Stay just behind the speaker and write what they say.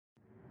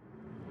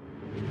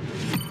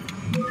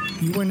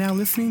You are now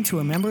listening to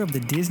a member of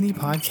the Disney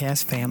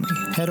Podcast family.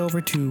 Head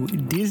over to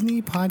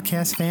Disney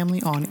Podcast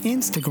Family on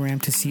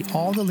Instagram to see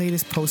all the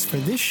latest posts for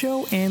this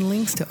show and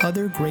links to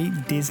other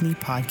great Disney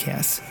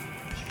podcasts.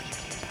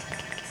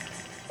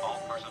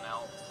 All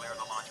personnel, clear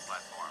the launch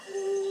platform.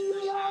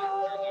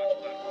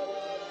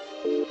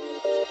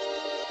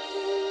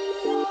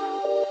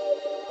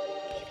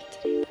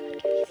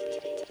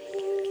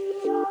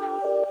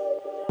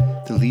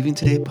 The Leaving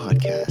Today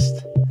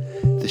podcast,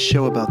 the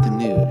show about the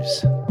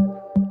news,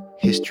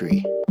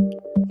 history,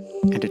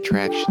 and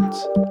attractions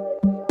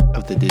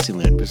of the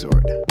Disneyland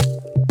Resort.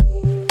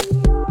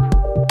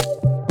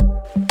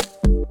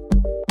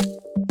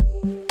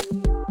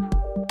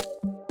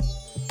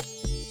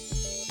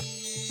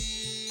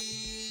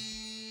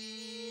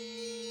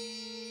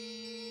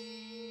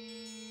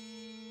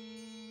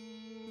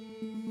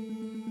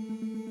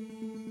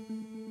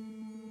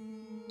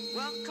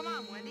 Well, come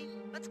on, Wendy.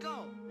 Let's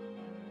go.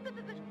 But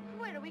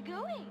where are we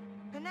going?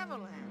 To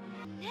Neverland.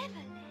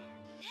 Neverland.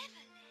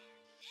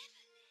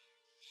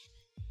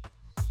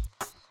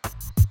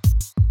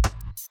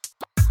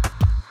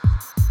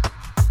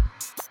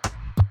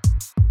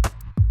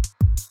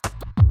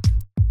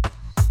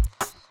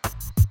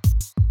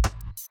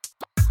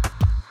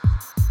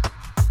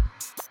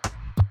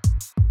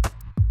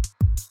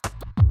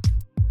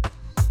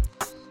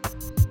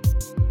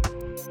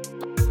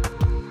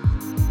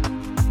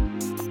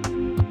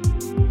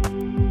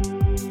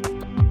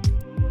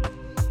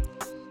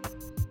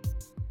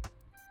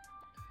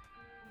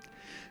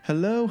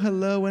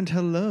 Hello, and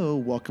hello.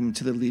 Welcome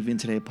to the Leaving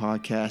Today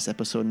podcast,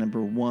 episode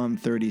number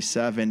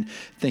 137.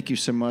 Thank you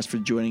so much for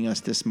joining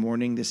us this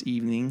morning, this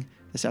evening,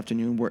 this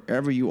afternoon,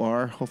 wherever you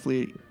are.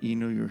 Hopefully,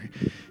 you're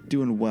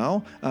doing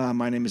well.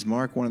 My name is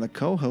Mark, one of the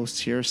co-hosts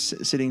here.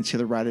 Sitting to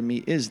the right of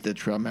me is the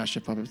Trail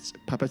Master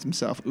Puppets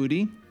himself,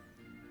 Udi.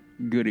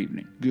 Good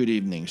evening. Good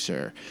evening,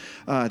 sir.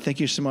 Thank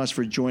you so much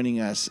for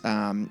joining us.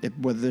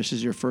 Whether this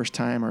is your first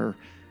time or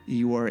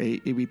you are a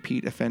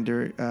repeat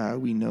offender,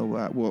 we know.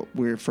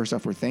 We're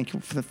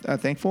thankful.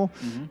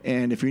 Mm-hmm.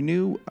 And if you're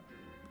new,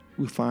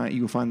 you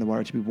will find the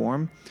water to be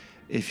warm.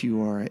 If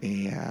you are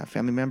a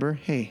family member,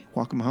 hey,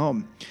 welcome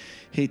home.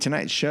 Hey,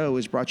 tonight's show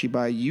is brought to you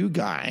by you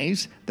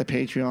guys, the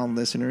Patreon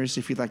listeners.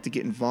 If you'd like to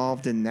get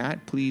involved in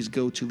that, please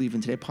go to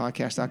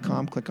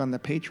leavingtodaypodcast.com. Click on the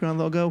Patreon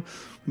logo.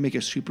 Make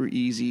it super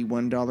easy.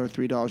 $1,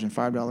 $3, and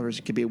 $5.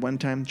 It could be a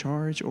one-time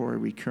charge or a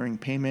recurring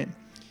payment.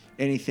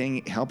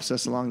 Anything helps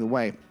us along the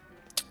way.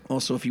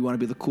 Also, if you want to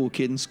be the cool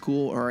kid in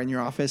school or in your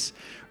office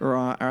or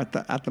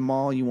at the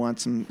mall, you want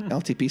some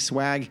LTP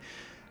swag,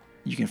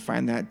 you can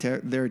find that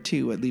there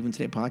too at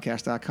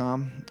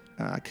leavingtodaypodcast.com.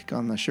 Click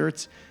on the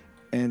shirts.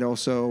 And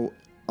also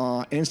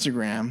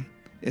Instagram,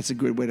 it's a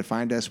good way to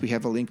find us. We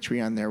have a link tree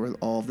on there with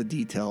all the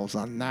details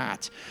on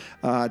that.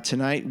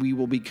 Tonight, we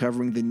will be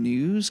covering the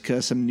news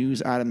because some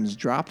news items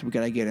dropped. We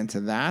got to get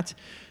into that.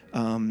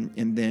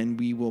 And then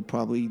we will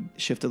probably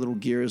shift a little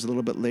gears a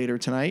little bit later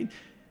tonight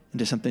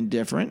into something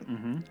different.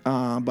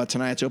 Mm-hmm. But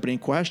tonight's opening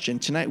question.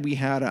 Tonight we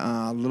had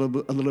a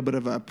little bit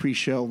of a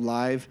pre-show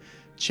live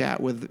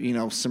chat with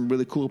some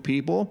really cool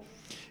people,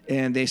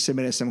 and they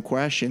submitted some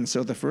questions.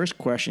 So the first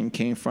question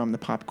came from the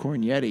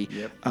Popcorn Yeti.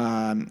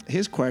 Yep.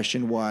 His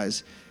question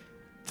was,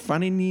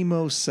 Finding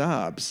Nemo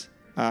subs,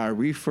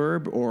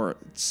 refurb or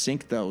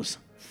sync those?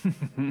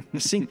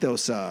 Sync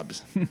those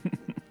subs.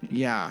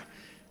 Yeah.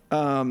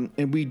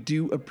 And we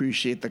do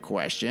appreciate the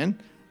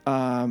question.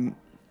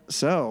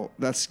 So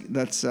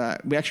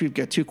we've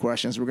got two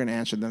questions. We're going to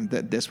answer them.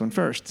 This one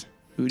first.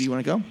 Who do you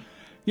want to go?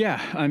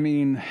 Yeah, I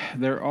mean,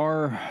 there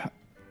are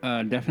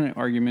definite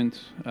arguments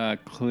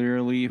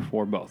clearly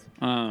for both.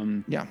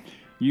 Yeah.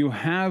 You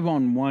have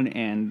on one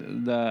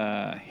end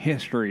the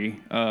history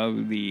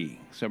of the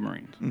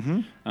submarines.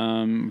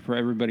 Mm-hmm. For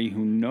everybody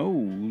who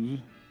knows,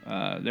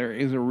 there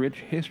is a rich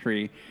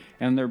history,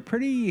 and they're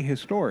pretty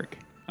historic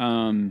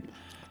in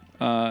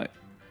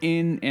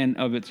and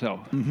of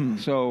itself. Mm-hmm.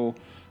 So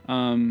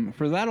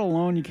for that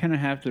alone, you kind of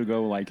have to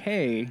go like,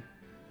 hey,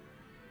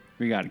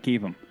 we got to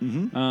keep them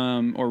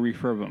or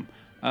refurb them.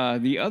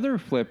 The other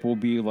flip will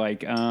be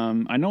like,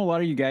 I know a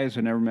lot of you guys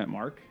have never met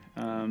Mark.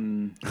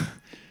 And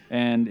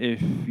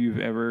if you've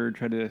ever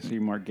tried to see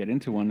Mark get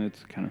into one,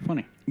 it's kind of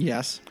funny.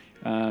 Yes.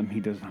 He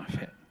does not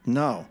fit.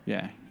 No.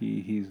 Yeah,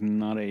 he's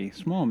not a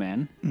small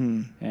man,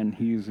 and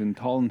he's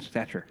tall in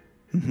stature.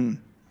 Mm-hmm.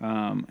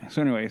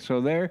 So anyway,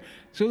 so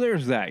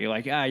there's that. You're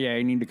like, yeah,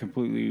 you need to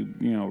completely,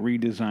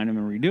 redesign them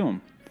and redo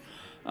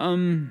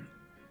them.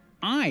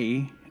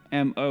 I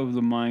am of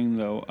the mind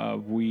though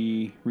of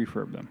we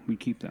refurb them, we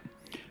keep them.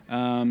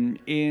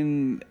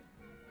 In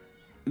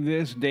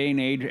this day and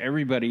age,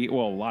 everybody,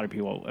 well, a lot of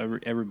people,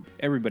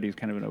 everybody's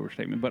kind of an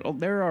overstatement, but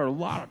there are a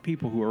lot of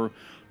people who are,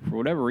 for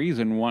whatever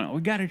reason,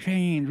 we got to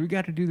change, we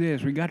got to do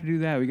this, we got to do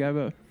that, we got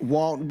to...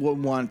 Walt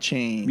would want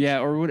change. Yeah,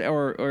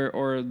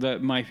 or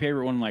my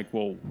favorite one, like,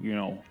 well,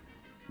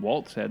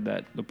 Walt said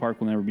that the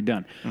park will never be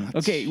done.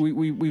 Okay,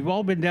 we've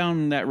all been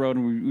down that road,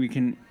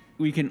 and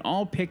we can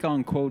all pick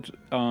on quotes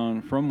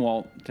from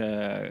Walt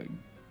to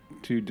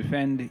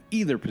defend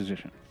either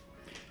position.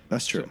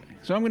 That's true.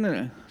 So I'm going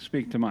to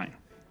speak to mine.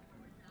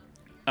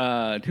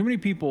 Too many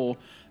people,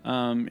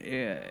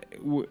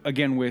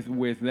 again,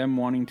 with them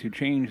wanting to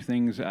change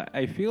things,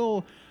 I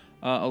feel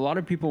a lot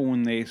of people,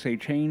 when they say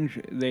change,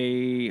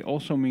 they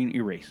also mean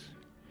erase.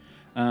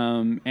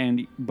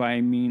 And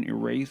by mean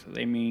erase,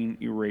 they mean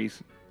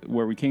erase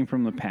where we came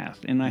from, the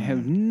past. And I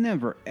have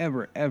never,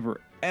 ever,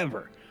 ever,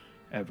 ever,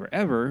 ever,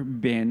 ever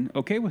been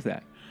okay with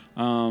that.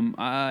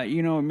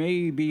 It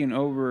may be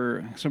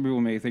some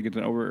people may think it's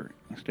an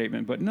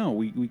overstatement, but no,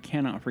 we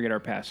cannot forget our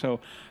past. So,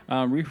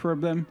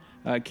 refurb them,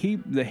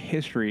 keep the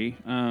history,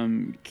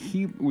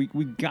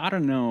 we gotta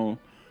know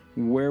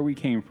where we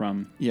came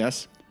from.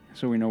 Yes.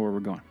 So we know where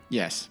we're going.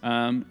 Yes.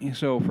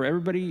 So for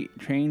everybody,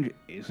 change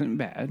isn't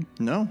bad.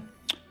 No.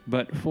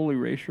 But full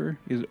erasure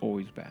is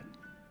always bad.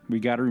 We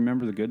got to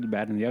remember the good, the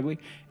bad, and the ugly.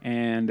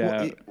 And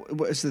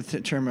what is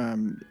the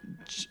term?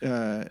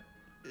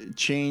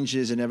 Change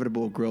is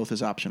inevitable. Growth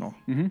is optional.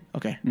 Mm-hmm.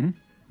 Okay. Mm-hmm.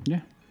 Yeah.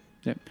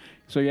 Yep.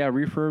 So yeah,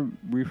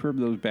 refurb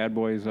those bad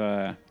boys.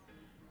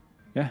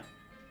 Yeah.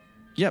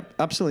 Yep,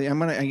 absolutely. I'm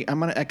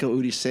gonna echo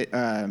Udi's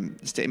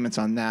statements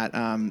on that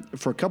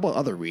for a couple of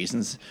other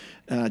reasons.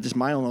 Just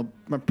my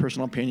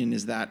personal opinion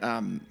is that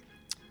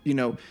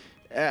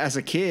as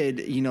a kid,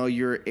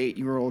 you're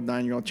 8-year-old,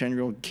 9-year-old,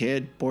 10-year-old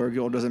kid, boy or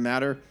girl, doesn't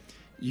matter.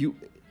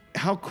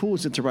 How cool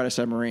is it to ride a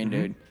submarine,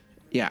 dude?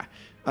 Yeah.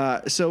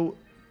 So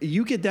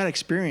you get that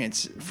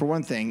experience for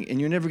one thing,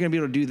 and you're never going to be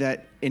able to do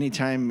that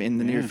anytime in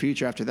the near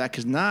future after that,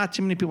 because not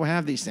too many people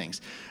have these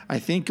things. I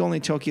think only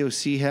Tokyo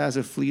Sea has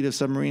a fleet of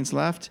submarines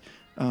left.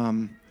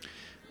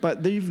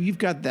 But you've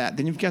got that.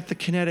 Then you've got the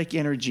kinetic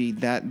energy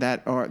that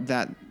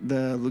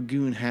the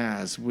lagoon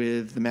has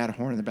with the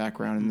Matterhorn in the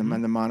background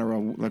and the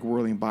monorail like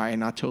whirling by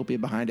and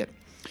Autopia behind it.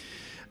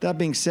 That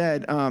being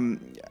said,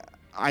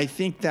 I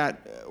think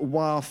that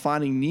while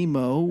Finding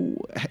Nemo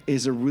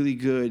is a really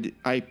good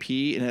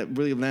IP and it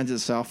really lends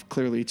itself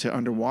clearly to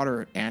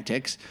underwater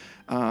antics,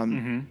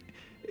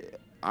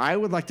 I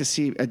would like to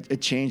see a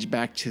change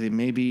back to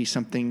maybe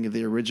something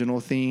the original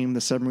theme,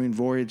 the submarine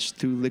voyage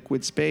through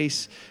liquid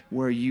space,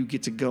 where you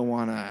get to go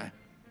on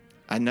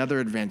another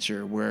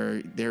adventure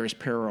where there is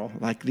peril,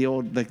 like the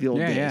old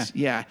days.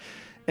 Yeah.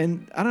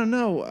 And I don't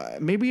know,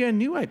 maybe a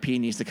new IP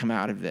needs to come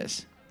out of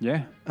this.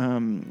 Yeah.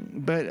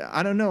 But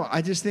I don't know.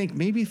 I just think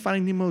maybe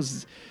Finding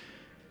Nemo's,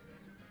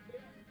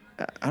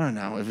 I don't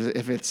know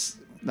if it's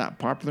not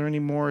popular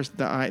anymore.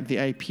 The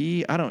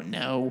IP, I don't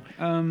know.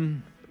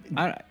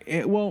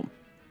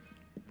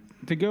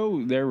 To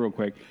go there real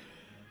quick,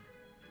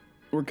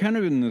 we're kind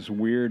of in this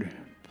weird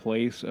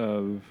place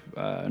of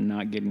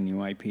not getting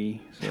new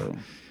IP. So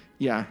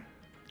yeah,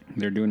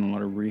 they're doing a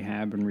lot of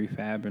rehab and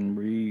refab and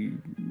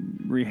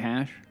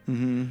rehash.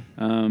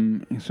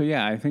 So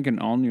yeah, I think an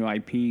all new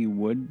IP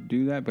would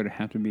do that, but it'd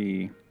have to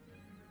be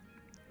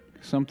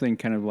something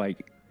kind of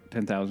like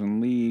 10,000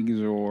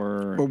 Leagues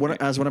or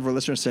as one of our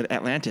listeners said,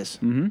 Atlantis.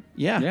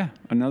 Yeah,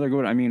 another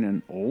good. I mean,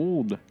 an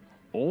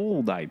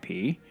old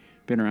IP,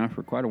 been around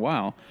for quite a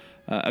while.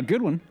 A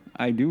good one.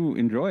 I do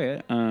enjoy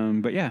it.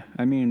 But yeah,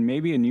 I mean,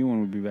 maybe a new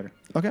one would be better.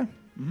 Okay.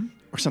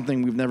 Or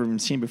something we've never even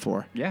seen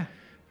before. Yeah.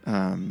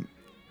 I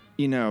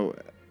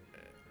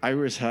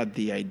always had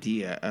the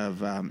idea of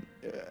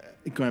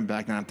going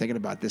back now. I'm thinking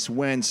about this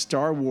when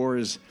Star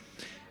Wars.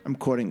 I'm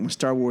quoting when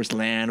Star Wars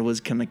Land was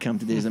going to come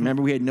to Disney.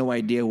 Remember, we had no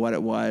idea what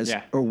it was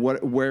or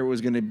where it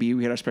was going to be.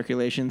 We had our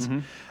speculations.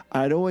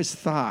 I'd always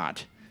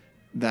thought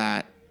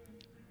that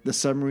the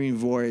submarine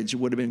voyage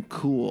would have been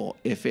cool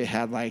if it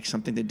had like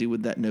something to do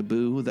with that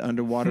Naboo, the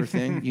underwater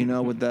thing,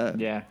 with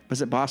the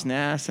was it Boss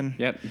Nass and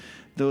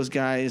those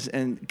guys,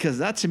 and because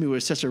that to me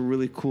was such a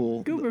really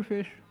cool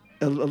Gooberfish,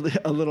 a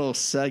little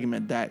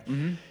segment that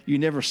you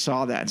never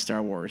saw that in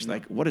Star Wars.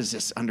 Like, what is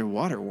this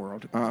underwater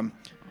world?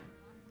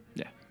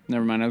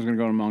 Never mind. I was going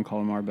to go to Mount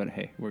Calamar, but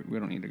hey, we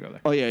don't need to go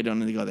there. Oh yeah, I don't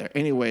need to go there.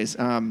 Anyways,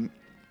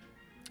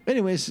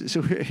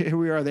 so here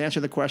we are. The answer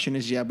to the question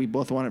is, we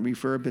both want it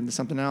refurbed into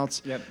something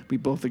else. Yep. We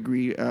both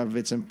agree of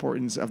its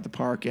importance of the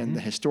park and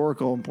the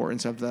historical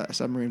importance of the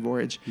submarine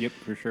voyage. Yep,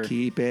 for sure.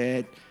 Keep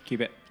it.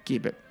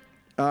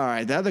 All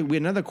right.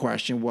 Another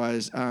question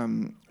was,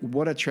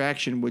 what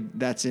attraction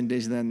that's in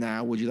Disneyland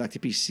now would you like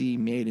to see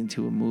made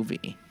into a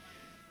movie?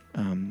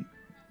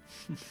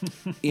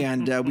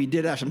 And we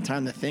did have some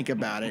time to think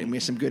about it, and we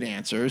had some good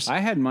answers. I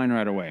had mine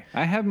right away.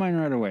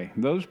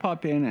 Those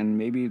pop in, and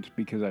maybe it's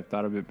because I've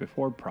thought of it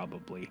before,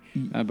 probably.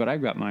 But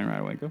I've got mine right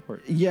away. Go for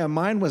it. Yeah,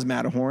 mine was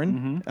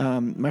Matterhorn.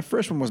 My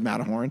first one was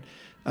Matterhorn.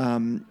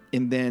 And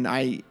then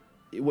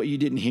what you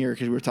didn't hear,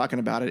 because we were talking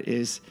about it,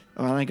 is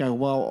I go,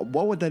 well,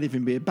 what would that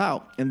even be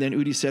about? And then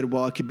Udi said,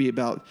 well, it could be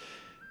about,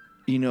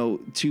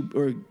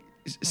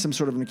 some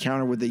sort of an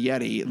encounter with the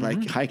Yeti,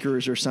 like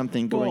hikers or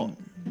something going.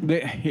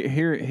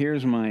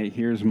 Here's my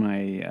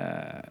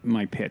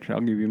pitch.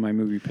 I'll give you my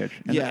movie pitch.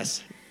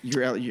 Yes.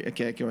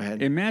 Okay, go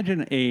ahead.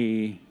 Imagine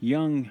a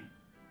young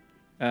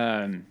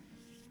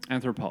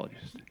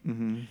anthropologist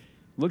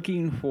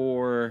looking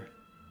for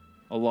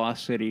a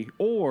lost city,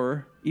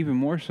 or even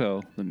more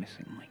so, the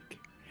missing link.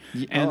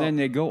 And then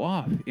they go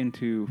off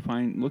into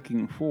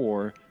looking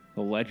for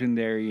the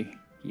legendary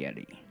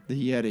Yeti.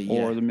 The Yeti,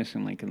 yeah. Or the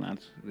missing link, and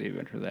that's the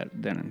adventure that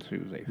then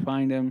ensues. They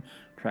find him,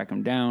 track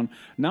him down.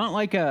 Not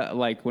like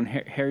when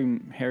Harry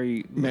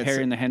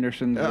and the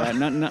Hendersons.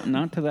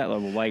 Not to that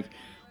level.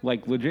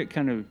 Like legit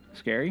kind of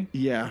scary.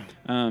 Yeah.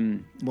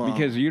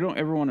 Because you don't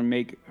ever want to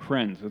make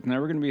friends. It's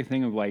never going to be a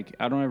thing of like,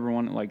 I don't ever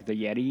want like the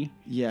Yeti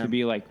to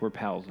be like, we're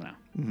pals now.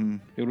 Mm-hmm.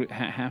 It would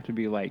have to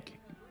be like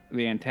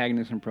the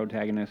antagonist and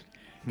protagonist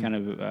kind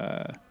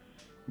of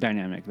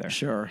dynamic there.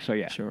 Sure. So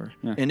yeah. Sure.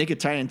 Yeah. And it could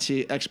tie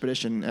into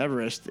Expedition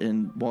Everest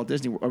in Walt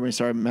Disney.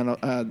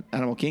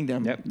 Animal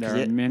Kingdom. Yep.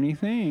 There are many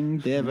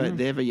things. They have a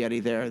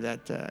Yeti there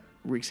that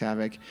wreaks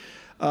havoc.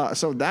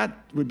 So that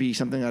would be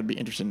something I'd be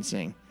interested in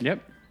seeing.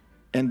 Yep.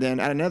 And then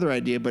I had another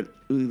idea, but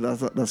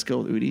let's go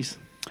with Udi's.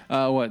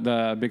 What,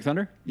 the Big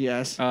Thunder?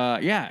 Yes.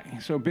 Yeah.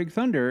 So Big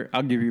Thunder,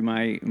 I'll give you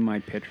my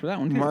pitch for that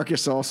one too.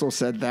 Marcus also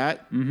said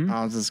that. Mm-hmm.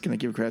 I was just going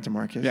to give credit to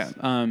Marcus.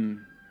 Yeah.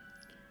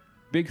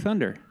 Big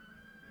Thunder,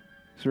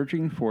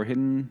 searching for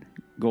hidden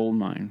gold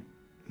mine.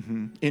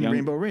 Mm-hmm. In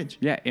Rainbow Ridge.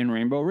 Yeah, in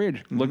Rainbow Ridge.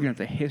 Mm-hmm. Looking at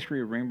the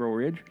history of Rainbow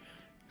Ridge,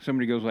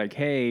 somebody goes like,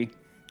 hey,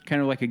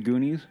 kind of like a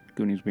Goonies.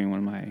 Goonies being one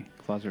of my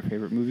closet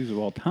favorite movies of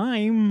all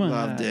time.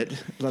 Loved it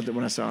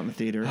when I saw it in the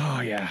theater.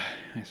 Oh, yeah.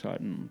 I saw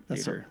it in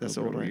theater that's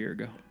over over a year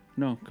ago.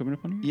 No, coming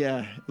up on a year?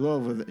 Yeah, a little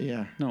over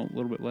yeah. No, a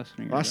little bit less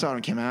than a year I ago. saw it when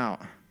it came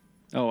out.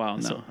 Oh, wow,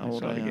 That's no. how I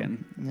old saw I it am.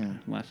 again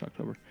Yeah. last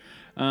October.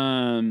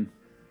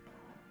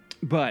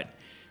 But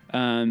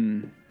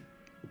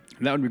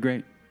that would be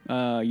great.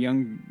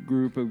 Young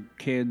group of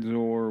kids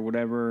or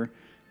whatever,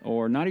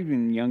 or not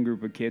even young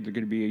group of kids. It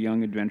could be a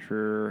young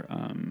adventurer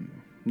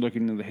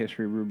looking into the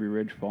history of Ruby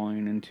Ridge,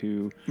 falling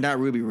into... Not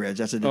Ruby Ridge.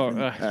 That's a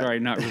different...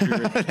 sorry, not Ruby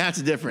Ridge.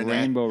 That's different.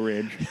 Rainbow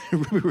Ridge.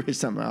 Ruby Ridge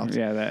something else.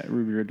 Yeah, that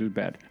Ruby Ridge is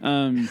bad.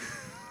 Man,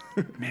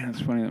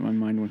 it's funny that my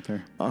mind went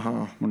there.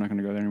 Uh-huh. We're not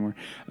going to go there anymore.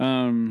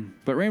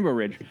 But Rainbow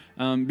Ridge,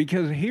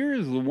 because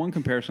here's the one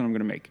comparison I'm going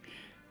to make.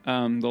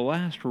 The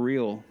last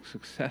real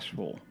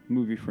successful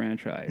movie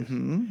franchise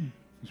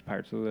was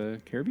Pirates of the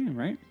Caribbean,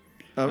 right?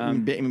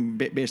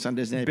 Based on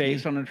Disney IP?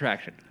 Based on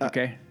attraction,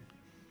 okay?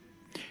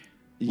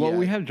 Well, yeah.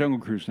 we have Jungle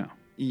Cruise now.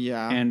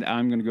 Yeah. And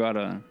I'm going to go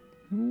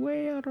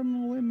way out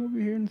on the limb over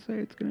here and say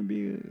it's going to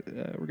be,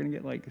 we're going to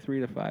get like 3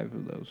 to 5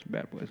 of those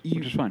bad boys,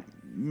 which is fun.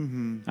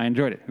 Mm-hmm. I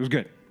enjoyed it. It was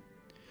good.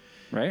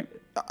 Right?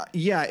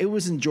 Yeah, it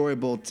was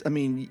enjoyable. I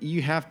mean,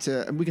 you have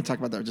to, we can talk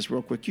about that just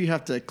real quick. You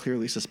have to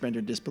clearly suspend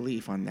your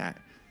disbelief on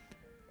that.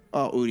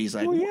 Oh, Udi's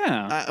like, well,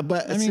 yeah.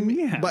 But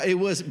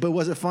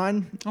was it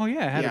fun? Oh,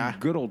 yeah. I had a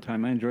good old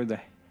time. I enjoyed the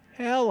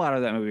hell out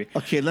of that movie.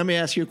 Okay, let me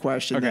ask you a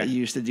question that you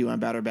used to do on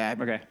Bad or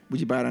Bad. Okay. Would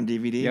you buy it on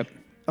DVD? Yep.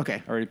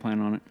 Okay. Already plan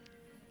on it.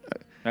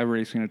 I've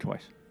already seen it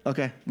twice.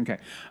 Okay. Okay.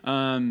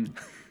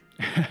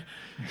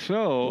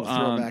 So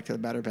throw back to the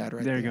Bad or Bad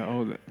right there. You go.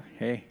 Oh,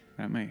 hey,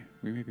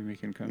 we may be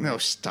making a No,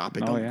 stop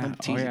it. Oh, Don't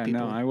tease people.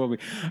 No, I will be.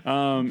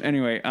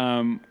 Anyway,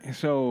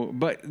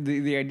 but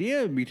the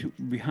idea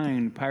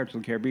behind Pirates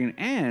of the Caribbean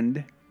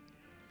and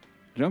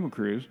Jungle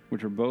Cruise,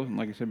 which are both,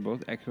 like I said,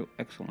 both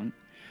excellent.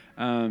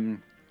 The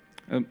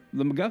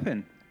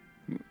MacGuffin.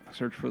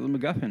 Search for the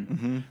MacGuffin.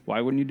 Mm-hmm. Why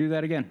wouldn't you do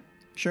that again?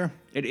 Sure.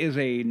 It is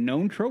a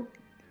known trope,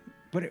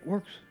 but it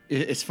works.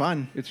 It's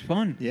fun. It's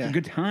fun. Yeah. It's a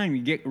good time.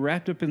 You get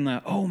wrapped up in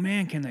the, oh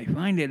man, can they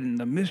find it? And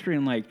the mystery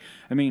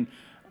and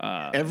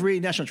every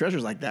National Treasure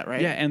is like that,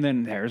 right? Yeah, and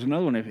then there's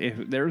another one.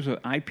 If there's an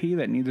IP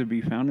that needs to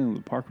be found in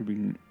the park,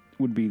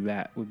 would be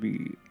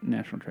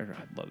National Treasure.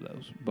 I'd love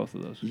those, both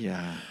of those.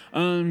 Yeah.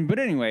 But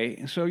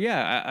anyway, so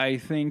yeah, I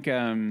think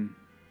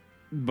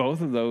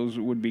both of those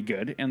would be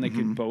good, and they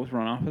could both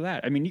run off of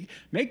that. I mean, you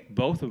make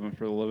both of them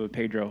for the love of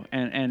Pedro,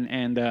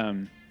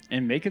 and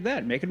make it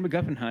that, make it a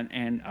MacGuffin hunt,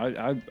 and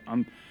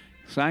I'm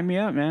sign me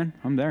up, man.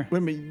 I'm there. Wait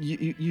a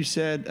minute, you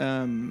said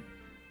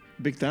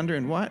Big Thunder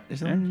and what?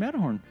 And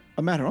Matterhorn.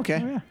 Oh, Matterhorn. Okay.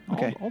 Oh, yeah.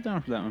 Okay. All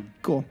down for that one.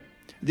 Cool.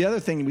 The other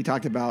thing we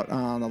talked about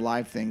on the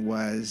live thing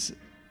was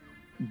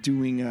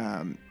doing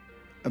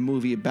a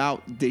movie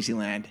about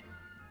Daisyland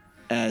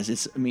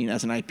as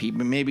an IP,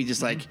 but maybe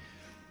just like,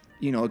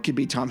 it could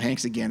be Tom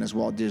Hanks again as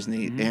Walt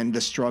Disney and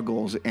the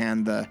struggles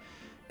and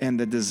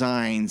the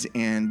designs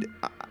and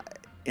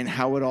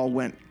how it all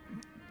went,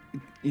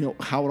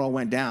 how it all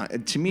went down.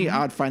 To me,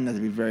 I would find that to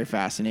be very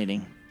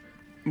fascinating.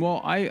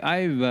 Well,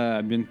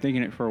 I've been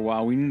thinking it for a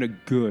while. We need a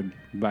good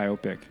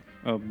biopic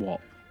of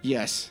Walt.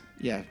 Yes.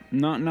 Yeah.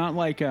 Not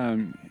like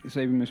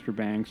Saving Mr.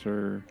 Banks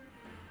or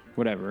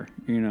whatever,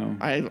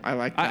 I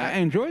like that. I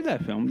enjoyed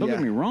that film. Don't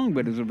get me wrong,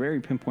 but it's a very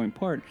pinpoint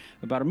part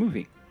about a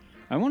movie.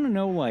 I want to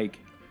know,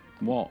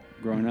 Walt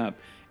growing up.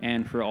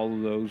 And for all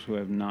of those who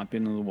have not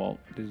been to the Walt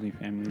Disney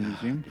Family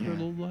Museum, for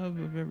the love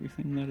of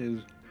everything that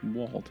is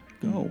Walt,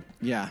 go.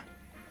 Yeah.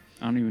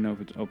 I don't even know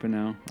if it's open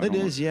now. It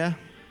is, yeah.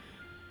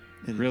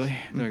 Really?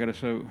 Do I got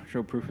to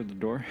show proof at the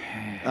door?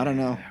 I don't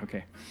know.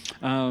 Okay.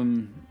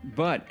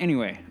 But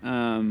anyway,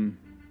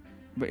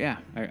 but yeah,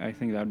 I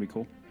think that would be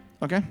cool.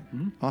 Okay.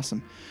 Mm-hmm.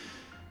 Awesome.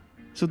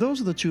 So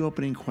those are the two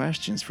opening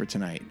questions for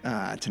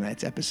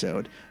tonight's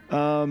episode.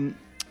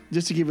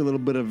 just to give you a little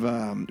bit of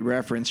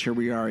reference, here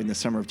we are in the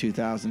summer of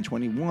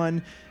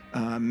 2021.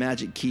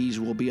 Magic Keys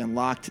will be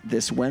unlocked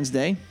this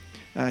Wednesday.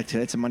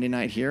 It's a Monday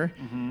night here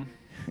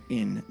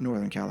in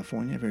Northern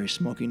California, very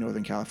smoky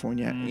Northern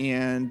California.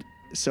 And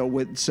so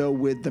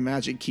with the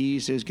Magic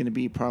Keys, there's going to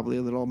be probably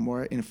a little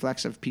more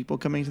influx of people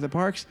coming to the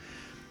parks,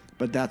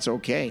 but that's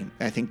okay.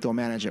 I think they'll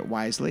manage it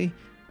wisely.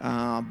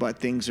 But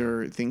things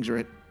are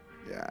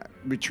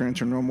returned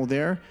to normal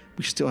there.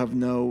 We still have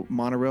no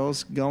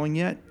monorails going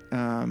yet.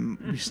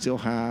 We still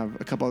have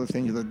a couple other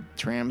things. The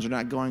trams are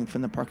not going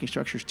from the parking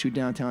structures to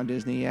downtown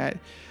Disney yet.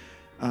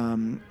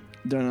 Don't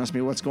ask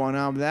me what's going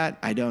on with that.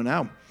 I don't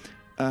know.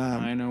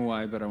 I know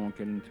why, but I won't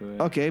get into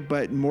it. Okay,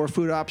 but more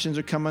food options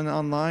are coming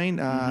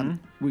online.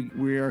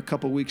 We are a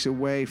couple weeks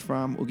away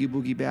from Oogie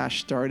Boogie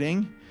Bash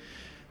starting.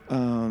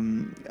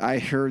 I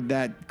heard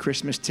that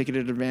Christmas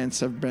ticketed events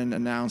have been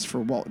announced for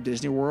Walt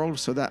Disney World,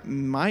 so that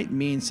might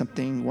mean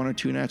something. 1 or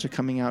 2 nights are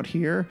coming out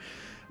here.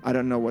 I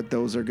don't know what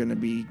those are going to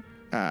be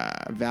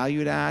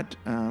valued at.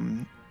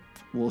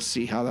 We'll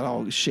see how that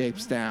all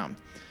shapes down.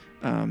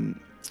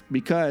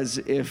 Because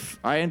if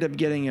I end up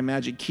getting a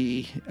Magic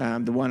Key,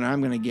 the one I'm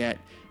going to get,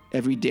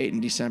 every date in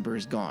December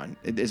is gone.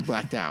 It is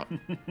blacked out.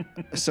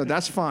 So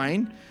that's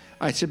fine.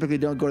 I typically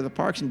don't go to the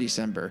parks in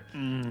December.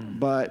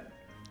 But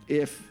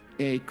if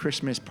a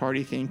Christmas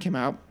party thing came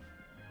out,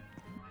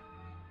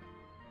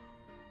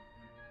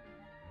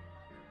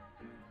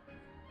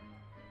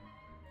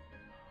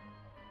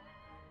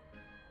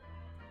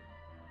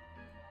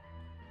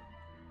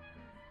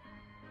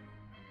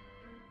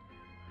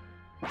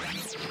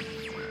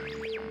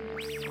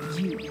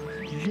 You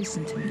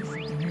listen to me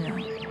now.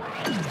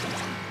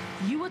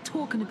 You are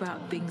talking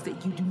about things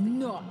that you do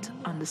not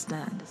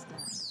understand.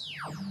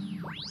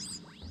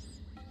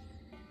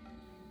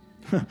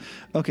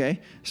 Okay,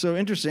 so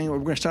interesting. We're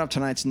going to start off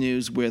tonight's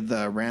news with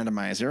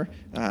Randomizer.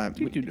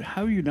 Dude,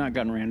 how have you not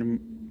gotten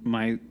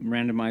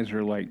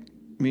randomizer like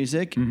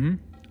Music?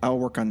 I'll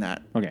work on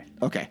that. Okay.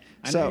 Okay.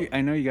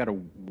 I know you got a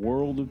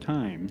world of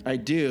time. I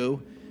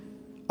do.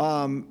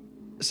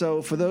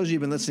 So for those of you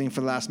who've been listening for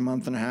the last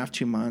month and a half,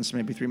 2 months,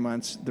 maybe 3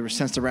 months,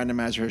 since the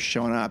randomizer has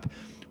shown up,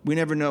 we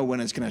never know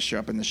when it's going to show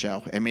up in the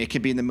show. I mean, it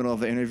could be in the middle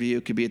of the interview.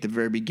 It could be at the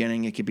very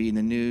beginning. It could be in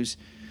the news.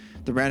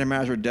 The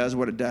randomizer does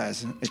what it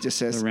does. It just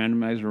says... The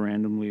randomizer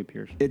randomly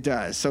appears. It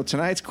does. So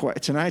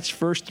tonight's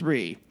first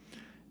 3,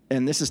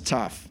 and this is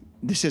tough.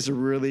 This is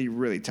really,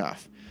 really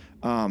tough.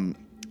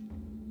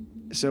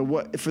 So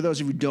for those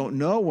of you who don't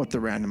know what the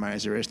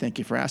randomizer is, thank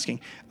you for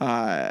asking.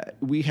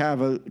 We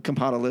have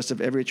compiled a list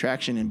of every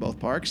attraction in both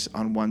parks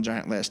on one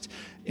giant list,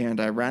 and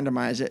I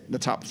randomize it. The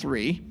top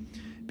 3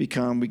 we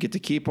get to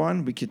keep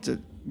one, we get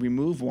to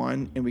remove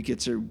one, and we get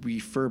to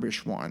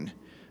refurbish one.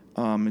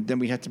 And then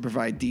we have to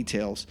provide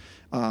details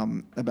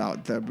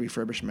about the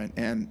refurbishment.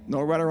 And no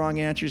right or wrong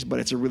answers,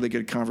 but it's a really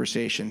good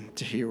conversation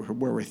to hear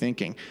where we're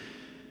thinking.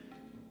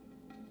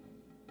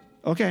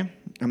 Okay,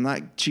 I'm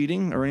not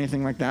cheating or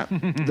anything like that.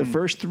 The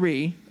first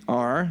 3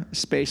 are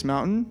Space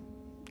Mountain,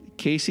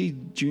 Casey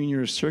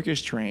Jr.'s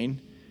Circus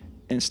Train,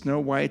 and Snow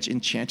White's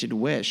Enchanted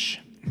Wish.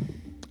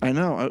 I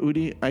know,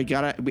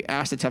 Udi, we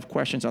asked the tough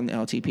questions on the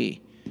LTP.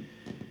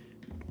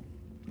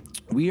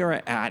 We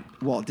are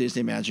at Walt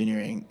Disney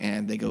Imagineering,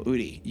 and they go,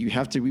 Udi, you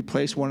have to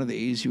replace one of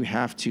these, you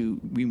have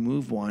to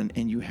remove one,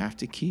 and you have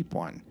to keep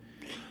one.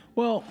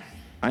 Well,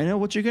 I know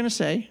what you're going to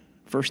say.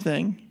 First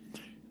thing.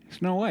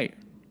 Snow White.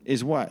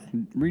 Is what?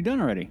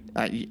 Redone already.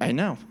 I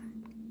know.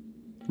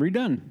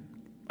 Redone.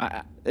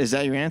 Is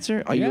that your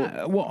answer?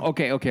 Yeah. Well,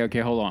 okay.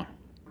 Hold on.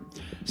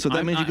 So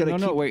that means you got to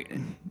keep... No, wait.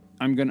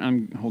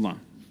 Hold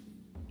on.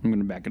 I'm going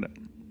to back it up.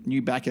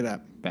 You back it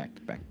up. Back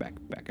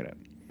it up.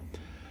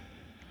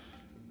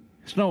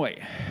 Snow White.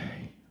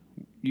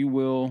 You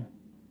will,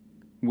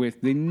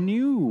 with the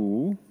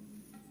new...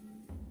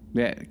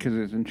 Yeah, because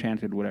it's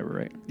Enchanted whatever,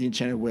 right? The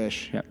Enchanted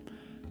Wish. Yep.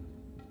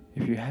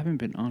 If you haven't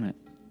been on it,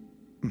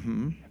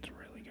 it's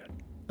really good.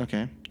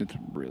 Okay. It's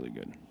really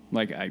good.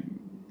 Like,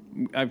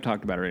 I've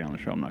talked about it already on the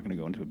show. I'm not going to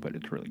go into it, but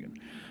it's really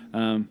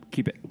good.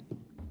 Keep it.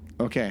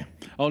 Okay.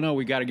 Oh, no,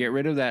 we got to get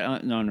rid of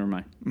that. No, never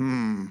mind.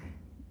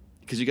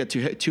 Because you got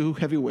two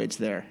heavyweights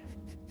there.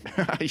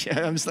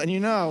 Yeah, I'm just letting you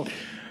know.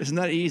 It's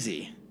not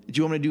easy. Do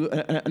you want me to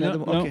do another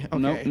one?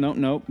 Okay.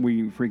 No.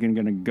 We freaking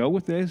going to go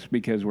with this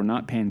because we're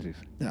not pansies.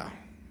 No.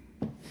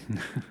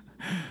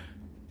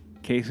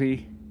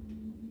 Casey,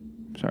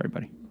 sorry,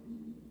 buddy.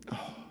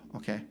 Oh,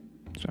 okay.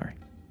 Sorry.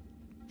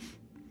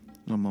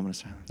 Little moment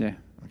of silence. Yeah.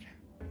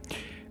 Okay.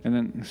 And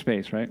then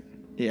space, right?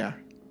 Yeah.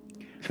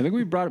 I think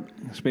we brought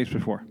up space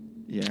before.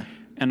 Yeah.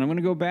 And I'm going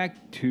to go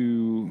back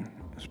to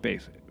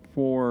space.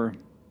 For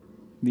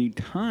the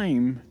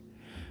time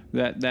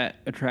that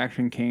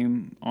attraction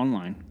came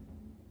online,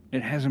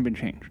 it hasn't been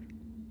changed.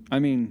 I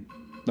mean,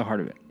 the heart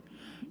of it.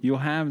 You'll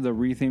have the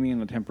retheming and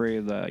the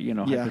temporary,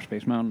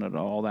 Hyperspace Mountain and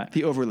all that.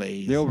 The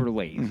overlays.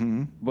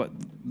 But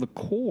the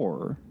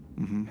core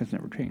has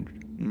never changed.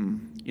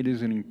 It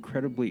is an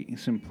incredibly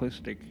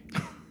simplistic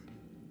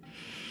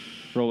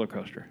roller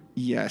coaster.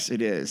 Yes,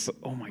 it is. But,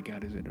 oh, my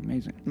God, is it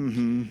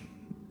amazing.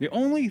 The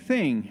only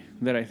thing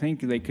that I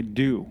think they could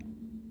do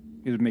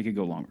is make it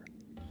go longer.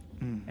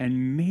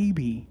 And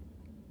maybe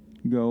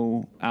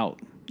go out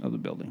of the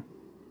building.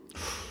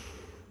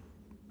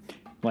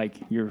 Like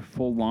your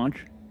full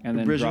launch. And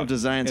then Original drop,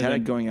 designs and had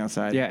then, it going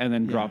outside. Yeah, and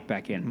then drop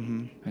back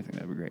in. I think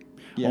that would be great.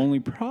 Yeah. Only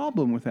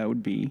problem with that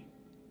would be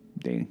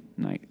day,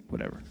 night,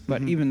 whatever.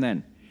 But even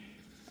then,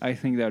 I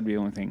think that would be the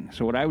only thing.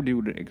 So what I would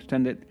do to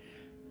extend it,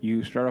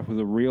 you start off with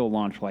a real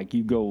launch, like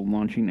you go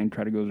launching and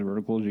try to go as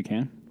vertical as you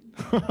can.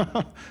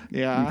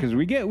 Yeah. Because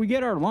we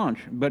get our launch,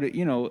 but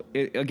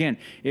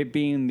it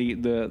being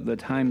the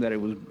time that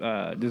it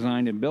was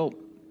designed and built,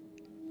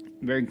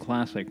 very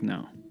classic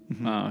now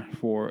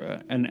for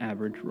an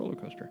average roller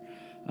coaster.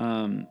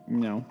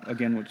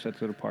 Again, what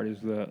sets it apart is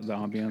the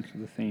ambiance,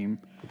 the theme,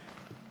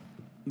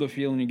 the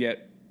feeling you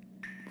get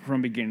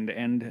from beginning to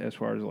end, as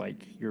far as like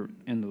you're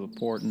into the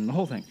port and the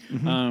whole thing.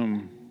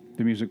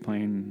 The music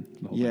playing,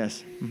 the whole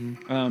Yes. thing.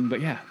 But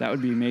yeah, that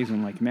would be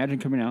amazing. Like imagine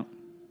coming out,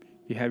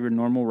 you have your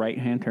normal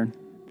right-hand turn,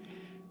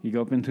 you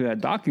go up into that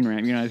docking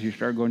ramp, as you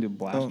start going to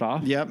blast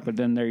off. Yep. But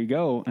then there you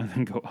go, and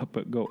then go up,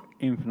 but go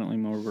infinitely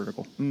more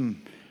vertical.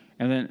 And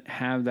then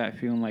have that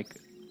feeling like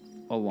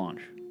a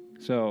launch.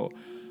 So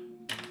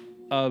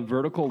a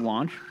vertical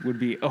launch would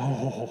be,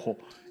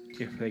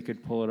 if they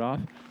could pull it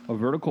off, a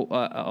vertical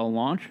a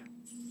launch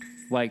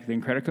like the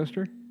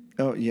Incredicoaster,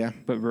 Oh, yeah.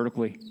 but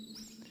vertically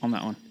on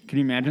that one. Can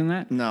you imagine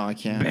that? No, I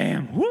can't.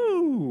 Bam!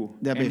 Woo!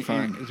 That'd be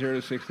fun. 0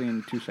 to 60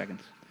 in 2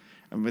 seconds.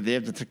 But they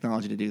have the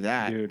technology to do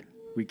that. Dude,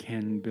 we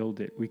can build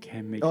it. We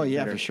can make it Oh,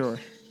 yeah, better. for sure.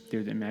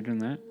 Dude, imagine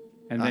that.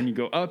 And then you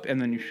go up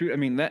and then you shoot. I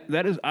mean,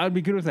 that is, I would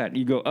be good with that.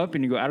 You go up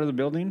and you go out of the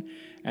building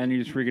and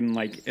you just freaking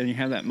and you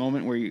have that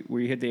moment where you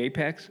hit the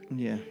apex.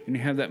 Yeah. And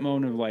you have that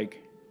moment of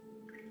like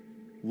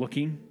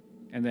looking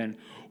and then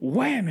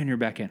wham, and you're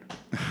back in.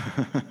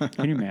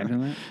 Can you imagine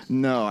that?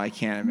 No, I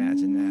can't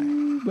imagine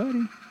that.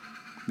 Buddy.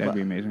 That'd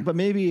be amazing. But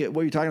maybe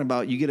what you're talking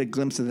about, you get a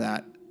glimpse of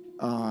that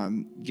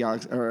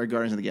Galaxy or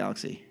Guardians of the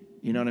Galaxy.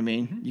 You know what I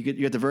mean?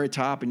 You're at the very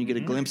top and you get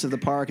a glimpse of the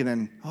park and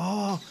then,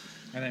 and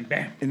then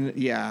bam.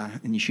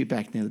 and you shoot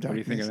back near the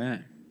darkness. What do you think of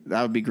that?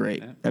 That would be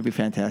great. Yeah. That'd be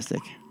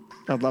fantastic.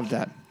 I'd love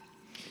that.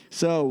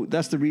 So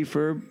that's the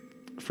refurb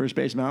for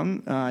Space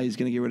Mountain. He's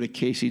going to get rid of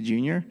Casey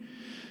Jr.,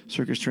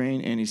 Circus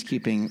Train, and he's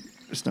keeping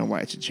Snow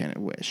White's Enchanted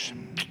Wish.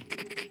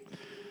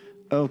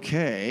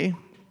 Okay.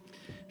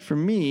 For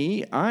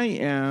me,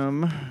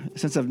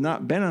 since I've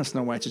not been on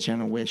Snow White's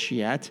Enchanted Wish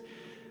yet,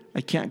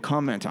 I can't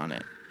comment on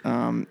it.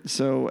 And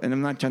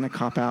I'm not trying to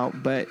cop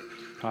out, but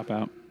Pop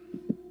out.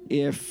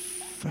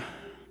 if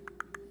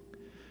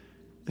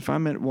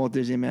I'm at Walt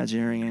Disney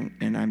Imagineering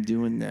and I'm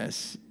doing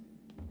this,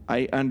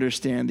 I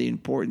understand the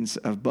importance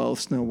of both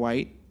Snow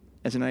White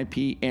as an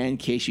IP and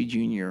Casey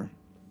Jr.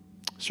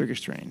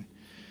 Circus Train.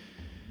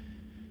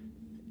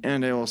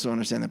 And I also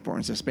understand the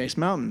importance of Space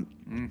Mountain.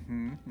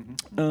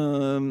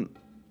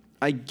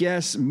 I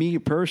guess me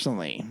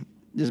personally,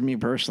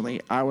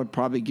 I would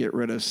probably get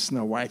rid of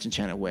Snow White's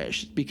Enchanted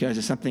Wish because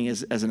it's something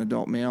as an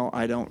adult male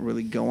I don't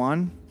really go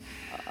on.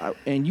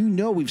 And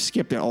we've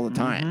skipped it all the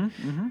time.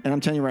 And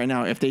I'm telling you right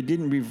now, if they did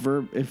not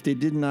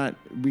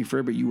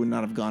refurb it, you would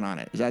not have gone on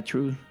it. Is that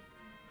true?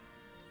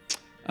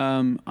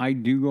 I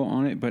do go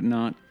on it, but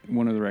not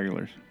one of the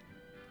regulars.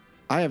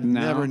 I have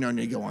never known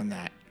you to go on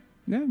that.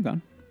 Yeah, I've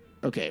gone.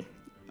 Okay.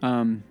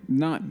 I'm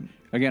not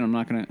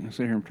going to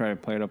sit here and try to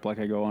play it up like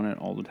I go on it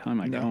all the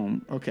time. I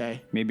don't.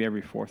 Okay. Maybe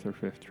every 4th or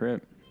 5th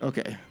trip.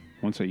 Okay.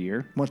 Once a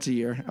year.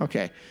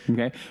 Okay.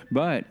 Okay.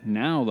 But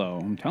now, though,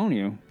 I'm telling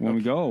you, when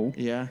we go,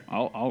 Yeah.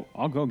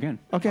 I'll go again.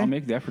 Okay. I'll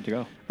make the effort to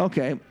go.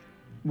 Okay.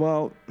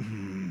 Well,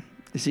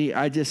 see,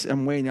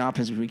 I'm weighing the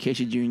options between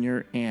Casey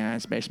Jr.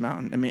 and Space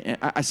Mountain. I mean,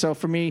 so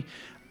for me,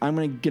 I'm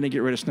going to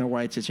get rid of Snow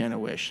White's Enchanted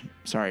Wish.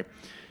 Sorry.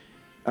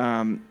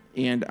 And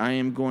I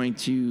am going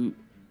to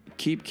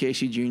keep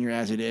Casey Jr.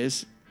 as it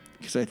is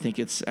because I think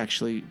it's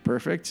actually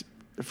perfect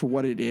for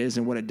what it is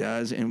and what it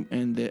does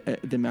and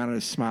the amount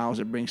of smiles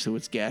it brings to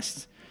its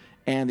guests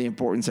and the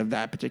importance of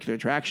that particular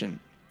attraction.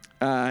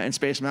 And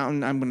Space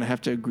Mountain, I'm going to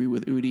have to agree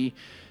with Udi.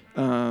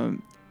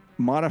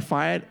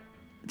 Modify it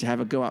to have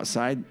it go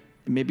outside.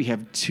 Maybe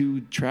have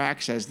 2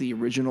 tracks as the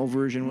original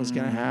version was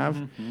going to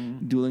have,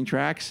 dueling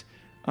tracks.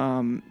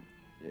 So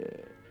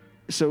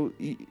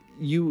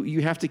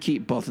you have to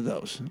keep both of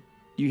those.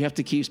 You have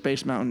to keep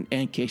Space Mountain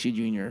and Casey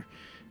Jr.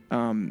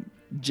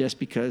 Just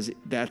because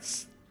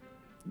that's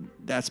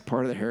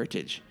part of the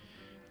heritage.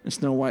 And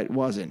Snow White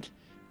wasn't.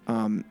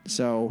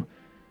 So,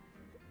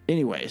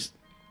 anyways,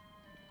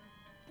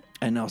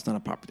 I know it's not a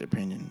popular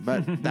opinion,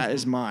 but that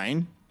is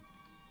mine.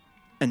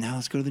 And now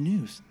let's go to the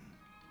news.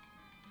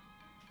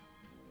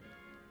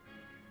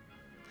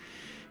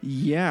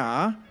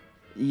 Yeah.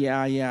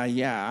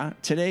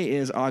 Today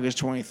is August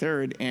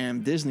 23rd,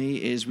 and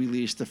Disney is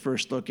released the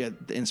first look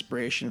at the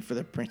inspiration for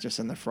the Princess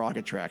and the Frog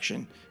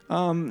attraction.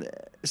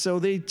 So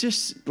they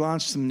just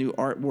launched some new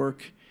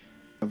artwork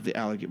of the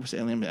alligator. What's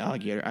the name of the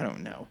alligator? I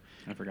don't know.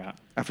 I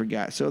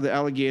forgot. So the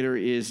alligator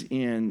is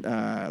in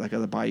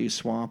the Bayou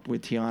Swamp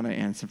with Tiana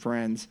and some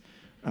friends.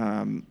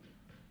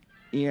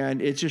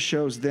 and it just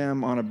shows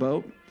them on a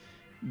boat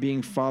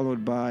being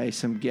followed by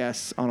some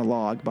guests on a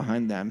log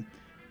behind them.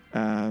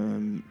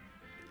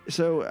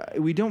 So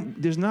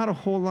there's not a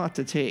whole lot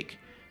to take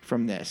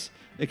from this,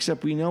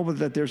 except we know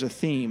that there's a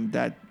theme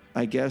that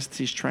I guess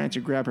she's trying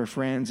to grab her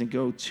friends and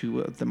go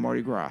to the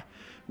Mardi Gras,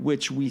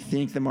 which we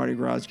think the Mardi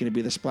Gras is going to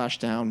be the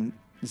splashdown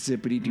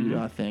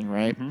zippity-doo-dah thing,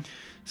 right?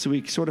 So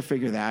we sort of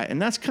figure that,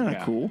 and that's kind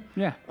of cool.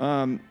 Yeah.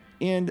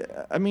 And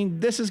I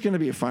mean, this is going to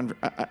be a fun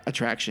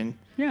attraction.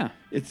 Yeah.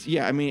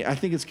 I mean, I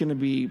think it's going to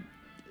be,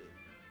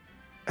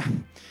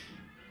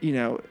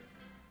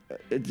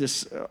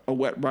 just a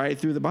wet ride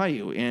through the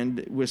bayou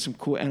and with some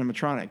cool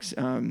animatronics.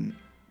 I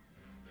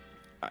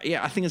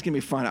think it's going to be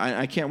fun.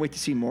 I can't wait to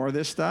see more of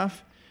this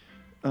stuff.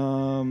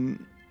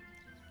 And,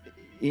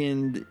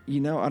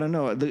 I don't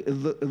know.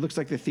 It looks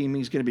like the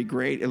theming is going to be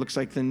great. It looks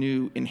like the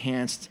new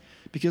enhanced,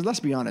 because let's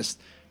be honest,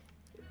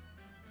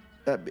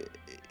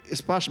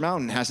 Splash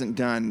Mountain hasn't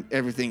done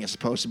everything it's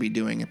supposed to be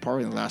doing in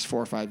probably the last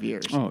 4 or 5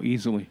 years. Oh,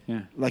 easily,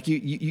 yeah. Like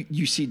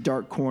you see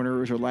dark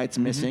corners or lights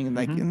missing, and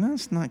and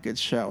that's not a good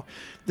show.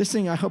 This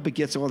thing, I hope it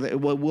gets all the.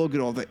 Well, we'll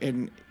get all the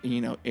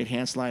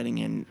enhanced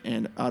lighting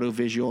and auto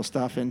visual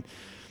stuff, and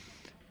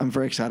I'm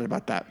very excited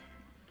about that.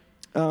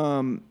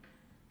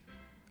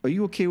 Are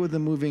you okay with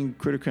them moving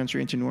Critter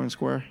Country into Norton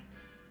Square?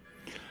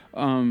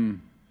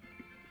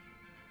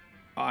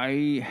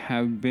 I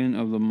have been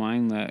of the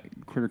mind that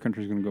Critter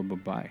Country is going to go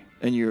bye-bye.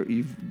 And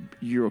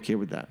you're okay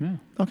with that? Yeah.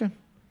 Okay.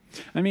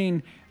 I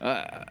mean,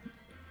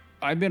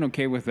 I've been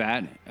okay with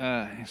that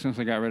since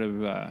I got rid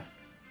of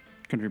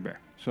Country Bear.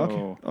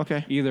 So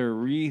okay. Either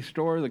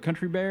restore the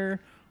Country Bear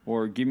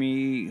or give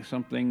me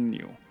something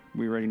new.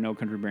 We already know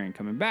Country Bear ain't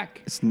coming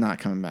back. It's not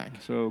coming back.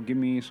 So give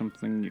me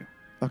something new.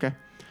 Okay.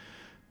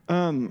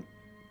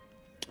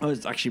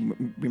 It's actually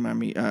remind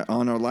me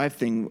on our live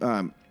thing.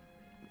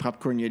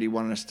 Popcorn Yeti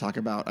wanted us to talk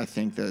about, I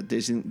think, the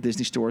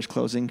Disney stores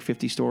closing,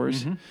 50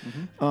 stores.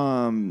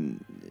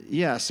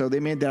 So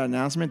they made that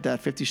announcement that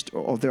 50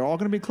 they're all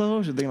going to be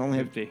closed, or they only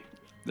 50. have...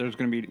 There's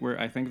going to be,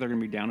 I think they're going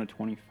to be down to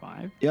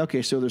 25. Yeah,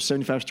 okay, so there's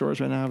 75 stores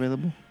right now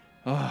available?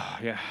 Oh,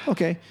 yeah.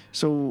 Okay,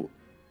 so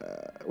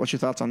what's your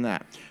thoughts on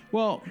that?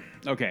 Well,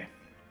 okay.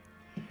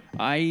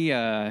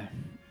 I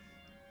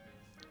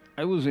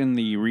was in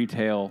the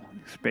retail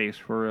space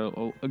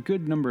for a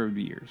good number of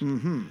years.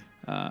 So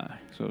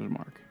was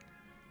Mark.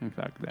 In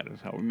fact, that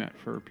is how we met,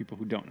 for people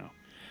who don't know.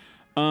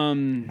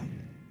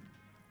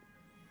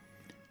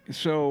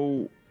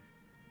 So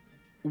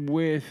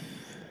with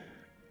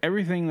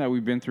everything that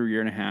we've been through a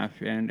year and a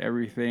half and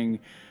everything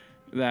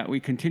that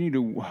we continue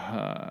to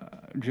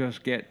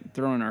just get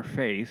thrown in our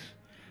face,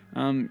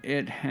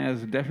 it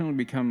has definitely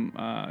become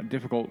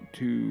difficult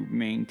to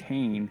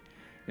maintain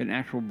an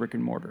actual brick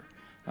and mortar.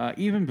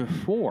 Even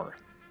before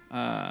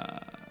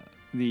the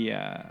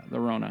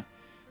Rona.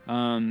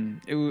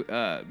 Having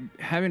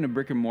a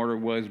brick and mortar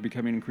was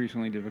becoming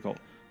increasingly difficult.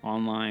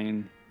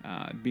 Online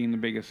being the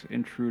biggest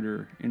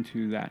intruder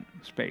into that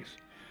space.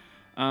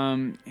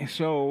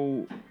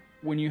 So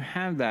when you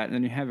have that,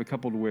 and you have it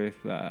coupled with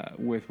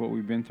what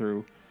we've been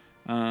through,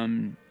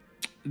 then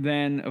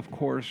of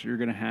course you're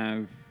going to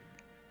have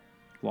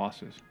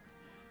losses.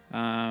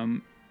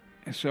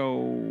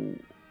 So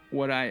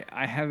what I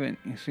haven't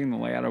seen the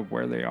layout of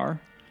where they are.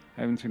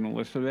 I haven't seen a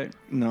list of it.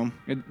 No.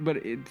 But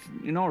it's,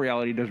 in all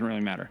reality, it doesn't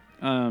really matter.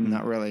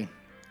 Not really.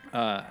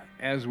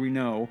 As we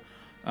know,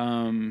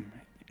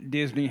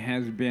 Disney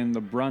has been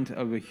the brunt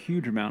of a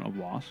huge amount of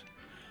loss.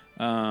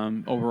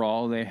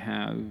 Overall, they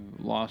have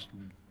lost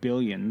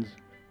billions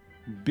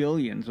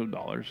of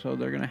dollars, so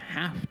they're going to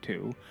have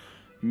to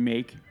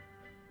make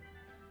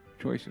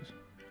choices.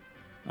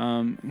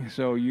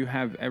 So you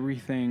have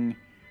everything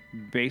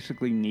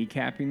basically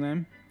kneecapping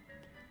them.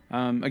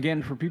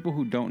 Again, for people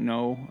who don't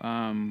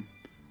know,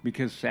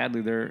 because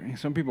sadly there are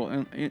some people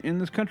in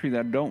this country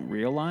that don't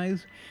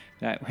realize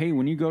that, hey,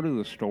 when you go to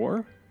the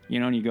store,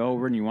 and you go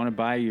over and you want to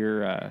buy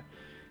your,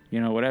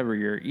 whatever,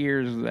 your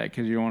ears, that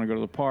because you don't want to go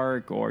to the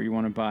park, or you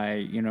want to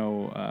buy,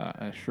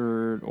 a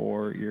shirt,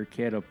 or your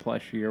kid a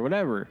plushie or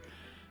whatever.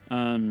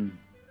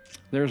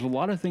 There's a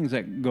lot of things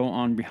that go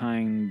on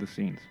behind the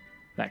scenes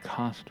that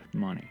cost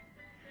money.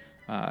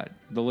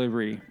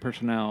 Delivery,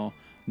 personnel,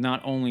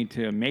 not only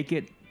to make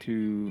it,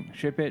 to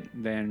ship it,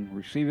 then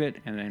receive it,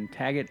 and then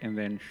tag it, and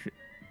then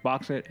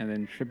box it, and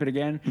then ship it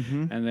again,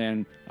 and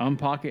then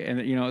unpack it. And,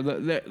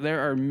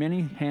 there are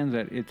many hands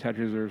that it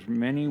touches. There's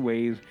many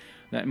ways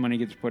that money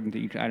gets put into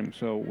each item.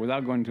 So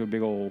without going to a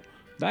big old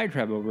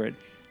diatribe over it,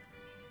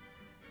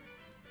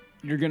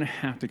 you're going to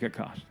have to cut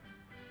costs.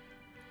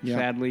 Yeah.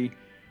 Sadly,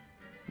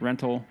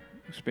 rental,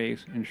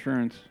 space,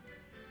 insurance,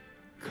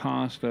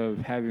 cost of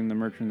having the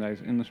merchandise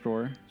in the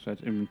store, so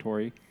that's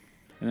inventory,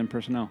 and then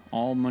personnel.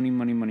 All money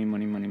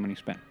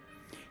spent.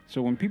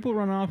 So when people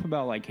run off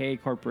about, like, hey,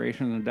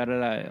 corporations and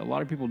da-da-da, a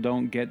lot of people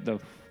don't get the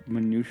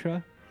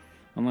minutia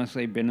unless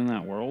they've been in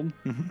that world,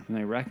 and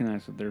they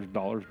recognize that there's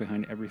dollars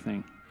behind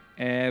everything.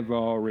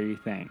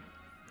 Everything.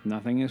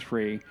 Nothing is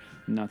free.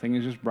 Nothing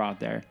is just brought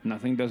there.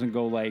 Nothing doesn't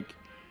go like,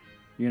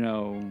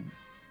 a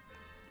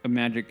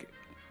magic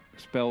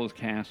spell is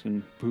cast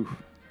and poof,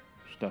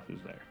 stuff is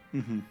there.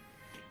 Mm-hmm.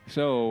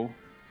 So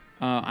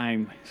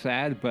I'm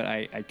sad, but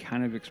I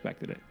kind of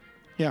expected it.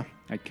 Yeah.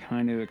 I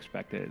kind of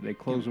expected it. They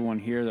closed the one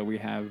here that we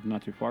have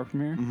not too far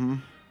from here,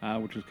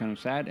 which was kind of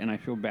sad, and I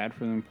feel bad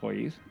for the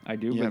employees. I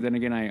do, but then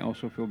again, I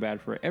also feel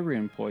bad for every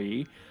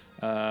employee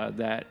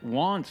that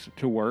wants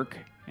to work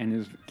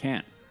and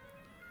can't.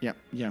 Yeah,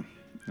 yeah.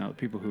 Now, the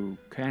people who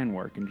can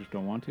work and just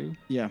don't want to,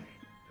 yeah,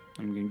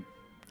 I'm going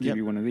to give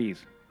you one of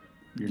these.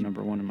 You're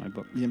number one in my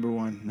book. Number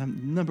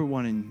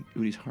one in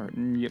Udi's heart.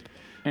 Yep.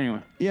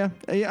 Anyway. Yeah.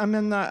 I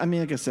mean,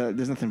 like I said,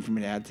 there's nothing for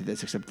me to add to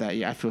this except that,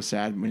 I feel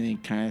sad when any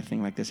kind of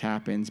thing like this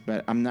happens,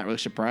 but I'm not really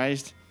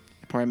surprised.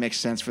 It probably makes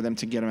sense for them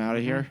to get him out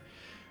of here.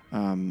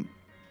 And,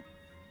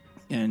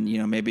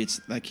 maybe it's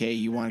like, hey,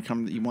 you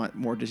want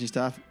more Disney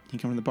stuff? You can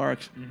come to the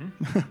parks.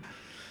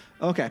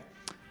 Okay.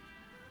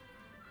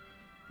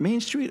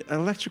 Main Street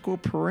Electrical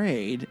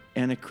Parade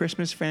and a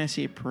Christmas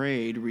Fantasy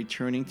Parade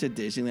returning to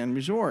Disneyland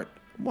Resort.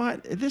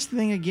 What? This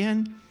thing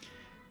again?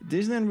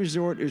 Disneyland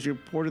Resort is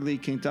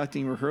reportedly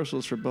conducting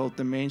rehearsals for both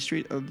the Main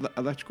Street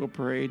Electrical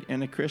Parade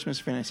and the Christmas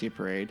Fantasy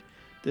Parade.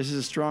 This is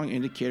a strong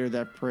indicator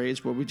that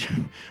parades will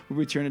return to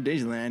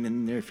Disneyland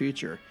in the near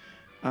future.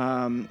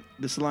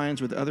 This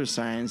aligns with other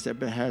signs that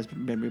has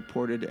been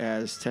reported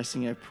as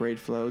testing of parade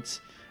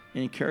floats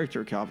and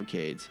character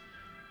cavalcades.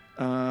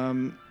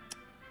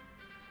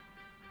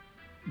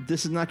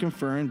 This is not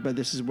confirmed, but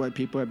this is what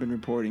people have been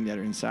reporting that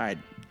are inside.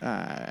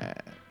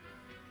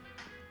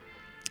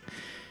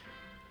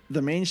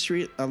 The Main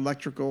Street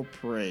Electrical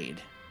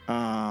Parade,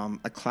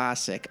 a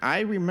classic. I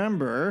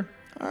remember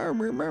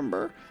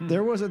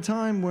there was a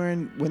time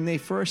when they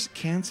first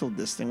canceled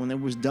this thing, when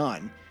it was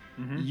done,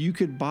 you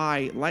could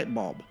buy light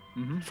bulb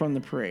from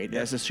the parade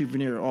as a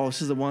souvenir. Oh,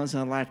 this is a once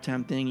in a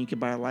lifetime thing. You could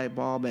buy a light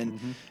bulb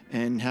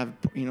and have,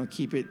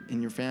 keep it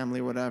in your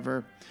family,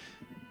 whatever.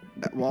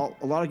 Well,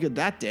 a lot of good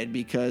that did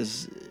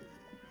because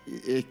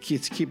it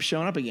keeps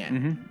showing up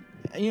again.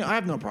 I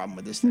have no problem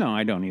with this thing. No,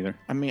 I don't either.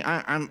 I mean,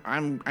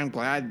 I'm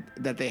glad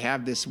that they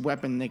have this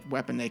weapon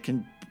they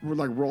can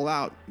roll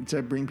out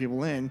to bring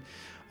people in.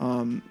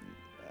 I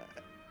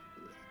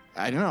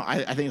don't know.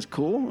 I think it's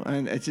cool,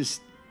 and I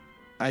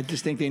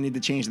just think they need to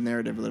change the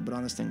narrative a little bit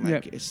on this thing.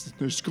 Like it's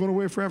just going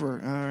away forever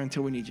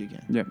until we need you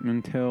again. Yep,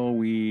 until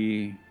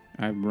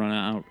I've run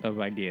out of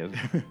ideas.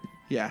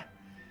 Yeah.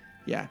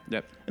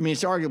 Yep. I mean,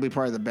 it's arguably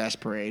part of the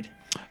best parade.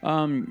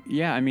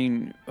 Yeah, I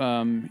mean,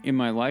 in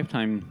my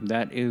lifetime,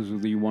 that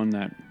is the one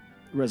that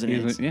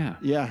resonates.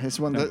 Yeah, it's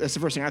one. Yep. That's the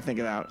first thing I think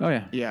about. Oh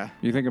yeah, yeah.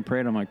 You think of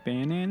parade, I'm like,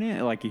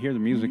 like you hear the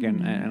music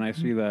and I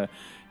see the,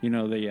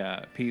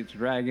 the Pete's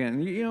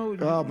Dragon.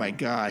 Oh my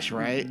gosh,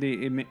 right?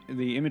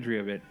 The imagery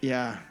of it.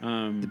 Yeah.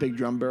 The big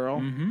drum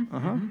barrel.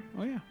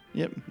 Oh yeah.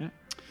 Yep. Yeah.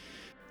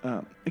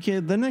 Okay,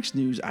 the next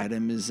news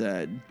item is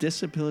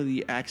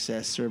Disability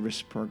Access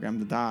Service Program.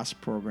 The DAS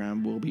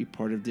program will be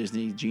part of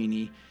Disney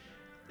Genie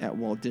at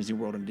Walt Disney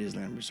World and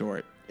Disneyland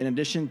Resort. In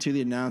addition to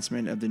the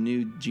announcement of the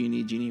new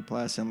Genie, Genie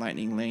Plus, and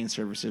Lightning Lane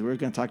services, we're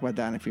going to talk about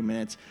that in a few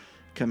minutes,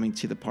 coming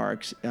to the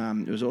parks.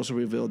 It was also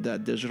revealed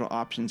that digital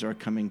options are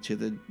coming to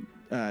the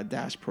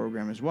DAS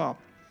program as well.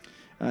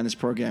 And this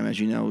program, as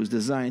you know, is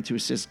designed to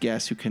assist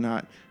guests who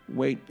cannot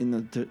wait in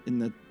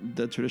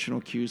the traditional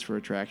queues for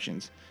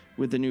attractions.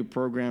 With the new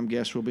program,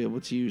 guests will be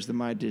able to use the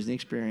My Disney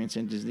Experience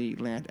and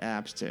Disneyland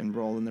apps to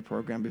enroll in the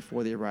program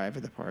before they arrive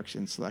at the parks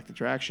and select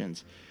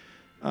attractions.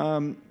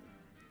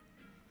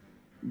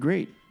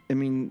 Great. I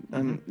mean,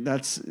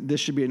 this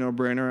should be a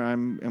no-brainer.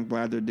 I'm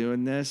glad they're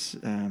doing this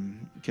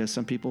because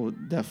some people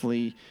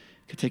definitely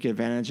could take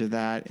advantage of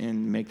that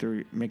and make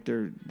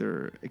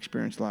their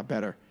experience a lot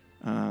better.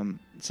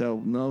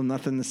 So no,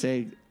 nothing to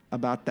say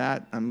about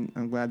that.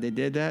 I'm glad they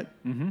did that,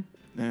 and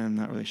I'm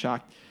not really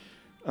shocked.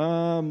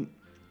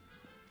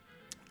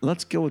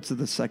 Let's go to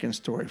the second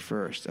story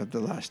first of the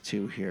last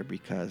two here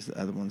because the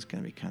other one's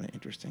going to be kind of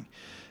interesting.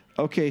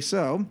 Okay,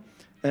 so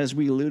as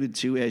we alluded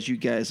to, as you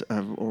guys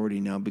have already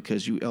know,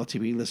 because you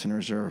LTV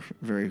listeners are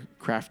very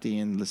crafty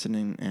and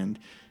listening and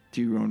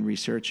do your own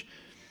research.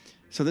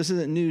 So this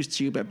isn't news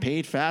to you, but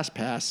paid Fast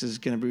Pass is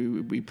going to be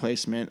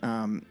replacement.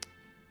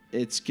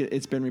 It's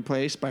been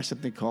replaced by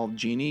something called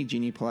Genie,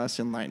 Genie Plus,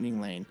 and Lightning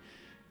Lane.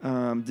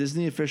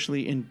 Disney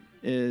officially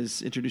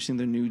is introducing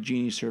the new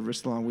Genie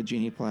service along with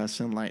Genie Plus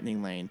and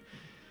Lightning Lane.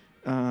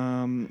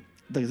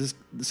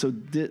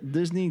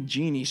 Disney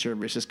Genie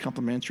service is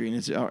complimentary and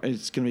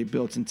it's going to be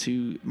built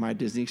into My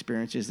Disney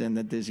Experiences and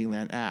the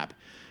Disneyland app.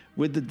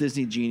 With the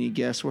Disney Genie,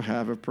 guests will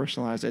have a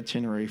personalized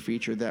itinerary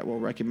feature that will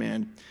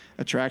recommend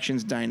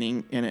attractions,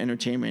 dining, and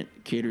entertainment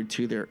catered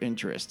to their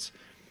interests.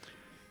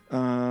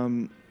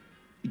 It'll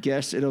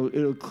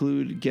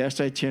include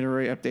guest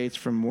itinerary updates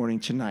from morning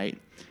to night.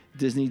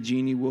 Disney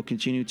Genie will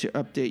continue to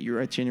update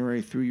your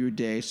itinerary through your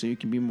day so you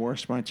can be more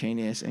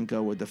spontaneous and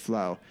go with the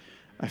flow.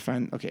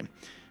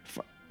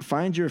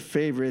 Find your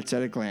favorites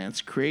at a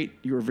glance. Create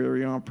your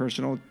very own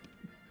personal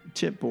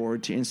tip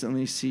board to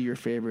instantly see your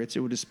favorites. It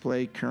will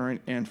display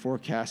current and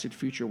forecasted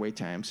future wait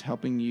times,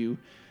 helping you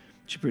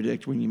to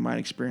predict when you might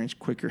experience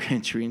quicker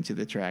entry into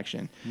the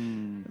attraction.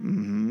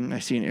 I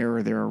see an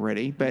error there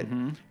already, but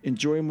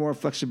enjoy more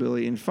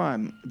flexibility and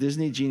fun.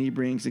 Disney Genie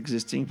brings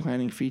existing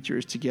planning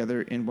features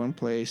together in one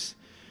place.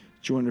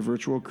 Join a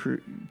virtual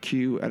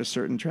queue at a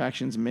certain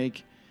attractions.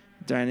 Make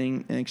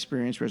dining and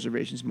experience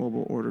reservations,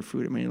 mobile order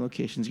food at many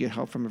locations, get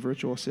help from a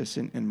virtual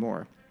assistant, and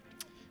more.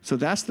 So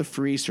that's the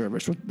free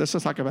service. Let's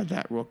talk about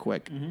that real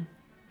quick.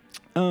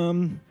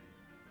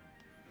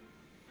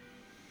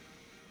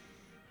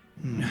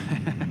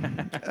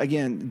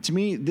 Again, to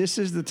me, this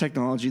is the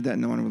technology that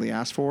no one really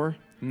asked for.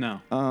 No.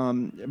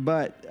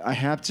 But I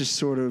have to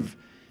sort of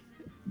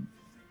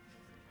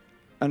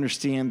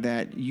understand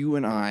that you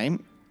and I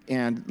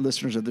and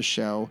listeners of the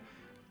show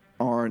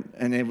are,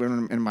 and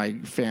everyone in my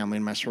family,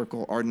 in my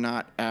circle, are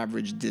not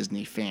average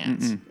Disney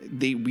fans.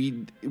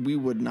 We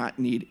would not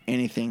need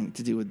anything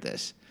to do with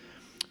this.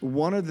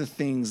 One of the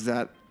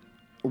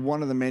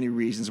many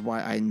reasons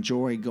why I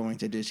enjoy going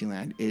to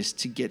Disneyland is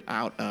to get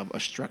out of a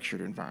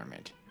structured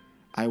environment.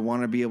 I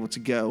want to be able to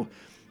go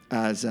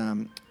as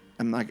I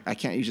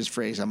can't use this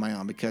phrase on my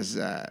own because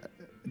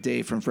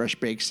Dave from Fresh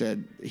Bake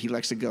said he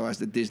likes to go as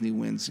the Disney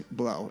winds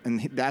blow,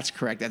 and that's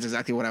correct. That's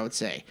exactly what I would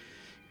say.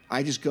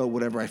 I just go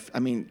whatever I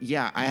mean,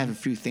 yeah, I have a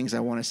few things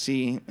I want to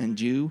see and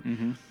do,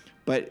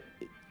 but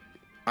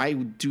I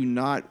do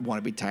not want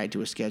to be tied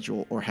to a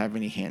schedule or have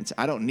any hints.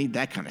 I don't need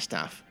that kind of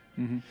stuff.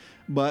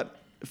 But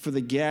for the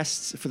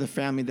guests, for the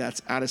family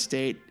that's out of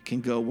state,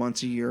 can go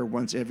once a year,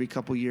 once every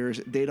couple years.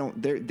 They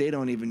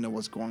don't even know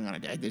what's going on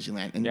at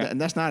Disneyland,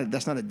 and that's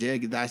not a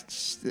dig.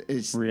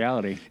 It's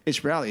reality.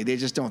 It's reality. They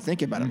just don't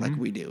think about it like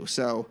we do.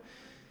 So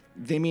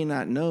they may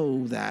not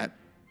know that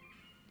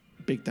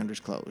Big Thunder's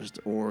closed,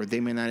 or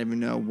they may not even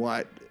know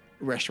what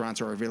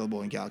restaurants are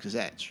available in Galaxy's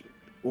Edge,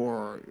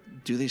 or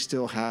do they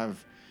still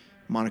have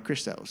Monte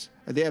Cristos?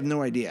 They have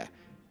no idea,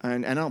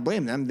 and I don't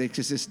blame them. They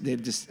just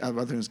have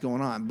other things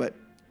going on. But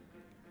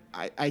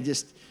I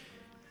just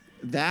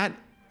that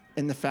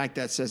and the fact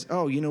that says,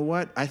 oh, you know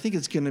what? I think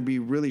it's going to be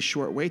really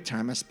short wait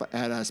time at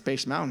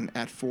Space Mountain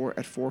at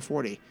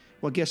 4:40.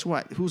 Well, guess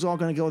what? Who's all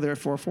going to go there at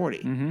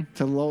 4:40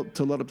 to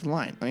load up the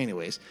line?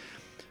 Anyways.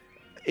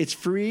 It's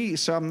free,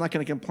 so I'm not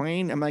going to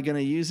complain. Am I going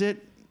to use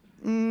it?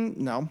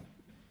 No.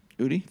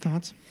 Udi,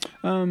 thoughts?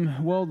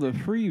 Well, the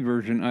free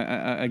version,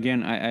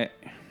 I'm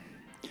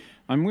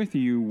with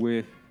you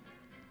with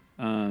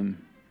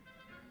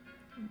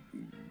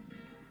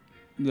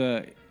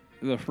the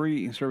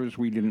free service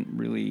we didn't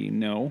really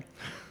know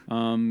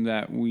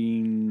that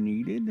we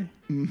needed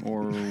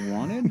or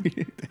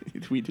wanted.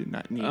 We did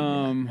not need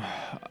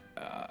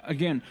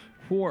again,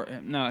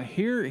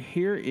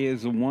 here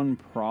is one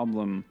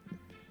problem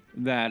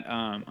that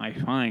I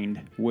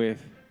find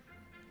with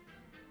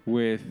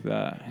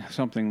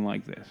something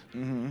like this.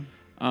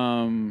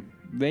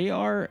 They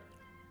are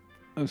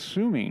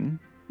assuming,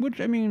 which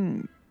I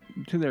mean,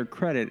 to their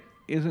credit,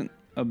 isn't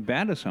a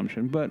bad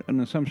assumption, but an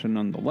assumption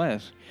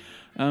nonetheless,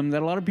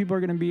 that a lot of people are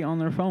going to be on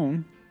their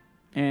phone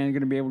and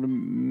going to be able to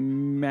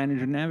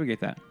manage and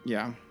navigate that.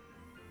 Yeah.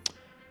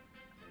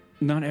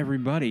 Not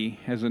everybody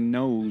has a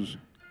nose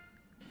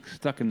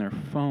stuck in their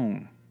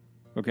phone.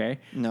 Okay?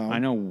 No. I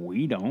know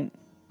we don't.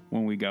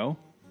 When we go,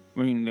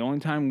 I mean, the only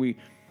time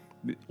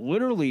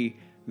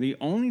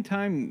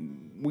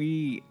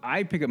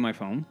I pick up my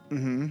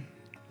phone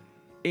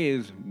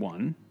is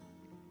 1,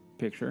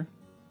 picture,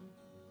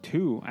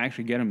 2, I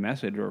actually get a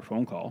message or a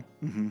phone call,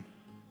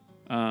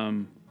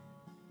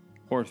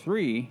 or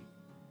 3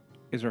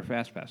 is our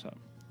Fast Pass up.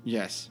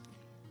 Yes.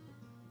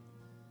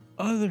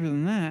 Other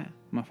than that,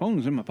 my phone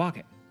is in my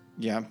pocket.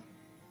 Yeah.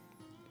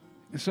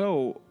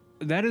 So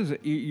that is,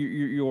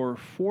 you're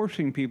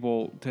forcing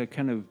people to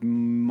kind of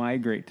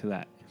migrate to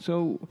that.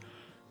 So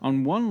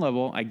on one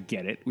level, I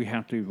get it. We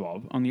have to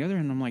evolve. On the other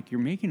hand, I'm like, you're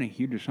making a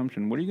huge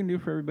assumption. What are you going to do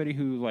for everybody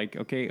who's like,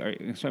 okay,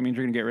 so that means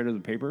you're going to get rid of the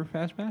paper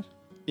Fast Pass?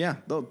 Yeah,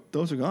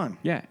 those are gone.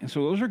 Yeah, and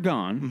so those are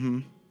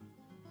gone.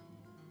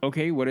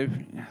 Okay, what if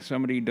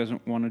somebody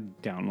doesn't want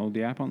to download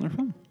the app on their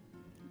phone?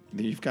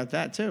 You've got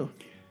that too.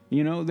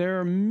 You know, there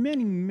are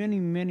many, many,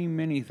 many,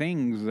 many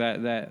things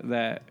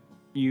that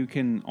you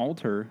can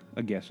alter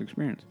a guest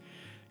experience.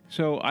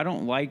 So I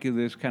don't like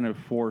this kind of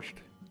forced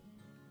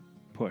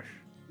push.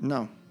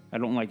 No. I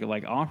don't like it.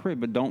 Like, offer it,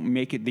 but don't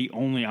make it the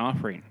only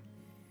offering.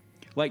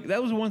 Like,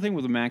 that was the one thing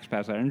with the Max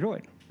Pass I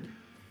enjoyed.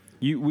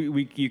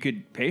 You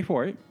could pay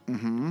for it.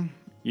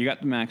 You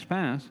got the Max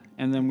Pass,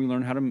 and then we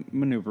learned how to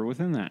maneuver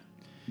within that.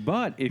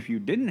 But if you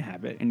didn't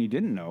have it and you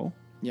didn't know,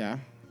 yeah,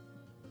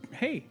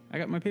 hey, I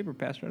got my paper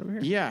pass right over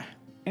here. Yeah.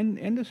 And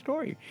end of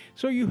story.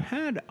 So you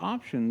had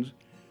options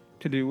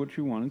to do what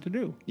you wanted to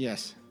do.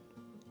 Yes.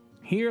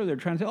 Here they're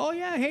trying to say, oh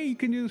yeah, hey, you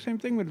can do the same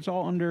thing, but it's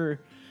all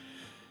under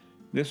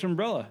this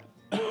umbrella.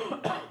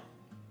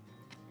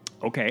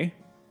 Okay.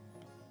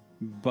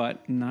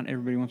 But not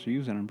everybody wants to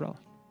use that umbrella.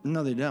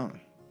 No, they don't.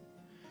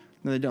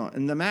 No, they don't.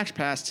 And the Max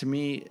Pass, to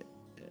me,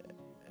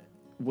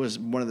 was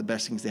one of the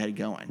best things they had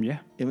going. Yeah.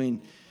 I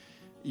mean,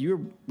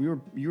 you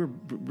were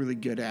really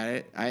good at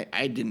it.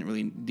 I didn't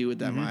really do it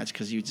that much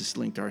because you just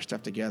linked our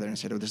stuff together and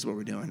said, "Oh, this is what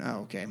we're doing."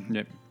 Oh, okay.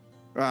 Yep.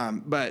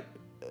 But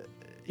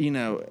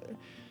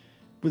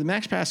with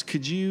MaxPass,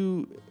 could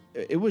you?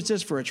 It was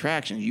just for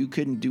attraction. You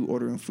couldn't do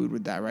ordering food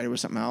with that, right? It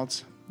was something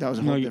else. That was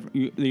a whole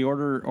different. The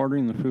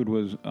ordering the food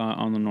was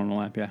on the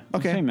normal app. Yeah.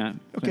 Okay. Same app.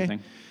 Okay. Same thing.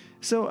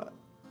 So,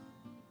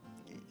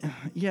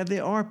 yeah, they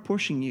are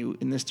pushing you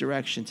in this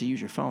direction to use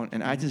your phone,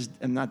 and I just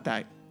am not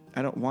that.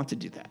 I don't want to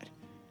do that.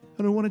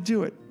 I don't want to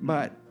do it,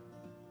 but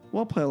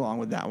we'll play along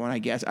with that one, I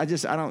guess. I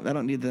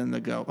don't need them to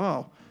go,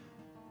 "Oh,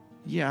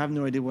 yeah, I have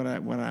no idea what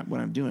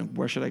I'm doing.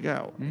 Where should I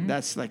go?"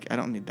 That's like, I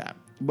don't need that.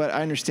 But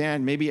I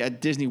understand maybe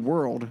at Disney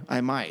World I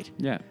might.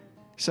 Yeah.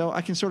 So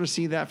I can sort of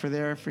see that for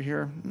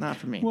here, not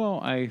for me. Well,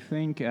 I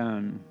think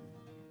I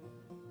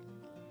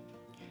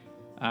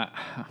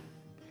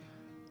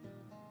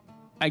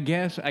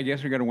guess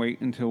we got to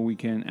wait until we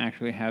can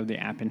actually have the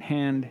app in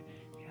hand,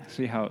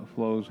 see how it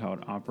flows, how it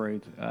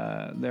operates.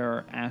 There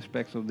are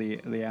aspects of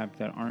the app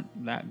that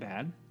aren't that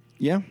bad.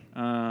 Yeah.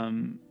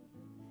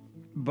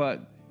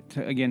 But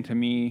to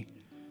me,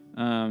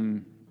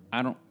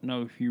 I don't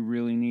know if you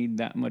really need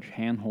that much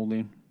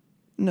hand-holding.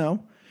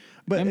 No.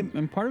 But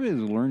and part of it is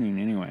learning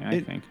anyway,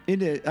 I think.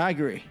 It is. I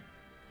agree.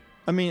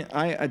 I mean,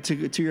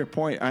 to your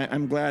point,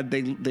 I'm glad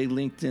they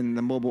linked in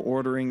the mobile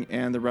ordering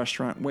and the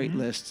restaurant wait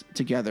list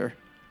together.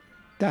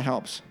 That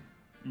helps.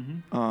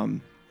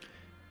 And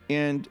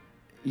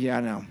yeah,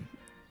 I know.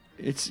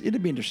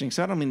 It'd be interesting.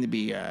 So I don't mean to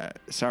be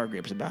sour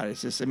grapes about it.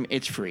 It's just, I mean,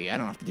 it's free. I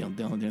don't have to do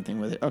anything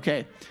with it.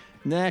 Okay.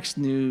 Next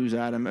news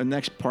item.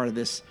 Next part of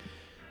this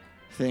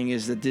thing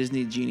is the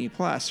Disney Genie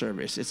Plus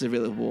service. It's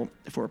available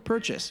for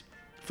purchase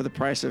for the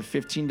price of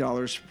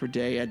 $15 per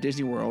day at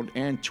Disney World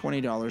and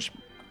 $20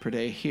 per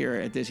day here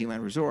at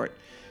Disneyland Resort.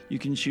 You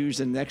can choose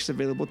the next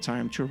available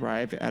time to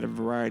arrive at a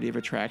variety of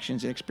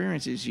attractions and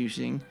experiences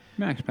using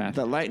MaxPass.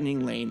 the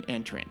Lightning Lane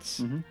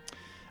entrance.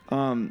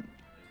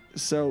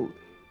 So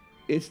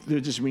they're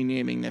just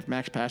renaming the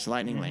MaxPass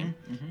Lightning Lane.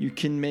 You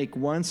can make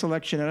one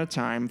selection at a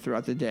time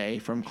throughout the day,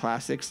 from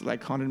classics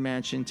like Haunted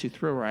Mansion to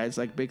thrill rides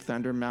like Big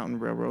Thunder Mountain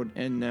Railroad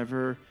and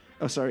newer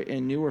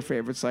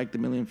favorites like the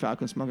Millennium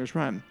Falcon Smuggler's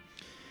Run.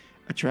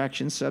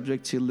 Attractions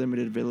subject to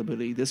limited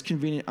availability. This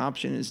convenient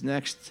option is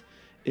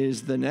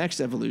the next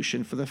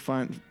evolution for the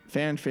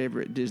fan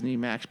favorite Disney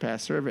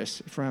MaxPass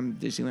service from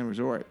Disneyland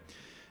Resort.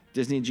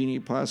 Disney Genie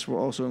Plus will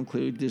also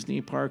include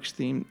Disney Parks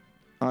themed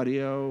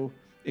audio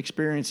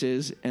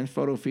experiences and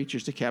photo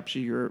features to capture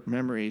your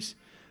memories,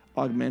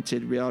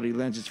 augmented reality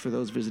lenses for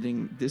those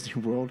visiting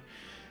Disney World,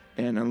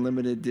 and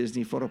unlimited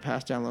Disney Photo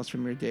Pass downloads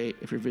from your day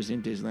if you're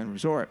visiting Disneyland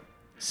Resort.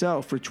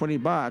 So for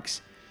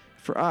 $20,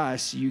 for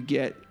us, you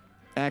get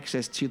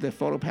access to the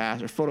Photo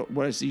Pass, or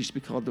what is it used to be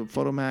called, the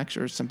Photo Max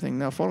or something?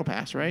 No, Photo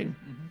Pass, right?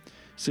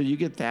 So you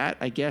get that.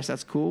 I guess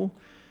that's cool.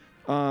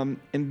 And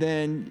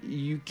then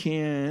you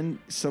can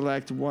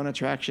select one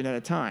attraction at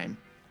a time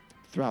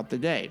throughout the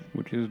day.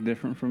 Which is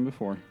different from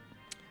before.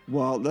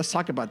 Well, let's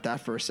talk about that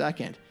for a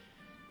second,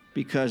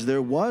 because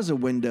there was a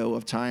window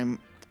of time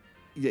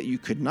that you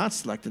could not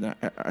select an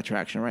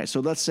attraction, right? So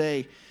let's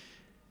say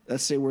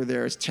we're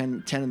there, it's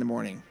 10 in the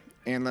morning,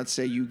 and let's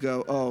say you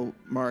go, "Oh,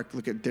 Mark,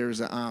 look at, there's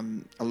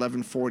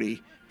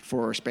 11:40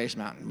 for Space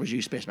Mountain. Would you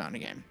use Space Mountain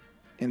again?"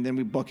 And then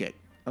we book it,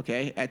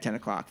 okay, at 10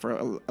 o'clock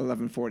for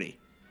 11:40.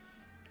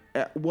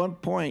 At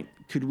what point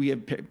could we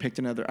have picked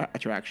another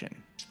attraction?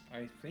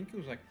 I think it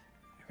was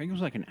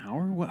like an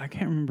hour. Well, I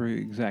can't remember the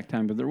exact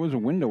time, but there was a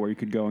window where you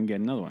could go and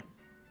get another one.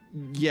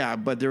 Yeah,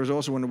 but there was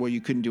also one where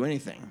you couldn't do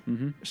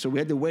anything. So we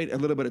had to wait a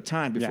little bit of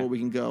time before we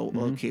can go,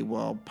 okay,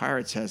 well,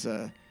 Pirates has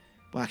a...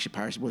 Well, actually,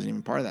 Pirates wasn't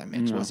even part of that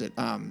mix, was it?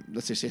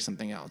 Let's just say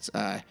something else.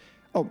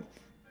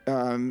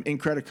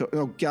 Incredicoat...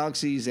 No,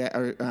 Galaxy's...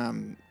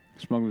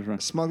 Smuggler's Run.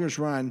 Smuggler's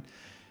Run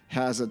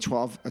has a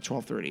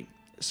 12:30.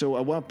 So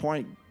at what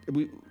point...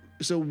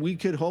 we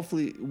could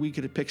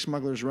have picked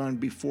Smuggler's Run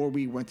before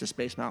we went to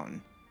Space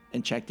Mountain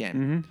and checked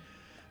in.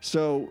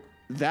 So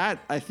that,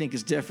 I think,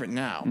 is different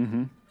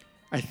now.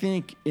 I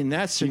think in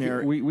that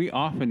scenario... We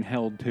often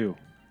held two.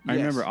 I Yes.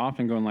 remember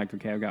often going like,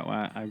 okay, I've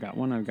got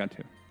one, I've got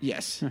two.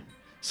 Yes.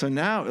 So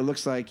now it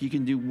looks like you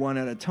can do one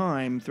at a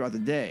time throughout the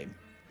day.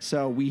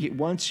 So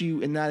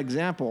in that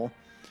example,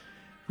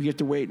 we have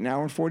to wait an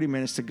hour and 40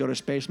 minutes to go to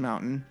Space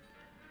Mountain.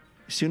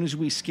 As soon as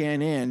we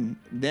scan in,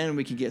 then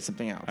we can get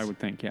something else. I would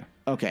think, yeah.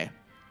 Okay.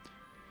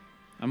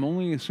 I'm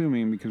only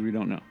assuming because we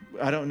don't know.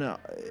 I don't know.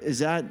 Is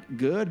that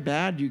good,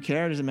 bad? Do you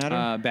care? Does it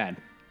matter? Bad.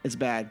 It's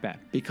bad. Bad.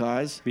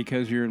 Because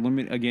you're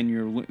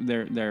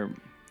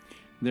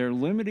they're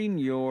limiting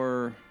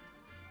your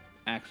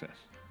access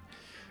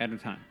at a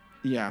time.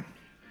 Yeah.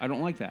 I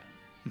don't like that.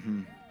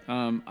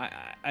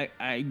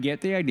 I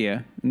get the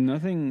idea.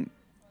 Nothing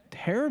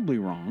terribly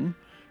wrong.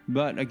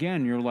 But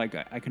again, you're like,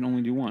 I can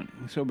only do one.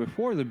 So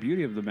before, the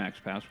beauty of the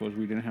MaxPass was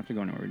we didn't have to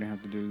go anywhere. We didn't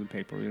have to do the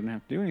paper. We didn't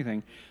have to do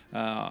anything.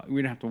 We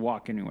didn't have to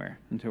walk anywhere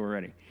until we're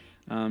ready.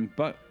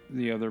 But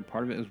the other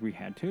part of it is we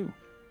had two.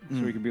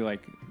 So we could be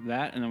like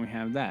that, and then we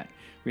have that.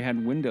 We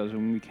had windows,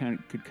 and we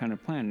could kind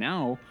of plan.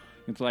 Now,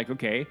 It's like,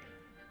 okay,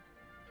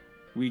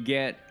 we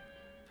get.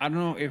 I don't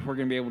know if we're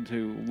going to be able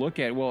to look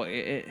at. Well,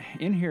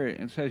 in here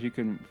it says you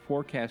can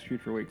forecast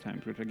future wait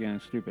times, which again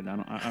is stupid. I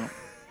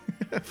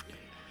don't.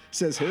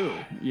 Says who?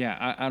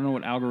 Yeah, I don't know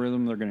what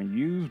algorithm they're going to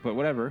use, but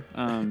whatever.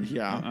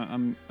 Yeah.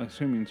 I'm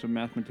assuming some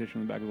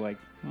mathematician in the back was like,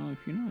 well, if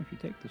you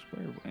take the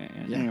square.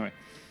 And Yeah. Anyway.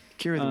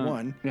 Carry the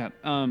one. Yeah.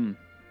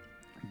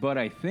 But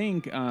I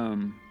think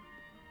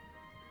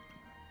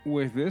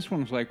with this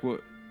one, it's like,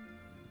 what,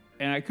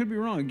 and I could be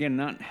wrong, again,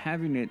 not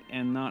having it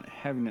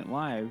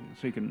live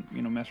so you can,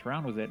 mess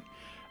around with it.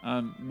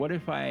 What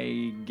if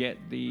I get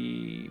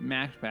the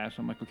Max Pass?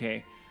 I'm like,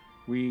 okay,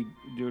 we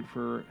do it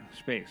for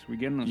space. We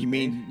get in the You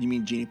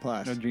mean Genie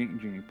Plus? No,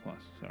 Genie Plus,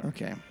 sorry.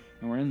 Okay.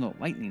 And we're in the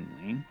lightning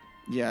lane.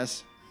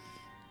 Yes.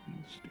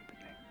 Stupid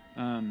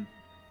thing.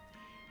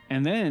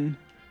 And then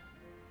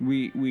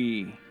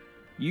we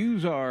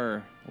use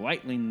our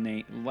lightning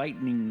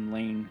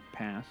lane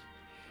pass,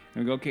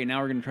 and we go, okay, now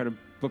we're going to try to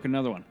book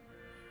another one.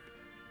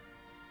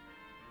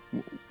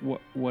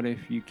 What if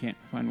you can't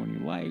find one you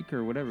like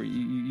or whatever?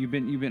 You've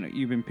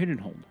been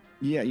pigeonholed.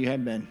 Yeah, you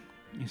have been.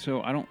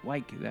 So I don't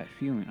like that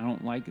feeling. I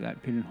don't like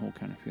that pigeonhole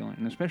kind of feeling,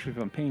 and especially if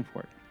I'm paying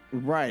for it.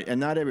 Right, and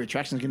not every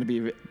attraction is going to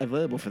be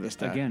available for this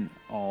stuff. Again,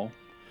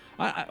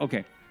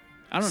 okay.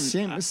 I don't.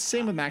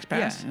 Same with Max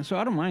Pass. Yeah, and so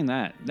I don't mind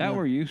that. That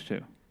we're used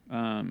to.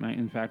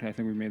 In fact, I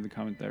think we made the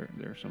comment there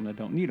are some that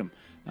don't need them.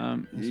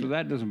 So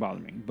that doesn't bother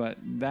me. But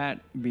that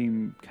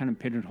being kind of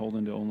pigeonholed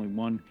into only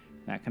one,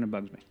 that kind of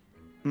bugs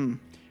me.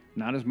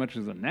 Not as much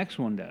as the next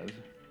one does,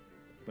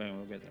 but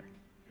we'll get there.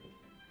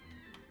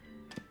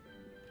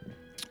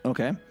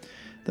 Okay.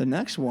 The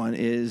next one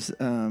is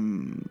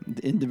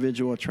the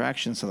individual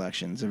attraction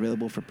selections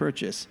available for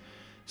purchase.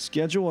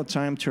 Schedule a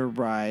time to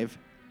arrive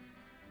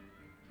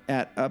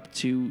at up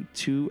to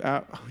two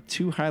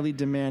highly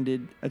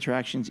demanded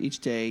attractions each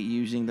day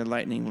using the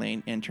Lightning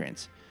Lane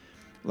entrance,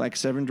 like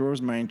Seven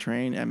Dwarfs Mine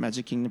Train at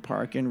Magic Kingdom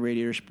Park and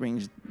Radiator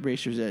Springs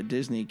Racers at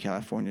Disney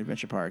California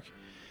Adventure Park.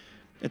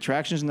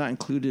 Attractions not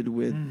included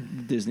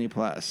with Disney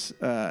Plus.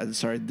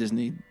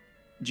 Disney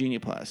Genie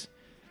Plus.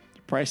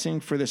 Pricing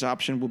for this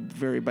option will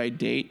vary by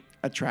date,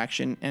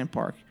 attraction, and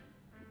park,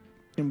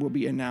 and will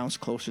be announced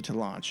closer to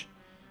launch.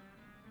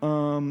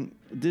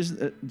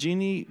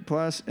 Genie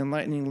Plus and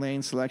Lightning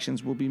Lane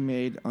selections will be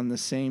made on the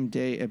same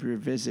day of your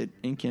visit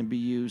and can be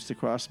used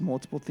across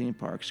multiple theme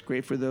parks.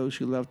 Great for those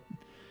who love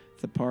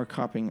the park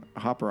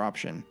hopper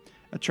option.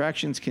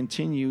 Attractions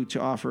continue to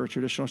offer a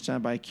traditional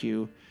standby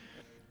queue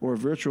or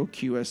virtual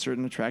queue at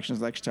certain attractions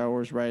like Star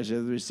Wars Rise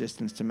of the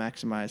Resistance to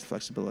maximize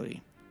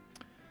flexibility.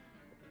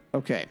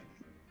 Okay.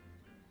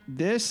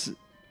 This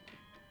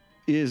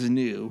is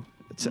new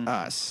to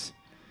us,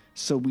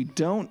 so we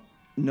don't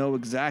know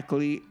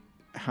exactly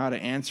how to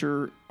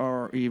answer,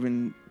 or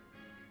even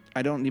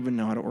I don't even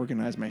know how to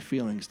organize my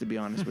feelings, to be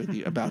honest with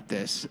you, about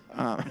this.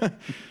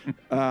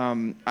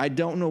 I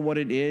don't know what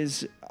it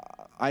is.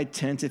 I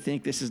tend to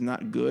think this is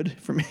not good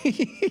for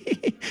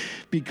me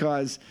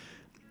because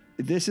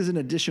this is an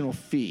additional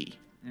fee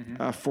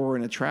for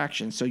an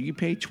attraction. So you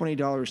pay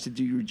 $20 to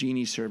do your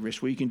Genie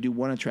service where you can do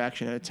one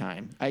attraction at a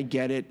time. I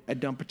get it. I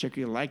don't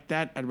particularly like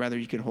that. I'd rather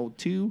you could hold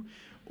two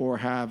or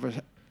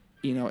have,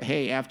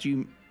 hey, after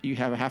you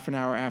have a half an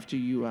hour after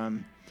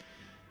you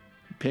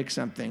pick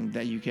something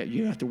that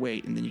you have to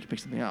wait, and then you can pick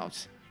something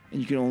else. And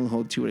you can only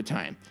hold two at a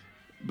time.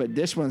 But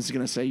this one's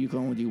going to say you can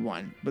only do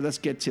one. But let's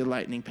get to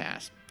Lightning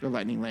Pass or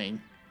Lightning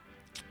Lane.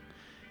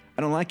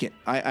 I don't like it.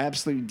 I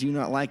absolutely do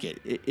not like it.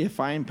 If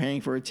I am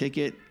paying for a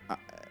ticket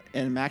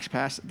and Max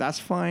Pass, that's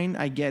fine.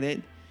 I get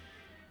it.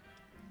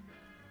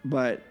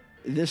 But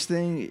this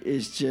thing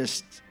is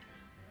just,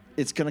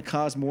 it's going to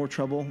cause more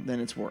trouble than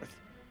it's worth.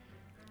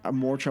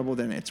 More trouble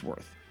than it's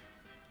worth.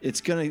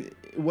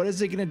 What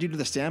is it going to do to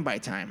the standby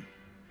time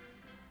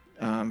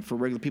for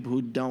regular people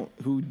who don't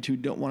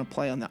want to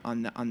play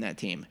on that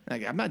team?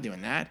 Like, I'm not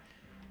doing that.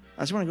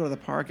 I just want to go to the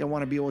park. I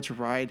want to be able to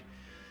ride.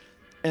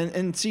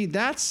 And see,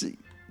 that's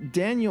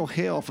Daniel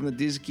Hale from the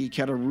Disney Geek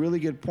had a really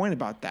good point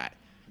about that.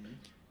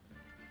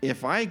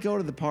 If I go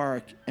to the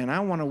park and I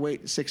want to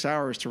wait 6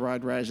 hours to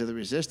ride Rise of the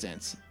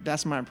Resistance,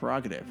 that's my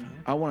prerogative.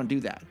 I want to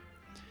do that.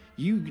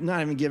 You not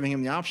even giving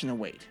him the option to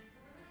wait.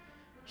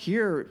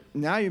 Here,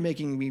 now you're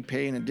making me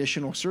pay an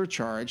additional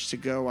surcharge to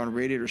go on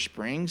Radiator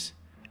Springs.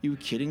 You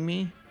kidding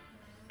me?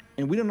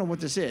 And we don't know what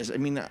this is. I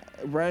mean,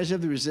 Rise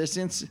of the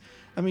Resistance,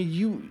 I mean,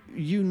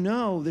 you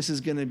know this is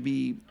going to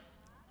be,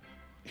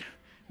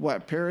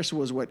 what, Paris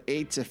was, $8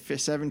 to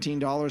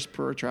 $17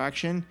 per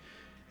attraction?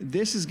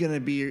 This is going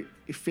to be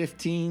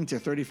 $15 to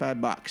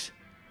 $35.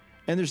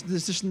 And there's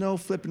just no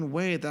flipping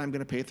way that I'm going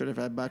to pay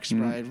 $35 to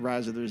ride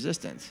Rise of the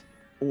Resistance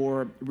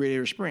or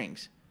Radiator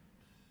Springs.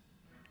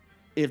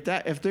 If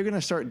they're going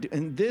to start,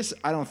 and this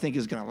I don't think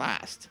is going to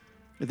last.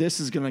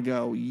 This is going to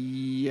go,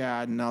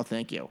 yeah, no,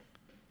 thank you.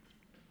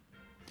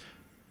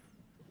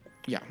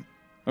 Yeah.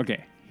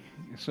 Okay.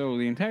 So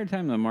the entire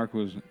time that Mark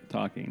was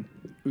talking,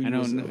 I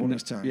know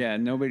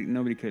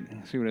nobody could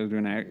see what I was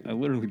doing. I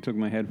literally took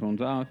my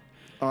headphones off.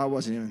 Oh, I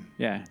wasn't even.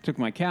 Yeah, took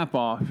my cap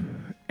off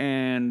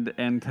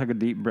and took a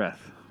deep breath.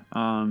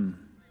 I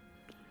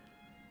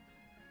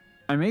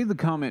made the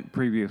comment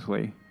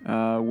previously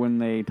when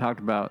they talked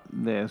about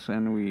this,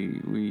 and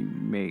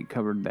we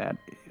covered that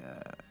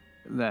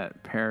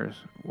that Paris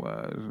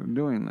was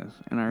doing this,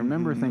 and I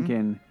remember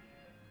thinking,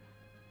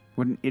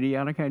 what an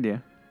idiotic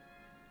idea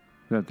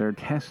that they're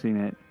testing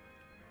it,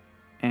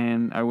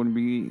 and I wouldn't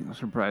be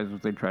surprised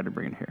if they tried to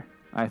bring it here.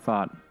 I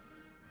thought,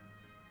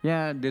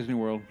 yeah, Disney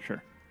World,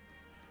 sure,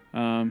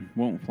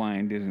 won't fly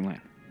in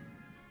Disneyland.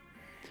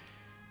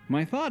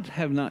 My thoughts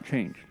have not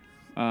changed.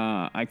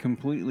 I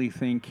completely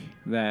think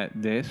that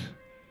this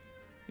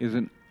is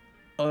an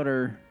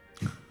utter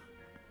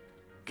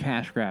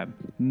cash grab.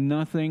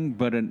 Nothing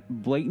but a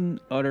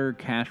blatant, utter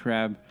cash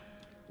grab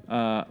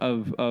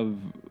of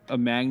a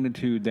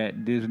magnitude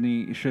that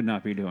Disney should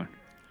not be doing.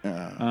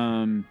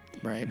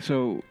 Right.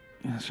 So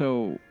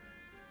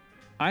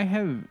I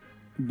have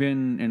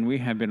been, and we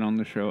have been on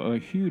the show, a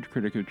huge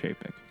critic of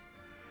Chapek.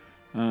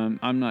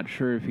 I'm not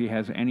sure if he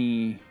has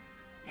any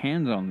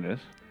hands on this.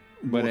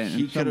 But Well, at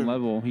he some could've-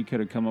 level, he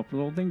could have come up with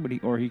the whole thing,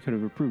 or he could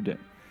have approved it.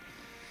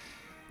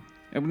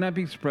 I would not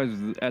be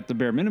surprised at the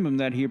bare minimum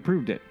that he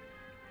approved it.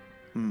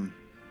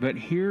 But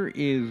here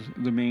is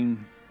the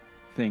main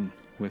thing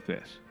with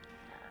this.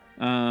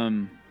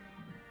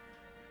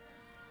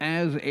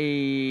 As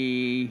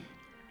a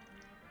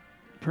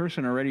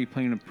person already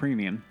paying a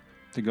premium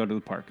to go to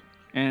the park,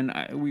 and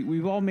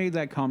we've all made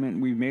that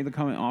comment, we've made the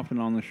comment often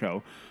on the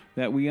show,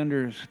 that we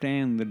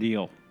understand the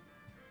deal.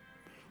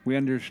 We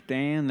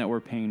understand that we're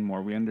paying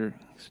more. We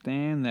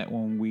understand that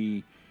when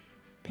we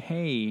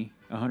pay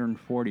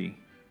 $140,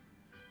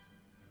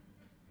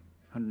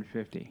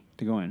 $150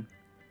 to go in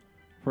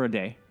for a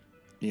day,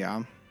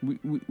 Yeah. we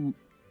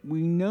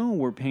know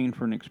we're paying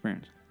for an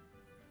experience.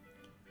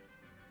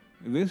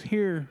 This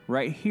here,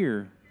 right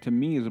here, to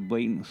me is a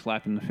blatant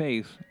slap in the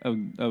face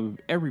of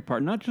every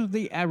park, not just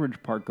the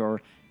average park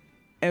goer,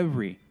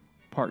 every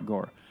park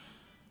goer.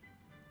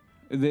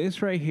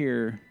 This right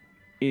here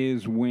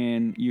is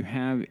when you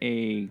have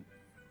a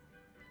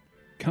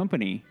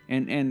company,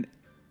 and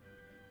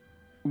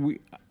we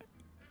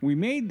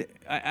made,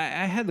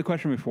 I had the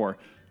question before.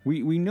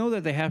 We know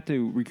that they have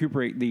to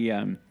recuperate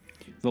the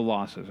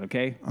losses,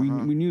 okay? We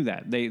knew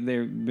that. They've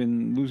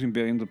been losing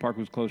billions. The park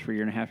was closed for a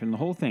year and a half, and the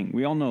whole thing.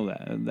 We all know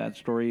that. That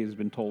story has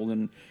been told,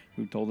 and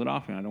we've told it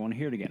often. I don't want to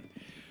hear it again.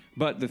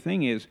 But the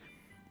thing is,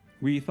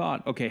 we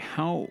thought, okay,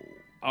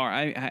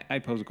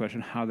 I pose a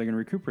question, how are they going to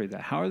recuperate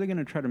that? How are they going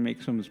to try to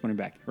make some of this money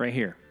back? Right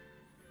here.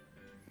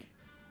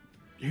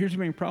 Here's the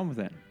main problem with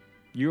that.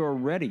 You're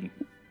already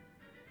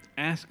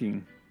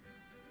asking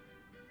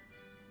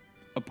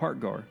a park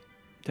goer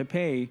to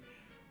pay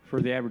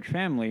for the average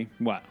family,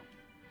 what?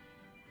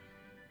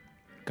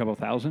 A couple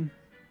thousand,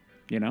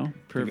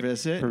 Per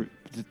visit?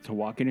 To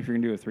walk in. If you're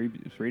going to do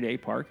a three-day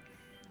park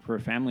for a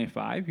family of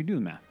 5, you do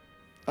the math.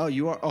 Oh,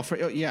 you are? Oh, for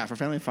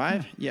family of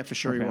 5? Yeah, for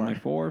sure For you family are.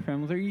 4,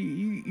 family 3,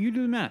 you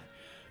do the math.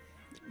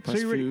 Plus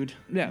you're ready- food.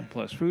 Yeah,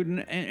 plus food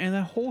and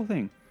that whole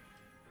thing.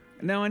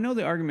 Now, I know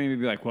the argument may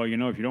be like, well, if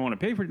you don't want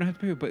to pay for it, you don't have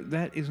to pay for it. But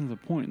that isn't the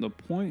point. The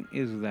point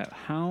is that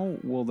how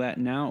will that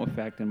now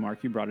affect, and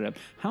Mark, you brought it up,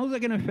 how is that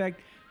going to affect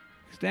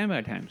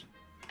standby times?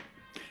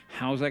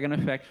 How is that going to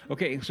affect?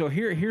 Okay, so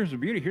here's the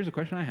beauty. Here's the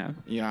question I have.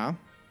 Yeah.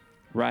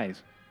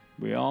 Rise.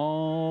 We don't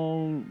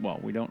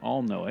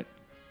all know it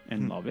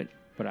and love it,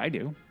 but I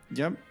do.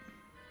 Yep.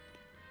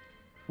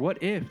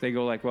 What if they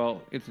go like,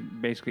 well, it's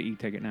basically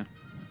e-ticket now.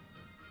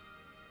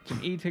 It's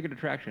an e-ticket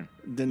attraction.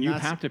 Then you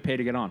that's- have to pay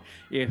to get on.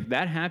 If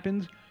that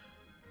happens,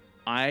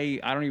 I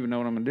don't even know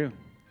what I'm going to do.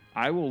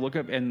 I will look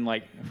up and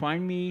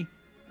find me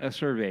a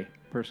survey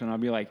person. I'll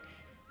be like,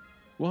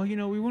 well,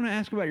 we want to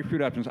ask about your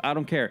food options. I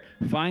don't care.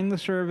 Find the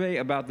survey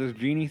about this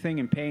Genie thing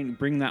and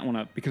bring that one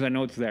up because I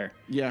know it's there.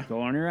 Yeah.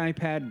 Go on your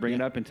iPad, bring it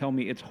Yeah. up, and tell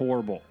me it's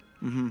horrible.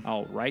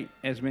 I'll write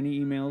as many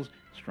emails,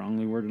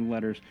 strongly worded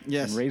letters,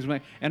 Yes. and raise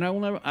and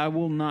I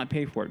will not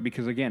pay for it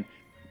because again,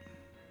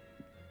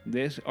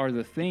 these are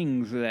the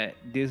things that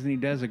Disney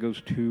does that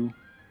goes too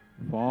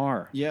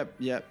far. Yep.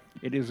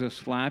 It is a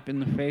slap in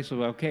the face of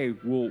okay,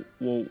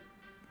 we'll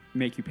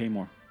make you pay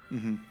more.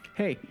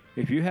 Hey,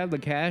 if you have the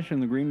cash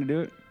and the green to do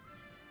it,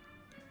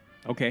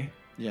 okay.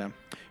 Yeah.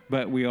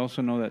 But we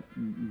also know that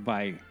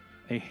by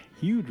a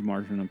huge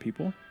margin of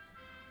people,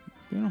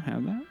 they don't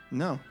have that.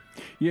 No.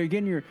 Yeah,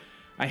 again,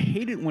 I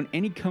hate it when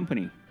any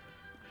company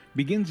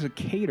begins to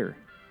cater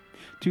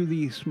to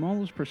the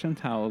smallest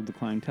percentile of the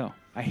clientele.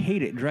 I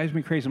hate it. It drives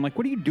me crazy. I'm like,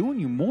 what are you doing,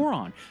 you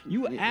moron?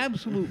 You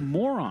absolute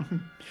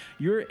moron.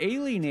 You're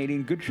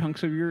alienating good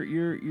chunks of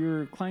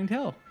your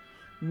clientele.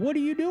 What are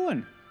you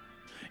doing?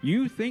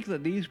 You think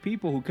that these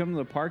people who come to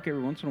the park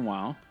every once in a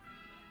while,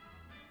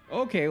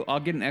 okay, I'll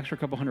get an extra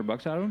couple $100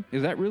 out of them.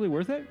 Is that really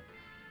worth it?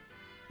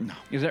 No.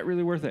 Is that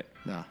really worth it?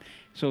 No.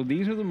 So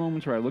these are the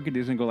moments where I look at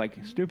Disney and go like,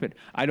 stupid.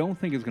 I don't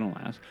think it's going to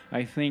last.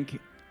 I think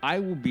I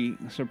will be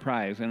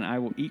surprised, and I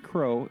will eat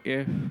crow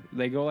if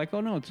they go like,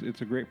 "Oh no,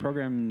 it's a great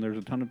program. And there's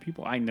a ton of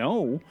people." I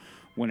know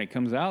when it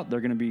comes out, they're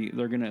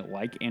gonna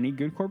like any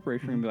good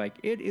corporation and be like,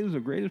 "It is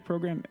the greatest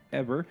program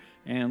ever."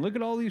 And look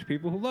at all these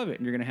people who love it.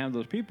 And you're gonna have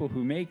those people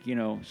who make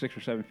 6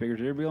 or 7 figures.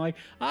 They're be like,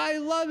 "I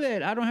love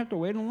it. I don't have to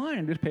wait in line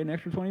and just pay an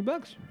extra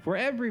 $20 for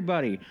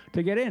everybody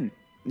to get in."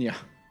 Yeah.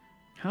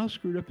 How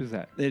screwed up is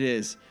that? It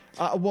is.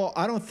 Well,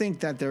 I don't think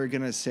that they're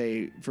going to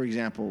say, for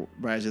example,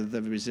 Rise of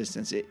the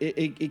Resistance.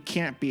 It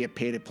can't be a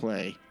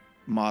pay-to-play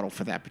model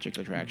for that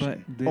particular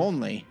attraction.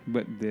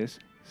 But this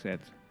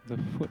sets the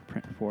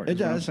footprint for it. It is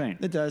what I'm does. saying.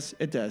 It does.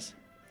 It does.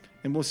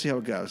 And we'll see how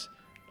it goes.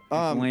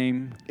 It's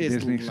lame. It's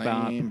Disney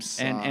lame,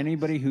 stop. And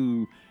anybody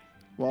who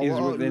is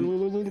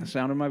within the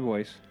sound of my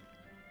voice,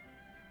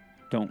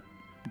 don't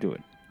do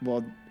it.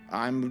 Well,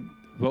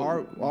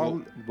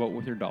 Vote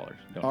with your dollars.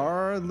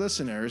 Our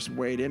listeners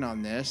weighed in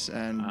on this,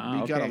 and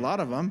we got a lot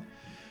of them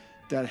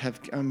that have.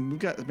 We've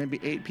got maybe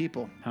 8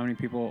 people. How many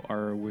people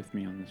are with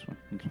me on this one?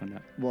 Let's find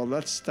out. Well,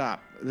 let's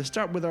stop. Let's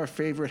start with our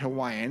favorite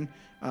Hawaiian,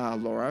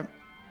 Laura.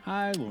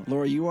 Hi, Laura.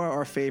 Laura, you are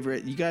our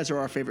favorite. You guys are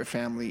our favorite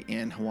family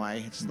in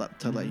Hawaii. Just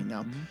to let you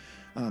know.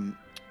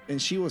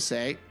 And she will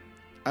say,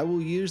 "I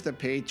will use the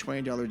paid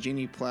 $20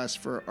 Genie Plus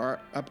for our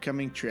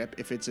upcoming trip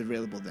if it's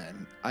available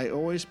then. I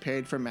always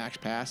paid for Max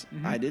Pass.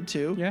 I did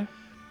too. Yeah.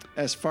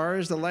 As far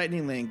as the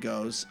Lightning Lane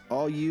goes,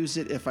 I'll use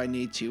it if I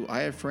need to.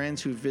 I have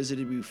friends who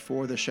visited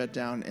before the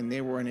shutdown and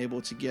they were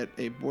unable to get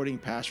a boarding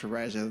pass for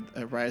Rise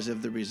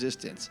of the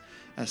Resistance.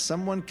 As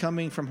someone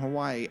coming from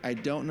Hawaii, I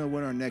don't know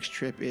when our next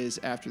trip is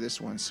after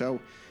this one. So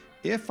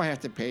if I have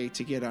to pay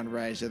to get on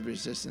Rise of the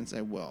Resistance,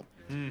 I will.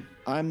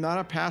 I'm not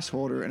a pass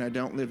holder and I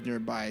don't live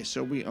nearby,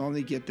 so we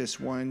only get this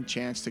one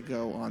chance to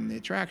go on the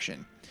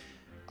attraction.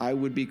 I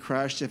would be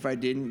crushed if I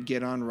didn't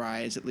get on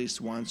Rise at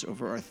least once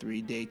over our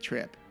 3-day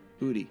trip."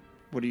 Udi,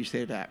 what do you say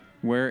to that?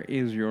 Where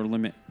is your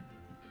limit?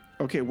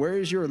 Okay, where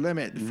is your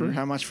limit for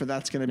how much for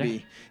that's going to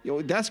be?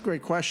 That's a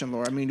great question,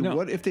 Laura. I mean,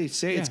 what if they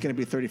say it's going to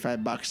be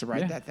 $35 to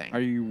ride that thing?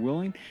 Are you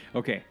willing?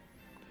 Okay,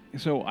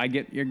 so I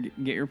get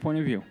your point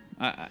of view.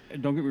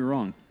 Don't get me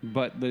wrong,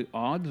 but the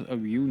odds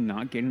of you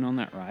not getting on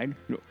that ride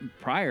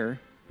prior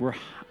were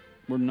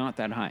not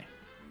that high.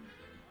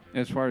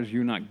 As far as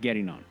you not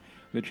getting on,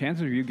 the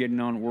chances of you getting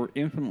on were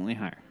infinitely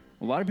higher.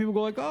 A lot of people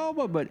go like,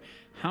 "Oh, but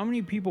how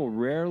many people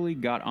rarely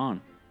got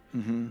on?"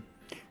 Mm-hmm.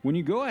 When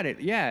you go at it,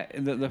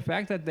 the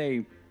fact that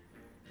they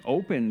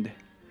opened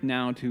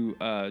now to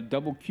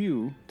double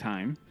queue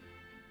time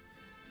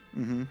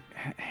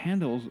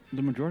handles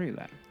the majority of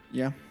that.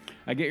 Yeah.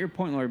 I get your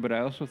point, Laurie, but I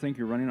also think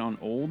you're running on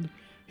old.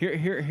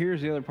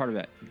 Here's the other part of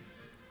that.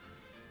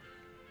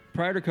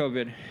 Prior to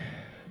COVID,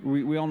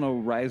 we all know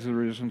Rise of the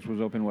Resistance was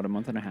open, a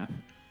month and a half?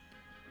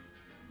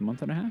 A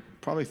month and a half?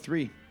 Probably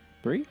 3.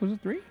 3? Was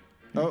it 3?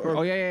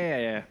 Oh,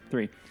 yeah.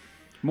 3.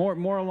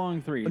 More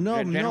along 3.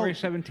 No, January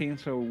 17th,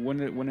 so when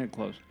did it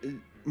close?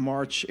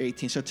 March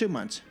 18th, so 2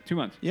 months. 2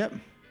 months. Yep.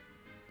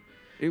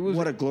 It was.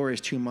 What a glorious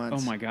 2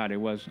 months. Oh, my God, it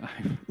was.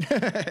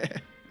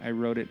 I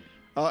wrote it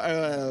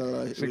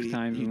 6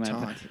 times in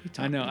that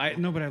time. I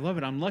know, but I love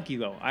it. I'm lucky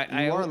though.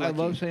 I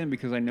love saying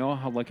because I know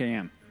how lucky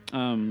I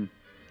am.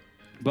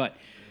 But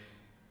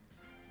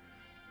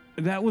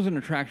that was an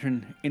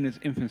attraction in its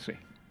infancy.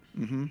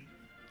 Mm-hmm.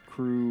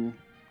 Crew,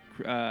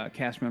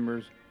 cast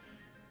members,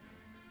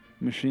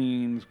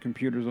 machines,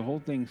 computers, the whole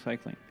thing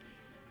cycling.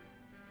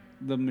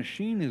 The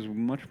machine is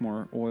much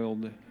more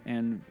oiled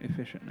and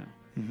efficient now.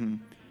 Mm-hmm.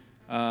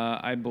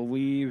 I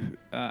believe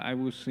I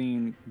was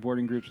seeing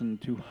boarding groups in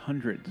the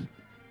 200s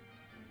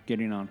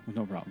getting on with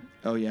no problem.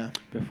 Oh, yeah.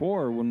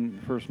 Before, when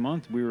the first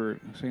month, we were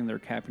saying they're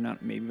capping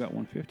out maybe about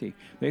 150.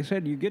 They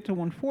said you get to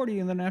 140,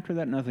 and then after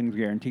that, nothing's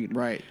guaranteed.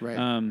 Right.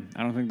 I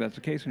don't think that's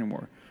the case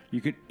anymore.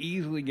 You could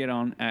easily get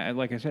on,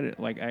 like I said,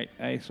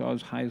 I saw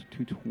as high as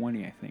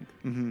 220, I think.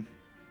 Mm-hmm.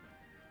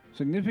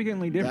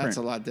 Significantly different. That's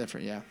a lot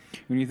different, yeah.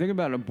 When you think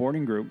about a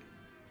boarding group,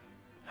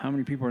 how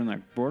many people are in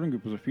that boarding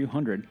group was a few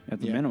hundred at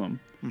the minimum.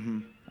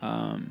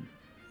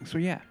 Mm-hmm. So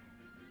yeah,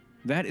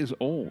 that is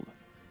old.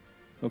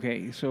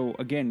 Okay, so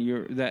again,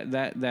 you're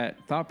that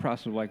thought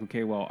process of like,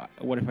 okay, well,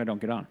 what if I don't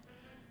get on?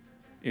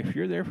 If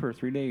you're there for a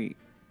 3-day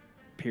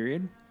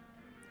period,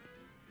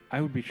 I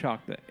would be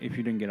shocked that if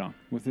you didn't get on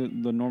with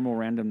the normal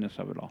randomness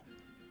of it all.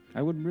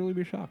 I would really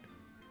be shocked.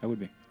 I would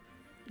be.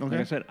 Okay. Like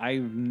I said,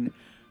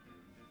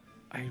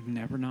 I've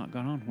never not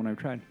gone on when I've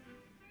tried.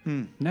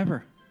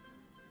 Never.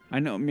 I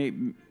know.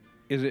 Maybe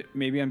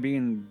I'm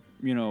being,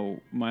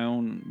 my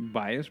own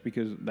bias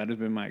because that has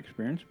been my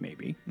experience.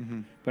 Maybe,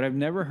 but I've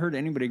never heard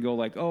anybody go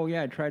like, "Oh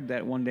yeah, I tried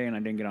that one day and I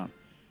didn't get on."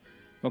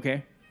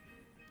 Okay,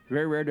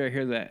 very rare do I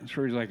hear that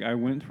stories like I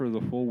went for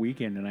the full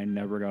weekend and I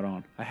never got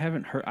on. I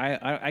haven't heard.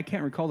 I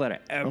can't recall that I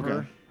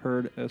ever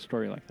heard a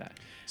story like that.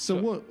 So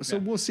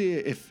we'll see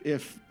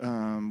if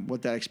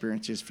what that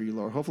experience is for you,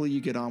 Laura. Hopefully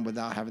you get on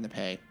without having to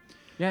pay.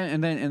 Yeah,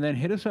 and then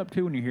hit us up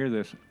too when you hear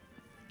this.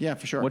 Yeah,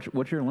 for sure.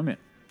 What's your limit?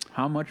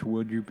 How much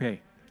would you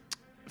pay?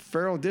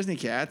 Feral Disney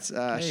Cats.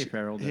 Hey,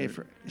 Feral.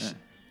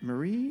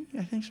 Marie,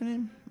 I think's her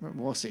name.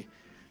 We'll see.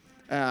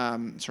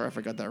 Sorry if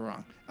I got that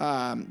wrong.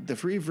 The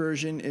free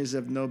version is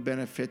of no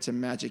benefit to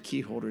Magic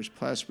key holders.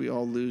 Plus, we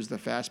all lose the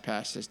Fast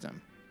Pass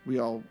system. We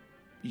all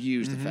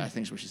use the Fast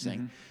things, what she's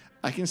saying.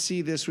 I can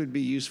see this would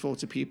be useful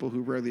to people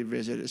who rarely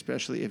visit,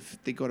 especially if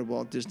they go to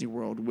Walt Disney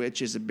World,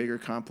 which is a bigger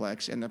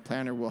complex, and the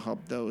planner will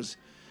help those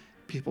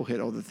people hit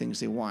all the things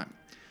they want.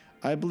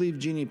 I believe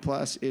Genie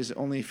Plus is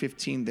only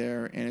 $15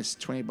 there, and it's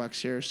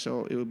 $20 here,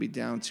 so it would be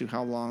down to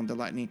how long the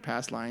Lightning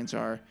Pass lines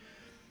are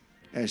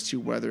as to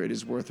whether it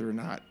is worth it or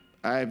not.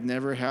 I've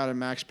never had a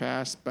Max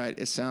Pass, but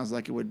it sounds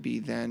like it would be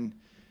then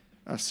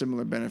a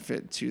similar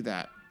benefit to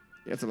that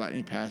if the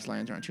Lightning Pass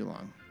lines aren't too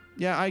long.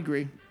 Yeah, I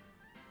agree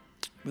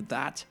with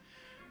that.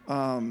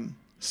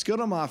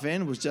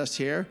 Skidlemoffin was just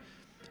here.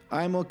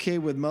 I'm okay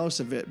with most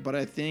of it, but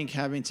I think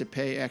having to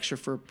pay extra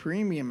for a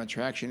premium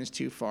attraction is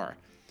too far.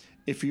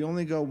 If you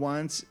only go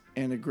once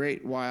in a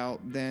great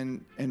while,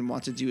 then and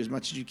want to do as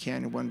much as you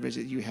can in one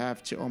visit, you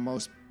have to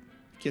almost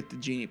get the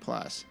Genie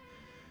Plus.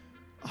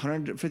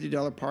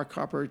 $150 park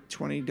hopper,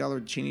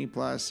 $20 Genie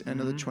Plus, and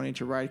another $20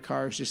 to ride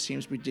cars just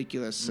seems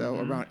ridiculous. So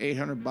around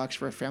 $800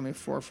 for a family of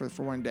four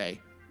for one day.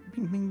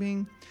 Bing, bing,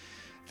 bing.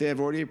 They have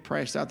already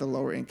priced out the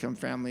lower income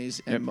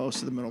families and most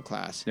of the middle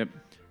class.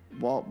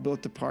 Walt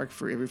built the park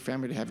for every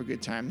family to have a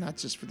good time, not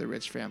just for the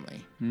rich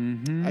family.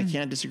 I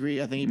can't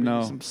disagree. I think he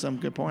brings some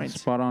good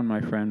points. Spot on,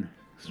 my friend.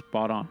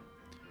 Spot on.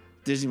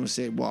 Disney will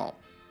say, well,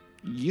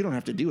 you don't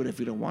have to do it if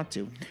you don't want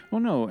to.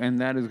 Well, no, and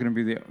that is going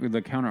to be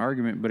the counter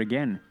argument. But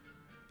again,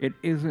 it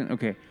isn't.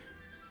 Okay,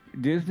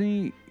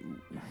 Disney,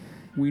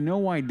 we know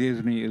why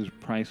Disney is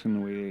pricing the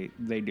way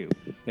they do.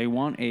 They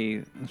want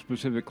a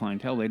specific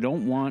clientele. They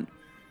don't want,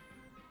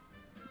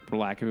 for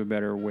lack of a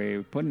better way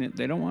of putting it,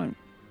 they don't want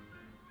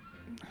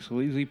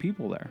sleazy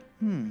people there.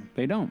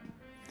 They don't.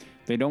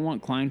 They don't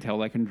want clientele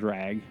that can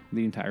drag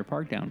the entire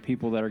park down.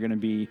 People that are going to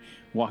be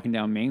walking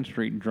down Main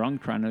Street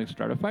drunk trying to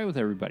start a fight with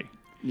everybody.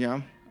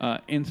 Yeah.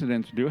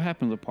 Incidents do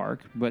happen to the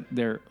park, but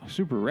they're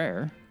super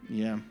rare.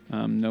 Yeah.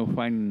 No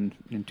fighting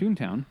in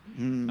Toontown.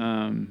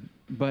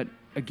 But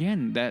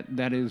again,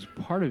 that is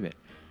part of it.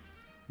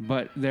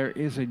 But there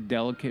is a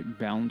delicate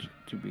balance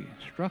to be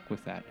struck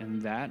with that,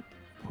 and that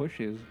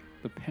pushes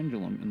the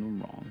pendulum in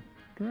the wrong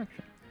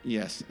direction.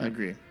 Yes, I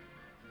agree.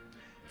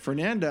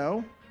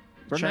 Fernando.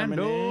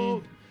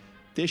 Charmany,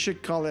 they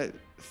should call it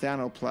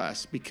Thano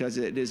Plus because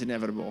it is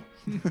inevitable.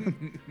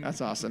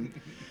 That's awesome.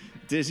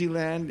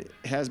 Disneyland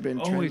has been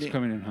trending. Oh, he's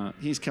coming in hot.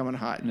 He's coming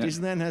hot. Yeah.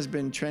 Disneyland has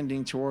been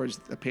trending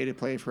towards a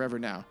pay-to-play forever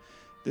now.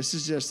 This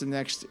is just the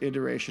next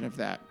iteration of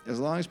that. As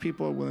long as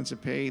people are willing to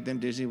pay, then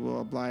Disney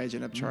will oblige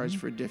and upcharge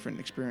for different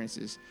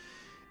experiences.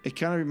 It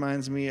kind of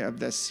reminds me of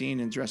that scene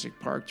in Jurassic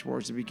Park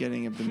towards the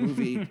beginning of the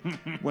movie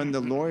when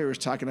the lawyer is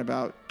talking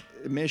about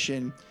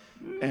admission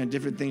and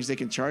different things they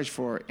can charge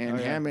for, and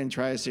Hammond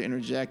tries to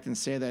interject and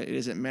say that it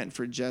isn't meant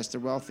for just the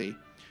wealthy.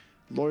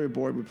 Lawyer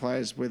board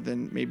replies with,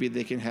 then maybe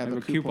they can have a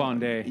coupon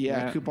day.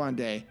 Yeah, coupon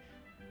day.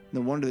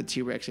 No wonder the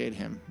T-Rex ate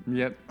him.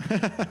 Yep.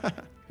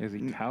 Is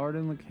he coward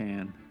in the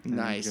can?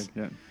 Nice.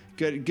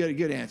 Good.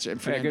 Good answer.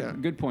 Yeah,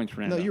 good points,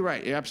 Fernando. No, you're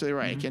right. You're absolutely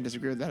right. I can't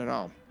disagree with that at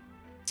all.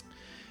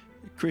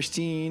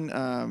 Christine,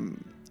 HM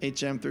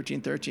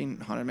 1313,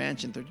 Haunted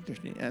Mansion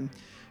 1313, and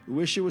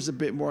wish it was a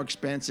bit more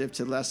expensive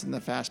to lessen the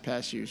Fast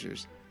Pass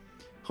users.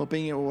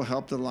 Hoping it will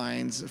help the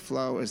lines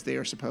flow as they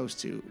are supposed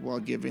to, while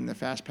giving the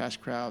Fast Pass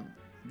crowd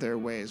their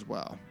way as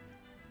well.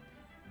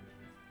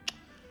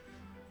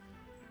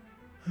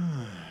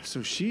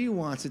 So she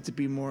wants it to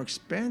be more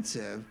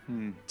expensive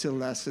to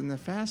lessen the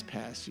Fast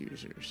Pass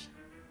users.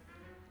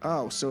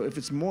 Oh, so if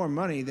it's more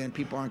money, then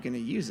people aren't going to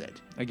use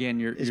it.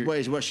 Again,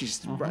 is what she's.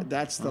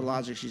 That's the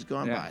logic she's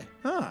going by.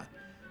 Huh?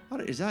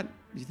 Is that?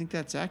 Do you think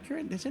that's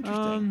accurate? That's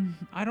interesting.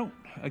 I don't.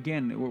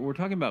 Again, we're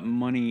talking about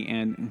money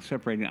and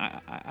separating.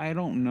 I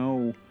don't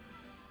know.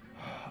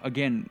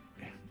 Again,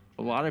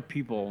 a lot of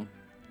people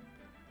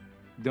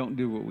don't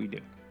do what we do.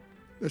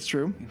 That's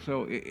true.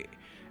 So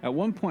at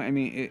one point, I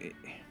mean,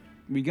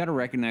 we got to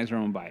recognize our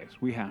own bias.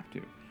 We have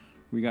to.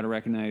 We got to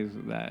recognize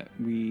that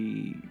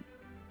we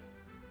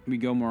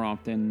go more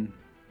often.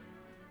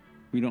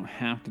 We don't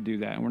have to do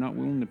that, and we're not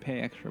willing to pay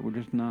extra. We're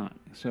just not.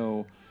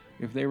 So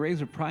if they raise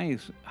the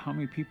price, how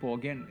many people?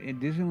 Again,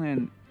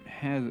 Disneyland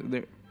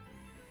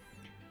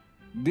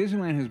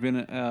has been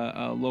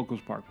a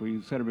locals park.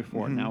 We said it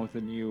before. Now with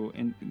the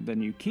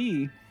new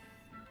key,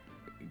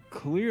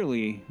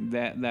 clearly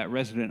that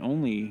resident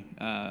only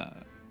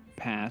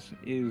pass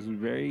is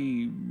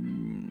very,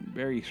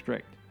 very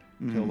strict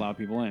to allow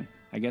people in.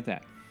 I get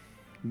that,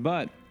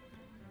 but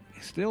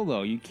still,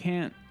 though, you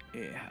can't.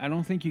 I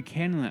don't think you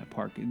can in that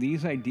park.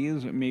 These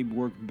ideas may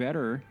work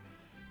better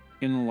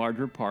in a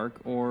larger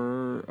park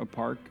or a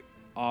park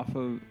off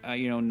of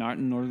not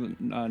in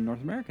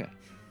North America,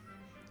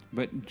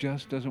 but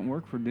just doesn't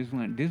work for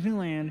Disneyland.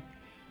 Disneyland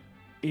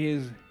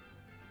is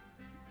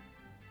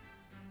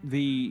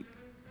the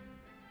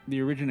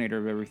originator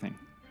of everything.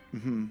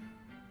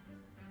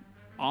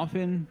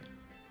 Often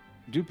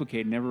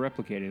duplicate, never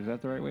replicate. Is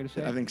that the right way to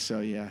say it? I think so,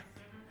 yeah.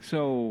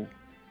 So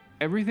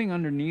everything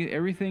underneath,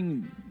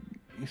 everything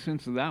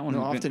since that one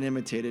No, has often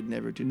imitated,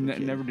 never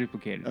duplicated. never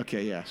duplicated.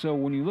 Okay, yeah. So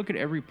when you look at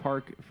every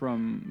park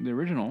from the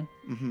original,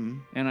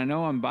 and I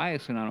know I'm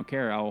biased and I don't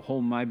care, I'll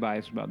hold my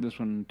bias about this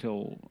one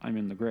until I'm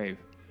in the grave.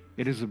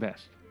 It is the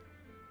best.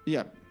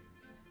 Yep.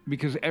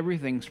 Because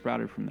everything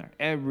sprouted from there.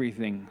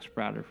 Everything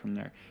sprouted from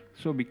there.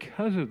 So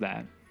because of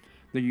that,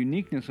 the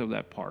uniqueness of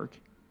that park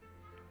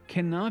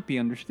cannot be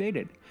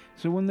understated.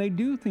 So when they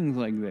do things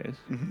like this,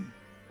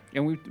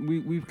 and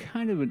we've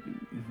kind of,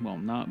 well,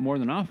 not more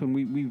than often,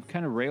 we've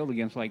kind of railed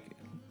against, like,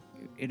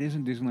 it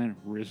isn't Disneyland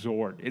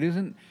Resort. It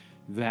isn't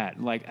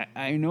that. Like,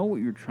 I know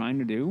what you're trying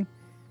to do,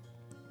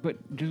 but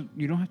just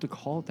you don't have to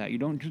call it that. You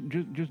don't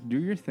just do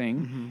your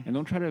thing, and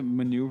don't try to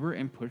maneuver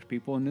and push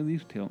people into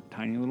these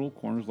tiny little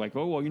corners. Like,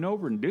 oh well,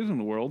 over in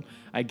Disney World,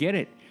 I get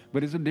it,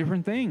 but it's a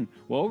different thing.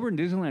 Well, over in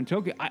Disneyland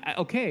Tokyo,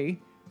 okay,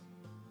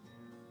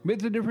 but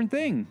it's a different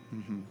thing.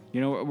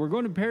 We're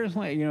going to Paris,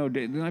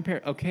 Disneyland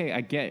Paris. Okay,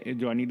 I get it.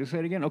 Do I need to say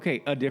it again?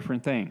 Okay, a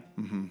different thing.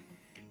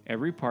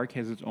 Every park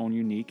has its own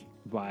unique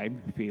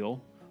vibe, feel,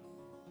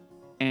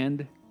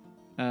 and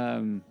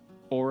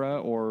aura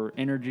or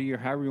energy, or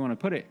however you want to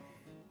put it.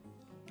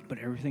 But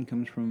everything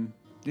comes from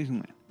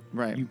Disneyland.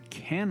 Right. You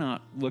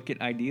cannot look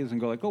at ideas and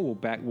go like, oh, we'll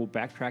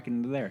backtrack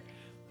into there.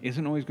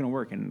 Isn't always going to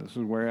work. And this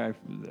is where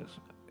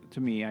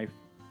I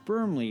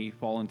firmly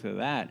fall into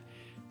that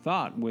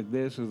thought with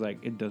this is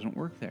like, it doesn't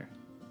work there.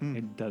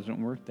 It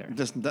doesn't work there.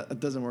 It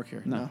doesn't work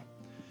here. No.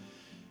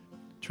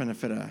 Trying to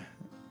fit a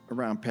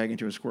round peg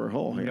into a square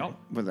hole here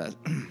with that.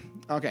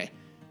 Okay.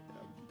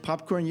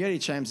 Popcorn Yeti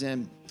chimes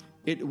in.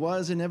 It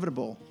was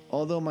inevitable.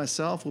 Although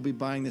myself will be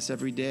buying this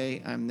every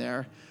day I'm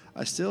there,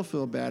 I still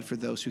feel bad for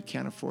those who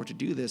can't afford to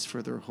do this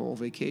for their whole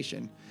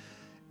vacation.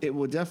 It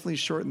will definitely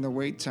shorten the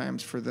wait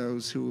times for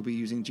those who will be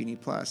using Genie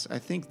Plus. I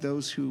think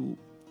those who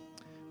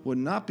would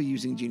not be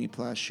using Genie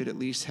Plus should at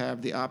least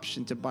have the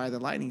option to buy the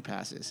Lightning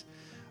Passes.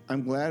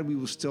 I'm glad we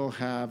will still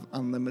have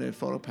unlimited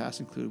photo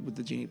pass included with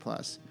the Genie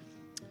Plus.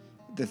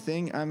 The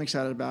thing I'm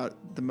excited about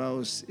the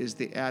most is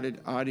the added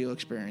audio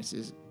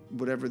experiences,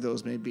 whatever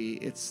those may be.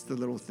 It's the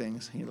little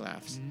things. He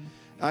laughs.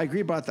 I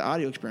agree about the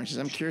audio experiences.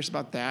 I'm curious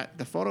about that.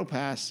 The photo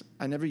pass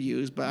I never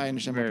used, but I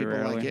understand why people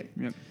like it.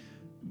 Yep.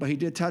 But he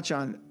did touch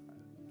on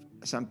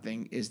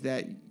something, is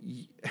that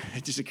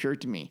it just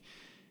occurred to me.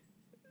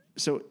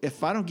 So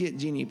if I don't get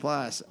Genie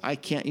Plus, I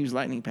can't use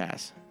Lightning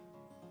Pass.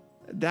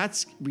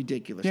 That's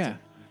ridiculous. Yeah.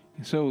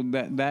 So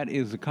that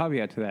is the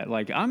caveat to that.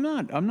 Like, I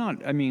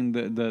mean,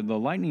 the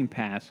Lightning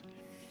Pass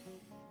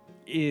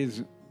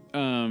is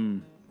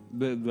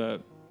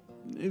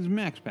is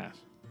Max Pass.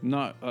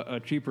 Not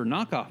a cheaper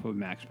knockoff of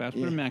Max Pass,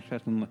 but a Max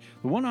Pass. The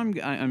one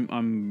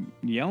I'm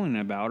yelling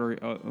about or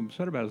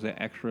upset about is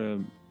the extra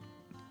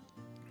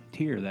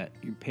tier that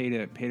you pay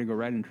to go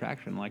ride in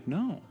attraction. Like,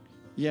 no.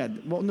 Yeah.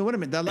 Well, no, wait a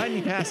minute. The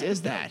Lightning Pass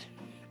is that.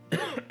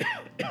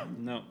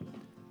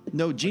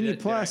 No, Genie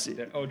Plus.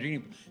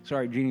 Genie.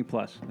 Sorry, Genie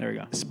Plus. There we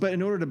go. But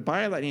in order to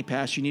buy a Lightning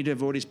Pass, you need to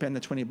have already spent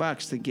the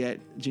 $20 to get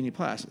Genie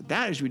Plus.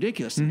 That is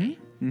ridiculous to me.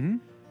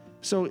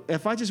 So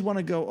if I just want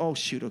to go, oh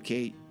shoot,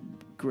 okay,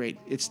 great,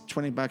 it's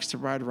 $20 to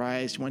ride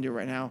rides. You want to do it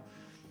right now?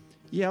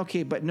 Yeah,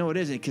 okay, but no, it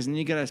isn't, because then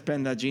you got to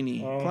spend that Genie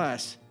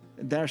Plus.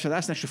 So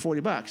that's an extra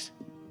 $40.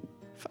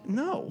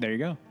 No. There you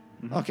go.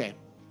 Okay.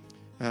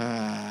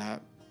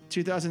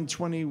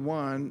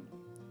 2021.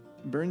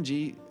 Burn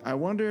G, I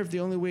wonder if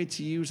the only way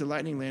to use a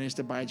Lightning Lane is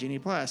to buy Genie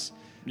Plus.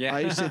 Yeah. I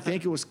used to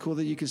think it was cool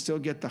that you could still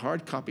get the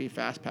hard copy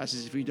Fast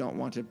Passes if you don't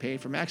want to pay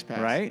for Max Pass.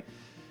 Right.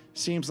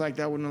 Seems like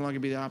that would no longer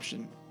be the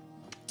option.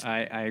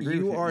 I agree with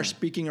you. You are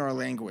speaking our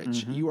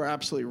language. You are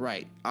absolutely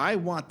right. I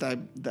want the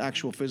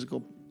actual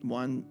physical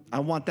one. I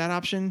want that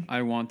option.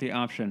 I want the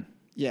option.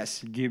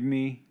 Yes. Give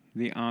me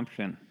the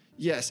option.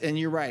 Yes, and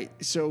you're right.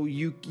 So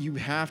you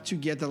have to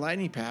get the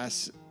Lightning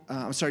Pass.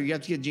 I'm sorry, you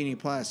have to get Genie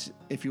Plus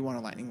if you want a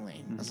Lightning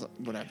Lane.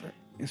 Whatever.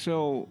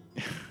 So,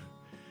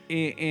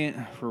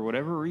 for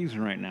whatever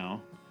reason right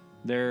now,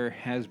 there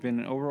has been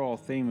an overall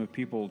theme of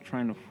people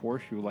trying to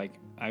force you, like,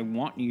 I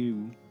want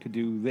you to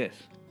do this.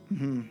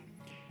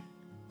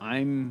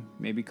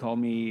 Maybe call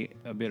me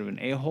a bit of an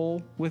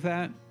a-hole with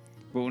that,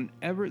 but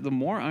the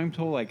more I'm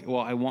told, like,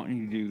 well, I want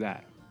you to do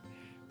that,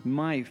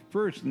 my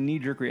first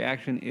knee-jerk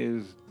reaction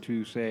is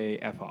to say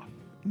F off.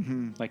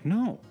 Like,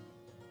 no.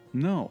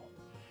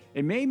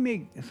 It may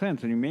make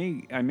sense, and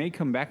I may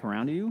come back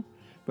around to you,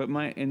 but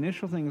my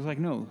initial thing is like,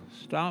 no,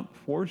 stop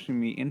forcing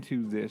me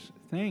into this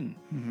thing.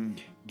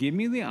 Give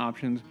me the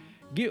options.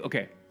 Give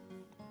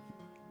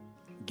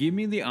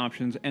me the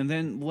options, and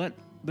then let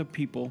the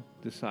people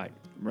decide.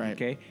 Right.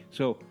 Okay.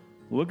 So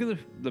look at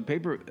the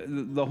paper.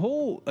 The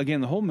whole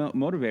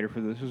motivator for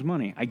this is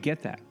money. I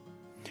get that,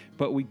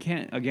 but we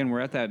can't. Again,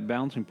 we're at that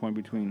balancing point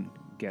between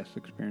guest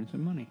experience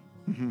and money.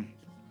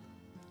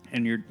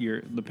 And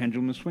the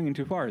pendulum is swinging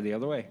too far the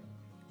other way.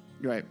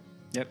 Right.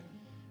 Yep.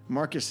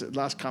 Marcus,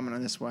 last comment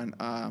on this one.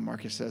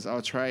 Marcus says,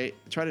 I'll try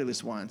it at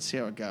least once, see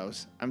how it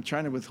goes. I'm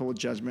trying to withhold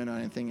judgment on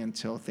anything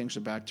until things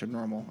are back to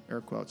normal,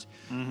 air quotes,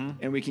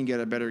 and we can get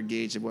a better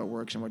gauge of what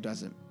works and what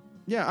doesn't.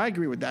 Yeah, I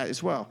agree with that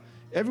as well.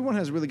 everyone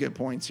has really good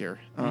points here.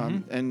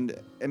 And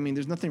I mean,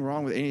 there's nothing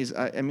wrong with any of these.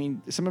 I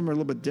mean, some of them are a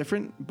little bit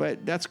different,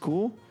 but that's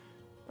cool.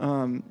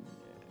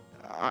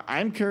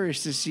 I'm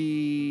curious to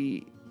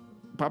see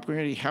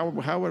popularity,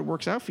 how it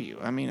works out for you.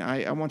 I mean,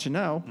 I want to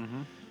know.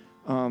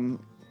 And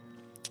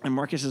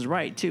Marcus is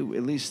right too.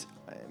 At least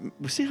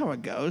we'll see how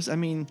it goes. I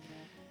mean,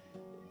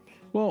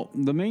 Well,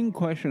 the main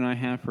question I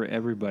have for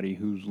everybody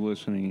who's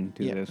listening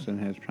to this and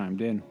has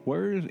chimed in,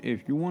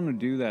 if you want to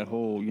do that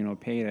whole,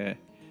 pay to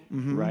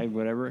ride,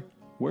 whatever,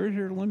 where's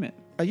your limit?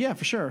 yeah,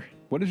 for sure.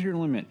 What is your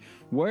limit?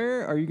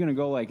 Where are you going to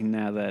go like,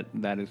 nah,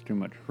 that is too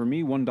much? For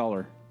me,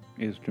 $1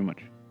 is too much.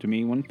 To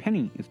me, 1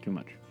 penny is too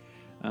much.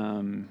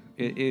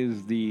 It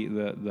is the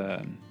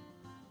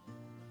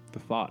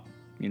thought,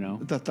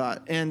 The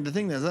thought. And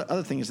the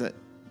other thing is that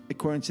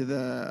according to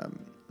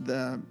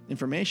the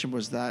information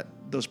was that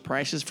those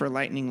prices for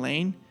Lightning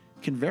Lane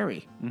can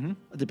vary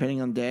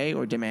depending on day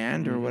or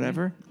demand or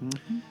whatever.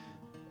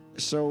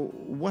 So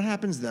what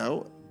happens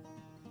though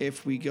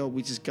if we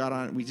just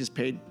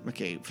paid,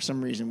 okay, for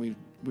some reason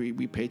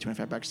we paid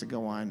 $25 to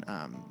go on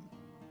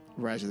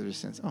Rise of the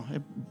Resistance. Oh,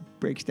 it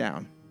breaks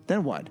down.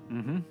 Then what?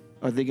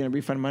 Are they going to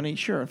refund money?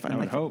 Sure. I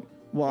would hope.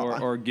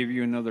 Well, or give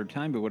you another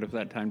time, but what if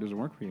that time doesn't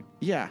work for you?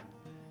 Yeah.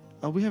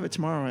 Oh, we have it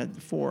tomorrow at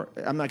 4.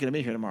 I'm not going to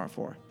be here tomorrow at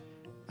 4.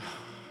 Do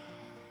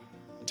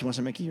you want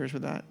to make yours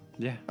with that?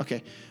 Yeah.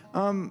 Okay.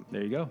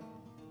 There you go.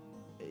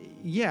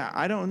 Yeah,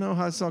 I don't know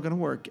how it's all going to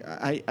work.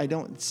 I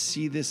don't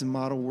see this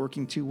model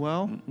working too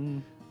well.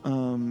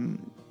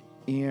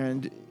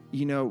 And,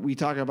 we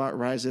talk about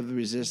Rise of the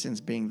Resistance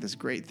being this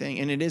great thing,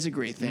 and it is a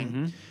great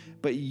thing.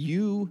 But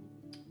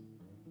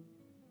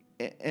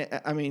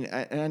I mean,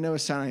 and I know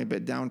it's sounding a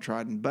bit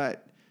downtrodden,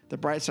 but the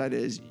bright side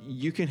is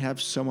you can have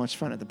so much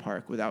fun at the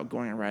park without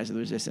going on Rise of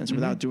the Resistance,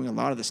 without doing a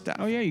lot of the stuff.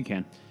 Oh, yeah, you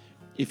can.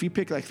 If you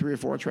pick like 3 or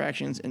 4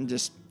 attractions and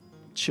just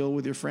chill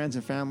with your friends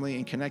and family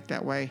and connect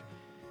that way,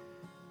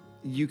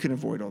 you can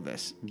avoid all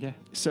this. Yeah.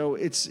 So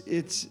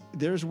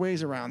there's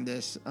ways around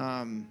this.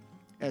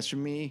 As for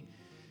me,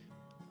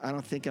 I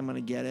don't think I'm going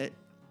to get it.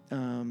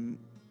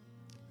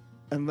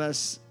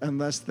 Unless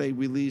they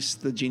release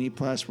the Genie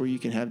Plus, where you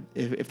can have,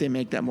 if they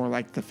make that more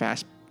like the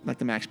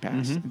Max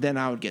Pass, then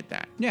I would get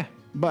that. Yeah.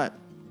 But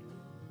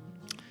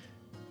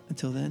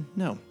until then,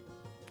 no.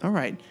 All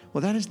right.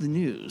 Well, that is the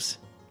news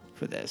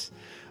for this.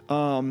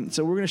 So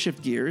we're going to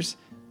shift gears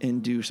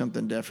and do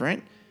something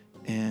different,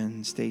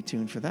 and stay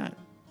tuned for that.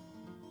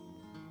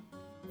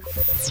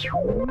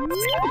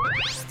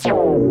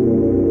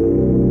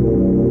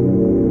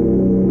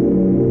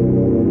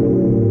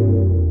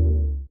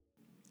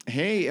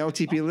 Hey,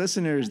 LTP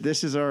listeners,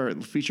 this is our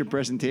feature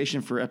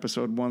presentation for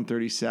episode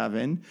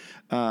 137.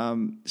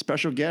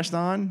 Special guest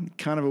on,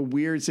 kind of a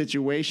weird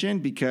situation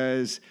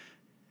because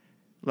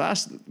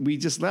we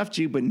just left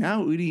you, but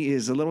now Udi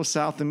is a little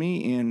south of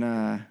me in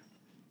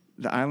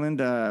the island,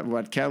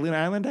 Catalina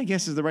Island, I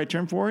guess is the right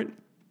term for it?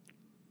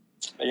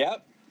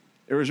 Yep.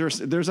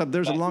 There's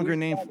a longer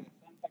name. Santa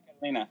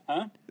Catalina,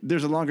 huh?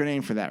 There's a longer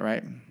name for that,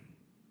 right?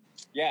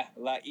 Yeah,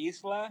 La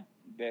Isla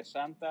de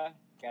Santa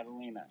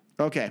Catalina.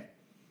 Okay.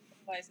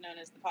 Otherwise known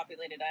as the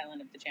populated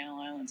island of the Channel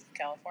Islands of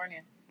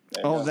California.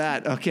 Oh,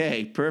 that.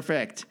 Okay,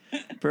 perfect.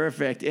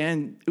 Perfect.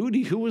 And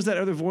Udi, who was that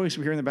other voice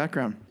we hear in the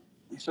background?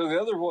 So the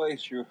other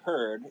voice you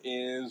heard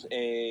is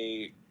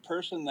a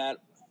person that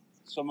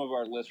some of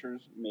our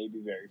listeners may be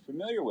very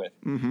familiar with.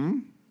 Mm-hmm.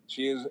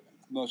 She is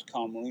most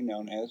commonly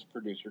known as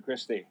Producer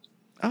Christy.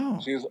 Oh.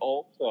 She is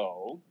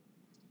also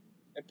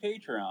a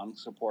Patreon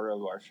supporter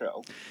of our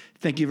show.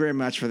 Thank you very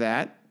much for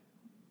that.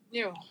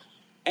 You.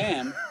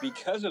 And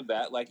because of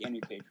that, like any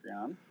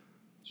Patreon,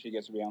 she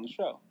gets to be on the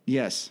show.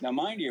 Yes. Now,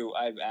 mind you,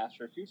 I've asked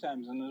her a few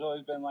times, and there's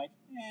always been like,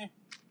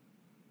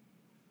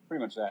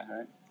 pretty much that,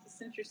 right?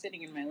 Since you're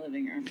sitting in my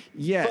living room.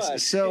 Yes.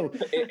 But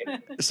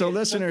so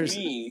listeners,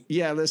 me,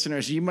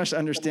 listeners, you must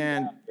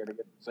understand.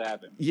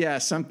 Yeah,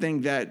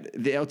 something that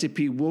the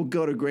LTP will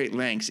go to great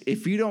lengths.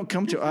 If you don't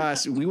come to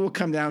us, we will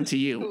come down to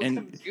you,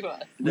 and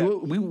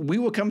we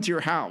will come to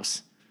your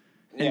house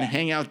and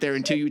hang out there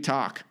until you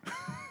talk.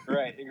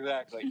 Right,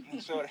 exactly.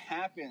 And so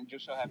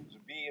just so happens to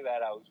be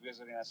that I was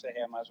visiting. I said,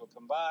 hey, I might as well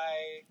come by.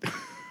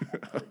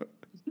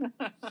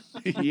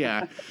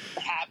 Yeah.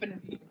 Happened to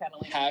be in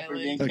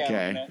Catalina. Okay.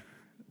 Catalina.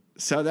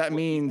 So that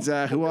means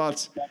who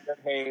else?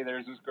 Hey,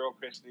 there's this girl,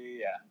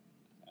 Christy.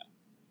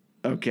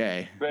 Yeah.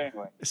 Okay. But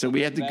anyway. So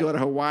we have to go to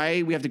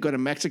Hawaii. We have to go to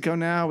Mexico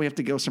now. We have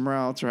to go somewhere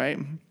else, right?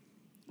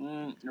 We're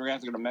going to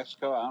have to go to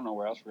Mexico. I don't know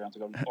where else. We're going to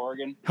have to go to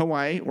Oregon.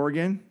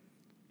 Oregon.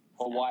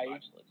 Hawaii.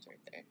 Lives right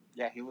there.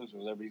 Yeah, he lives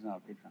over there, but he's not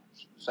on Patreon.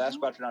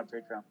 Sasquatch not on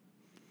Patreon.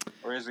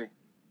 Or is he?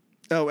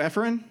 Oh,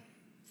 Efren?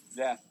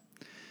 Yeah.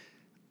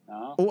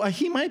 No? Oh,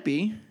 he might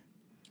be.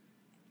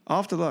 I'll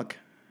have to look.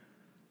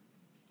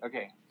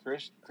 Okay.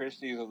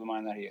 Christy's of the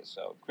mind that he is.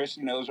 So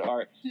Christy knows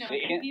our... No,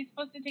 he's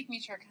supposed to take me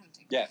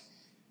shortcutting. Yeah.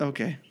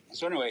 Okay.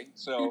 So anyway,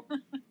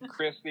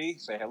 Christy,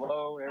 say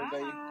hello,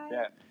 everybody. Hi.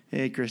 Yeah.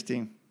 Hey,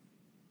 Christy.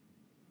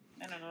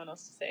 I don't know what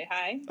else to say.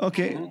 Hi.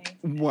 Okay. Hi.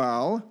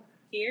 Well...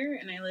 Here,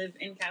 and I live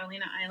in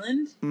Catalina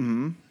Island.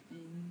 Mm-hmm.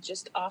 And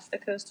just off the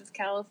coast of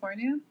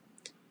California.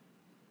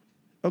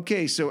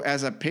 Okay, so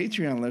as a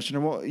Patreon listener,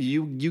 well,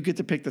 you get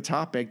to pick the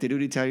topic. Did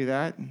Udi tell you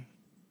that?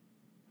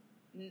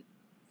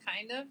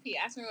 Kind of. He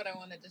asked me what I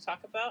wanted to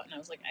talk about, and I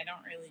was like, I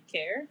don't really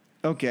care.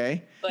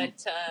 Okay.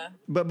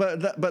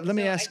 But let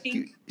me so ask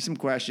you some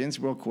questions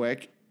real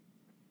quick.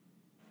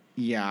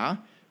 Yeah.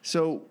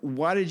 So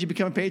why did you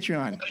become a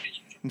Patreon in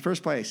the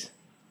first place?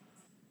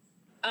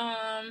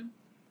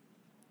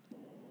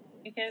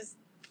 Because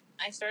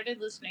I started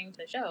listening to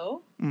the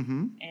show,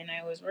 Mm-hmm. and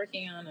I was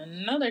working on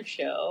another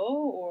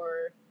show,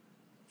 or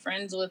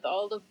friends with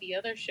all of the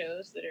other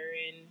shows that are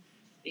in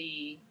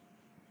the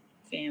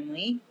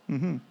family,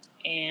 Mm-hmm.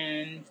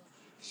 and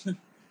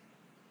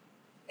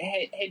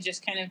had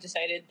just kind of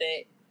decided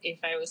that if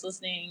I was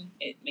listening,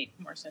 it made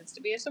more sense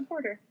to be a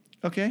supporter.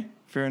 Okay,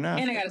 fair enough.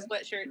 And I got a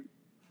sweatshirt.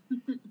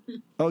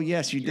 Oh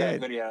yes, you You got a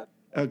did. hoodie out.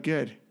 Oh,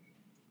 good.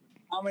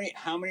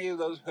 How many of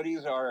those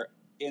hoodies are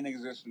in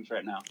existence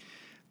right now?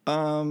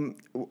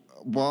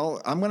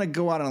 Well, I'm gonna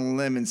go out on a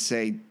limb and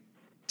say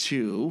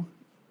 2.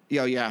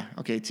 Yeah.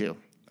 Okay, 2.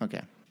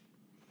 Okay.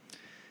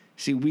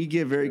 See, we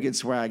give very good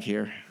swag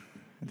here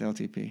at the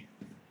LTP.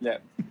 Yeah.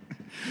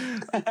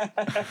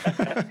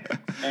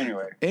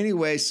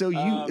 Anyway, so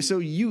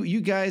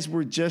you guys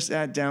were just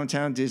at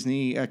Downtown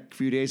Disney a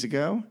few days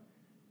ago.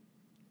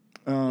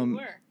 We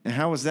were. And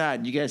how was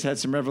that? You guys had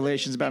some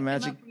revelations about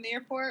magic? Came up from the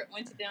airport,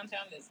 went to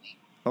Downtown Disney.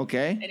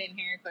 Okay. I didn't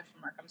hear your question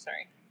mark. I'm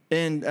sorry.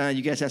 And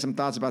you guys had some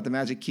thoughts about the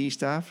Magic Key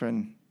stuff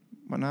and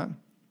whatnot?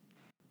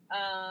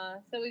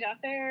 So we got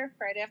there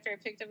right after I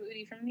picked up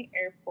Udi from the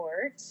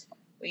airport.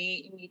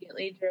 We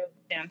immediately drove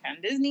to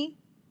Downtown Disney,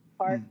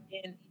 parked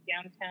in the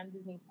Downtown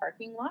Disney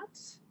parking lot.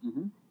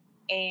 Mm-hmm.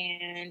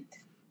 And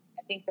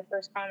I think the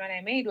first comment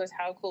I made was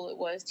how cool it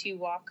was to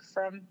walk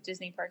from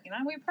Disney parking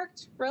lot. We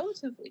parked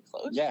relatively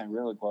close. Yeah,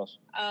 really close.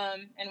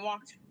 And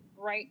walked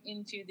right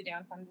into the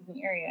Downtown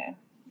Disney area.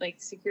 Like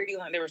security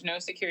line, there was no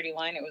security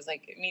line. It was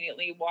like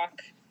immediately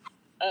walk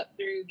up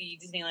through the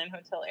Disneyland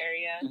Hotel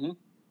area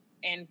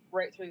and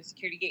right through the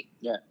security gate.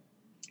 Yeah.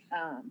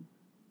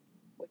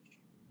 Which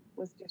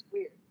was just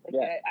weird.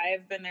 Like I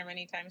have been there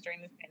many times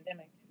during this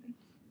pandemic and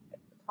I've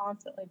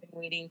constantly been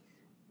waiting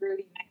through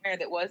the nightmare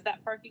that was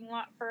that parking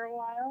lot for a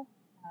while.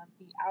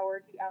 The hour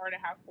to hour and a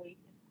half wait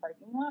in the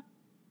parking lot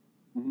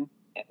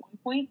at one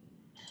point.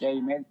 Yeah,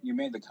 you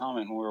made the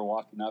comment when we were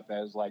walking up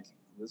as like,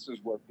 this is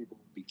where people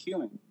would be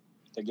queuing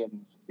to get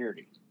in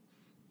security.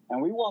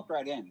 And we walked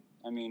right in.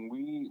 I mean,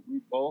 we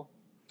both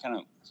kind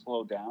of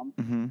slowed down,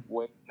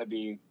 waiting to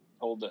be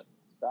told to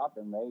stop,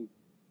 and they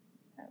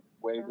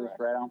waved us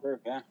right on through.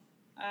 Yeah.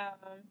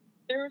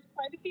 There was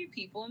quite a few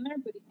people in there,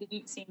 but it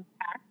didn't seem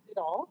packed at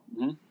all.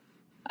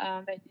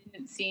 It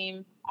didn't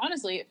seem,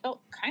 honestly, it felt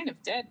kind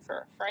of dead for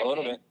a Friday. A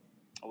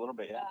little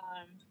bit, yeah.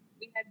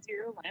 We had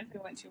 0 lines. We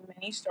went to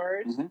many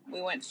stores.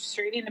 We went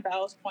straight into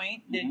Ballast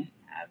Point. Didn't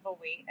have a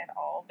wait at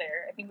all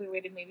there. I think we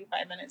waited maybe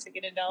 5 minutes to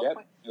get into Ballast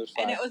Point. It was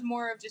and it was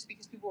more of just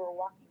because people were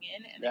walking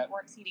in and they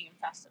weren't seating them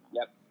fast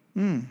enough.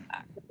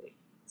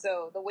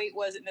 So the wait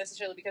wasn't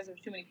necessarily because there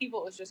was too many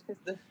people. It was just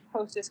because the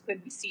hostess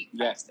couldn't seat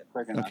fast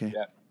enough. Okay.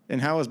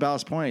 And how was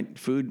Ballast Point?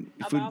 Food?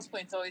 Ballast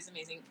Point's always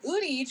amazing.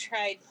 Udi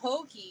tried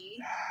pokey.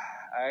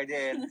 I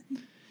did.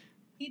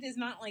 He does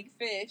not like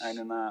fish. I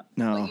do not.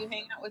 No. When you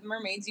hang out with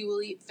mermaids, you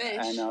will eat fish.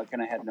 I know. I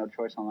kind of had no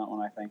choice on that one,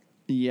 I think.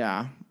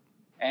 Yeah.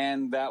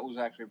 And that was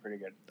actually pretty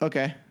good.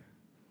 Okay.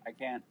 I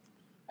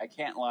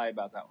can't lie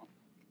about that one.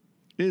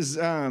 Is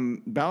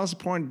Ballast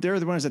Point,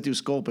 they're the ones that do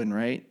Sculpin,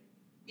 right?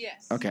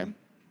 Yes. Okay.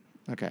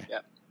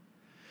 Yep.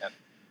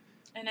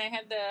 And I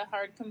had the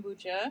hard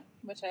kombucha,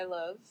 which I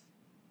love.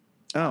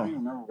 Oh. I don't even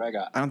remember what I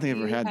got. I don't think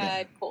I've ever had that. I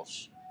had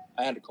Kolsch.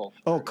 I had a Kolsch.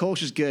 Oh,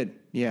 Kolsch is good.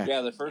 Yeah.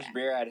 Yeah, the first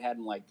beer I'd had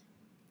in like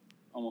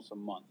almost a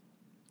month.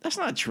 That's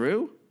not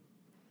true.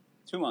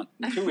 2 months.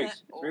 2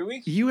 weeks. 3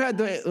 weeks? You had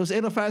those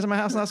 805s in my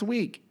house last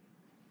week.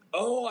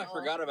 Oh, I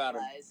forgot about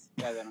them.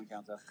 Yeah, they don't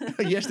count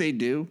though. Yes, they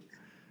do.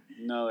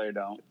 No, they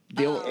don't.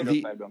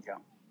 805 don't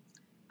count.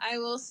 I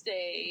will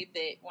say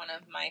that one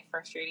of my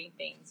frustrating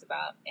things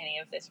about any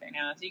of this right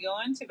now is you go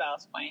into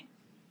Ballast Point,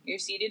 you're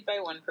seated by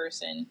one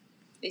person,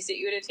 they sit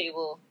you at a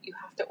table, you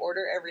have to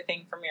order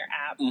everything from your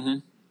app,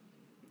 and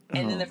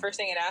then the first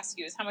thing it asks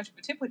you is, how much of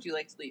a tip would you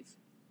like to leave?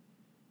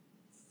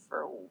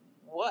 For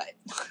what?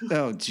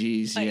 Oh,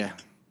 geez, yeah.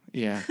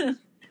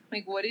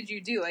 Like, what did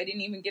you do? I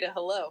didn't even get a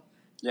hello.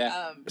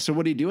 Yeah. So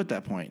what do you do at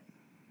that point?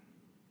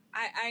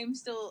 I'm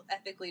still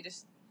ethically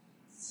just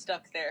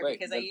stuck there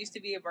because I used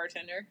to be a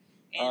bartender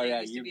and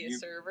I used to be a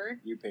server.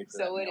 You paid for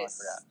so that. it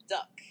is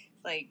stuck.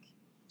 Like,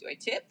 do I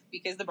tip?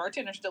 Because the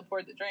bartender still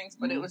poured the drinks,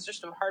 but it was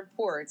just a hard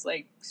pour. It's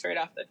like straight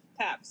off the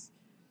taps.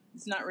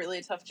 It's not really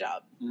a tough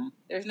job.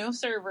 There's no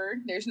server.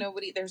 There's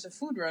nobody. There's a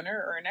food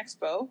runner or an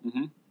expo,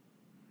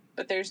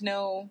 but there's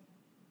no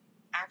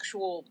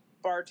actual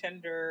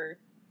bartender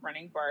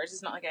running bars.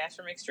 It's not like I asked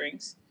for mixed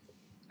drinks.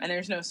 And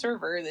there's no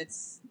server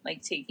that's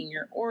like taking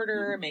your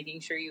order, making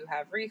sure you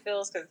have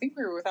refills. Because I think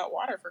we were without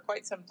water for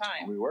quite some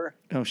time. We were.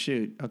 Oh,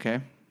 shoot. Okay.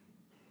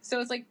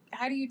 So it's like,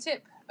 how do you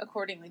tip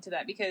accordingly to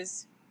that?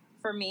 Because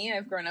for me,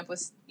 I've grown up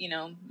with,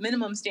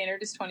 minimum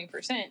standard is 20%.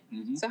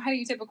 Mm-hmm. So how do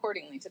you tip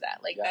accordingly to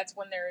that? Like, that's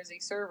when there is a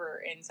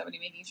server and somebody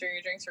making sure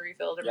your drinks are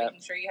refilled or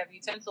making sure you have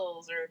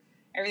utensils or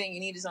everything you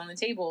need is on the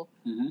table,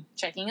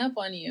 checking up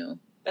on you.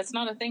 That's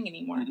not a thing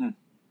anymore.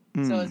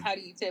 Mm-hmm. So it's how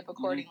do you tip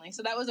accordingly?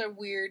 So that was a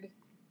weird...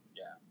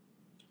 Yeah.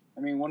 I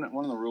mean, one of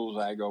the rules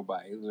I go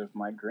by is if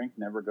my drink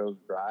never goes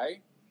dry,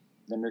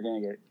 then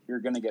you're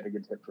gonna get a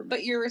good tip from me.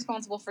 But you're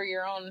responsible for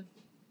your own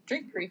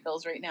drink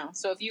refills right now.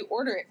 So if you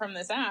order it from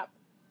this app,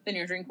 then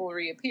your drink will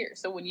reappear.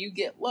 So when you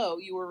get low,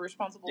 you were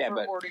responsible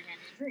for ordering a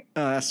new drink.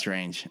 Oh, that's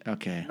strange.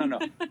 Okay. No.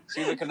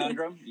 See the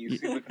conundrum? You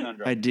see the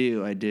conundrum. I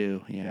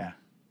do. Yeah.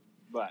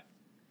 But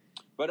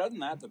other than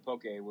that, the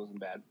poke wasn't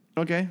bad.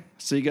 Okay.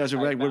 So you guys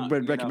would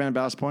recommend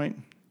Ballast Point?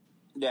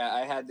 Yeah,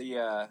 I had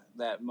the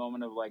that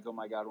moment of like, oh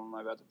my God, what am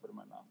I about to put in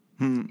my mouth?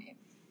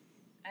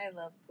 I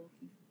love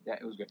poking. Yeah,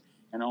 it was good.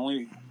 And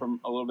only from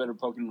a little bit of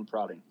poking and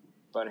prodding.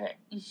 But hey.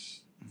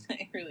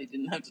 I really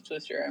didn't have to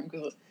twist your arm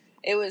because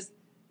it was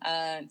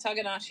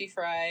Taganashi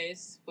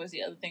fries was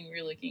the other thing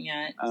we were looking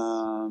at. I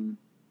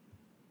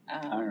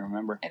don't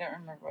remember. I don't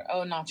remember what.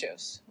 Oh,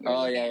 nachos.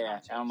 Oh, yeah.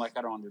 Nachos. I'm like,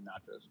 I don't want to do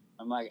nachos.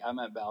 I'm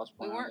at Ballast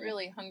Point. We weren't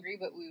really hungry,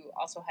 but we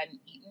also hadn't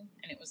eaten,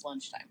 and it was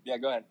lunchtime. Yeah,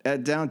 go ahead.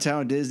 At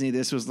Downtown Disney,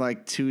 this was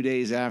like 2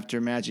 days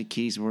after Magic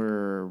Keys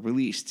were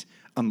released,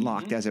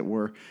 unlocked, as it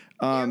were.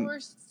 There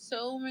were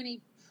so many,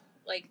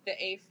 like, the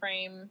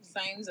A-frame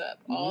signs up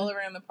all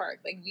around the park.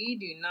 Like, we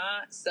do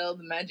not sell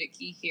the Magic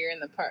Key here in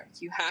the park.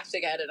 You have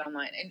to get it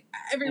online. And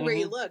everywhere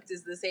you looked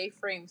is this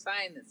A-frame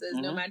sign that says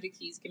no Magic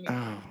Keys can be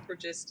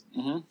purchased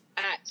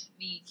at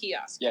the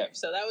kiosk here.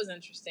 So that was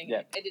interesting.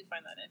 Yeah. I did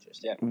find that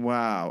interesting. Yeah.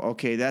 Wow.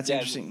 Okay, that's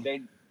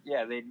interesting.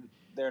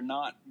 They're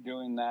not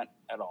doing that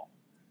at all.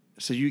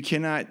 So you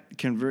cannot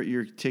convert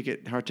your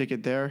hard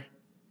ticket there?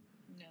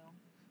 No.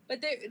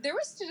 But there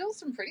was still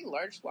some pretty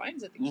large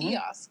lines at the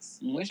kiosks,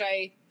 which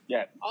I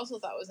also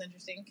thought was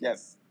interesting.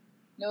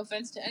 No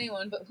offense to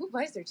anyone, but who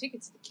buys their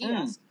tickets at the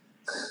kiosk?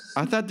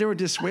 I thought they were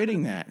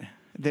dissuading that.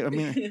 I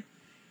mean...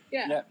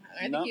 Yeah.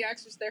 I think the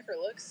kiosks there for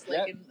looks.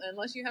 Like,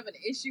 unless you have an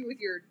issue with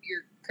your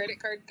credit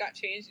card got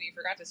changed and you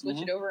forgot to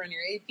switch it over on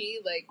your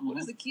AP, like, what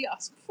is the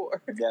kiosk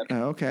for?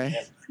 Oh,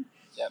 okay.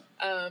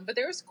 But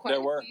there was quite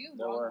a few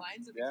long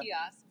lines at the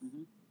kiosk,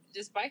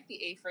 despite the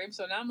A-frame.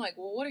 So now I'm like,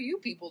 well, what are you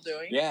people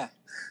doing? Yeah.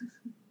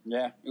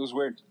 Yeah, it was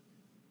weird.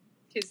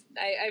 Because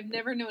I've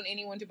never known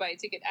anyone to buy a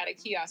ticket at a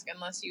kiosk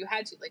unless you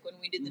had to. Like, when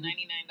we did the $99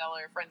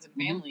 Friends and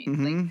Family,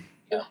 like,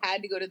 you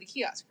had to go to the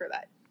kiosk for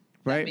that.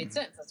 Right. That made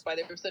sense. That's why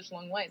there were such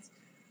long lines.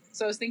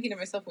 So I was thinking to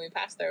myself when we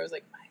passed there, I was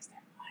like, why is there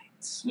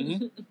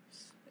lines?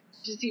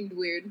 It just seemed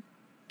weird.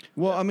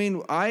 Well, I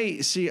mean,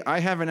 I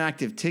have an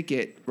active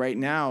ticket right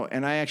now,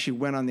 and I actually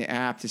went on the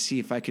app to see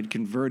if I could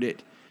convert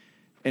it,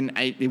 and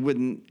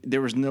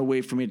there was no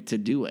way for me to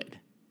do it.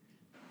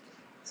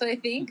 So I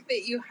think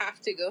that you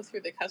have to go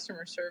through the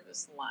customer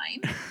service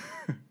line.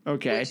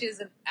 Okay. Which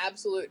is an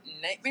absolute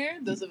nightmare.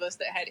 Those of us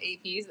that had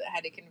APs that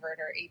had to convert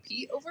our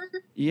AP over.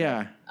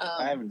 Yeah.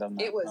 I haven't done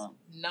that. It was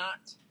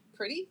not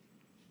pretty.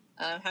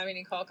 Having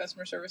to call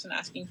customer service and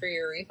asking for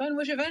your refund,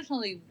 which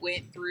eventually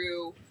went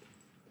through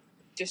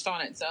just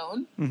on its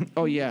own.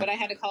 Oh, yeah. But I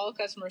had to call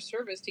customer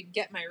service to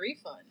get my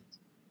refund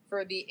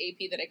for the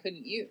AP that I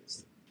couldn't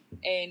use.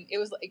 And it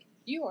was like,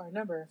 you are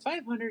number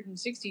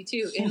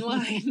 562 in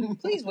line.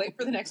 Please wait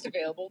for the next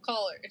available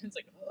caller. And it's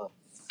like, oh.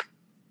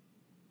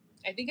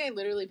 I think I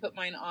literally put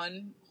mine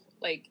on,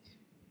 like,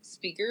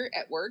 speaker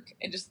at work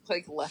and just,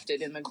 like, left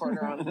it in the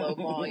corner on low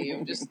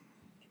volume, just in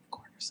the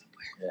corner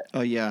somewhere.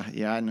 Oh, yeah.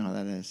 Yeah, I know how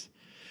that is.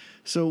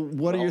 So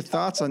what are your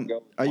thoughts on...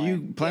 Are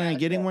you planning on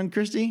getting one,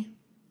 Christy?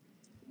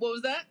 What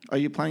was that? Are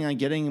you planning on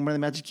getting one of the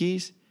Magic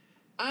Keys?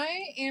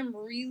 I am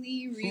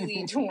really,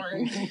 really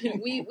torn.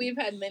 We've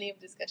had many of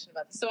discussion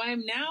about this. So I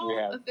am now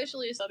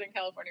officially a Southern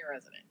California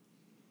resident,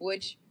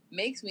 which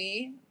makes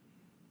me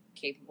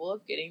capable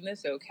of getting the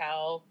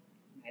SoCal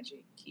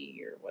Magic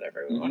Key or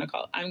whatever we want to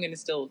call it. I'm going to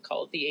still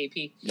call it the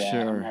AP.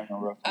 Yeah,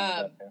 sure.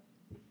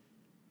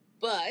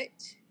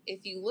 But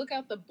if you look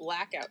out the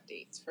blackout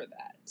dates for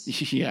that.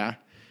 Yeah.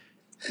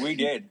 We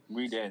did.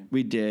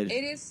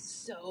 It is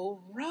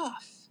so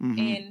rough.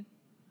 And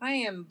I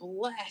am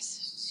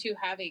blessed to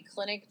have a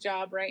clinic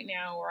job right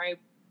now where I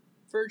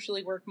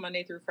virtually work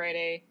Monday through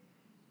Friday.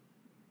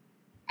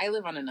 I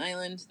live on an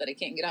island that I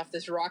can't get off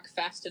this rock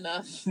fast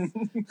enough.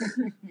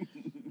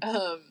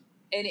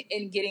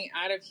 And getting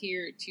out of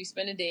here to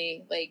spend a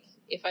day, like,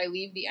 if I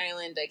leave the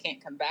island, I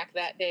can't come back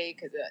that day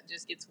because that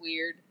just gets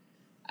weird.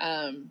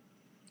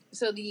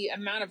 So the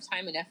amount of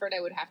time and effort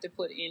I would have to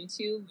put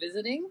into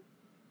visiting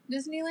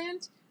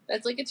Disneyland,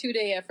 that's like a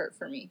 2-day effort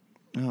for me.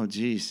 Oh,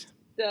 geez.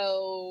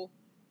 So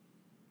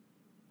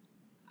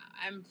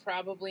I'm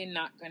probably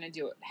not going to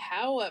do it.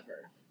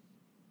 However,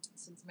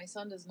 since my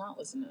son does not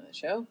listen to the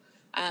show,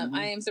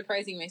 I am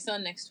surprising my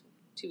son next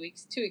 2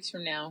 weeks. 2 weeks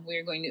from now, we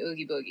are going to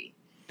Oogie Boogie.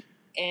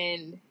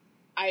 And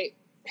I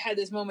had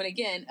this moment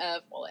again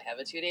of, well, I have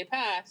a 2-day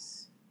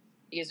pass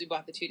because we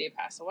bought the 2-day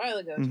pass a while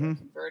ago. Do I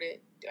convert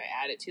it? Do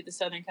I add it to the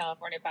Southern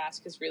California pass?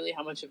 Because really,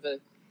 how much of a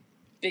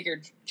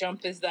bigger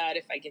jump is that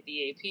if I get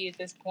the AP at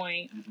this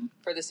point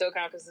for the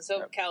SoCal? Because the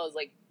SoCal is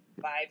like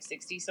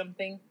 $560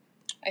 something,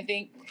 I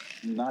think.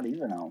 Not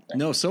even, I don't think.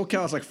 No,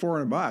 SoCal is like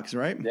 $400,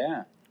 right?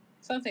 Yeah.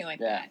 Something like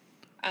Yeah.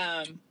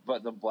 that.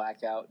 But the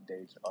blackout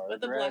dates are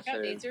But the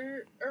blackout dates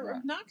are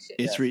obnoxious.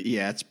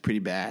 It's pretty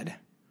bad.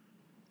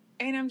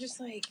 And I'm just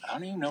like, I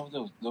don't even know if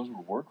those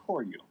would work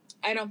for you.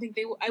 I don't think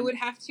I would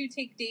have to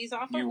take days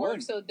off of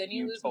work, so then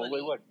you lose totally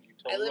money. Would. You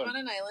totally I live would. on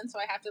an island, so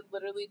I have to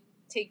literally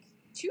take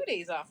 2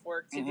 days off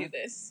work to do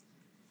this.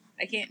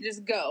 I can't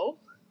just go.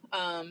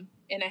 And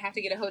I have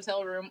to get a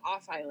hotel room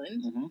off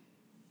island.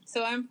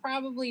 So I'm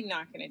probably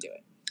not going to do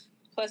it.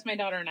 Plus, my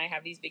daughter and I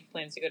have these big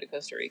plans to go to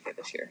Costa Rica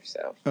this year.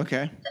 So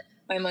okay,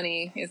 my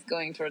money is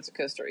going towards a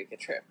Costa Rica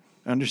trip.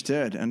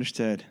 Understood.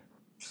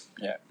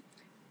 Yeah.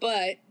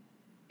 But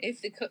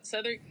if the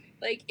southern,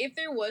 like, if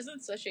there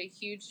wasn't such a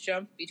huge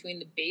jump between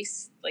the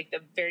base, like the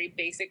very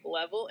basic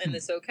level, and the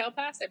SoCal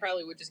Pass, I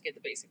probably would just get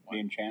the basic one.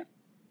 The Enchant?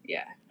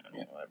 Yeah. I don't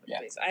know whatever the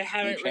base. I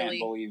haven't Enchant, really.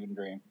 Believe and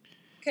Dream.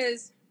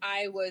 Because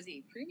I was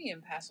a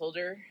premium pass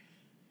holder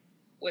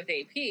with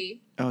AP.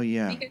 Oh,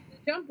 yeah. Because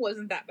the jump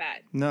wasn't that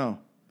bad. No.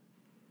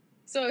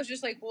 So I was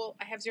just like, well,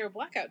 I have 0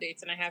 blackout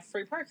dates and I have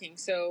free parking.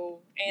 So,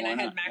 and I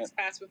had Max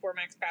Pass before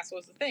Max Pass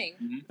was a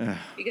thing.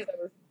 Because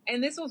I was,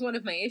 and this was one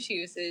of my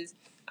issues is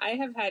I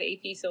have had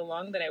AP so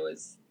long that I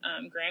was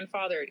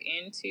grandfathered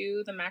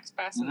into the Max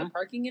Pass and the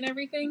parking and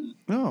everything.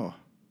 Oh.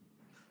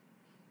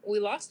 We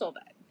lost all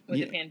that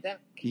with the pandemic.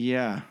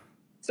 Yeah.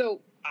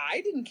 So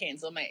I didn't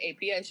cancel my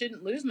AP. I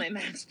shouldn't lose my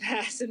Max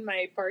Pass and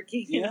my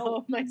parking and all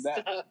of my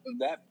stuff.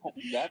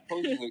 That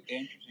poses an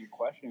interesting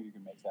question if you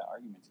can make that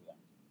argument to them.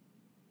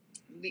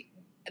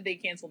 They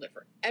canceled it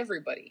for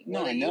everybody. No,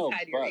 Whether I know, you've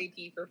had your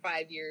AP for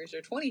 5 years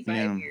or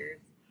 25 years,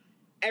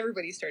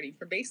 everybody's starting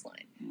from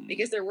baseline.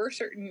 Because there were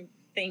certain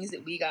things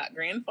that we got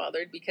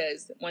grandfathered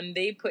because when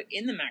they put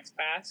in the Max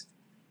Pass,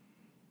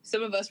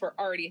 some of us were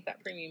already at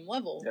that premium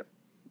level. Yep.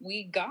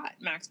 We got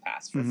Max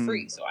Pass for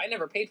free. So I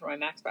never paid for my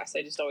Max Pass.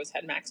 I just always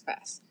had Max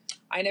Pass.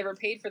 I never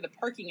paid for the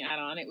parking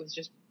add-on. It was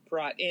just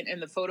brought in, and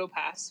the photo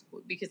pass,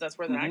 because that's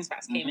where the Max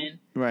Pass came in.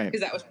 Right.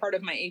 Because that was part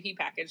of my AP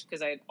package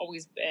because I had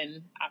always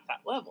been at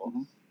that level.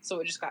 So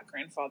it just got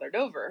grandfathered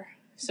over.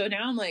 So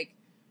now I'm like,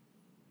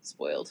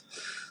 spoiled.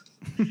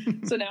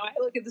 So now I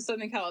look at the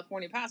Southern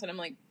California Pass and I'm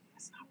like,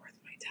 that's not worth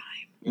my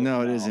time.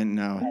 No, it isn't.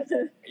 No.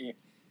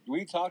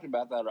 We talked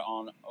about that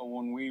on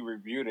when we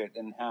reviewed it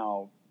and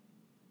how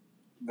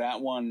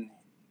that one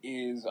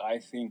is, I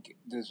think,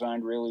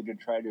 designed really to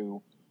try to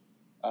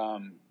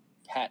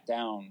pat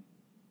down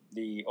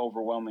the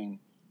overwhelming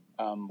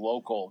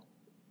local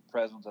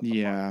presence of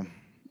the park.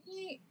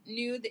 I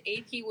knew the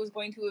AP was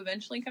going to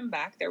eventually come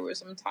back. There were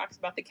some talks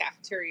about the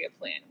cafeteria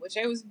plan, which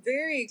I was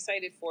very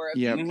excited for.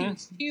 You can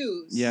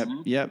choose Yep.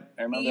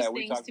 I remember these that.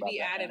 We things talked to about be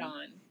that, added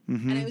on.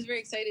 And I was very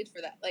excited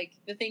for that. Like,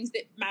 the things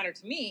that matter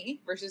to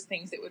me versus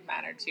things that would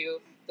matter to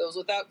those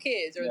without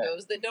kids or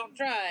those that don't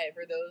drive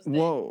or those that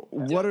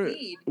don't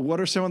need. What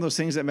are some of those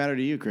things that matter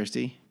to you,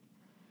 Christy?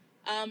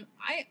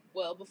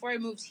 Before I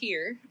moved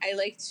here, I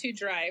liked to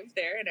drive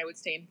there, and I would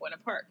stay in Buena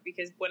Park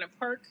because Buena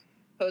Park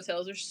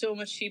hotels are so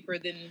much cheaper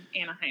than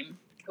Anaheim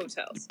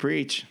hotels.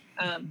 Preach.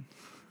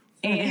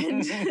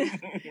 And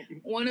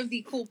one of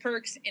the cool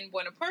perks in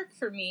Buena Park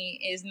for me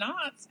is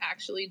Knott's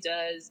actually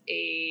does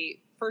a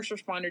first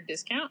responder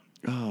discount.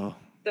 Oh.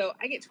 So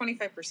I get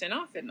 25%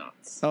 off at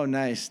Knott's. Oh,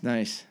 nice.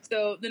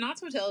 So the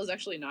Knott's Hotel is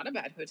actually not a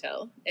bad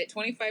hotel. At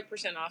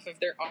 25% off if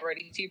they're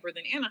already cheaper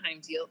than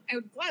Anaheim deal, I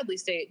would gladly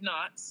stay at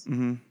Knott's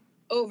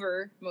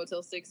over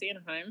Motel 6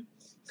 Anaheim.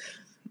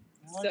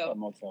 I like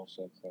Motel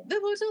 6. The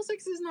Motel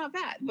 6 is not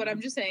bad, but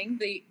I'm just saying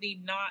the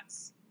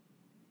Knott's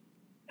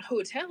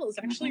hotel is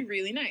actually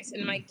really nice.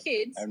 And my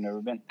kids... I've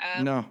never been.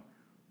 No.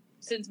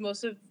 Since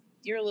most of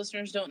your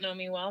listeners don't know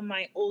me well,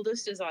 my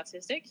oldest is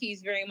autistic.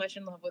 He's very much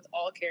in love with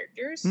all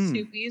characters.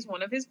 Snoopy is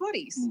one of his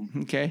buddies.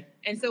 Okay.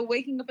 And so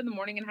waking up in the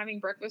morning and having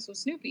breakfast with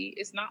Snoopy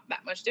is not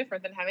that much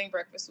different than having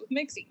breakfast with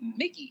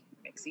Mickey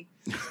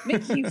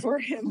for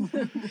him.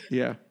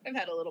 Yeah. I've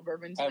had a little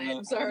bourbon tonight.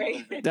 I'm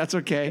sorry. That's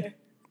okay.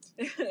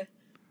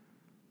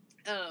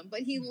 But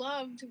he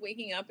loved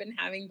waking up and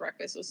having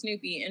breakfast with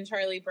Snoopy and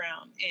Charlie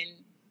Brown.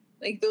 And,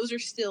 like, those are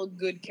still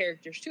good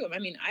characters to him. I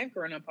mean, I've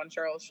grown up on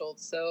Charles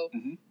Schultz, so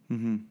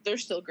they're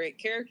still great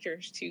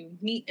characters to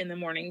meet in the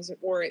mornings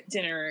or at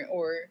dinner,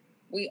 or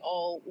we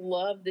all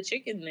love the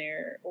chicken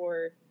there,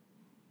 or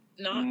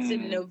Knott's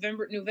in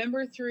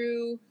November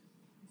through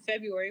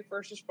February,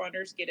 first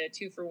responders get a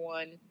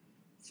 2-for-1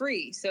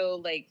 free. So,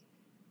 like,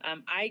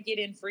 I get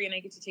in free and I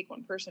get to take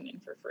one person in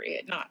for free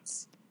at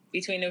Knott's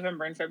between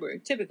November and February.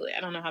 Typically,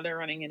 I don't know how they're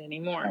running it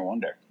anymore. I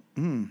wonder.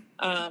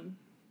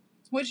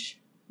 Which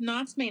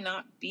Knott's may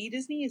not be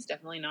Disney. It's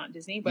definitely not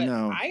Disney. But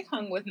I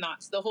hung with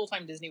Knott's the whole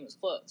time Disney was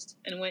closed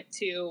and went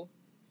to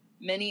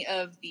many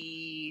of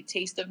the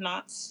Taste of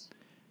Knott's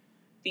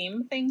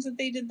theme things that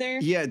they did there.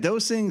 Yeah,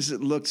 those things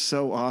looked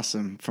so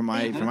awesome from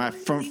my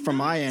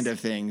my end of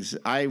things.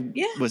 I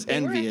was envious. They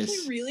were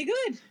actually really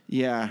good.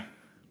 Yeah.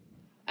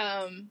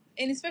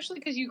 And especially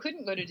because you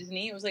couldn't go to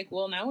Disney, it was like,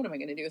 well, now what am I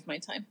going to do with my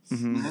time?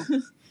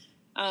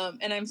 Mm-hmm.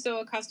 And I'm so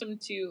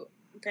accustomed to,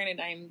 granted,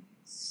 I'm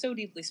so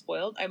deeply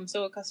spoiled. I'm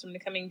so accustomed to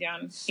coming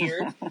down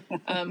here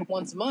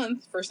once a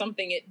month for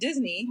something at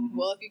Disney. Mm-hmm.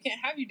 Well, if you can't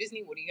have your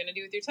Disney, what are you going to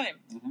do with your time?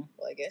 Mm-hmm.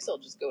 Well, I guess I'll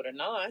just go to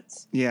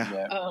Knott's.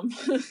 Yeah.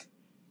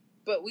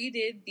 But we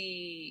did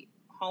the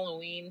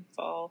Halloween,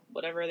 fall,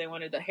 whatever they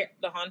wanted,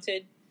 the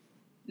haunted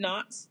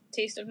Knott's,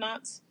 Taste of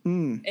Knott's.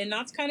 Mm. And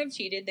Knott's kind of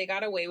cheated. They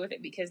got away with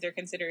it because they're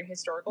considered a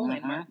historical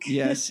landmark.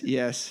 Yes,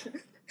 yes.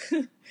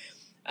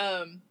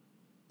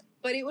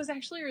 But it was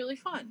actually really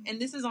fun.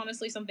 And this is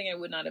honestly something I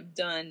would not have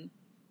done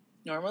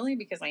normally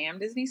because I am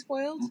Disney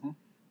spoiled.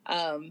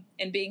 Mm-hmm.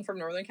 And being from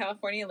Northern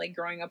California, like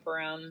growing up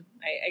around,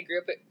 I grew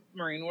up at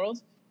Marine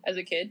World as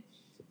a kid.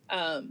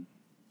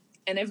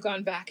 And I've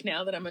gone back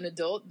now that I'm an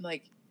adult and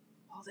like,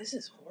 oh, this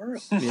is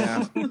horrible.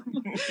 Yeah.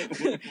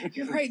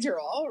 Your rides are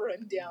all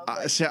run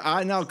down. So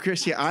I know,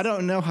 Christy, I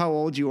don't know how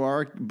old you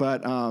are,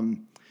 but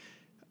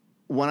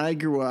when I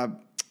grew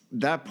up,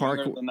 that park.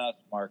 Younger than us,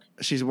 Mark.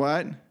 She's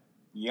what?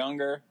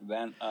 Younger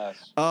than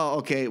us. Oh,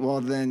 okay.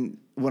 Well, then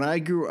when I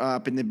grew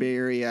up in the Bay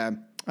Area,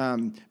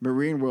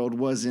 Marine World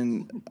was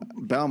in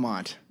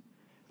Belmont.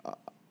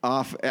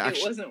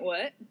 It wasn't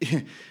what?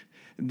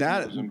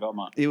 That it was in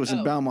Belmont. It was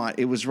in Belmont.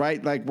 It was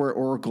right like where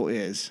Oracle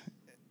is.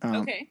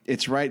 Okay.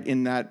 It's right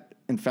in that.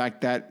 In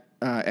fact, that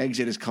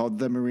exit is called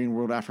the Marine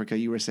World Africa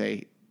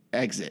USA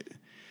exit.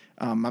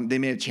 They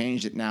may have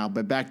changed it now,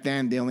 but back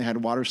then they only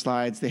had water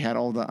slides. They had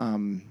all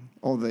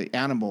the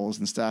animals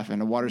and stuff,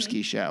 and a water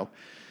ski show.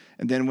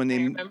 And then when they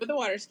I remember the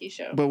water ski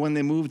show. But when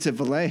they moved to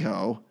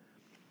Vallejo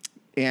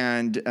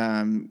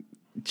and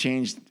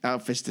changed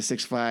outfits to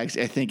Six Flags,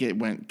 I think it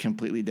went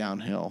completely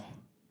downhill.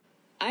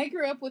 I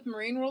grew up with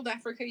Marine World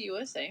Africa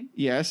USA.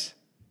 Yes.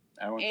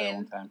 I went there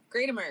one time.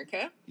 Great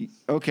America.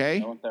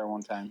 Okay. I went there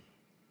one time.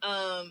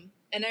 And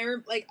I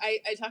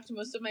talked to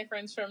most of my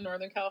friends from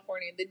Northern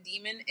California. The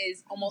Demon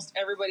is almost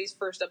everybody's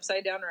first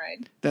upside down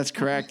ride. That's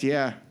correct.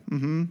 Yeah.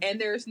 Mm-hmm.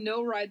 And there's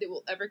no ride that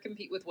will ever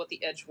compete with what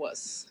the Edge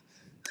was.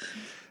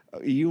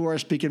 You are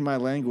speaking my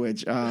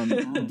language.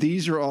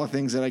 These are all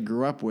things that I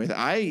grew up with.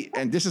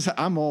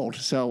 I'm old,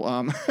 so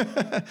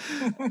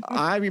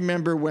I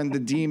remember when the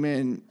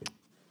Demon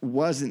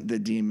wasn't the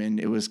Demon.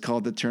 It was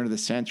called the Turn of the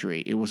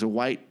Century. It was a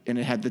white, and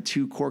it had the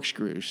two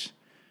corkscrews.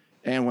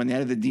 And when they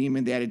added the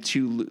Demon, they added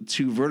two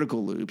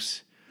vertical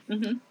loops.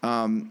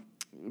 Mm-hmm.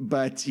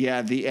 But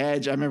yeah, the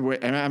Edge. I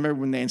remember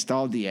when they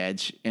installed the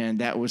Edge, and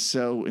that was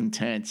so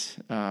intense.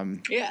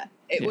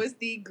 It was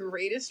the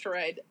greatest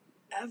ride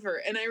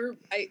ever. And I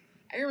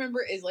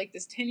remember as like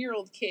this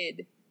 10-year-old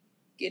kid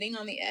getting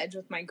on the Edge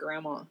with my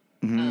grandma,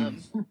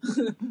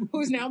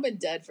 who's now been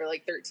dead for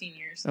like 13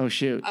 years. Oh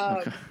shoot.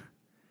 Okay.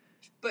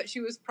 But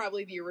she was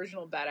probably the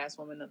original badass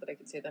woman. Not that I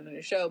could say that in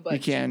a show, but you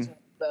can. She was one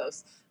of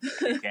those.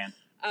 You can.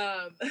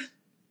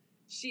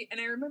 And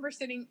I remember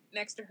sitting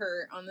next to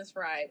her on this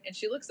ride, and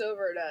she looks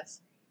over at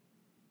us,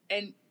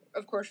 and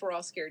of course we're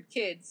all scared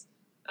kids.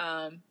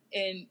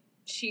 And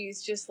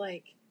she's just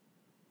like,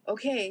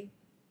 "Okay,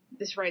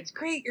 this ride's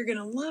great. You're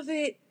gonna love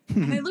it."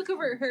 And I look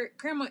over at her,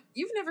 "Grandma,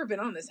 you've never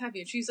been on this, have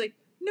you?" And she's like,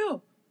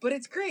 "No, but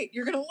it's great.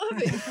 You're gonna love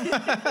it."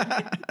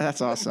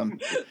 That's awesome.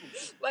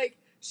 Like,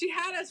 she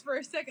had us for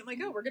a second, like,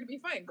 "Oh, we're gonna be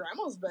fine.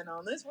 Grandma's been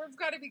on this. We've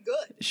got to be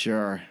good."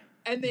 Sure.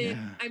 And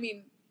then, I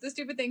mean, the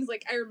stupid things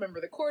like I remember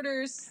the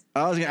quarters.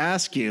 I was going to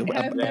ask you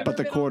about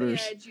the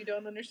quarters. The Edge, you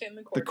don't understand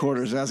the quarters. The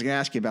quarters. I was going to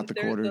ask you about the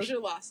quarters. Those are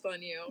lost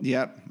on you.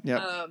 Yep.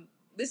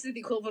 This is the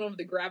equivalent of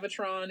the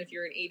Gravitron if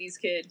you're an 80s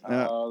kid.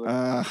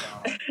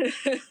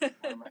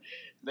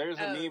 There's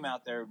a meme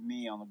out there of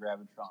me on the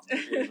Gravitron.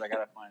 I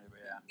gotta find it, but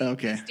yeah.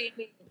 Okay.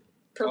 Standing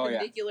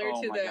perpendicular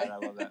to God, I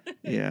love that.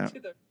 Yeah. to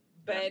the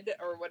bed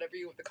or whatever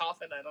the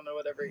coffin. I don't know,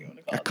 whatever you want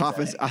to call it.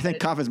 Coffin's. I think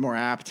coffin's more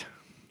apt.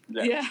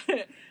 Yeah.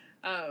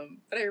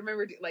 But I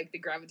remember like the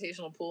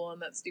gravitational pull on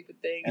that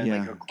stupid thing. And,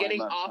 like,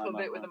 getting off of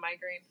it with a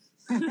migraine.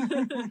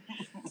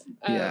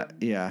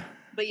 Yeah.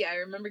 But yeah, I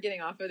remember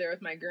getting off of there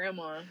with my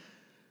grandma.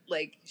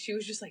 Like, she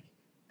was just like,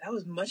 that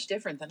was much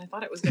different than I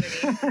thought it was going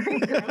to be.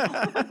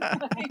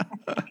 Grandma.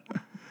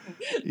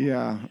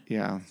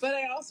 Yeah. But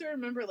I also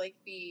remember like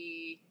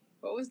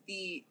what was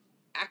the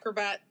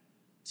acrobat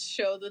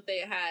show that they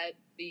had?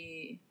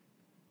 I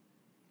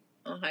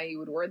don't know how you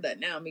would word that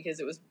now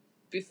because it was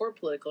before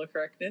political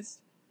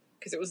correctness.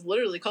 Because it was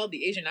literally called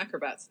the Asian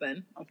Acrobats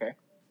then. Okay.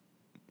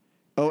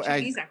 Oh,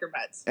 Chinese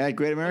Acrobats. At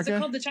Great America? Was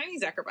it called the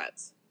Chinese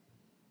Acrobats?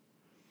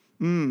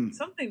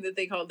 Something that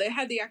they called. They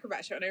had the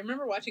acrobat show, and I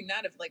remember watching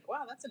that. Of like,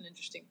 wow, that's an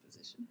interesting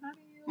position. How do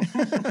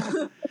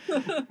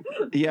you?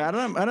 Yeah, I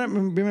don't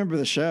remember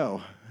the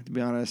show, to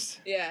be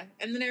honest. Yeah,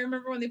 and then I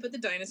remember when they put the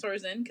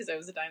dinosaurs in because I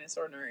was a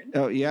dinosaur nerd.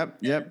 Oh, yep.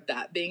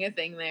 That being a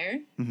thing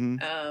there. Mm-hmm.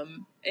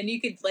 And you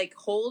could like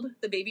hold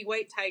the baby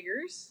white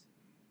tigers.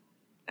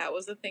 That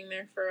was a thing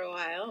there for a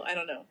while. I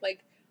don't know. Like,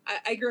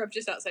 I grew up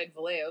just outside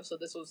Vallejo, so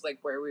this was like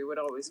where we would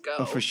always go.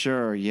 Oh, for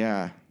sure.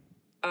 Yeah.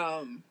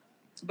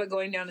 But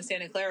going down to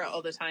Santa Clara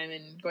all the time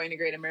and going to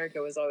Great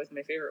America was always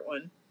my favorite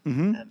one.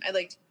 Mm-hmm. I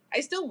liked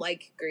I still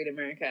like Great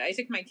America. I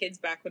took my kids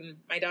back when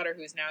my daughter,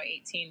 who is now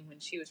 18, when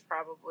she was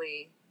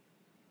probably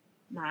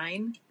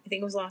 9, I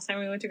think it was the last time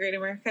we went to Great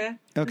America.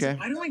 Okay. Like,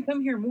 why don't we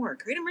come here more?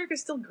 Great America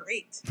is still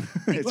great.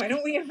 Like, why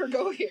don't we ever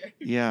go here?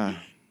 Yeah.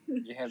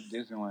 You have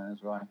Disneyland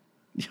as well.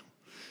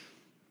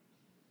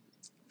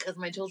 Because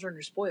my children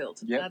are spoiled.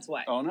 Yep. That's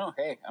why. Oh no,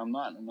 hey, I'm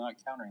not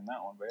countering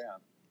that one, but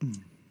yeah.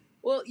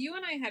 Well, you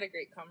and I had a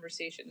great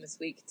conversation this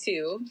week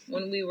too,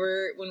 when we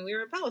were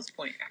at Ballast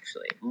Point,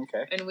 actually.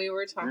 Okay. And we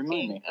were Remind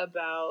talking me.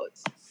 about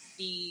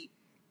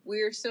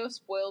we are so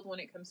spoiled when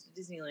it comes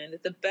to Disneyland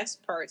that the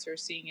best parts are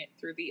seeing it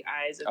through the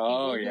eyes of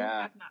people who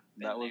have not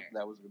been there.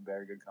 That was a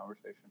very good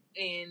conversation.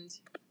 And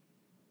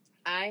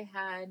I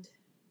had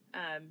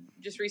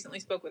just recently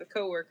spoke with a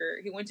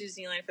coworker who went to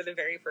Disneyland for the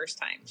very first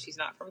time. She's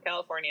not from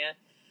California.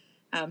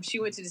 She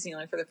went to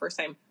Disneyland for the first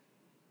time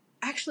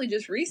actually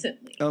just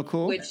recently. Oh,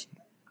 cool. Which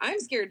I'm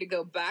scared to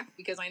go back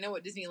because I know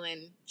what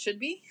Disneyland should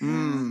be.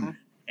 Mm.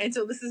 And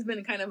so this has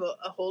been kind of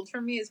a hold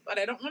for me, but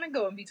I don't want to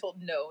go and be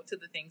told no to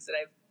the things that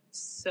I've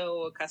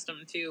so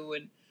accustomed to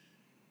and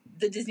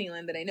the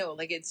Disneyland that I know.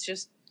 Like, it's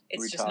just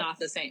not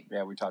the same.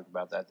 Yeah, we talked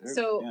about that too.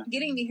 So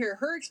getting to hear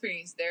her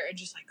experience there and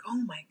just like, oh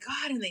my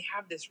God, and they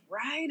have this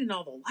ride and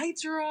all the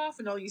lights are off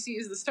and all you see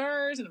is the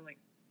stars. And I'm like,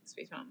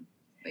 Space Mountain.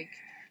 Like,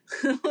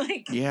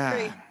 like, Yeah.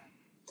 great.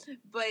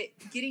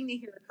 But getting to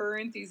hear her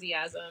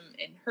enthusiasm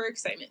and her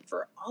excitement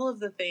for all of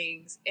the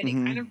things, and it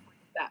kind of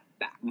brings that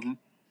back.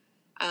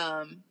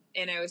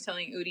 And I was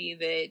telling Udi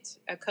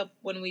that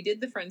when we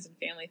did the friends and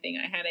family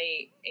thing, I had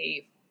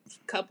a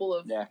couple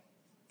of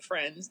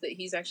friends that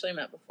he's actually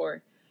met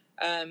before.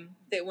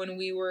 That when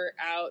we were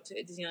out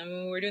at Disneyland,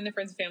 when we were doing the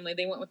friends and family,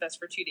 they went with us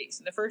for 2 days.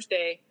 And the first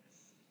day,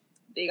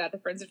 they got the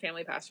friends and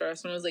family pass for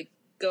us, and I was like,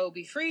 "Go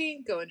be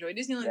free, go enjoy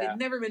Disneyland." They'd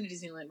never been to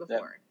Disneyland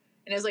before.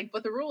 And I was like,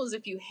 but the rule is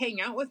if you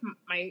hang out with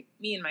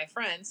me and my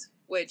friends,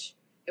 which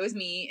it was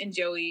me and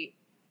Joey,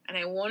 and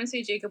I want to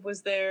say Jacob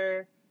was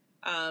there,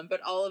 but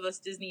all of us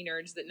Disney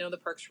nerds that know the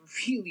parks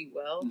really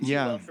well,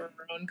 well for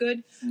our own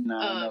good.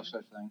 No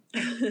such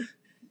thing.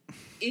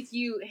 If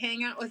you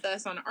hang out with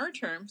us on our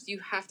terms,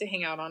 you have to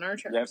hang out on our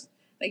terms. Yep.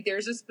 Like,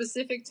 there's a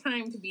specific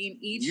time to be in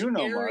each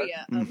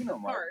area Mark. of the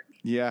park.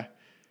 Yeah.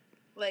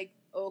 Like,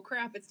 oh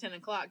crap, it's 10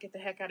 o'clock, get the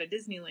heck out of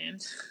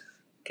Disneyland.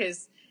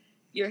 Because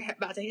you're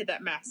about to hit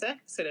that mass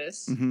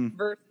exodus.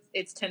 Versus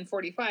it's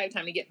 10:45,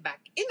 time to get back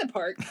in the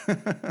park.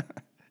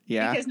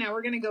 Yeah. Because now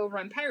we're going to go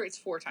run Pirates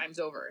 4 times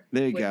over.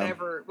 There you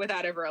go.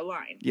 Without ever a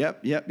line.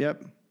 Yep.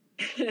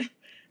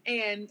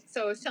 And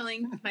so I was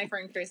telling my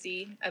friend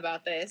Christy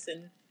about this,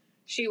 and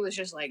she was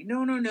just like,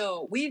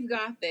 no, we've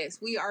got this.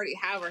 We already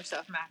have our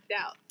stuff mapped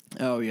out.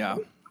 Oh, yeah.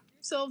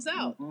 Themselves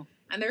out.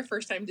 And they're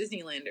first-time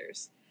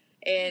Disneylanders.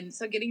 And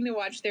so getting to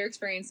watch their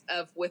experience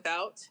of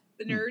without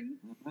the nerd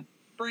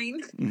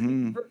brain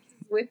versus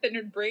with the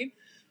nerd brain,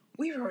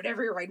 we rode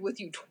every ride with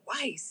you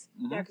twice.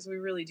 Yeah, because we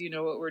really do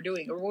know what we're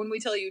doing. Or when we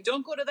tell you,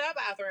 don't go to that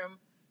bathroom,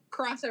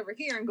 cross over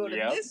here and go to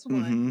this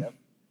one.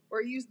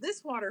 Or use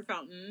this water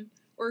fountain.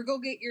 Or go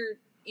get your,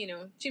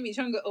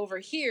 chimichanga over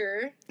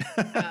here.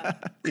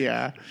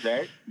 Yeah.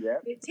 Right? Yeah.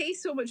 It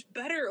tastes so much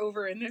better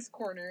over in this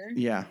corner.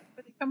 Yeah.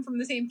 But they come from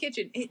the same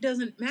kitchen. It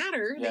doesn't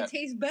matter. They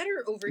taste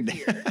better over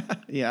here.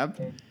 Yep.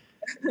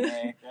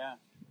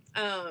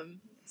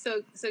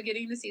 So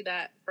getting to see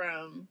that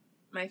from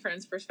my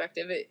friend's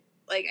perspective,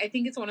 I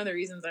think it's one of the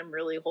reasons I'm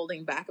really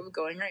holding back of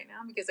going right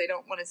now, because I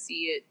don't want to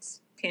see it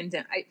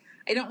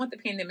I don't want the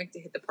pandemic to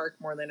hit the park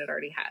more than it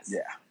already has. Yeah.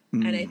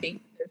 And I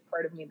think there's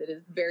part of me that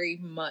is very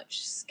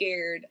much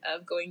scared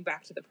of going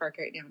back to the park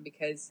right now,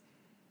 because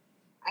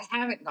I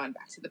haven't gone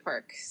back to the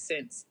park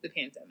since the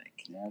pandemic.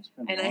 Yeah, it's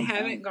been and I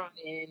haven't gone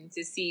in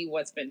to see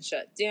what's been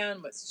shut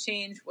down, what's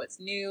changed, what's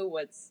new,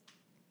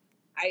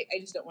 I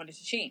just don't want it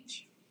to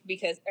change,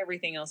 because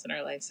everything else in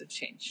our lives have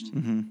changed.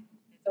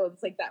 So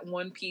it's like that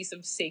one piece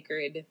of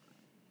sacred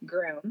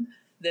ground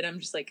that I'm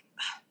just like,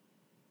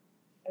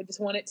 I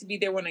just want it to be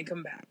there when I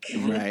come back.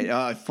 Right.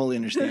 Oh, I fully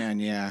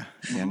understand. Yeah.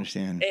 I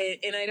understand.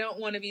 And I don't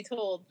want to be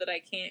told that I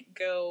can't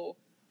go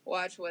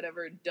watch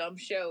whatever dumb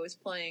show is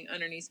playing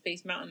underneath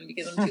Space Mountain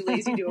because I'm too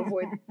lazy to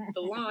avoid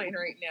the line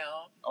right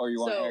now. Or you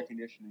want air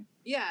conditioning.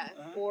 Yeah.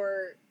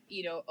 Or,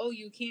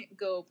 you can't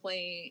go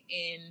play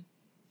in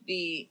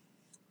the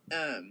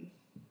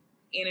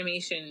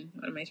animation.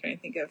 What am I trying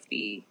to think of?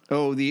 The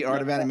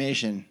Art of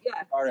Animation.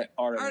 Yeah.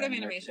 Art of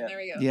Animation. There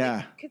we go.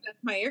 Yeah. Because that's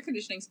my air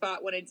conditioning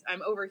spot. When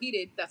I'm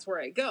overheated, that's where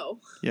I go.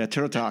 Yeah,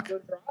 Turtle Talk. Go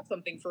draw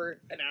something for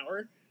an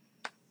hour.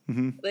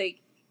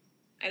 Like,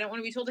 I don't want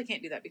to be told I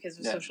can't do that because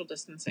of social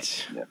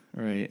distancing.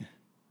 Right.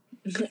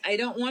 I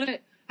don't want to.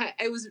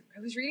 I was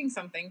reading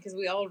something, because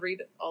we all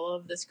read all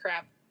of this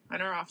crap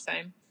on our off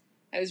time.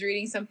 I was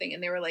reading something,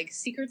 and they were like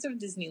Secrets of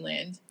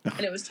Disneyland, and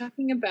it was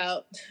talking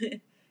about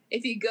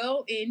if you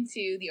go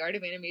into the Art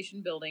of Animation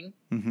building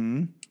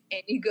and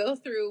you go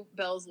through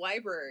Belle's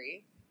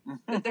library,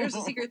 that there's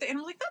a secret there. And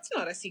I'm like, that's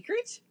not a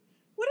secret.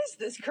 What is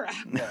this crap?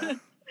 Yeah.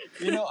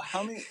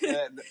 How many,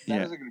 that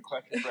is a good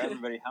question for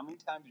everybody. How many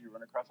times do you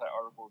run across that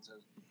article that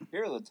says,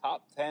 here are the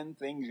top 10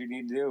 things you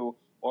need to do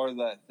or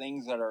the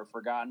things that are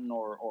forgotten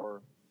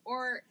or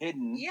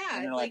hidden. Yeah,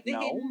 and you're like the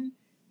no. hidden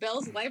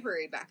Bell's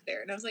library back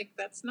there. And I was like,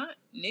 that's not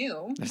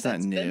new. That's not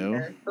been new.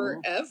 there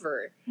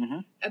forever. Mm-hmm.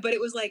 But it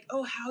was like,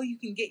 oh, how you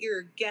can get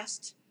your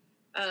guest,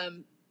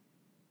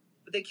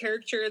 the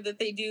character that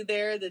they do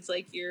there that's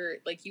like you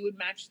would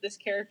match this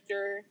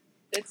character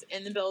that's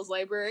in the Bell's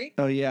library.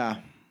 Oh, yeah.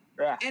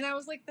 Yeah. And I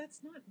was like,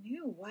 that's not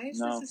new. Why is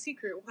this a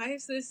secret? Why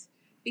is this?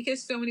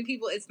 Because so many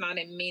people, it's not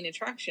a main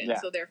attraction. Yeah.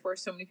 So therefore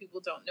so many people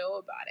don't know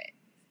about it.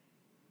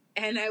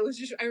 And I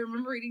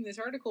remember reading this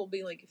article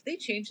being like, if they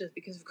change this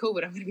because of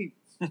COVID, I'm going to be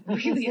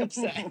really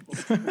upset.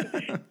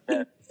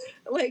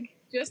 Like,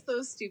 just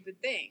those stupid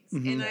things.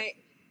 Mm-hmm. And I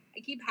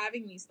keep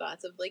having these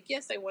thoughts of like,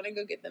 yes, I want to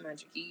go get the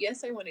magic key.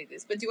 Yes, I want to do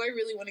this. But do I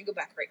really want to go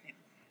back right now?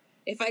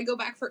 If I go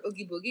back for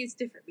Oogie Boogie, it's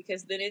different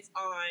because then it's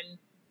on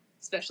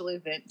special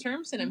event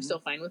terms and I'm still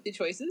fine with the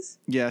choices.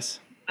 Yes.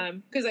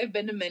 Because I've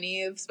been to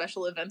many of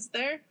special events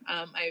there.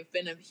 I've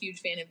been a huge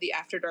fan of the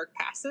After Dark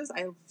passes.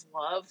 I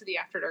loved the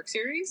After Dark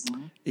series.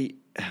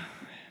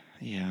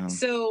 Yeah.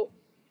 So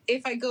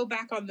if I go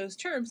back on those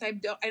terms, I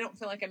don't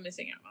feel like I'm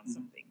missing out on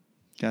something.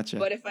 Gotcha.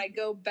 But if I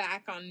go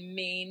back on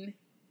main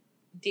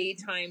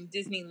daytime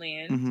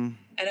Disneyland Mm-hmm.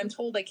 and I'm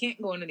told I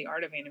can't go into the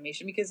Art of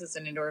Animation because it's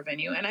an indoor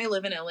venue and I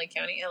live in LA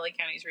County. LA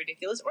County is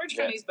ridiculous. Orange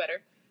County is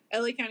better.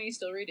 LA County is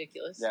still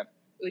ridiculous. Yep.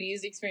 Woody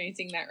is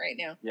experiencing that right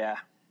now. Yeah.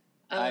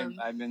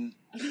 I've been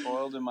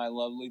spoiled in my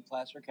lovely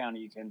Placer County.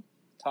 You can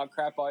talk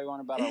crap all you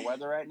want about our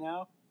weather right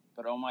now,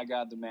 but oh my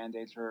God, the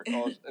mandates are,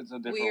 it's a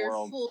different we are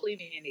world. fully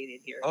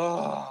mandated here.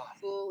 Oh.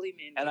 Fully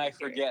mandated. And I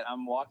forget.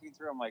 I'm walking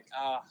through, I'm like,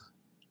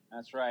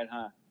 that's right,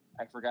 huh?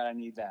 I forgot I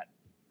need that.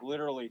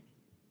 Literally,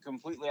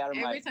 completely out of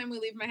my... Every time we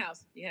leave my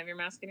house, you have your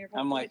mask in your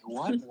pocket. I'm like,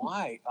 what?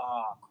 Why?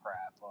 Oh,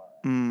 crap. All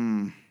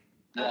right.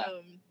 Yeah.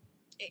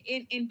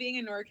 In being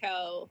a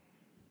NorCal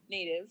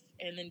native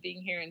and then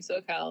being here in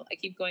SoCal, I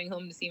keep going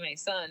home to see my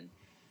son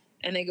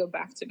and I go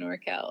back to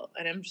NorCal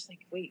and I'm just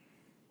like, wait,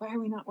 why are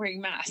we not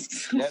wearing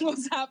masks? Yep.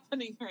 What's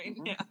happening right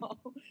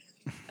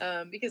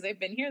now? Because I've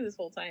been here this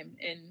whole time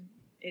and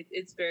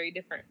it's very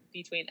different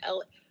between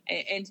LA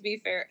and to be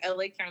fair,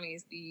 LA County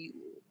is the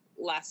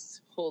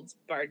last holds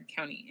barred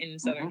county in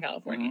Southern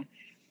California.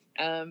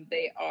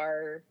 They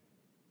are,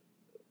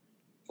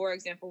 for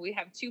example, we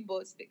have 2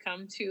 boats that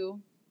come to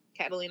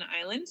Catalina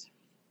Island.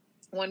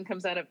 One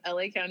comes out of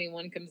LA County,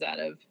 one comes out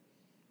of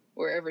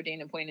wherever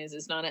Dana Point is.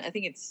 It's not, I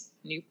think it's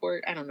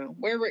Newport. I don't know.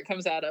 Wherever it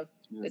comes out of,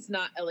 it's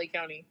not LA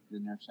County.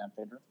 Isn't there San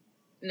Pedro?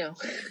 No.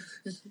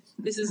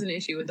 This is an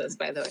issue with us,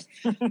 by the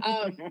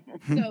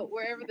way. So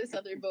wherever this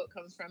other boat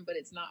comes from, but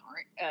it's not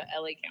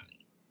LA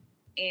County.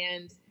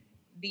 And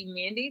the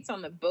mandates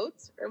on the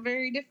boats are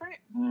very different.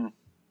 Oh,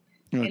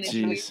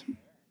 jeez.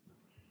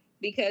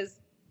 Because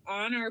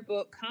on our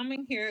boat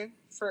coming here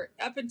for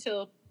up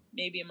until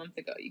maybe a month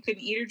ago, you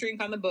couldn't eat or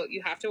drink on the boat.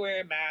 You have to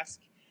wear a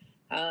mask.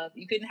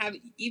 You couldn't have,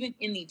 even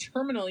in the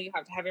terminal, you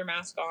have to have your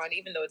mask on,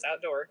 even though it's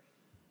outdoor.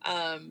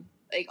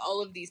 Like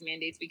all of these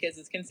mandates because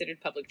it's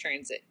considered public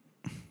transit.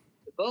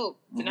 The boat,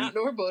 it's an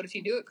outdoor boat. If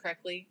you do it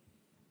correctly,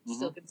 it's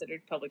still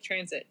considered public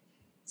transit.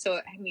 So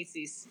it meets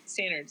these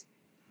standards.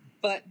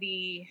 But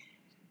the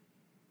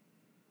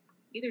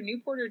either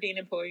Newport or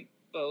Dana Point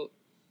boat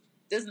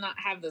does not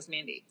have those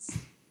mandates.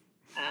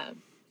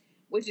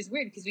 Which is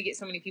weird because we get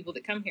so many people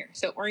that come here.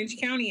 So Orange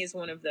County is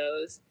one of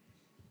those.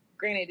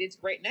 Granted, it's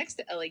right next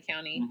to LA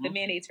County. The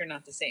mandates are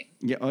not the same.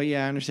 Yeah. Oh,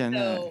 yeah. I understand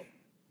that. So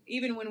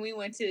even when we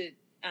went to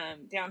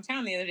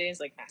downtown the other day,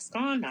 it's like mask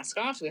on, mask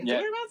off. So we have to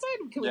wear them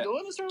outside. Can we go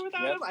in the store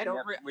without them? I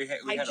don't.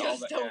 I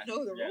just don't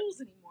know the rules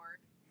anymore.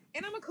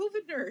 And I'm a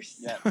COVID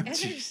nurse, and I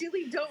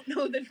really don't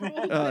know the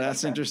rules. Oh,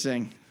 that's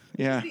interesting.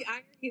 Yeah. That's the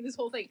irony of this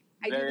whole thing.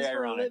 I do Very this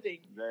for a ironic. living.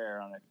 Very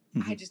ironic.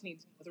 I just need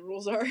to know what the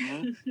rules are.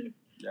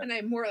 And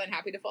I'm more than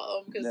happy to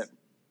follow them because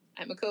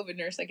I'm a COVID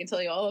nurse. I can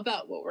tell you all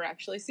about what we're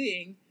actually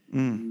seeing.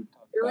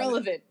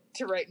 Irrelevant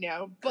to right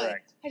now, but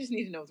Correct. I just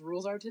need to know what the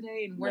rules are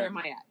today and where am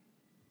I at?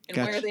 And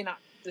why Gotcha. are they not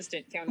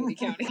distant county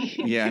to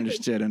county? Yeah,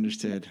 understood.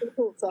 The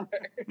rules are.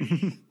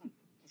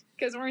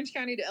 Because Orange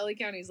County to LA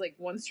County is like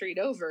one street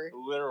over.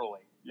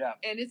 Literally, yeah.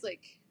 And it's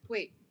like,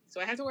 wait, so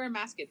I have to wear a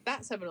mask at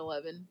that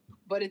 7-Eleven,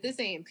 but at this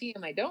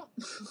A&PM I don't?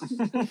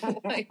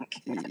 Like,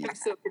 I'm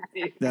so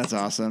confused. That's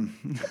awesome.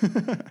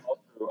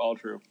 All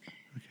true.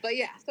 But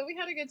yeah, so we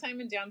had a good time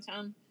in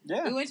downtown.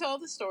 Yeah. We went to all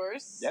the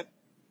stores. Yep.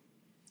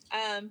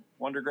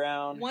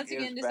 Wonderground. Once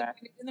again, is back.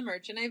 disappointed in the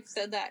merch, and I've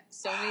said that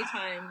so many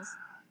times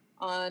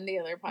on the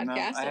other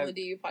podcast, on the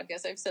DU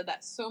podcast. I've said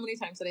that so many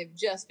times that I've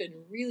just been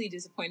really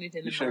disappointed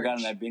in the merch. You should have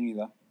gotten that beanie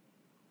though.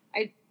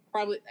 I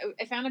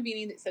found a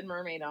beanie that said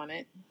mermaid on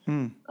it.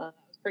 That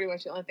was pretty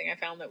much the only thing I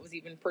found that was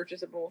even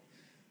purchasable.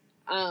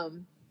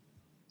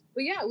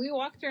 But yeah, we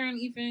walked around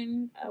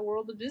even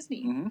World of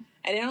Disney, and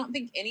I don't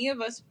think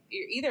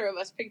either of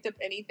us picked up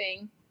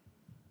anything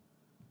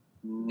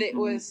that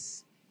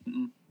was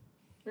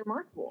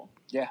remarkable.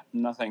 Yeah,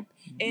 nothing.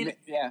 And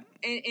yeah,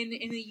 and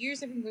in the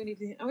years I've been going to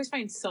Disney, I always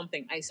find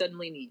something I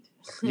suddenly need.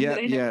 Yeah, that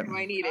I never knew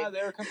I needed.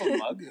 There were a couple of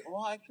mugs.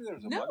 Well, actually, there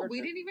was a mug. No,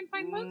 we didn't even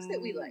find mugs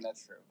that we liked.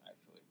 That's true,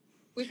 actually.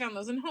 We found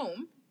those in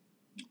home,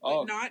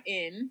 Oh, but not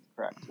in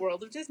correct.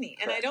 World of Disney.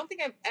 And I Correct. don't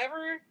think I've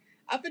ever,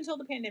 up until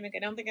the pandemic, I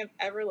don't think I've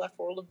ever left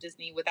World of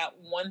Disney without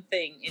one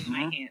thing in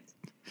my hand.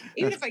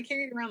 Even if I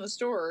carried it around the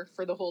store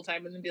for the whole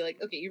time and then be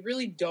like, okay, you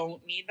really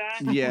don't need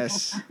that.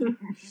 Yes.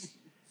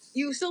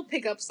 You still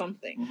pick up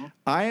something.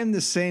 I am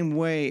the same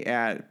way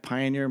at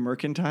Pioneer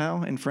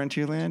Mercantile in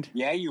Frontierland.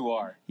 Yeah, you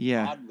are.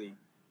 Yeah. Oddly.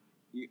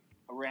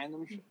 A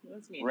random...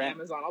 That's me on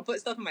Amazon. I'll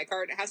put stuff in my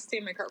cart. It has to stay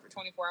in my cart for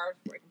 24 hours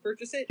before I can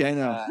purchase it. Yeah, I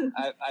know.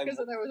 Because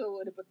otherwise I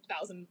would have put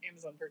 1,000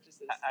 Amazon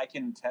purchases. I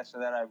can attest to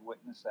that. I've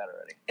witnessed that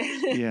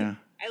already. Yeah.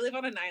 I live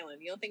on an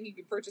island. You don't think you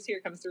could purchase here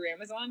comes through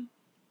Amazon?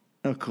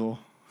 Oh, cool.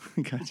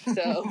 Gotcha.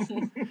 So,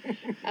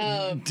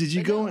 did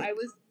you go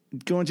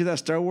into that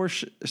Star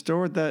Wars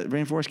store at that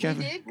Rainforest Cafe?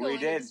 We did go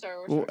into Star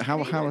Wars. Well, how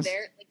was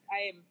there?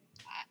 Like,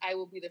 I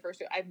will be the first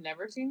to. I've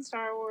never seen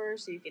Star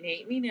Wars, so you can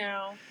hate me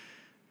now.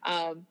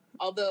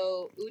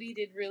 Although Udi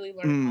did really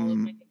learn all of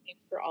my nicknames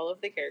for all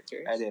of the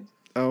characters. I did.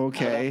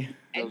 Okay.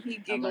 And he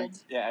giggled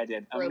I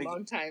did. for a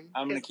long time.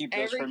 I'm going to keep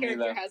those for me, though. Every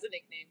character has a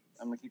nickname.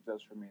 I'm going to keep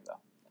those for me,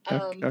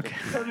 though. Okay.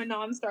 From a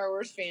non-Star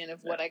Wars fan of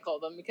what I call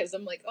them, because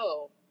I'm like,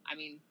 oh, I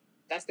mean,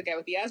 that's the guy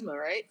with the asthma,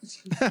 right?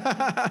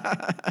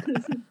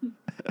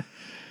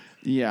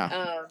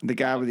 Yeah, the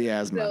guy with the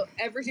asthma. So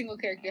every single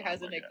character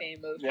has a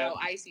nickname of how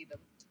I see them.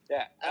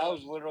 Yeah, I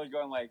was literally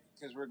going like,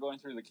 because we're going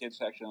through the kids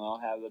section, and I'll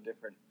have the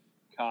different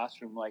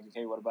costume. Like,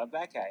 okay, what about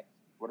that guy?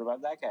 What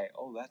about that guy?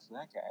 Oh, that's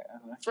that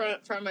guy.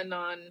 From a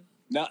non.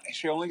 No,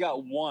 she only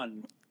got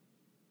one.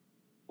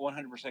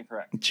 100%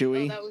 correct.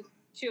 Chewie. Oh, that was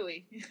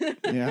Chewie.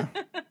 Yeah.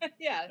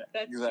 Yeah,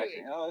 that's exactly.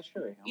 Chewie. Oh, that's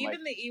Chewie.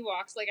 Even the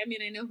Ewoks, like, I mean,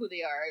 I know who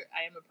they are.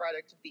 I am a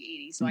product of the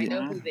 80s, so I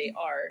know who they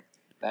are.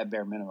 That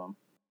bare minimum.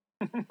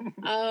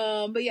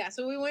 But yeah,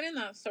 so we went in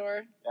that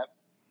store. Yep.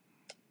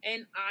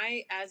 And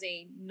I, as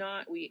a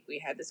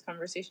we had this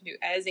conversation too,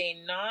 as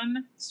a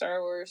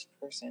non-Star Wars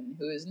person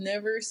who has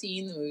never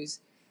seen the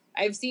movies,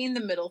 I've seen the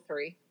middle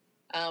three.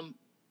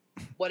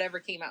 Whatever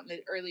came out in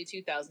the early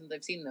 2000s,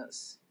 I've seen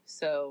those.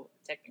 So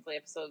technically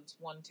episodes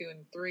 1, 2,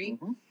 and 3.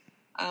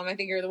 I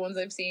think are the ones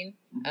I've seen.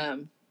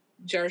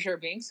 Jar Jar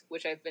Binks,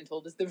 which I've been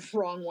told is the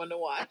wrong one to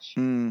watch,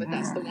 but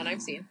that's the one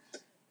I've seen.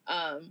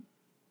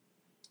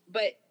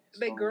 But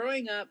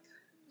growing up,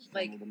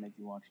 like, to make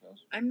you watch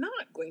those. I'm not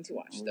going to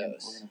watch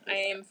those. I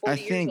am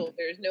 40 years old.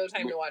 There's no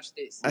time to watch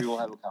these. We will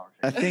have a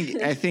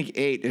conversation. I think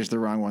 8 is the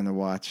wrong one to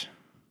watch.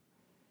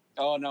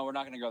 Oh no, we're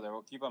not going to go there.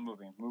 We'll keep on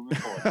moving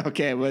forward.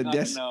 Okay, well,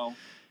 this. No,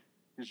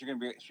 because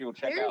she will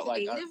check There's out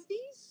like 8 of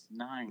these.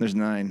 9. There's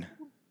 9.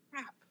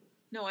 Crap.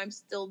 No, I'm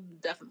still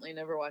definitely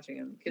never watching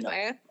them because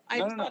I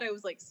thought I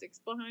was like 6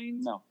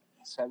 behind. No,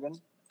 7.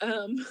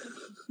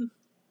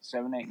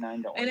 7, 8,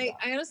 9. Don't. And I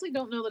honestly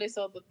don't know that I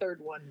saw the third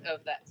one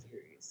of that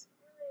series.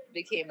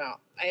 They came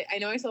out. I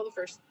know I saw the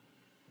first.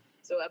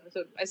 So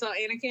episode, I saw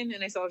Anakin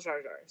and I saw Jar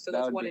Jar. So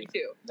that's 1 and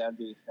 2. That'd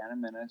be Phantom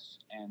Menace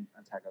and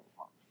Attack of the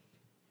Clones.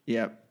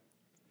 Yep.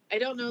 I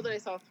don't know that I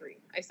saw 3.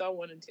 I saw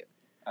 1 and 2.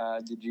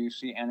 Did you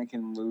see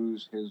Anakin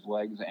lose his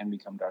legs and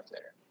become Darth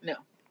Vader? No.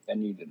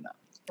 Then you did not.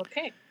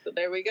 Okay, so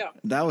there we go.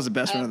 That was the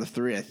best one of the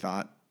 3, I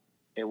thought.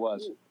 It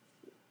was.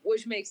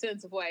 Which makes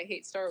sense of why I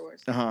hate Star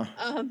Wars.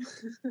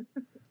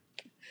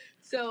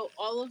 So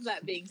all of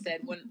that being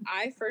said, when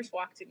I first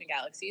walked into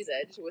Galaxy's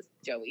Edge with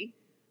Joey,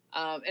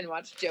 and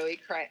watched Joey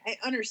cry, I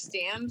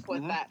understand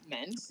what that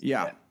meant.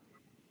 Yeah.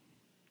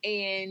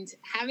 And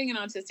having an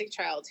autistic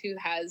child who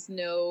has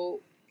no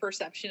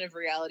perception of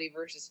reality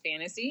versus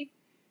fantasy,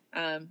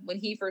 when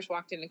he first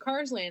walked into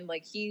Cars Land,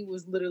 like, he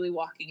was literally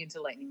walking into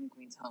Lightning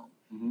McQueen's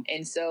home.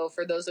 And so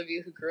for those of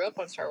you who grew up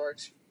on Star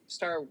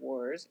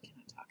Wars, can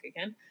I talk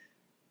again?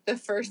 I'm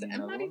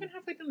not even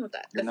halfway done with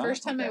that. The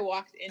first time I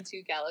walked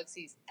into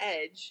Galaxy's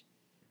Edge,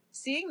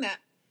 seeing that,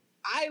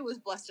 I was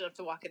blessed enough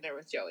to walk in there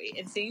with Joey,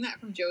 and seeing that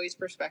from Joey's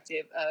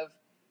perspective of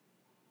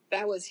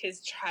that was his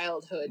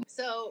childhood.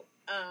 So,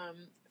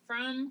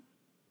 from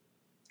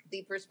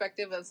the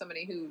perspective of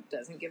somebody who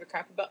doesn't give a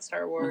crap about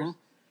Star Wars,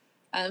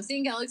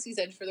 seeing Galaxy's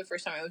Edge for the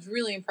first time, I was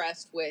really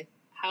impressed with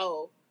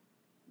how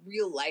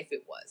real life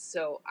it was.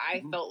 So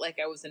I felt like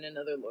I was in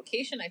another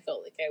location. I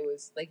felt like I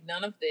was like,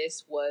 none of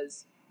this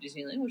was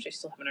Disneyland, which I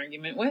still have an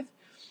argument with.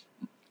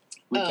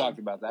 We talked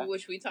about that.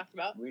 Which we talked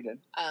about. We did.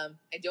 I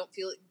don't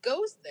feel it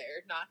goes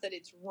there. Not that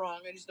it's wrong.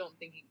 I just don't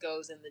think it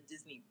goes in the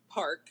Disney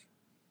park.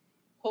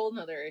 Whole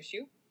nother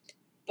issue.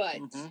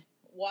 But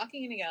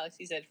walking into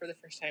Galaxy's Edge for the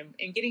first time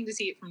and getting to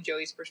see it from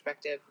Joey's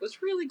perspective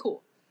was really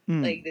cool.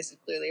 Like, this is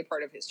clearly a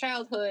part of his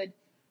childhood.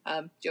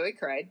 Joey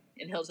cried,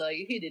 and he'll tell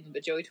you he didn't,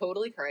 but Joey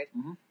totally cried.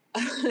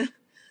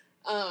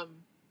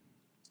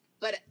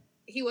 But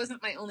he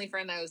wasn't my only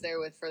friend I was there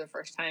with for the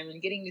first time,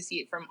 and getting to see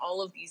it from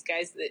all of these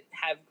guys that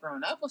have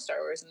grown up with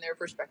Star Wars and their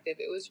perspective,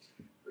 it was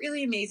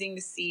really amazing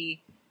to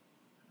see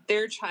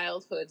their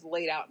childhood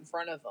laid out in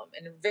front of them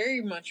and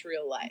very much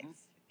real life.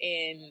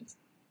 And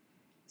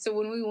so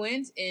when we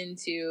went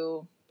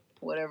into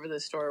whatever the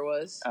store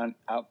was, an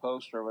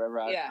Outpost or whatever,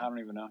 I don't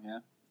even know.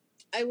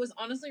 I was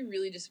honestly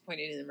really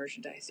disappointed in the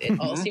merchandise. It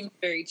all seemed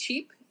very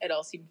cheap. It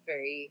all seemed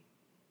very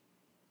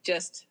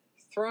just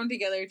thrown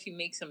together to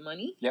make some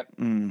money. Yep.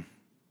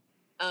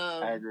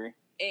 I agree.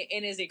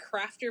 And as a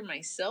crafter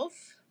myself,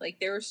 like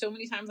there were so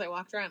many times I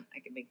walked around, I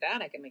can make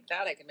that, I can make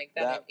that, I can make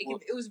that.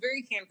 It was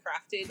very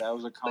handcrafted. That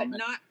was a comment. But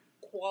not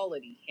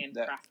quality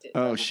handcrafted.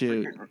 Oh,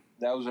 shoot.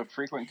 That was a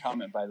frequent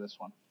comment by this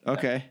one.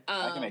 Okay.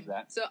 I can make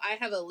that. So I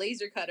have a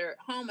laser cutter at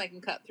home. I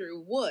can cut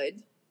through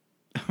wood.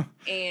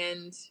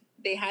 And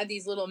they had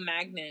these little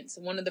magnets.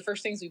 One of the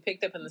first things we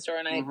picked up in the store,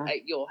 and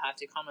you'll have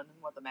to comment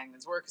on what the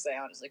magnets were because I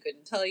honestly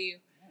couldn't tell you.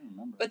 I don't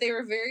remember. But they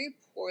were very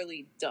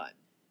poorly done.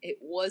 It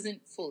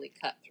wasn't fully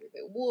cut through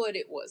the wood.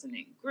 It wasn't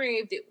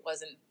engraved. It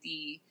wasn't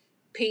the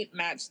paint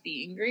matched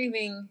the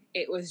engraving.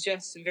 It was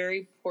just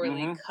very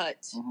poorly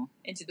cut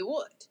into the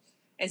wood.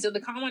 And so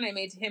the comment I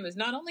made to him is,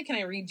 not only can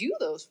I redo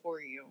those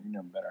for you,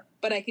 better,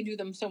 but I can do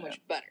them so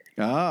much better.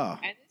 Oh.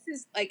 And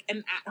this is like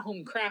an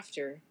at-home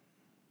crafter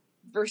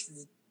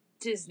versus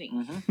Disney.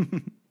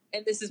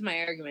 And this is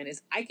my argument,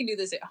 is I can do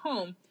this at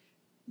home.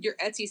 Your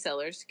Etsy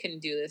sellers can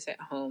do this at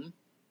home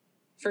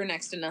for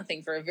next to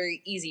nothing for a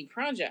very easy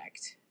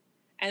project.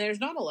 And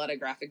there's not a lot of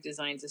graphic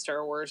designs of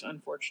Star Wars,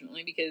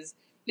 unfortunately, because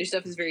their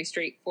stuff is very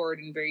straightforward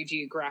and very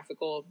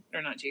geographical,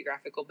 or not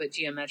geographical, but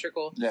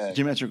geometrical. Yeah.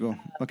 Geometrical.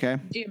 Okay.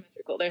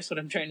 Geometrical. That's what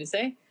I'm trying to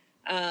say.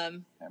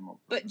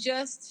 But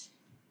just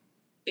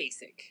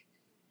basic.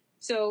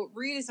 So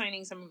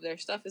redesigning some of their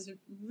stuff is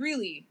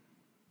really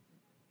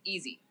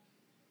easy.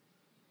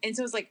 And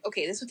so it's like,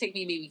 okay, this would take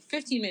me maybe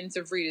 15 minutes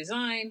of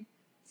redesign,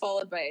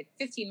 followed by a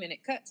 15-minute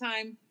cut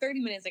time.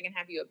 30 minutes, I can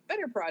have you a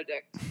better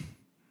project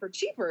for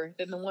cheaper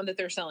than the one that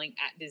they're selling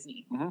at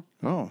Disney.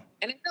 Oh.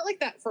 And I felt like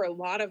that for a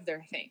lot of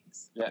their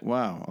things. Yeah.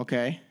 Wow.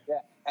 Okay. Yeah.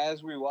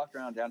 As we walked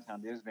around downtown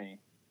Disney,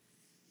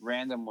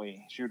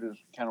 randomly, she would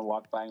just kind of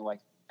walk by and like,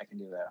 I can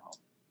do that at home.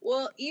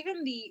 Well,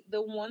 even the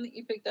one that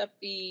you picked up,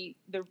 the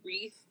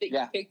wreath that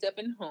you picked up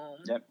in home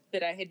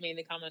that I had made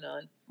the comment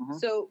on.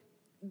 So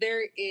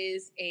there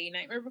is a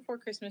Nightmare Before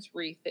Christmas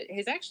wreath that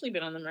has actually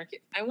been on the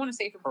market, I want to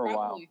say, for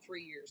probably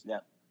 3 years.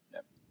 Yep.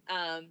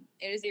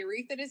 It is a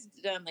wreath that is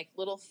done like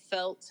little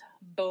felt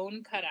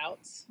bone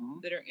cutouts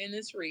that are in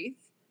this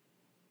wreath.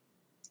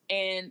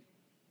 And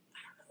I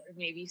don't know,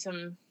 maybe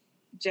some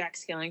Jack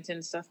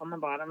Skellington stuff on the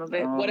bottom of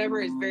it.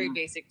 Whatever is very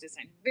basic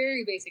design.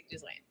 Very basic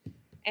design.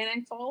 And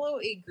I follow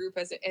a group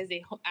as a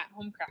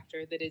at-home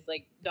crafter that is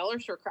like dollar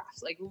store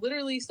crafts. Like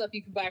literally stuff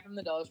you can buy from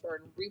the dollar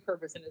store and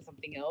repurpose into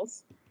something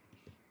else.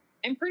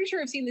 I'm pretty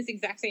sure I've seen this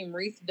exact same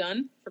wreath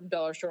done from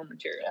dollar store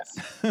materials.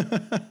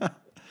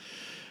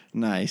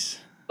 Nice.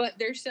 But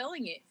they're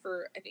selling it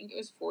for, I think it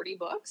was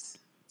 $40.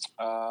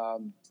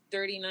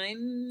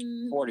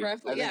 39 40.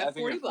 roughly. I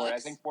think $40. I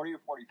think 40 or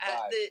 45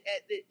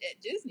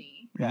 at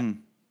Disney. Yeah.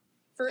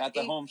 For at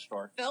the home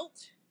store.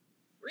 Felt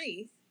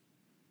wreath.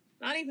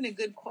 Not even a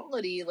good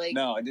quality. Like,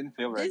 no, it didn't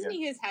feel very good.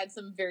 Disney has had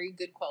some very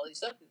good quality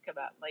stuff that's come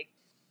out. Like,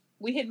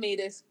 I had made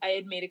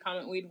a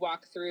comment. We'd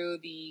walk through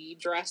the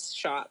dress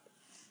shop,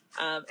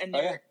 and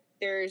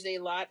there's a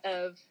lot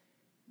of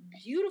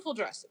beautiful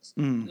dresses.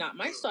 Not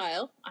my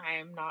style. I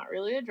am not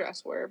really a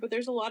dress wearer, but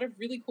there's a lot of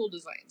really cool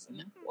designs.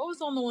 And what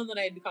was on the one that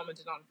I had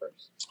commented on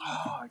first?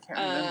 Oh, I can't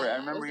remember. I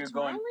remember you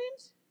going.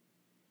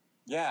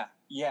 Yeah,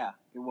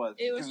 it was.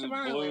 It was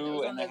Tomorrowland. It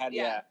was on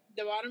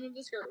the bottom of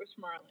the skirt was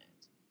Tomorrowland.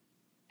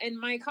 And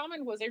my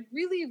comment was, I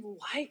really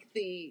like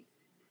the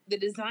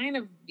design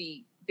of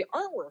the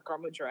artwork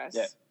on the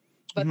dress,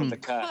 but the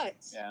cut,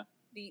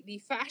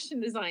 the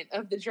fashion design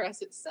of the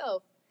dress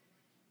itself.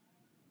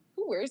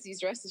 Who wears these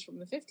dresses from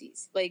the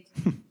 50s? Like,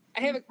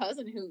 I have a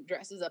cousin who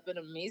dresses up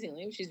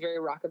amazingly. She's very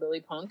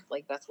rockabilly punk.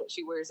 Like, that's what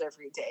she wears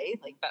every day.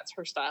 Like, that's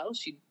her style.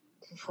 She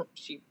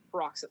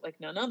rocks it like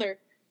none other.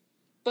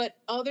 But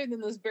other than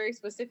those very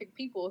specific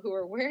people who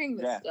are wearing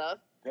this stuff,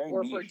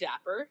 or for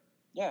Dapper.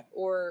 Yeah.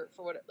 Or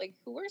for what, like,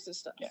 who wears this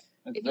stuff? Yeah.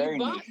 If you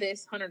bought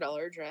this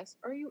 $100 dress,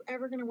 are you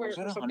ever going to wear it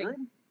for something?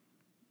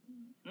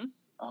 100?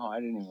 Oh,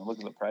 I didn't even look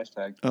at the price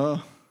tag.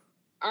 Oh.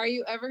 Are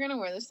you ever going to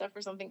wear this stuff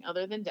for something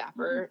other than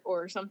Dapper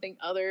or something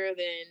other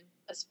than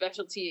a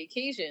specialty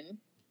occasion?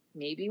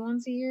 Maybe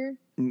once a year?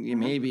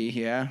 Maybe,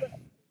 yeah.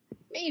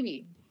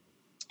 Maybe.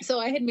 So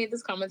I had made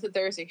this comment that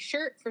there's a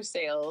shirt for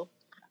sale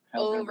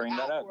over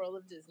at World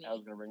of Disney. I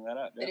was going to bring that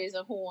up. That is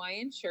a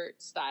Hawaiian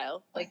shirt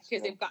style. Like,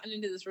 because they've gotten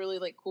into this really,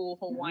 like, cool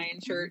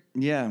Hawaiian shirt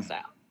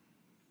style.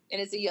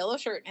 And it's a yellow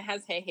shirt, and it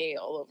has Hey Hey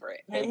all over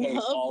it. I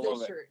love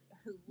the shirt.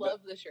 I love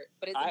the shirt.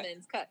 But it's a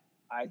men's cut.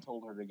 I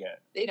told her to get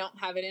it. They don't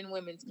have it in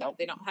women's cut. Nope.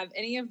 They don't have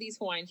any of these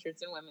Hawaiian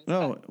shirts in women's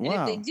cut. Wow.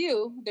 And if they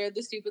do, they're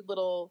the stupid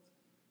little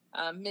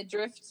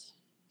midriff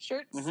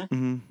shirts.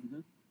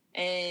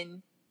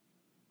 And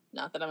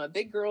not that I'm a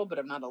big girl, but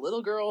I'm not a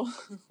little girl.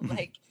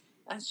 Like,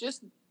 that's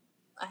just...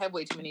 I have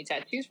way too many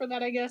tattoos for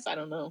that, I guess. I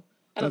don't know.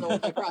 I don't know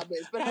what my problem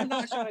is, but I'm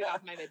not showing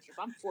off my midriff.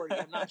 I'm 40.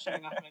 I'm not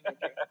showing off my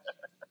midriff.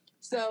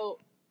 So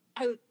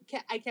I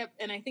kept,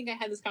 and I think I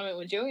had this comment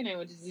when Joey and I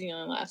went to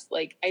Disneyland last.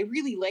 Like, I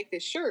really like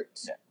this shirt.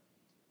 Yeah.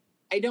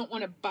 I don't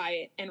want to buy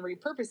it and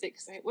repurpose it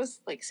because it was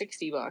like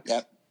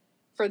 $60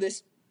 for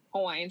this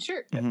Hawaiian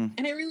shirt. Mhm.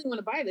 And I really want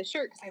to buy this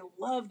shirt because I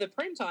love the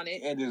print on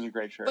it. It is a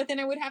great shirt. But then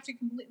I would have to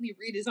completely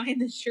redesign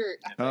the shirt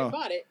after I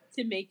bought it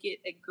to make it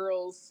a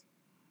girl's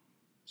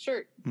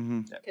shirt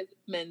Mhm. because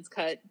it's men's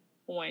cut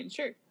Hawaiian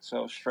shirt.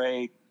 So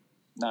straight,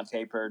 not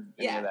tapered,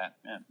 any of that.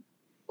 Yeah.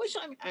 Which,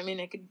 I mean,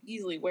 I could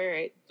easily wear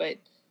it, but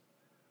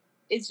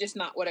it's just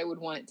not what I would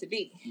want it to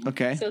be.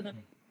 Okay. So then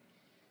I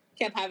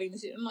kept having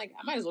this. I'm like,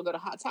 I might as well go to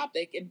Hot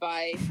Topic and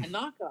buy a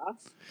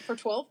knockoff for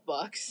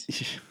 $12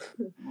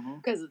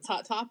 because it's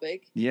Hot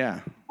Topic.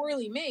 Yeah.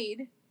 Poorly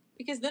made,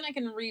 because then I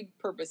can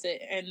repurpose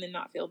it and then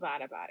not feel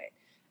bad about it.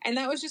 And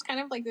that was just kind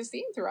of like this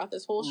theme throughout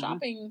this whole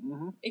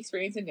shopping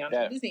experience in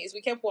downtown Disney. Is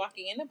we kept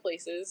walking into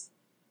places.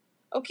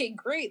 Okay,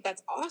 great,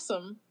 that's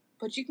awesome,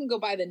 but you can go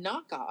buy the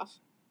knockoff.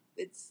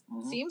 It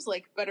seems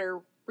like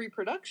better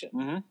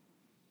reproduction.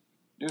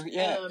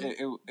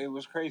 It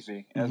was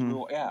crazy. As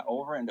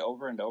over and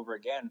over and over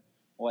again.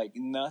 Like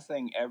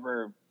nothing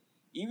ever.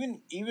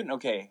 Even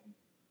okay.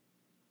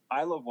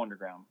 I love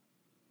Wonderground.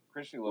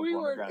 Christy loves Wonderground. We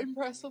were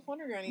impressed with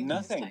Wonderground. Even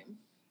Nothing. This time.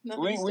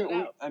 Nothing stood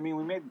out.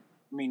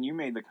 You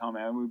made the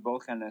comment, and we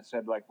both kind of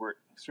said like we're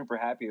super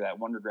happy that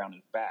Wonderground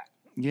is back.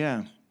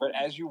 Yeah. But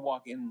as you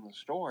walk in the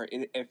store,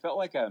 it felt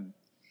like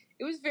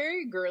It was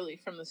very girly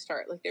from the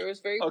start. Like, there was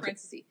very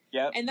princessy.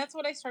 Yeah. And that's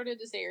what I started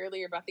to say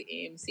earlier about the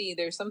AMC.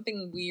 There's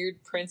something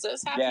weird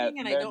princess happening,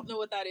 and I don't know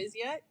what that is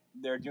yet.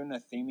 They're doing a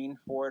theming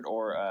for it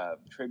or a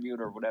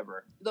tribute or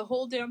whatever. The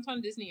whole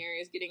downtown Disney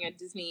area is getting a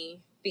Disney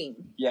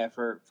theme. Yeah,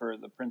 for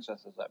the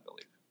princesses, I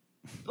believe.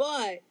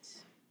 But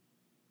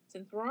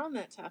since we're on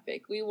that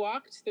topic, we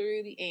walked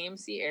through the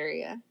AMC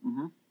area,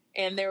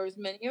 and there was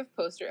many of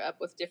poster up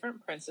with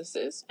different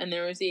princesses, and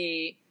there was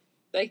the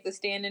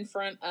stand in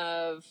front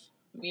of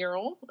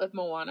mural of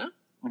Moana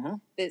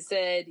that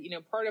said,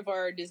 part of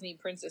our Disney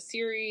Princess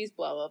series,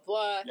 blah, blah,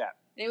 blah. Yeah.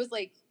 And it was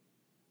like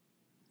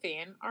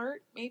fan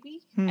art, maybe?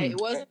 It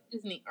wasn't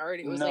Disney art.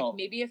 It was like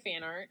maybe a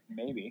fan art.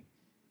 Maybe.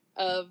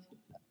 Of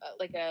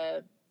like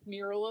a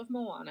mural of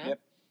Moana. Yep.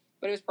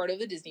 But it was part of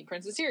the Disney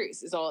Princess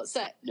series, is all it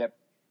said. Yep.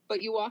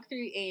 But you walk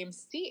through the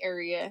AMC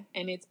area,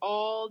 and it's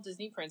all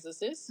Disney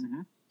princesses,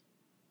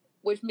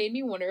 which made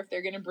me wonder if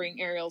they're going to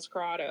bring Ariel's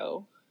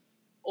Grotto,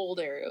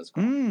 old Ariel's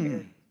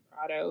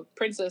Grotto,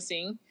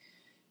 princessing,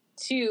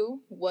 to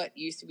what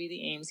used to be the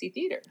AMC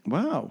Theater.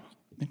 Wow.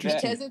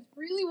 Interesting. Because it's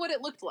really what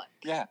it looked like.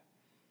 Yeah.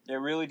 It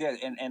really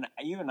did. And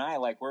even I,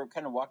 we're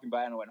kind of walking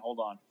by and I went, hold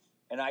on.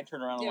 And I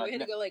turned around and we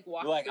had to go,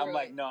 walk through I'm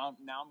like, no,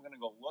 now I'm going to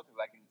go look if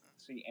I can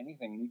see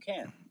anything. And you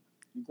can't.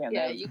 You can't.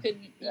 Yeah, you could,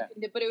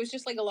 but it was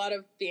just a lot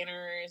of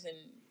banners and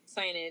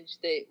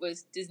signage that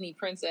was Disney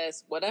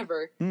Princess,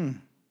 whatever.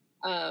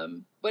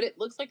 But it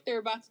looks like they're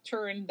about to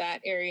turn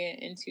that area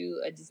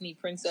into a Disney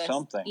Princess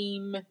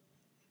theme.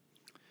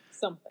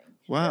 Something.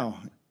 Wow.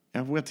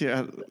 I've got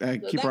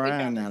to keep our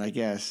eye on that, I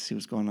guess. See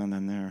what's going on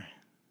down there.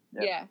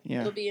 Yeah.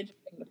 It'll be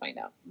interesting to find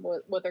out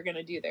what they're going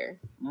to do there.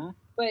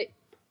 But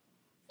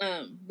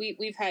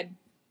we've had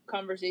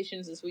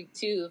conversations this week,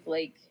 too,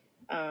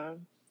 of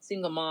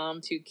single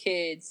mom, 2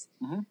 kids.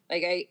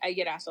 I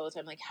get asked all the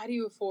time, how do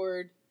you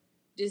afford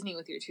Disney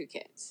with your 2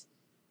 kids?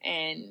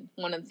 And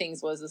one of the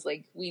things was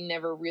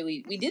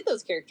we did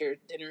those character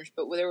dinners,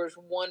 but there was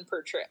one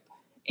per trip.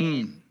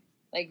 And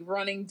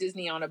running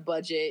Disney on a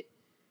budget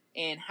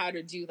and how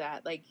to do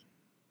that,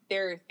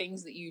 there are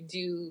things that you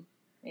do,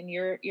 and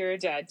you're a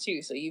dad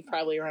too, so you've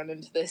probably run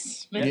into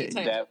this many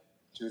times. Dad,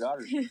 2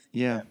 daughters.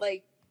 Yeah.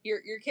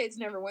 Your kids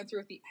never went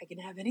through I can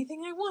have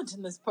anything I want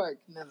in this park.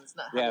 No, that's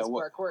not how this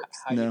park works.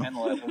 How you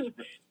handle it.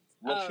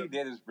 What she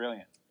did is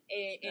brilliant.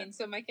 And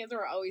so my kids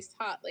were always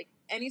taught,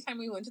 anytime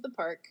we went to the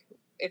park,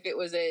 if it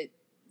was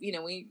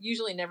we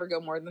usually never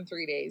go more than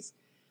 3 days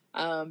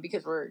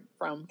because we're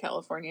from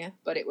California,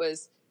 but it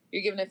was,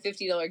 you're given a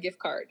 $50 gift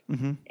card,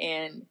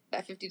 and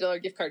that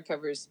 $50 gift card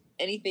covers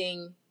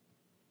anything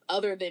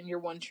other than your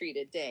one treat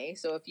a day.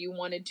 So if you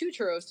wanted 2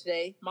 churros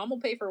today, mom will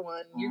pay for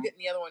one, you're getting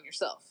the other one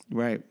yourself.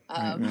 Right.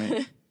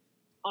 Right.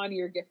 On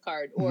your gift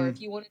card. Or if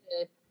you wanted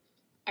to,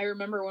 I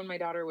remember when my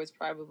daughter was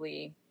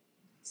probably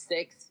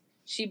 6,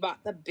 she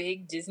bought the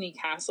big Disney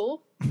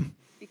castle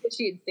because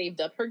she had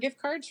saved up her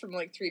gift cards from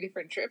 3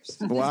 different trips.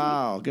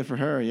 Wow. Good for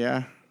her.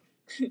 Yeah.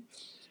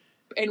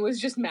 And was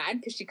just mad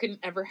because she couldn't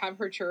ever have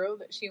her churro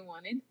that she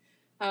wanted.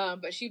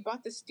 But she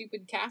bought this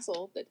stupid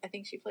castle that I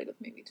think she played with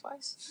maybe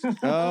twice.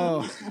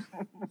 Oh.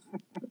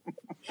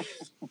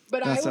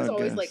 But I was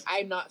always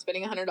I'm not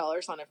spending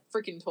 $100 on a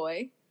freaking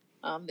toy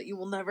that you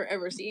will never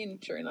ever see.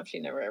 And sure enough, she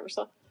never ever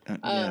saw.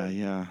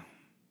 Yeah.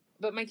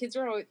 But my kids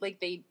are always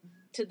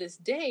to this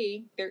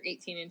day, they're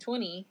 18 and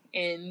 20,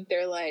 and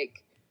they're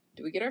like,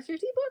 do we get our $50 when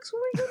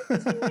we go to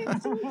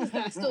Disneyland? Does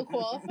that still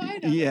qualify?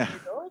 Yeah.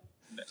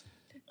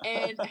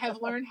 And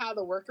have learned how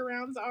the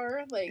workarounds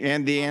are.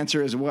 And the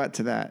answer is what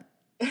to that?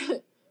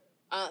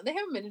 They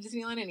haven't been to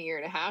Disneyland in a year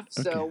and a half,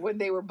 so when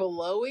they were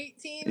below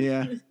 18.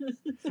 Yeah.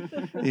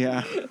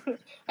 Yeah.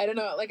 I don't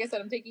know. Like I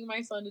said, I'm taking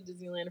my son to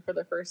Disneyland for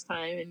the first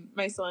time, and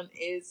my son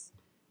is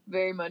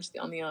very much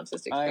on the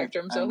autistic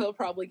spectrum, so he'll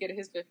probably get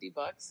his $50.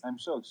 I'm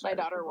so excited.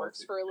 My daughter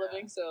works for a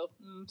living, so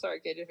sorry,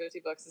 kid, your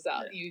 $50 is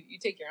out. Yeah. You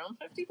take your own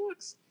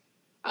 $50.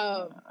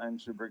 I'm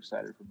super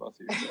excited for both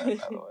of you for that,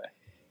 by the way.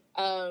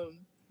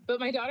 But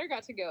my daughter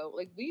got to go.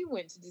 Like, we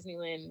went to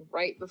Disneyland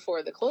right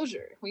before the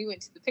closure. We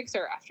went to the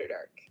Pixar After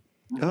Dark.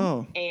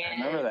 Oh, and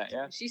I remember that.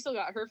 Yeah, she still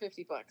got her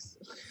 $50.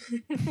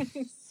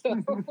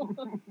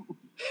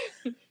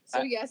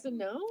 So yes and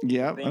no.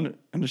 yeah,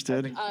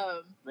 understood.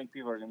 I think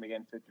people are gonna be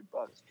getting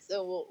 $50.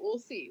 So we'll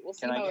see. We'll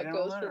see how it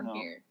goes from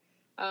here.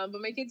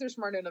 But my kids are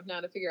smart enough now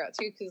to figure out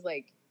too, because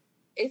like,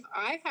 if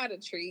I had a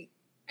treat,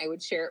 I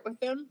would share it with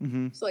them.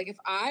 Mm-hmm. So like, if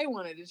I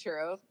wanted a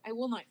churro, I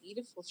will not eat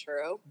a full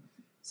churro,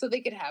 so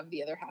they could have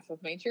the other half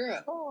of my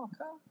churro. Oh,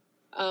 okay.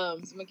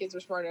 So my kids were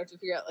smart enough to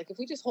figure out, like, if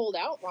we just hold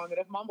out long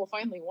enough, Mom will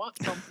finally want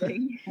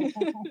something.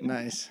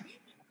 Nice.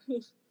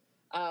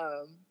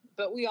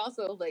 But we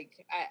also,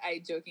 like,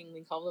 I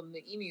jokingly call them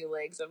the emu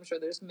legs. I'm sure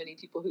there's many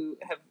people who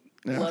have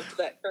loved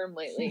that term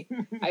lately.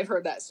 I've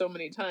heard that so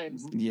many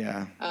times.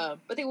 Yeah.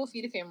 But they will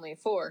feed a family of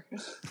 4.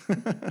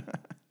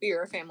 We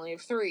are a family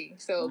of 3.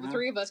 So the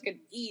 3 of us could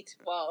eat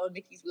while on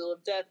Mickey's Wheel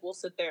of Death. We'll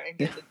sit there and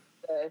get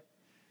the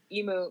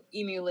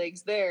emu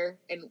legs there,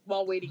 and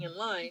while waiting in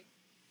line,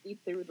 eat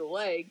through the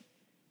leg.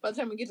 By the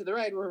time we get to the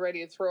ride, we're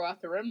ready to throw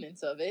out the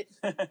remnants of it.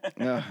 And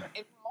we're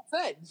all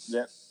fed.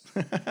 Yep.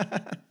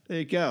 There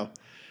you go.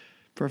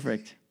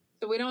 Perfect.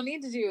 So we don't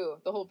need to do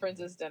the whole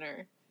princess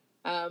dinner.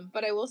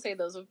 But I will say,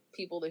 those of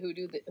people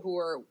who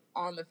are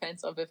on the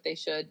fence of if they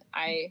should,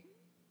 I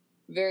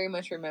very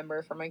much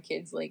remember for my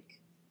kids' like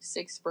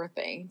 6th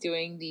birthday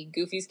doing the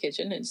Goofy's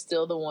Kitchen. It's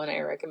still the one I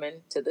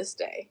recommend to this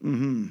day.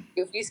 Mm-hmm.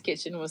 Goofy's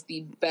Kitchen was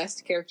the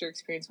best character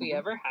experience we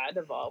ever had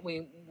of all.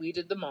 We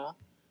did them all.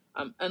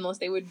 Unless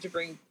they would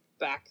bring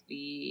back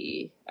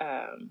the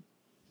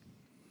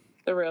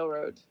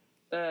railroad,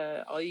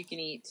 the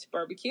all-you-can-eat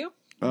barbecue.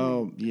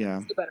 Oh, yeah.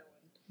 It's the better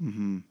one.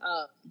 Mm-hmm.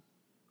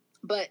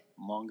 But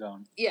long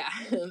gone. Yeah,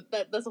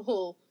 that's a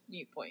whole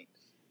mute point.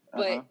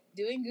 But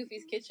doing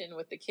Goofy's Kitchen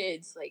with the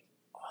kids, like,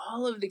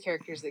 all of the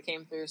characters that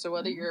came through. So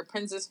whether you're a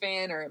Princess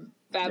fan or a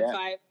Fab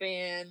Five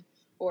fan,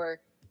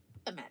 or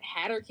the Mad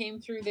Hatter came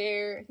through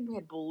there. I think we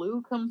had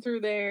Baloo come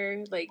through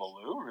there. Like,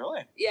 Baloo,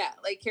 really? Yeah,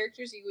 like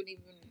characters you wouldn't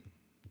even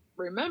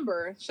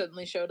remember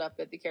suddenly showed up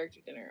at the character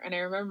dinner. And I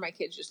remember my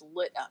kids just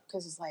lit up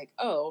because it's like,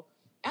 oh,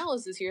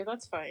 Alice is here,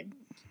 that's fine.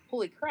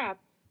 Holy crap,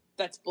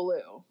 that's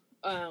Baloo.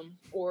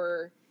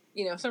 Or,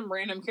 you know, some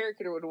random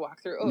character would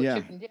walk through, oh,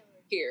 Chip and Dale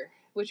are here,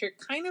 which are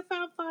kind of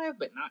Fab Five,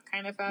 but not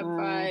kind of Fab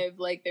Five.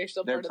 Like, they're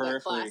still part of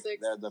that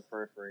classics. They're the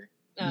periphery.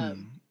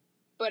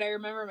 But I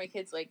remember my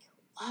kids, like,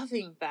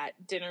 loving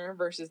that dinner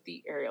versus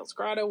the Ariel's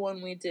Grotto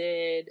one we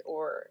did,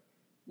 or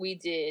we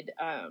did,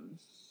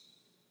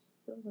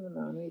 what was the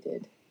one we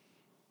did?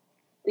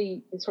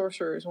 The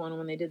Sorcerer's one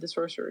when they did the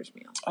Sorcerer's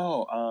meal.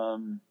 Oh,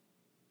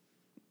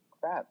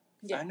 crap.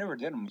 Yeah. I never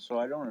did them, so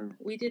I don't...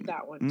 We did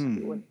that one,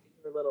 too, when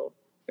we were little.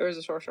 There was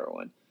a Sorcerer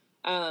one.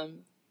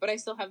 But I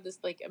still have this,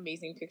 like,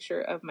 amazing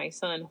picture of my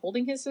son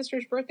holding his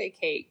sister's birthday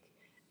cake,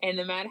 and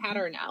the Mad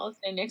Hatter and Alice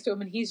standing next to him,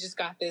 and he's just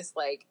got this,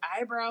 like,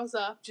 eyebrows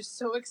up, just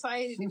so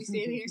excited to be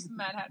standing next to the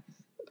Mad Hatter.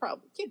 The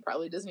kid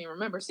probably doesn't even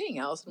remember seeing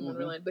Alice in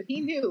Wonderland, but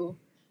he knew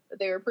that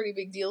they were pretty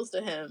big deals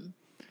to him.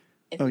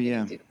 Oh,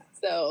 yeah.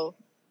 So...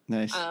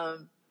 Nice.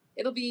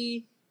 It'll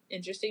be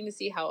interesting to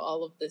see how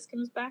all of this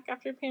comes back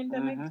after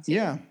pandemic.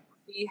 Yeah.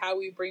 See how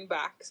we bring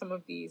back some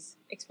of these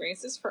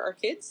experiences for our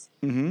kids.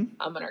 And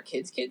our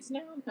kids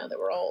now that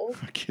we're all old.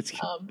 Our kids.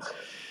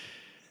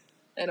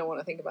 I don't want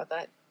to think about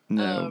that.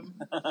 No.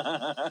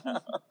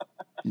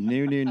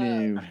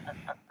 No.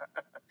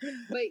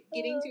 But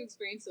getting to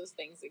experience those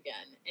things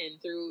again,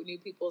 and through new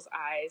people's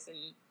eyes,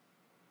 and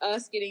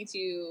us getting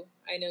to,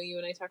 I know you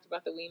and I talked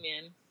about the Wee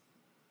Man.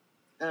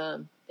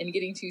 And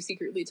getting to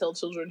secretly tell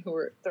children who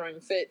were throwing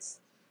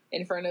fits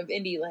in front of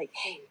Indy, like,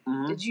 hey,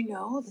 did you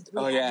know that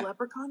we have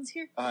leprechauns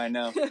here? Oh, I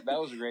know. That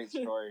was a great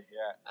story,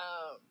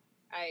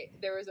 yeah.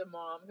 There was a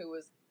mom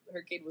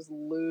her kid was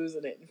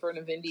losing it in front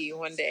of Indy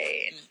one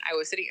day, and I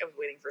was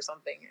waiting for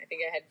something. I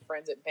think I had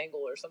friends at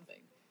Bengal or something.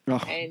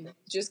 Oh. And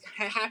just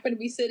happened to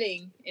be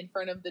sitting in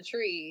front of the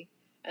tree,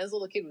 and this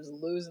little kid was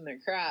losing their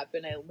crap,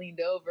 and I leaned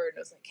over, and I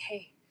was like,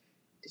 hey,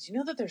 did you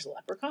know that there's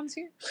leprechauns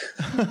here?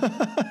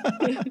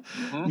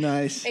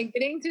 Nice. And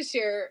getting to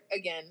share,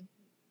 again,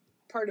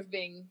 part of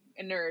being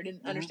a nerd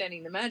and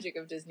understanding the magic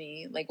of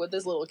Disney, like with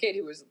this little kid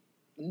who was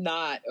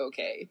not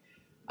okay.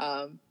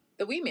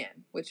 The Wee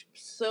Man, which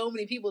so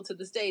many people to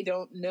this day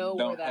don't know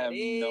where that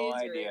is. No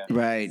idea.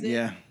 Right,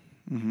 yeah.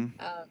 And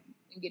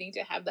getting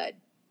to have that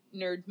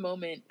nerd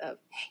moment of,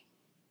 hey,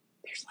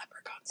 there's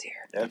leprechauns here.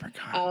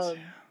 Leprechauns.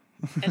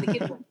 And the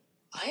kid went,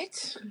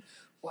 what?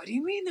 What do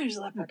you mean there's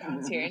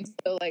leprechauns here? And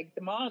so, like,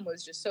 the mom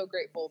was just so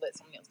grateful that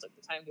somebody else took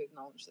the time to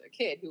acknowledge their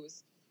kid who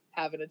was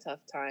having a tough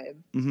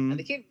time. And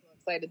the kid was so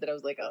excited that I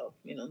was like, oh,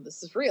 you know,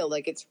 this is real.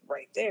 Like, it's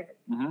right there.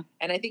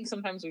 And I think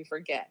sometimes we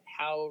forget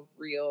how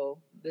real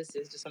this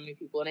is to so many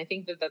people. And I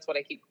think that that's what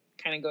I keep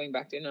kind of going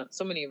back to in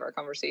so many of our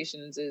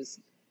conversations is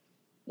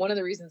one of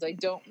the reasons I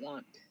don't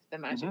want the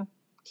magic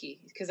key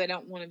is because I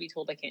don't want to be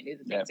told I can't do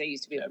the things I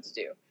used to be able to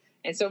do.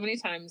 And so many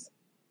times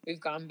we've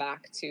gone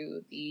back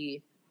to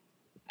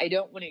I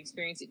don't want to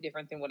experience it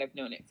different than what I've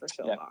known it for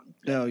so long.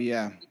 Oh,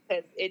 yeah.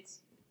 Because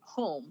it's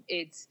home.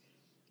 It's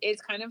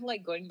kind of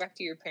like going back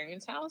to your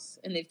parents' house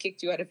and they've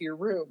kicked you out of your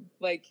room.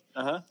 Like,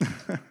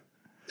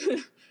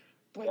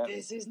 but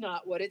this is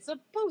not what it's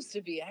supposed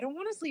to be. I don't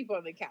want to sleep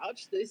on the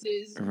couch. This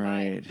is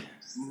right.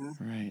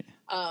 Right.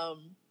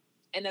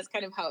 And that's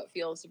kind of how it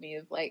feels to me.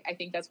 Of like, I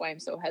think that's why I'm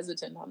so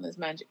hesitant on this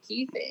magic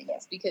key thing.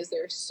 It's because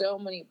there are so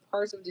many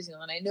parts of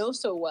Disneyland I know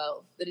so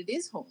well that it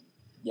is home.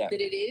 Yeah.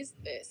 That it is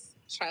this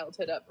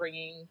childhood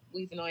upbringing.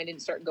 Even though I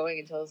didn't start going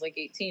until I was like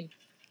 18.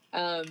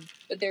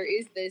 But there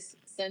is this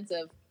sense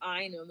of,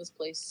 I know this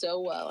place so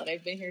well, and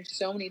I've been here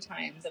so many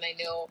times, and I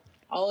know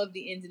all of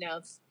the ins and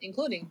outs,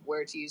 including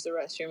where to use the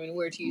restroom and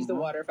where to use the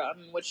water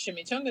fountain, which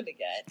chimichanga to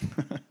get,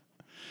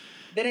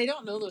 that I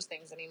don't know those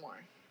things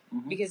anymore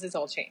because it's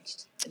all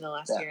changed in the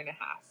last year and a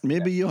half.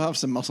 Maybe you'll have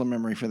some muscle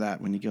memory for that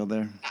when you go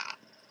there.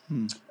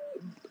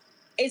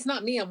 It's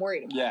not me I'm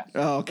worried about. Yeah.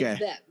 Oh, okay.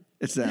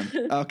 It's them. It's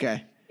them.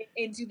 Okay.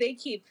 And do they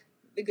keep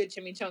the good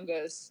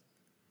chimichangas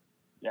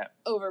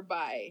over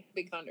by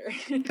Big Thunder?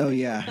 Oh,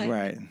 yeah,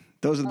 right.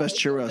 Those are the best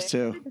churros,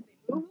 too.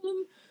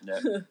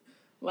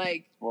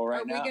 Like,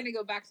 right are we going to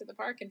go back to the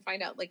park and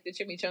find out, like, the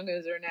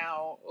chimichangas are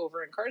now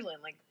over in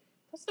Carsland? Like,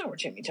 that's not where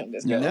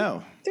chimichangas go.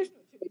 No. There's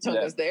no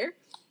chimichangas there.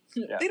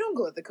 Yeah. They don't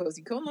go at the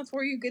Cozy Cone. That's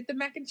where you get the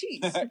mac and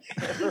cheese.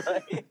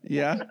 Right.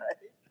 Yeah.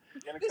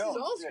 This is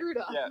all screwed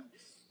up. Yeah.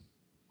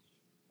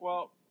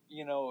 Well,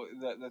 you know,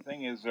 the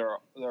thing is there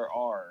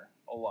are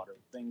a lot of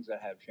things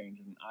that have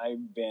changed. And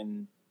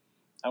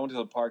I went to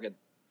the park at,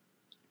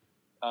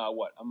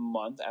 a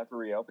month after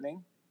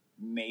reopening?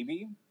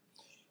 Maybe.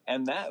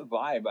 And that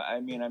vibe, I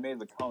mean, I made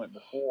the comment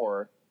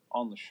before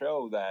on the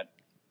show that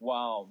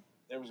while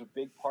there was a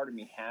big part of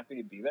me happy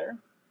to be there,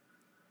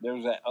 there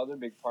was that other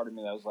big part of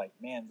me that was like,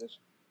 man,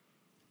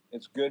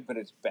 it's good, but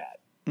it's bad.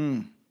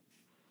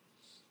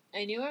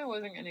 I knew I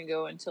wasn't going to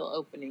go until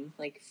opening,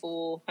 like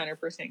full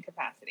 100%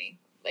 capacity.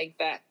 Like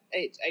that,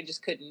 I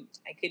just couldn't.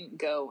 I couldn't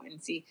go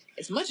and see.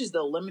 As much as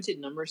the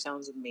limited number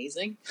sounds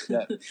amazing,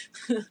 no,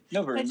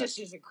 but that just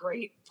is a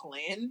great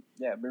plan.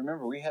 Yeah, but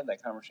remember we had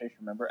that conversation.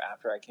 Remember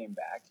after I came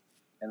back,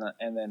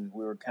 and then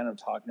we were kind of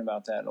talking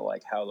about that,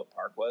 like how the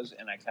park was,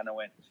 and I kind of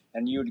went,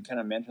 and you would kind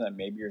of mention that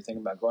maybe you're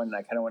thinking about going, and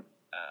I kind of went,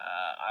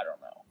 I don't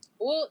know.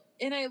 Well,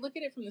 and I look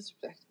at it from this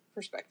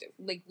perspective.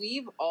 Like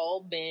we've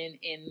all been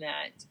in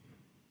that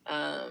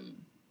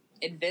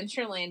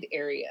Adventureland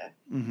area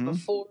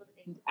before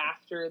and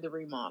after the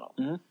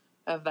remodel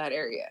of that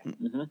area.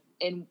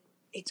 And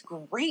it's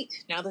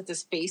great now that the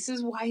space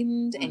is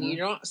widened and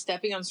you're not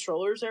stepping on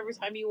strollers every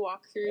time you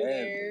walk through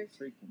there.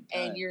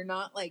 And you're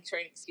not like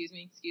trying to, excuse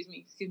me,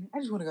 I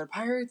just want to go to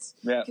Pirates.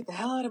 Get the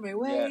hell out of my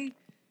way.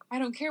 I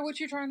don't care what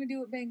you're trying to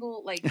do at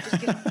Bengal. Like, just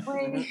get out of the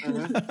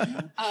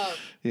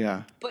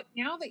way. But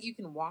now that you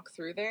can walk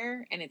through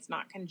there and it's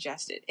not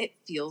congested, it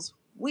feels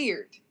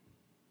weird.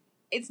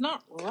 It's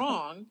not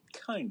wrong.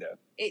 Kind of.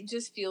 It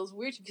just feels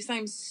weird because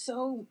I'm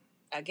so,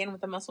 again,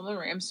 with the muscle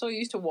memory, I'm so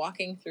used to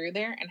walking through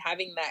there and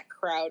having that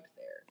crowd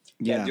there.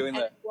 Yeah, doing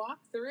and that. I walk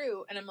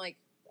through and I'm like,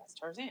 that's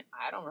Tarzan.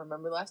 I don't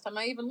remember the last time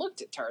I even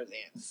looked at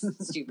Tarzan's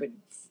stupid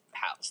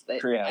house.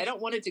 I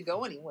don't want it to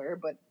go anywhere,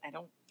 but I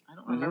don't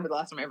remember the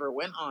last time I ever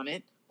went on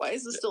it. Why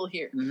is it still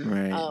here?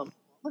 Right.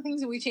 The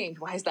things that we changed,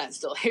 why is that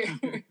still here?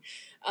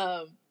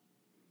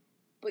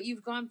 But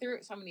you've gone through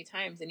it so many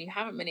times and you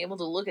haven't been able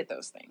to look at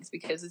those things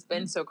because it's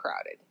been so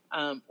crowded.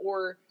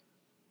 Or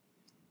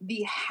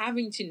the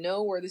having to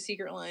know where the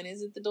secret line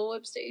is at the Dole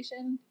Whip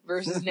station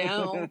versus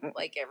now,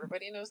 like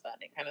everybody knows that.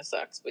 And it kind of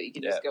sucks, but you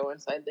can just go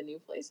inside the new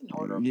place and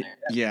order them there.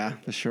 Yeah,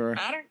 for sure.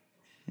 Matter.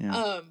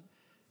 Yeah.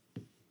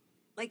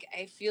 Like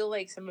I feel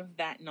like some of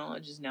that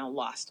knowledge is now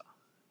lost.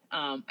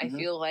 I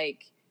feel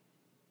like,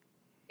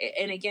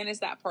 and again,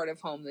 it's that part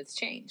of home that's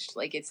changed.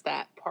 Like it's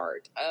that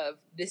part of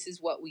this is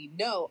what we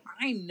know.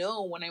 I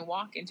know when I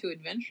walk into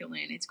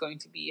Adventureland, it's going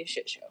to be a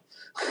shit show.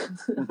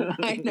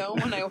 I know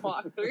when I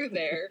walk through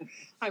there,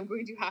 I'm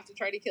going to have to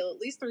try to kill at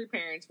least 3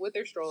 parents with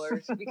their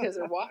strollers because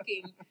they're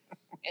walking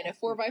in a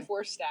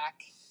 4x4 stack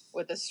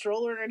with a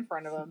stroller in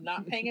front of them,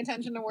 not paying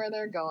attention to where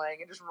they're going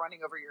and just running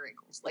over your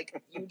ankles.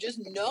 Like you just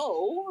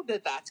know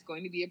that that's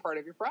going to be a part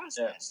of your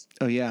process.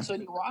 Oh yeah. So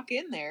when you walk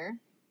in there,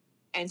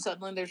 and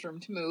suddenly there's room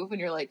to move, and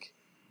you're like,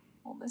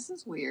 well, this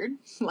is weird.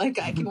 Like,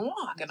 I can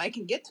walk, and I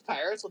can get to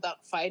Pirates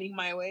without fighting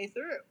my way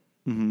through.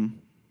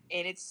 And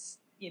it's,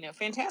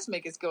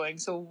 Fantasmic is going,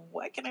 so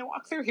why can I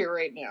walk through here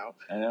right now?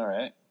 I know,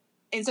 right?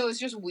 And so it's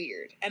just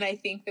weird. And I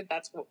think that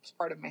that's what's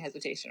part of my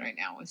hesitation right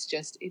now.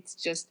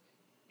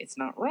 It's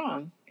not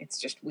wrong. It's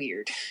just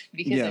weird.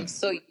 Because I'm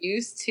so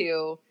used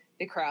to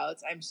the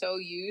crowds. I'm so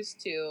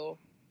used to,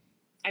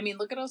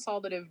 look at us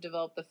all that have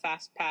developed the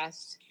Fast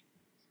Pass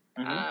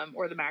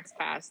or the Max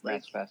Pass,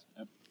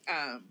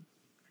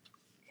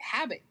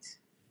 habit.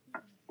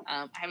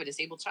 I have a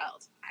disabled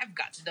child. I've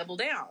got to double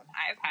down.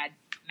 I've had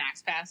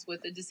Max Pass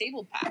with a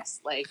disabled pass,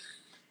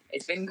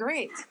 it's been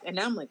great. And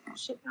now I'm like, oh,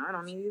 shit, now I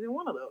don't need either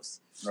one of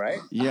those. Right?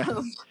 Yeah.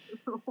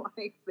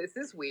 Like, this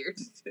is weird.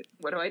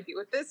 What do I do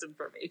with this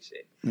information?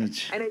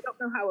 That's- And I don't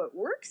know how it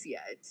works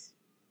yet.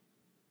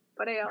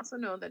 But I also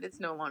know that it's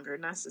no longer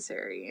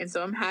necessary. And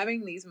so I'm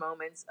having these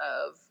moments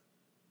of,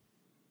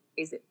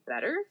 is it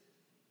better?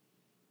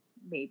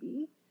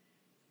 Maybe.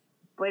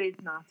 But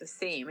it's not the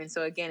same. And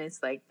so again,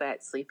 it's like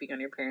that sleeping on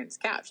your parents'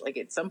 couch. Like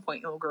at some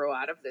point you'll grow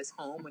out of this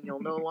home and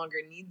you'll no longer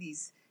need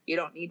these. You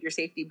don't need your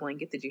safety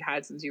blanket that you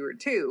had since you were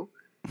 2,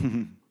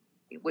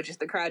 which is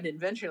the crowd in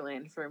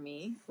Adventureland for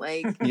me.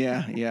 Like,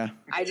 yeah.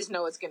 I just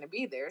know it's going to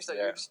be there. So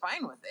you're just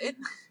fine with it.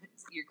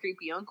 It's your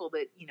creepy uncle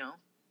that,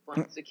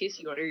 wants to kiss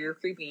you, or your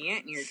creepy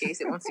aunt in your case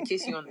that wants to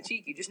kiss you on the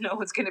cheek. You just know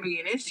it's going to be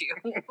an issue.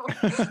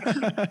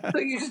 So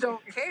you just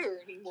don't care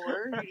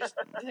anymore. You're just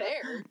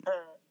there.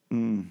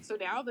 So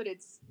now that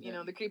it's,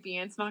 the creepy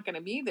aunt's not going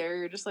to be there,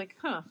 you're just like,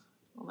 huh,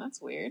 well, that's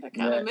weird. I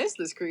kind of miss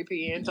this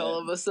creepy aunt all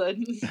of a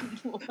sudden.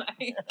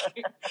 Like,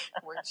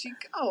 where'd she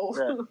go?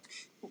 Right.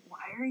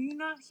 Why are you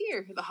not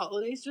here? The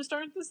holidays just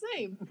aren't the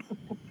same.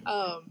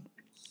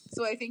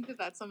 So I think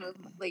that's some of,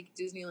 like,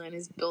 Disneyland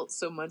has built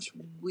so much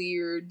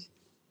weird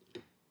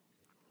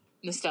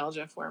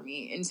nostalgia for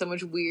me, and so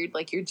much weird,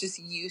 like, you're just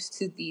used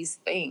to these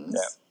things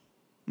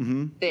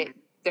that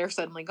they're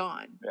suddenly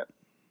gone. Yep.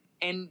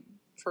 And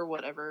for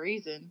whatever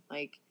reason,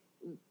 like,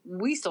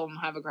 we still don't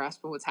have a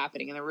grasp of what's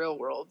happening in the real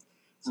world.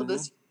 So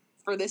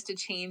for this to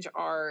change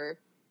our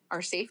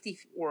safety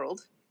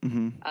world,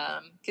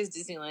 because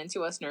Disneyland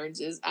to us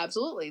nerds is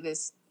absolutely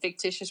this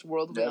fictitious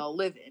world we all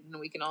live in and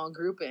we can all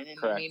group in. And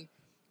Correct. I mean,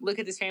 look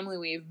at this family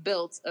we've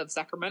built of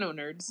Sacramento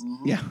nerds.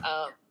 Yeah.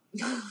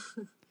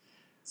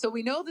 So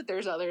we know that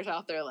there's others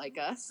out there like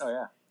us. Oh,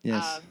 yeah.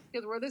 Yes.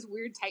 Because we're this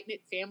weird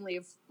tight-knit family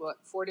of,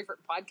 4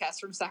 different podcasts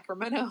from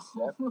Sacramento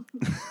Yep.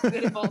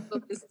 that have all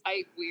built this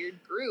tight,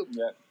 weird group.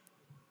 Yep.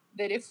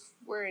 That if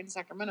we're in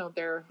Sacramento,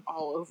 they're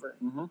all over.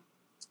 Mm-hmm.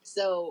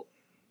 So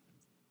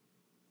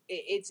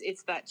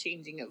it's that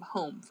changing of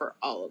home for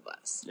all of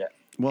us. Yeah.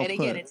 Well and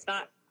again, put. it's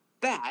not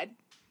bad.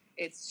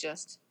 It's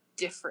just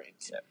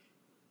different. Yep.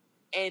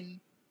 And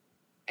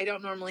I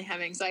don't normally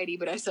have anxiety,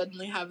 but I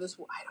suddenly have this,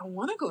 I don't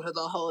want to go to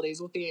the holidays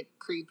with the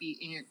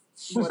creepy aunt,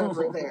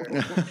 whatever there.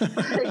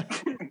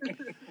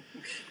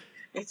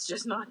 It's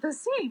just not the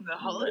same. The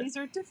holidays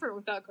are different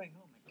without going,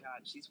 oh my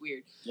God, she's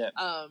weird. Yeah.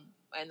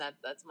 And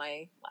that's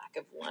my lack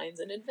of lines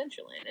in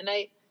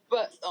Adventureland.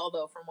 But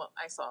although from what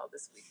I saw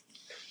this week,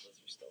 those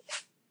are still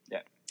there.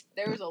 Yeah.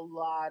 There was a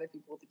lot of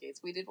people at the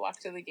gates. We did walk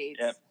to the gates.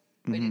 Yep.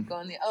 We did go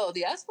in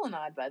the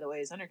Esplanade, by the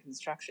way, is under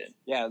construction.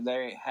 Yeah,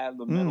 they have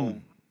the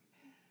middle.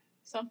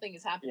 Something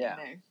is happening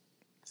there.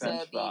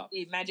 Fence So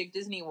the Magic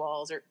Disney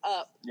walls are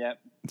up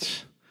Yep.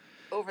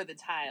 over the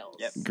tiles.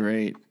 Yep.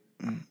 Great.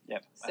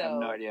 Yep. I So- have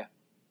no idea.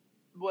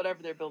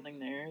 Whatever they're building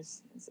there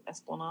is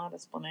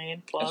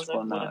Esplanade,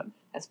 Plaza,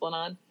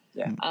 Esplanade.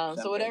 Yeah.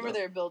 So whatever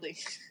they're building,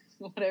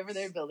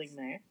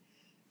 there,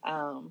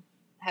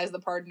 has the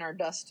 "Pardon Our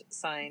Dust"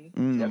 sign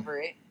over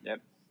it.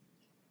 Yep.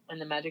 And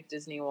the Magic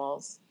Disney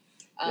walls.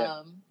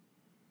 Yep.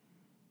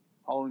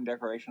 Halloween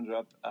decorations are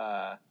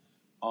up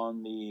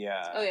on the.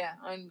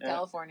 On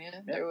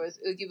California. There was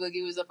Oogie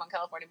Boogie was up on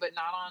California, but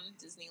not on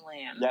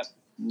Disneyland. Yep.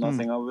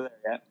 Nothing over there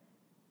yet.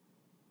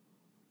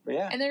 But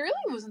yeah. And there really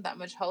wasn't that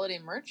much holiday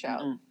merch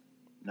out.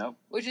 Nope.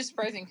 Which is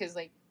surprising because,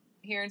 like,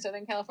 here in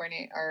Southern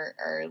California,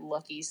 our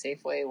lucky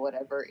Safeway,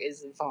 whatever,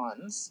 is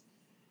Vaughn's.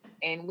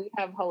 And we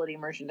have holiday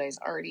merchandise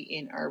already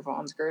in our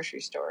Vaughn's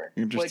grocery store.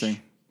 Interesting.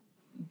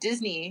 Which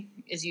Disney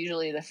is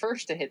usually the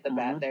first to hit the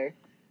bat there.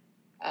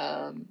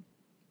 And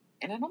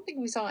I don't think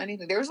we saw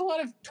anything. There was a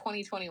lot of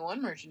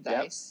 2021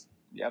 merchandise.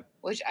 Yep.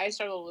 Which I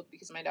struggled with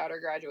because my daughter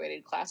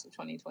graduated class of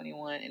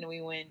 2021. And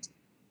we went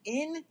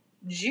in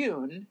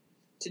June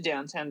to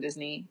Downtown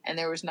Disney, and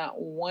there was not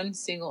one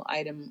single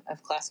item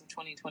of class of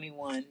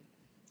 2021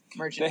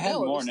 merchandise. They have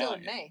it more was still now,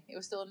 in May. It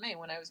was still in May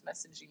when I was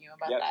messaging you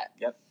about Yep. that.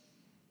 Yep.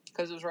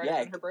 Because it was right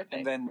around her birthday.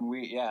 And then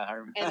I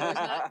remember. And there was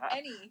not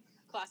any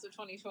class of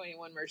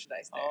 2021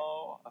 merchandise there.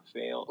 Oh, a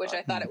fail. Which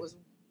I thought it was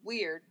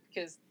weird,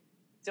 because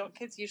don't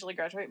kids usually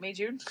graduate May,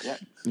 June?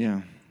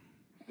 Yeah.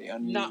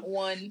 Not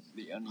one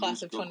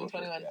class of Google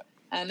 2021. Yeah.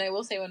 And I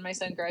will say, when my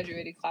son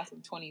graduated class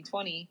of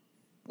 2020,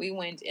 we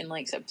went in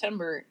like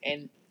September,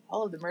 and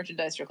all of the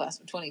merchandise for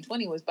class of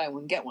 2020 was buy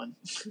one, get one.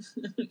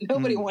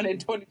 Nobody wanted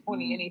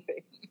 2020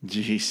 anything.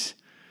 Jeez.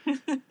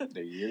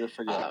 The year to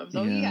forget.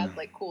 So he had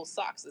like cool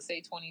socks that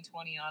say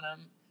 2020 on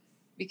them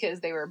because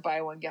they were buy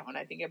one, get one.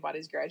 I think I bought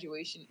his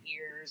graduation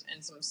ears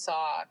and some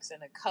socks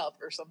and a cup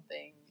or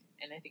something.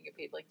 And I think I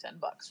paid like $10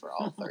 for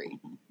all 3.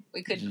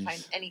 We couldn't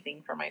find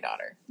anything for my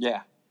daughter.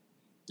 Yeah.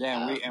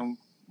 Yeah. And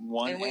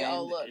we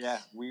all looked.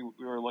 Yeah. We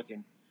were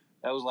looking.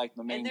 That was like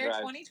the main And their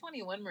drive.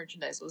 2021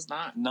 merchandise was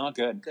not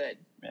good.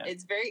 Yeah.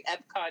 It's very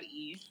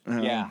Epcot-y.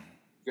 Yeah.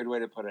 Good way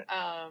to put it.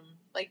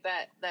 Like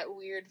that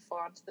weird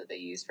font that they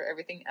use for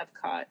everything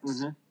Epcot.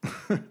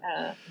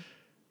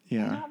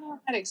 Yeah. I don't know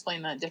how to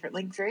explain that different.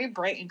 Like, very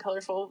bright and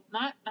colorful.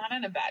 Not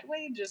in a bad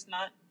way, just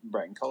not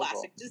bright and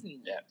colorful. Classic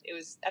Disneyland. Yeah. It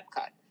was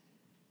Epcot.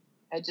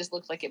 It just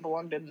looked like it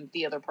belonged in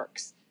the other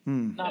parks,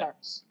 not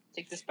ours.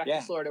 Take this back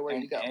to Florida where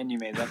you go. And you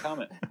made that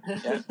comment.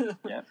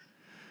 Yeah.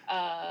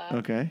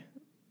 Okay.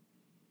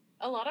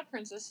 A lot of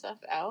princess stuff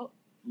out,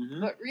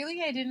 but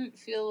really I didn't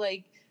feel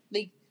like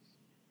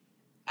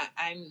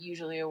I'm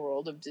usually a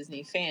World of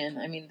Disney fan.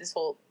 I mean, this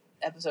whole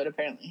episode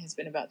apparently has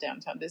been about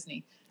Downtown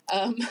Disney.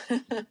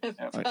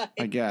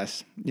 I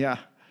guess. Yeah.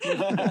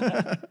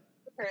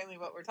 Apparently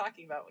what we're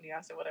talking about when you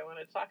asked me what I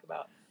wanted to talk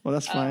about. Well,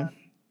 that's fine.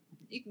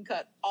 You can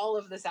cut all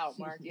of this out,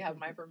 Mark. You have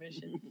my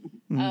permission.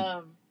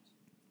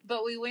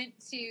 But we went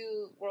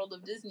to World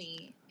of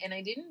Disney, and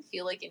I didn't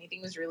feel like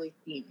anything was really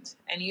themed.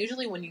 And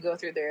usually when you go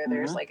through there,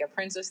 there's like a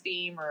princess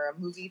theme or a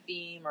movie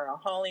theme or a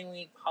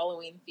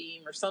Halloween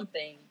theme or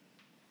something.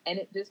 And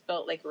it just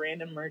felt like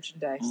random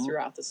merchandise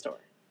throughout the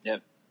store.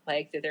 Yep.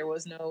 Like that there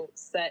was no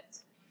set.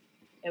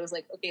 It was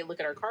like, okay, look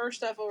at our car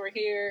stuff over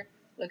here.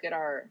 Look at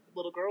our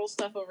little girl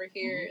stuff over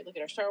here. Look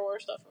at our Star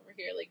Wars stuff over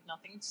here. Like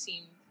nothing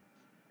seemed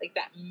like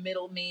that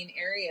middle main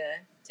area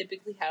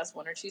typically has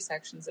one or two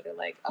sections that are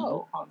like,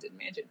 Haunted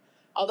Mansion.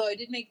 Although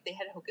they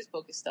had Hocus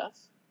Pocus stuff.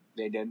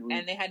 They did.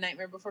 And they had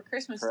Nightmare Before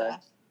Christmas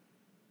stuff.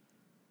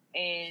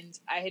 And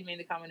I had made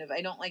the comment of,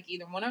 I don't like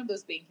either one of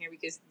those being here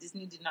because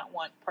Disney did not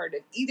want part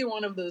of either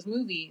one of those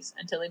movies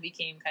until they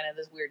became kind of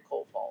this weird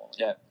cult following.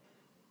 Yeah.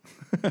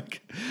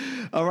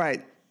 All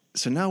right.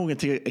 So now we're going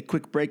to take a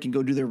quick break and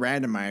go do the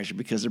randomizer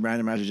because the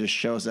randomizer just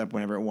shows up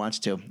whenever it wants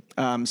to.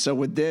 So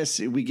with this,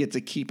 we get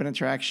to keep an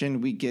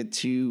attraction. We get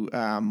to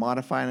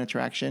modify an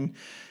attraction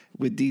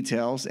with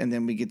details, and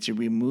then we get to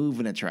remove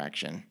an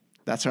attraction.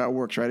 That's how it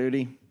works, right,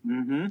 Udi?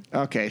 Mm-hmm.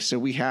 Okay, so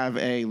we have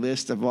a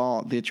list of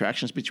all the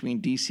attractions between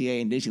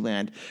DCA and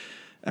Disneyland.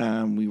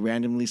 We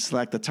randomly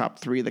select the top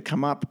 3 that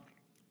come up,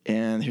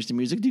 and here's the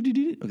music.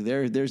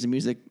 Okay, there's the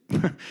music.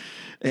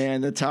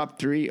 And the top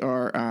 3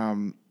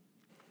 are,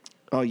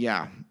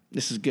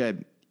 this is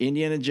good.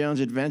 Indiana Jones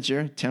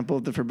Adventure, Temple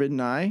of the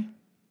Forbidden Eye,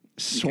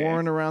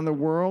 Soarin' Around the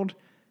World,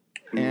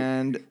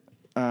 and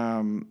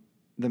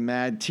the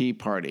Mad Tea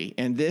Party.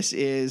 And this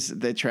is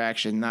the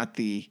attraction, not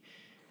the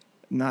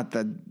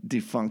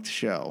defunct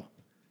show.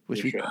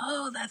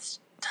 Oh, that's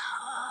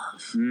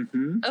tough.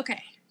 Mm-hmm.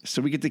 Okay.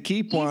 So we get to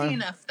keep one. Easy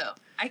enough, though.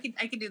 I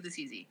can do this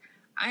easy.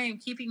 I am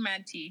keeping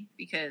Mad Tea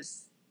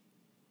because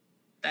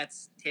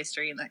that's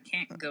history and that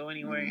can't go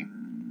anywhere.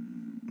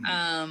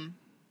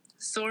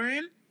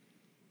 Soarin'?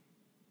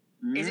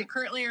 Is it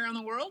currently around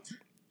the world?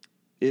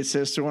 It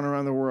says Soarin'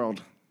 Around the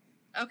World.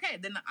 Okay,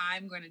 then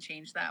I'm going to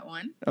change that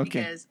one. Okay.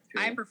 Because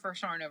I prefer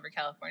Soarin' over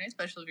California,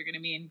 especially if you're going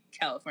to be in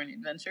California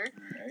Adventure.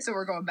 Right. So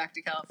we're going back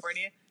to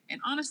California. And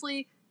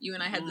honestly, you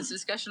and I had this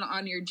discussion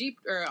on your Jeep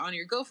or on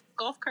your golf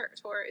cart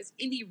tour. Is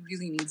Indy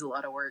really needs a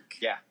lot of work?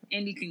 Yeah,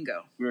 Indy can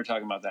go. We were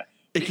talking about that.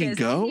 It can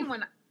go.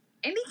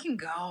 Indy can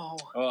go.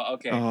 Oh,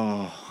 okay.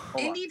 Oh,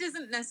 Indy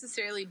doesn't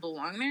necessarily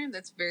belong there.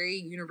 That's very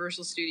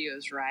Universal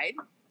Studios ride.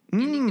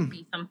 Indy could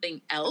be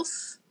something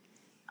else.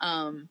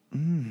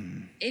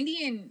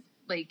 Indy and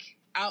like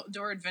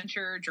outdoor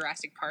adventure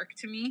Jurassic Park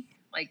to me.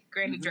 Like,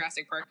 granted,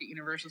 Jurassic Park at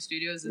Universal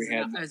Studios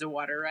is a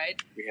water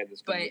ride. We had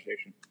this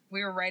conversation.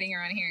 We were riding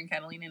around here in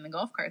Catalina in the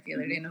golf cart the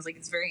other day, and I was like,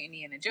 it's very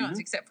Indiana Jones,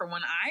 except for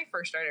when I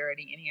first started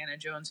riding Indiana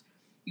Jones,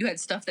 you had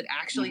stuff that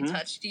actually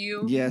touched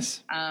you.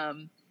 Yes.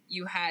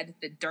 You had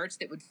the darts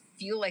that would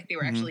feel like they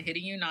were actually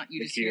hitting you, not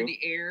you just hear the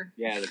air.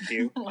 Yeah, the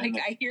cue.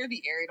 I hear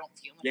the air, I don't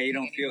feel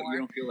anything you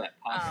don't feel that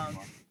pop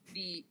anymore.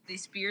 The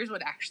spears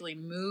would actually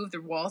move, the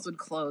walls would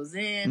close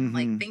in,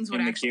 like things would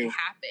actually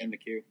happen. In the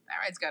queue. That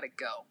ride's got to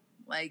go.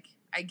 Like,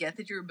 I get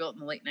that you were built in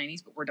the late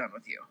 90s, but we're done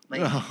with you.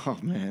 Like, oh,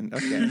 man.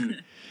 Okay.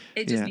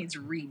 It just needs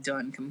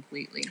redone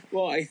completely.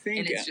 Well, I think...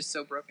 And it's just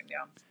so broken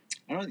down.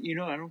 I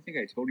don't think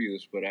I told you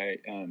this, but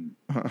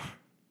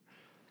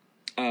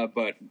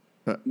but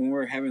when we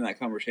were having that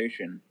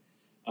conversation,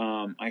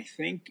 I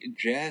think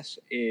Jess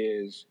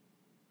is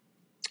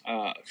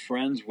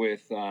friends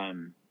with a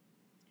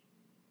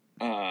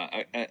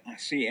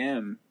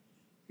CM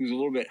who's a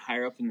little bit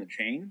higher up in the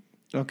chain.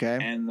 Okay.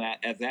 And that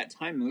at that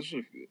time, this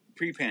was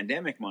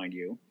pre-pandemic, mind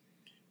you,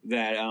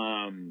 that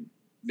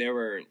they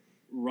were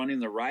running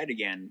the ride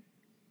again,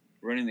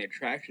 running the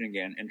attraction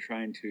again, and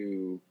trying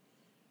to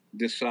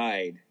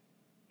decide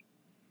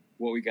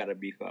what we got to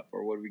beef up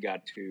or what we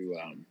got to.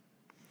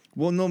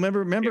 Well, no,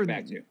 remember,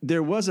 back to.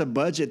 There was a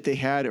budget they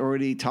had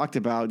already talked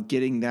about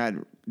getting that.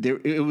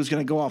 It was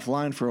going to go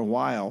offline for a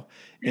while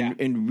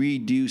and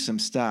redo some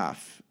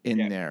stuff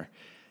in there.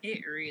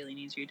 It really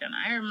needs to be done.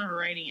 I remember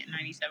riding it in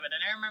 97, and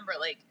I remember,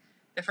 like,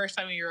 the first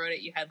time you rode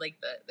it, you had, like,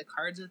 the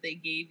cards that they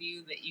gave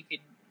you that you could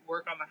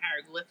work on the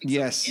hieroglyphics.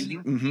 Yes. In the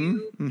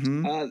queue.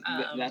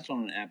 That's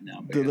on an app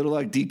now. The little,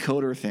 like,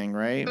 decoder thing,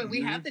 right? But we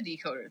have the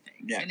decoder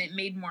things, and it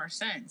made more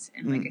sense.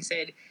 And like I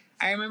said,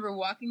 I remember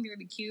walking through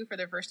the queue for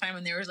the first time,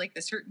 and there was, like,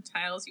 the certain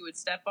tiles you would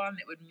step on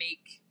that would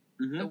make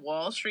the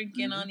wall shrink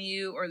in on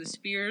you, or the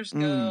spears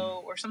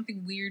go, or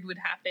something weird would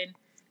happen.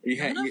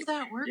 None of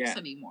that works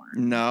anymore.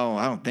 No,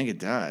 I don't think it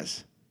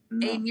does.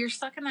 No. And you're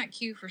stuck in that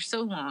queue for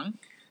so long.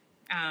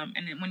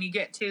 And then when you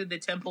get to the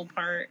temple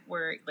part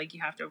where like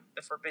you have to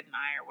the Forbidden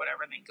Eye or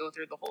whatever, and they go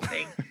through the whole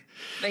thing,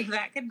 like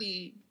that could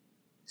be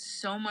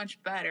so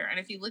much better. And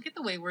if you look at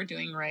the way we're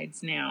doing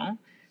rides now,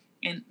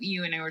 and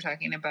you and I were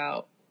talking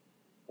about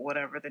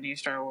whatever the new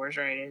Star Wars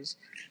ride is,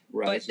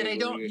 but that I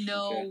don't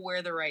know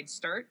where the ride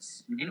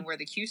starts and where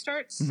the queue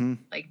starts.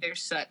 Like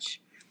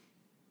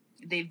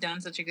they've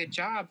done such a good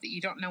job that you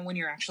don't know when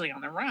you're actually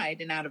on the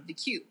ride and out of the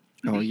queue.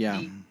 Oh,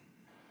 yeah.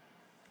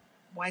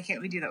 Why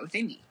can't we do that with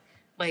Indy?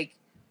 Like,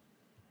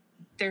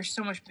 there's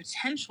so much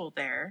potential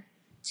there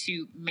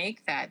to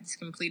make that this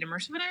complete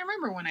immersive. And I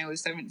remember when I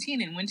was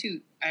 17 and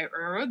I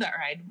rode that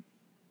ride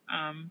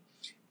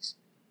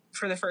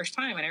for the first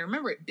time, and I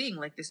remember it being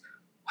like this,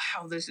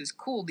 wow, this is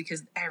cool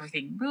because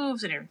everything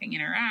moves and everything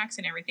interacts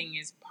and everything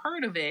is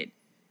part of it.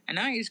 And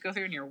now you just go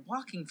through and you're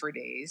walking for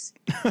days.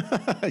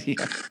 My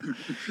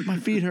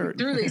feet hurt.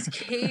 Through these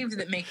caves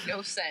that make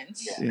no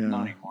sense. Yeah.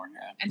 Not anymore.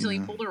 Yeah. Until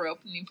you pull the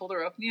rope, and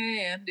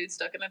yeah, dude's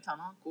stuck in a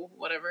tunnel, cool,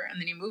 whatever.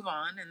 And then you move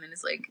on, and then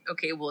it's like,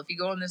 okay, well, if you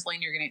go in this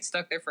lane, you're going to get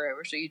stuck there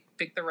forever. So you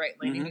pick the right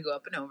lane and you go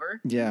up and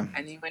over. Yeah.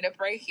 And then you end up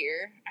right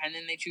here, and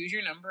then they choose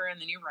your number, and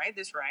then you ride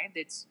this ride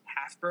that's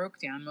half broke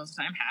down most of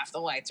the time. Half the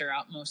lights are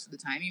out most of the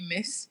time. You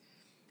miss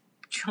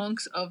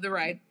chunks of the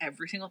ride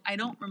every single. I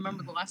don't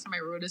remember the last time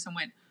I rode this and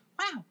went,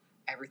 wow,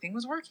 everything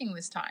was working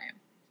this time.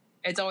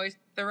 It's always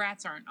the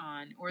rats aren't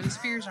on, or the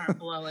spears aren't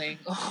blowing,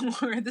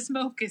 or the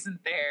smoke isn't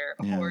there,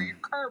 or your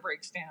car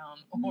breaks down,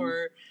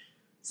 or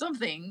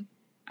something.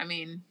 I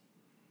mean,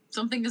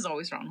 something is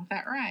always wrong with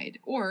that ride.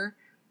 Or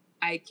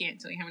I can't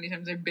tell you how many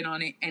times I've been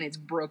on it and it's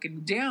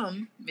broken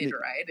down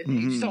mid-ride and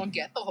you just don't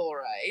get the whole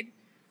ride.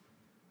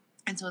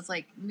 And so it's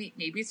like,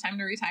 maybe it's time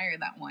to retire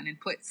that one and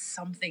put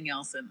something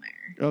else in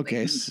there.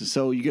 Okay, like,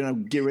 so you're gonna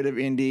get rid of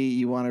Indy.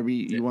 You want to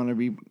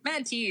be.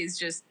 Mad Tea is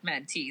just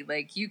Mad Tea.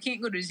 Like, you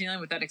can't go to Disneyland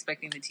without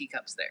expecting the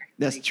teacups there.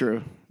 That's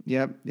true.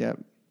 Yep.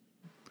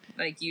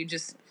 Like,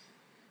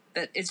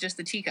 it's just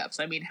the teacups.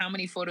 I mean, how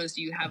many photos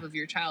do you have of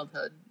your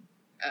childhood,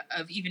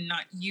 of even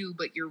not you,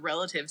 but your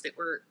relatives that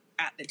were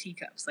at the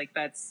teacups? Like,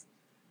 that's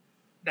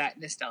that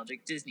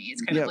nostalgic Disney.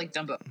 It's kind of like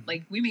Dumbo.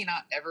 Like, we may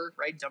not ever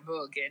ride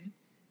Dumbo again,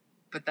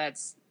 but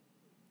that's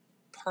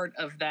part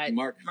of that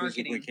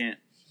marketing. Can't.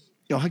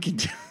 Oh, I can.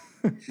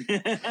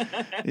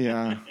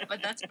 Yeah.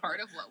 But that's part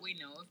of what we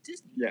know of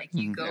Disney. Yeah. Like,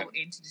 you go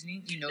into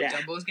Disney, you know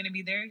Dumbo's going to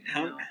be there.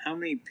 How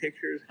many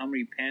pictures, how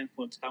many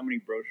pamphlets, how many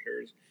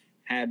brochures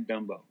had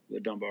Dumbo? The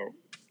Dumbo.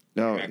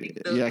 Oh,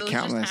 those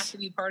countless. just have to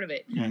be part of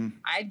it.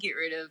 I'd get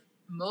rid of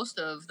most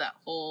of that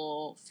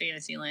whole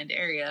Fantasyland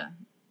area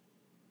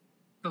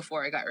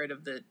before I got rid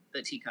of the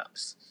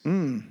teacups.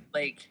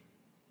 Like,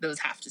 those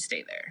have to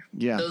stay there.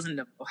 Yeah. Those and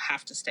Dumbo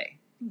have to stay.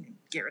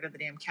 Get rid of the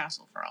damn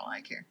castle for all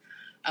I care.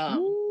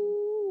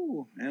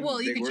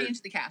 Well, you can change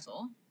the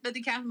castle, but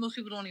the castle, most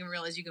people don't even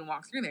realize you can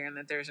walk through there and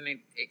that there's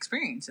an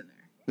experience in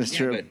there. That's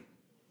true. But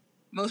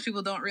most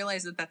people don't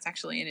realize that that's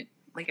actually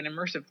like an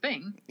immersive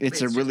thing.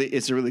 It's a really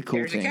cool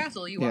there's thing. There's a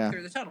castle. You walk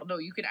through the tunnel. No,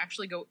 you can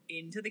actually go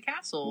into the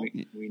castle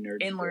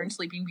and learn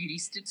Sleeping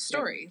Beauty's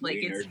story. Like,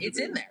 it's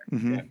in there.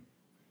 Yeah.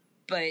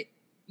 But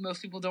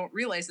most people don't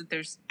realize that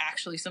there's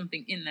actually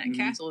something in that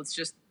castle. It's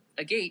just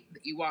a gate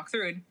that you walk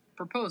through and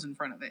propose in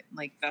front of it.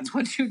 Like, that's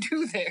what you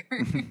do there.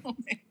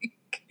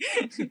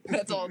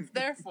 That's all it's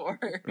there for.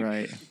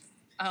 Right.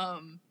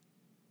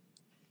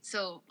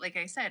 So, like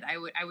I said,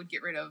 I would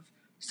get rid of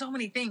so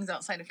many things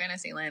outside of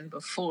Fantasyland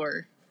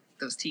before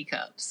those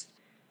teacups.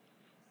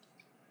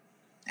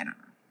 I don't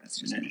know. That's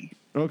just me.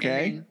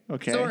 Okay.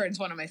 Soarin's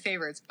one of my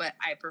favorites, but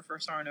I prefer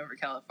Soarin over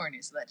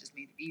California, so that just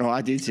made it easy. Oh,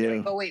 I do too.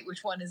 Like, oh, wait,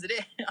 which one is it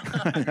in?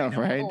 I know,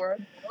 right? Or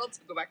let's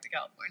go back to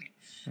California.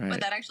 Right.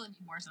 But that actually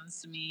made more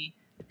sense to me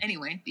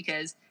anyway,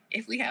 because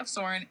if we have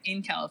Soarin'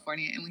 in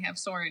California and we have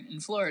Soarin' in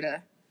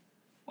Florida,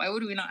 why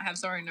would we not have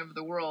Soarin' over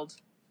the world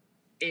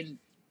in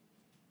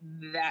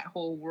that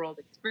whole world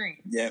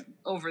experience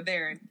over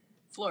there in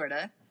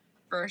Florida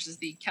versus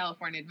the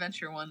California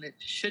Adventure one that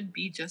should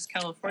be just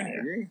California? I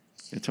agree.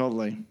 Yeah,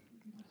 totally.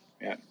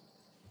 Yeah.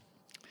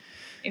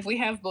 If we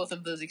have both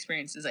of those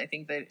experiences, I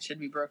think that it should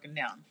be broken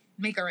down.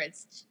 Make our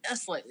rides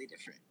just slightly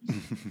different.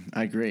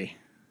 I agree.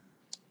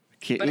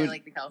 Okay, but I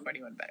like the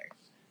California one better.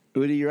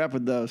 Udi, you're up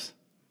with those.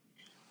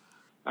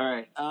 All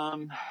right.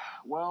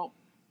 Well,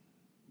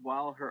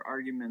 while her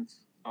arguments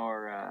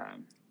are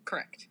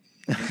correct,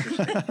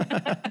 interesting,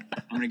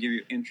 I'm going to give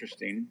you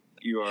interesting.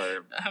 You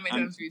are. How many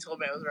times have you told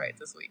me I was right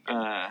this week?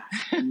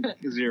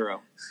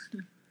 0.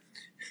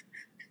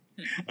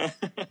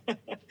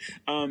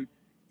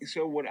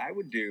 So what I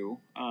would do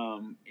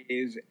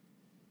is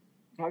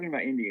talking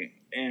about India,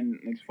 and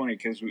it's funny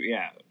because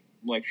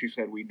like she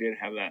said, we did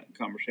have that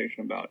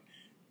conversation about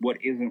what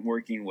isn't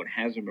working, what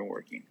hasn't been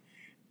working.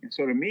 And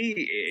so to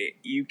me,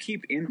 you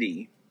keep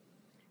Indy.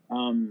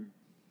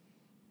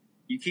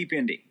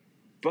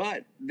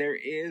 But there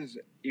is,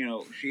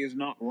 she is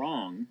not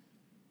wrong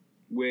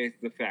with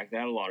the fact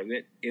that a lot of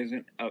it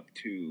isn't up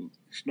to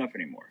snuff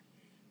anymore.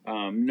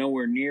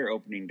 Nowhere near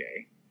opening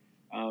day.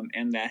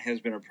 And that has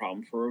been a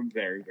problem for a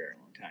very, very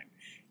long time.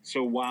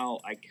 So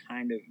while I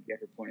kind of get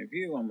her point of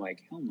view, I'm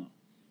like, hell no,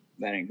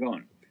 that ain't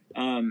going.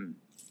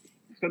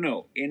 So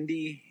no,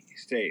 Indy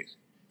stays.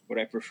 Would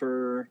I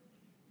prefer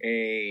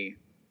a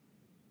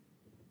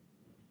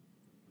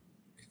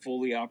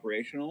fully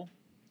operational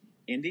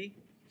Indy?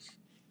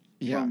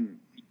 Yeah.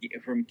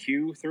 From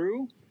Q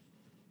through?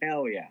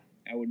 Hell yeah.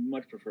 I would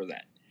much prefer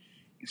that.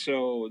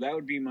 So that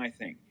would be my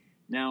thing.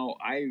 Now,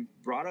 I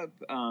brought up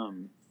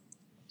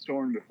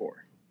Soren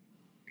before.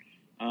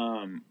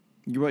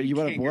 You brought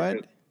up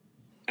what?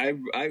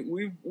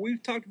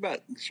 We've talked about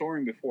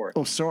Soren before.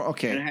 Oh,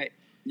 okay.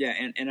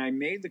 And I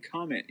made the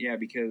comment,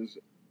 because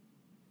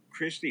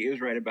Christy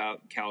is right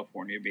about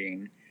California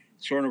being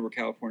Soren over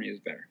California is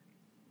better,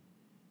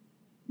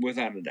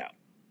 without a doubt.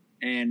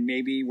 And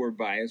maybe we're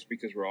biased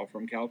because we're all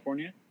from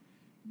California,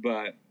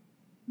 but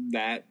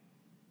that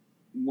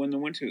when they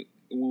went to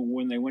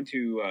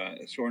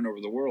Soaring Over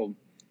the World,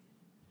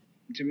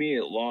 to me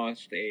it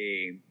lost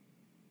a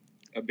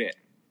bit,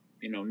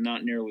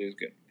 not nearly as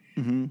good.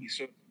 Mm-hmm.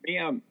 So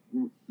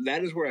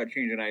that is where I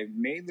changed, and I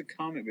made the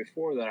comment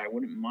before that I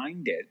wouldn't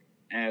mind it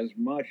as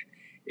much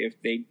if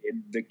they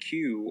did the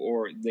queue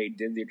or they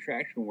did the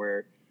attraction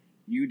where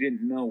you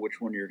didn't know which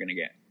one you're going to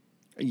get.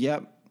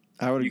 Yep,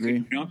 I would agree.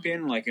 You could jump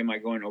in like, am I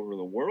going over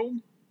the world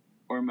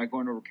or am I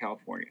going over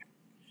California?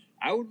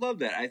 I would love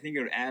that. I think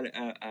it would add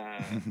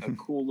a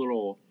cool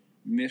little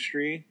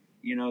mystery,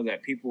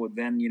 that people would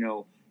then,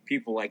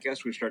 people like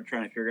us would start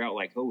trying to figure out,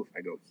 like, oh, if I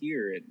go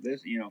here at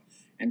this,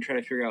 and try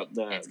to figure out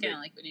the. It's kind of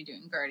like when you're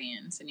doing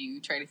Guardians and you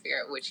try to figure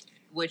out which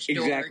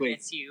exactly. door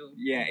gets you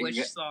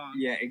which song.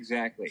 Yeah,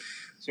 exactly.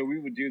 So we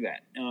would do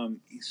that.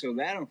 So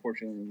that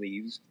unfortunately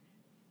leaves,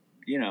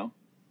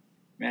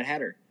 Mad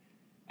Hatter.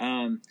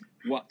 Well,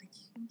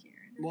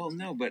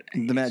 no, but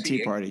the Mad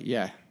Tea Party,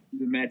 yeah.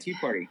 The Mad Tea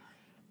Party.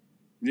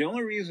 The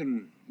only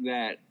reason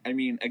that,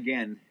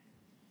 again,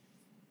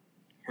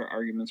 her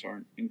arguments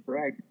aren't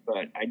incorrect,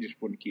 but I just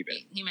wouldn't keep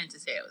it. He meant to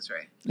say I was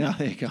right. Oh,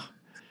 there you go.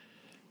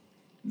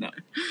 No.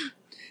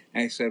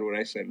 I said what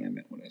I said, and I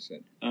meant what I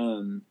said.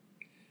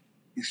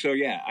 So,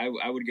 yeah,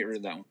 I would get rid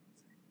of that one.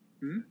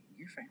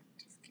 You're fine.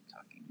 Just keep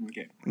talking.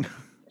 Okay.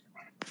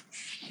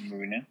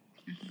 Moving now?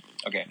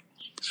 Mm-hmm. Okay.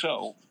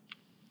 So,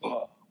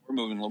 we're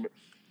moving a little bit.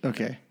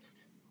 Okay.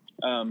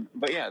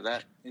 But, yeah,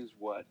 that is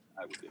what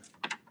I would do.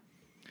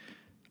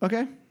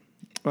 Okay.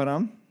 What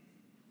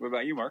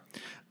about you, Mark?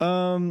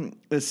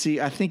 Let's see.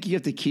 I think you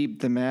have to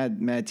keep the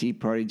Mad Tea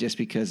Party just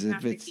because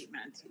of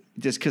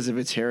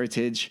its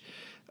heritage,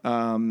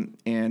 and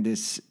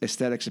its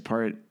aesthetics a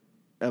part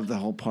of the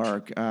whole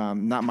park.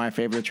 Not my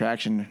favorite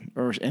attraction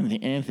or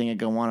anything that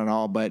go on at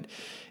all, but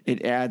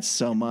it adds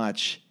so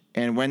much.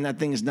 And when that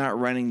thing is not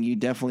running, you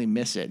definitely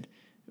miss it.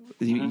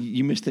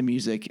 You miss the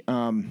music.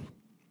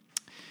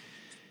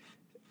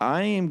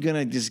 I am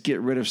gonna just get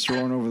rid of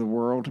Soaring Over the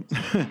World,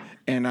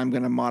 and I'm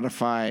gonna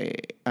modify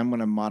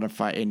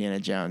Indiana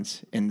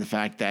Jones in the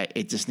fact that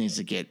it just needs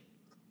to get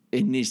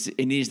it needs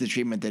the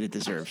treatment that it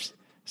deserves.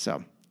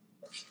 So,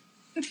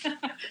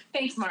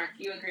 thanks, Mark.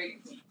 You agree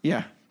with me?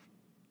 Yeah.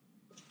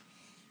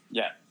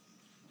 Yeah.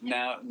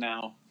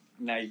 Now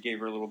you gave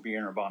her a little bee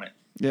in her bonnet.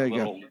 There you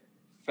go.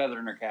 Feather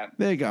in her cap.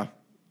 There you go.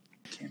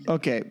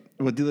 Okay,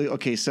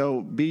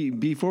 so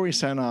before we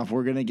sign off,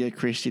 we're gonna get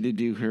Christy to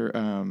do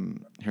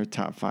her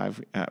top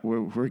 5.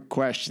 We're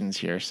questions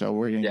here, so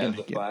we're gonna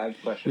get 5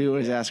 questions. We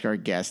always ask our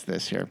guests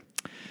this here.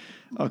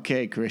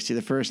 Okay, Christy,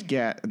 the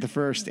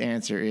first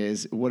answer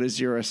is, what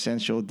is your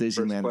essential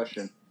Disneyland? First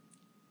question.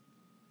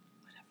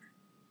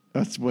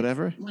 That's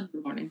whatever. Wonder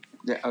Morning.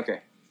 Yeah.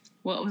 Okay.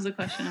 What was the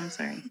question? I'm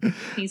sorry.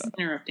 He's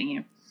interrupting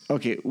you.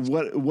 Okay,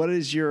 what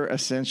is your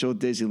essential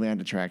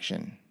Disneyland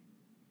attraction?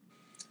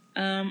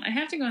 I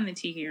have to go in the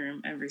tiki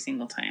room every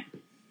single time.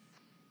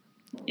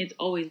 It's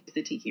always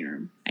the tiki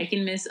room. I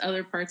can miss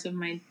other parts of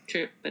my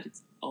trip, but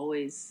it's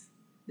always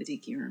the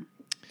tiki room.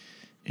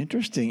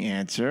 Interesting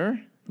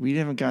answer. We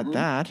haven't got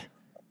that.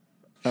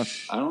 I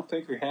don't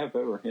think we have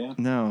ever. Yeah.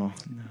 No.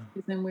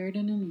 Because I'm weird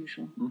and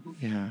unusual. Mm-hmm.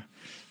 Yeah.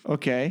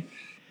 Okay.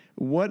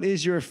 What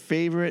is your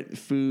favorite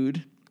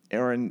food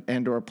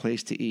or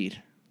place to eat?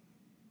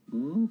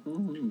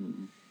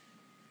 Mm-hmm.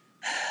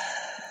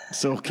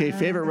 So,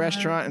 favorite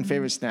restaurant and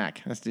favorite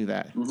snack. Let's do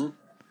that. Mm-hmm.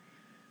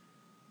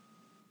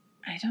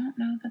 I don't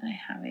know that I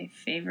have a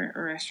favorite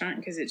restaurant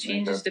because it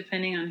changes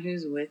depending on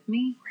who's with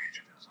me.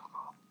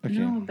 Okay.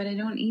 No, but I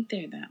don't eat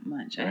there that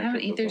much. I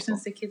haven't eaten there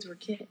since the kids were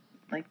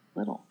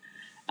little.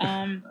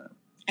 I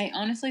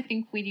honestly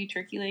think we do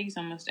turkey legs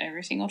almost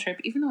every single trip,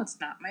 even though it's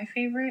not my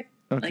favorite.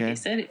 Okay. Like I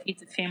said, it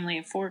feeds a family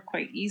of 4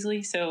 quite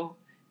easily, so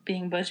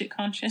being budget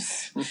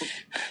conscious,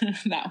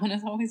 that one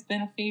has always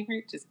been a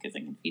favorite just because I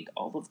can feed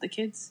all of the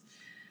kids.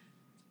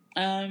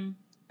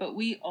 But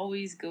we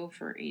always go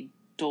for a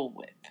Dole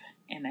Whip,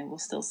 and I will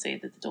still say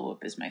that the Dole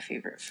Whip is my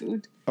favorite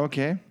food.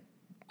 Okay.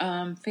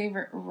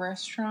 Favorite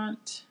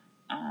restaurant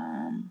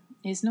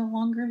is no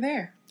longer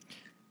there.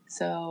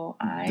 So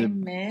I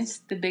miss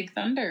the Big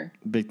Thunder.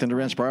 Big Thunder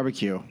Ranch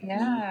barbecue.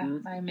 Yeah,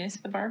 I miss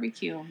the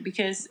barbecue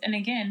because, and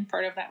again,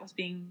 part of that was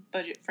being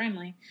budget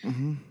friendly,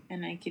 and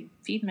I could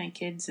feed my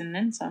kids and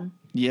then some.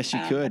 Yes, you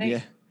could.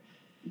 Yeah.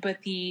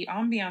 But the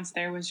ambiance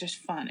there was just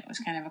fun. It was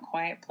kind of a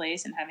quiet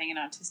place, and having an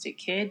autistic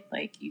kid,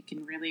 like, you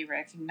can really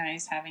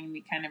recognize having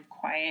the kind of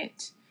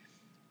quiet,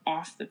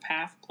 off the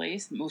path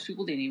place that most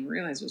people didn't even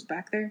realize was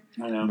back there.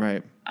 I know.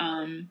 Right.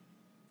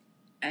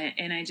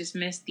 And I just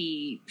miss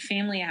the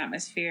family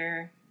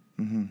atmosphere,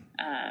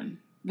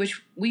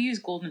 which we use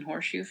Golden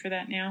Horseshoe for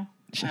that now.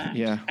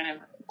 Yeah. Kind of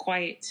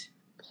quiet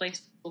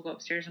place. We'll go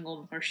upstairs in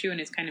Golden Horseshoe,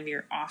 and it's kind of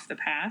your off the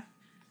path.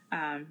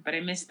 But I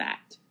miss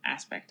that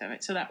aspect of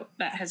it. So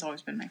that has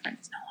always been my friend.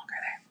 It's no longer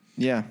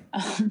Yeah.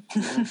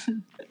 there.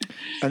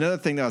 Another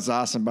thing that was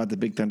awesome about the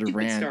Big Thunder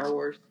Ranch. Star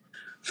Wars.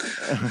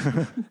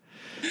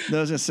 No,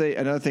 I was gonna say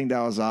another thing that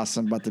was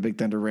awesome about the Big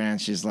Thunder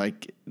Ranch is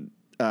like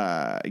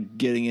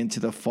getting into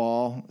the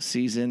fall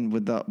season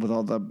with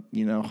all the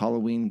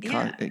Halloween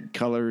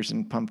colors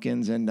and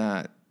pumpkins, and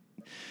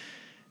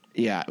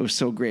it was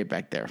so great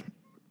back there.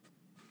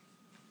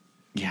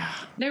 Yeah,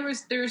 there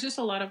was just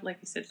a lot of, like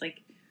I said,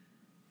 like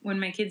when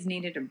my kids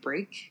needed a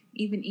break,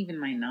 even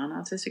my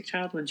non-autistic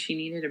child, when she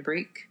needed a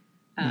break,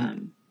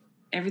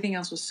 everything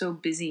else was so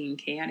busy and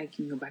chaotic.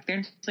 You can go back there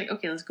and it's like,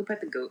 okay, let's go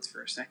pet the goats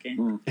for a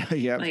second.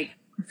 Yeah, like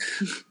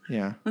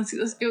yeah,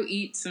 let's go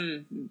eat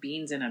some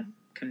beans in a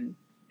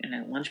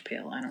lunch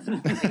pail. I don't know.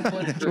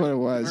 That's what it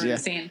was. Or Yeah, a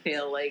sand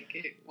pail,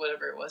 like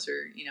whatever it was,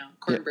 or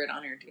cornbread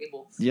on your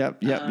table.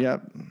 Yep.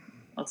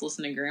 Let's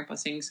listen to Grandpa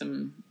sing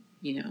some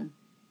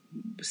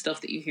stuff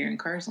that you hear in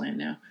Cars Land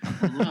now.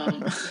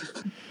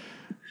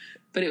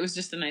 But it was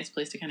just a nice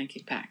place to kind of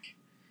kick back.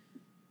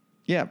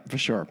 Yeah, for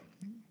sure.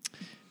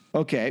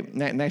 Okay,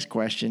 next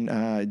question.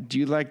 Do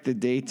you like the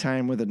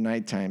daytime or the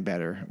nighttime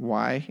better?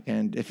 Why?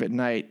 And if at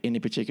night, any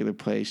particular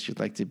place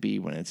you'd like to be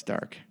when it's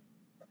dark?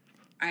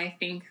 I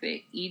think that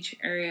each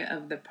area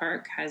of the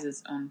park has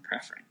its own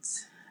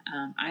preference.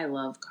 I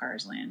love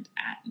Cars Land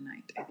at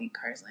night. I think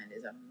Cars Land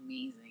is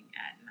amazing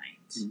at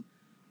night.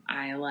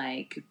 I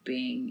like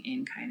being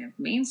in kind of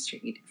Main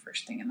Street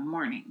first thing in the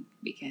morning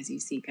because you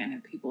see kind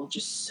of people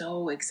just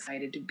so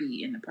excited to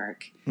be in the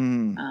park.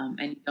 And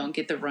you don't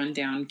get the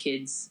rundown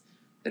kids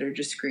that are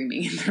just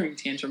screaming and throwing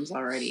tantrums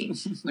already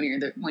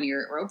when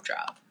you're at rope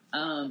drop.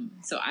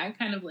 So I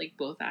kind of like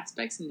both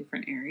aspects in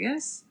different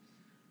areas.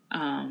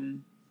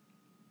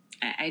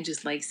 I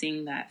just like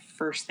seeing that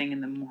first thing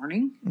in the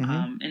morning.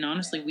 And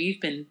honestly, we've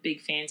been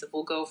big fans of,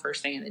 we'll go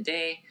first thing in the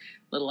day,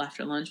 a little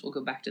after lunch, we'll go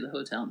back to the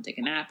hotel and take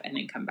a nap and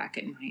then come back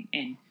at night.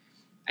 And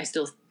I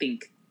still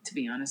think, to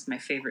be honest, my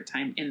favorite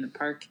time in the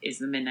park is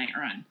the midnight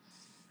run,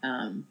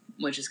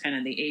 which is kind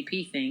of the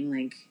AP thing,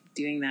 like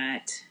doing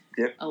that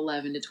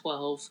 11 to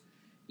 12.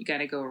 You got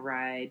to go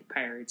ride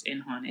Pirates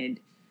and Haunted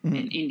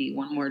and Indy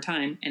one more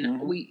time.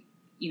 And we,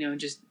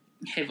 just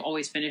have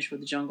always finished with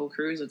the Jungle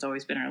Cruise. It's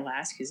always been our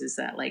last because it's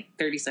that like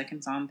 30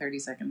 seconds on, 30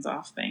 seconds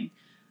off thing.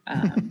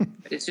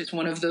 It's just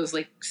one of those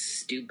like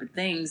stupid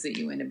things that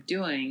you end up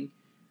doing.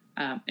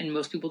 And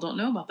most people don't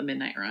know about the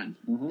midnight run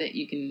that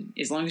you can,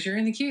 as long as you're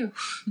in the queue,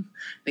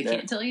 they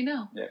can't tell you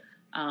no. Yeah.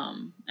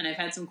 And I've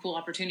had some cool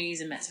opportunities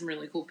and met some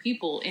really cool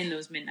people in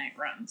those midnight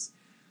runs.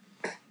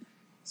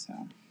 So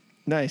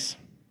nice.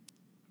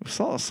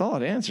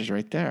 Solid answers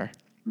right there.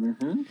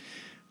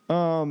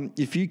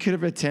 If you could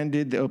have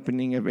attended the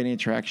opening of any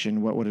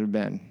attraction, what would it have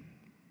been?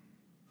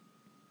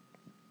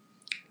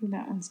 Ooh,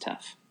 that one's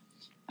tough.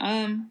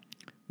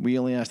 We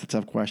only ask the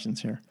tough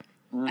questions here.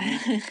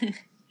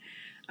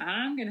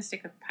 I'm going to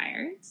stick with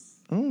Pirates.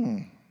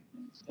 And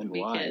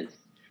why?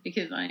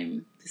 Because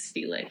I'm the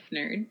sea life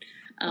nerd.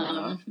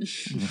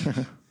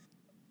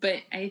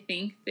 But I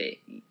think that,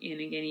 and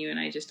again, you and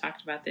I just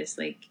talked about this,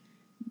 like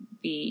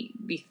the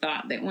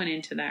thought that went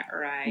into that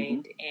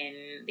ride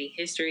and the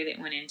history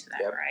that went into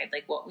that ride,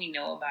 like what we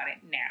know about it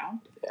now.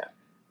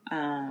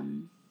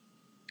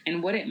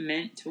 And what it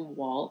meant to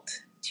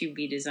Walt to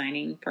be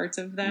designing parts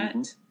of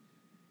that.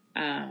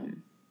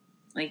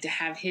 Like to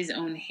have his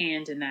own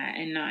hand in that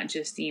and not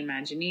just the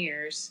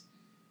Imagineers.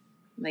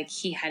 Like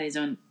he had his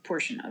own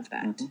portion of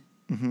that.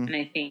 And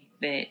I think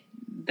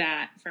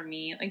that for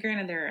me, like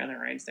granted there are other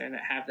rides there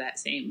that have that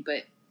same,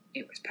 but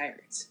it was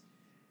Pirates.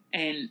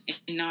 And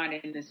not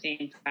in the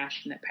same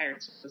fashion that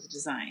Pirates was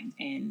designed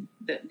and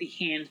the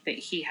hand that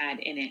he had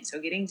in it. So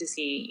getting to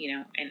see,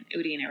 and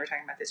Udi and I were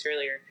talking about this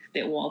earlier,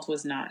 that Walt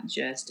was not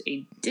just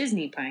a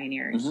Disney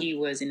pioneer. He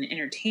was an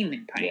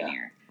entertainment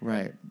pioneer.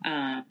 Right.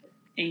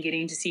 And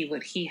getting to see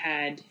what he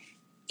had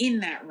in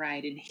that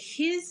ride and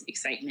his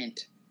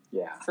excitement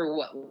for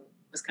what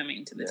was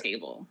coming to the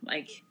table.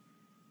 Like,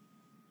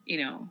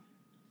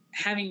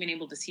 having been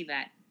able to see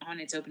that on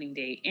its opening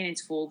day in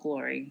its full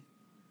glory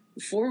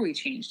before we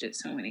changed it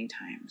so many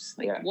times.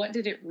 Like, what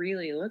did it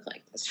really look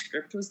like? The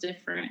script was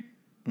different.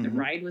 The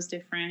ride was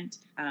different.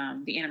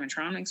 The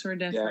animatronics were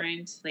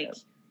different. Like,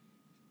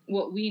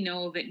 what we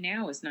know of it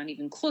now is not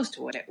even close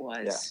to what it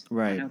was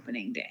on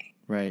opening day.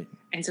 Right.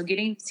 And so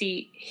getting to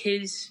see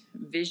his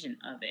vision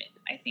of it,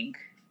 I think,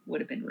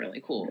 would have been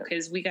really cool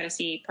because we got to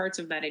see parts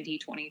of that at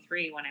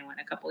D23 when I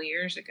went a couple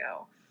years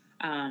ago.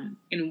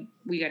 And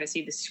we got to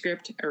see the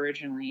script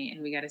originally,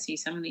 and we got to see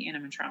some of the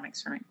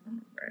animatronics from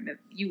that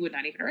you would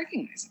not even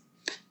recognize them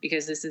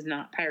because this is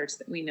not pirates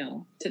that we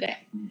know today.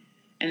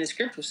 And the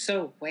script was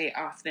so way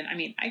off. Then, I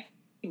mean, I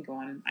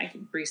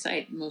can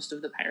recite most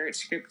of the pirate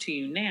script to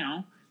you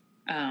now,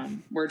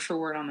 word for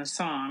word on the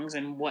songs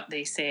and what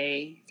they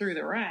say through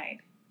the ride.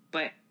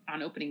 But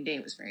on opening day,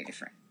 it was very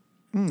different.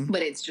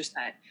 But it's just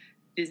that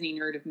Disney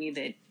nerd of me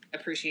that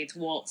appreciates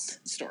Walt's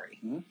story.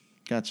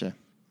 Gotcha.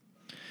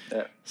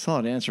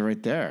 Solid answer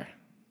right there.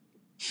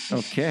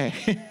 Okay.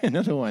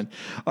 Another one.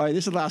 All right,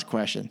 this is the last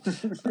question.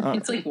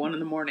 It's like 1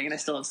 a.m. and I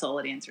still have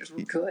solid answers.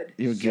 We're good.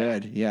 You're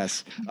good.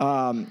 Yes.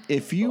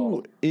 If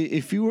you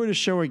were to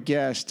show a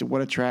guest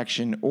what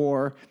attraction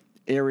or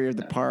area of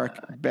the park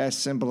best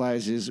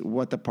symbolizes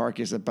what the park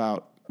is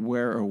about,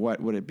 where or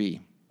what would it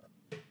be?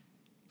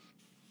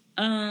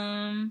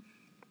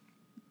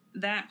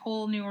 That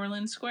whole New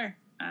Orleans Square.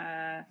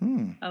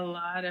 A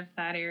lot of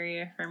that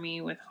area for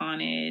me with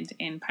Haunted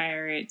and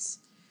Pirates,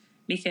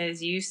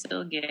 because you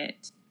still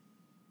get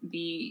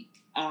the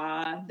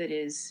awe that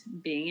is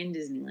being in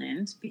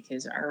Disneyland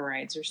because our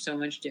rides are so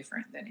much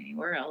different than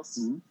anywhere else.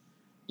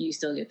 You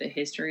still get the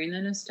history and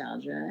the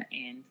nostalgia,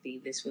 and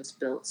this was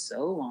built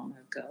so long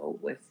ago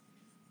with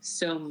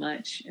so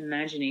much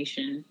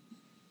imagination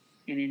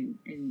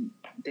and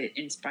that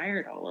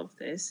inspired all of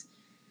this.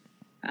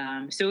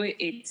 So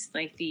it's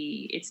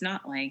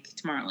not like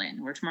Tomorrowland,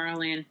 where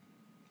Tomorrowland,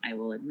 I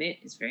will admit,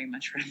 is very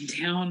much run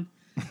down.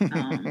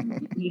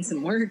 Needs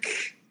some work.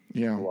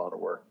 Yeah. A lot of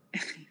work.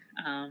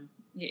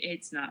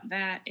 It's not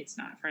that. It's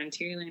not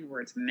Frontierland,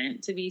 where it's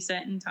meant to be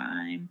set in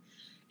time.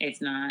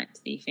 It's not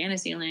the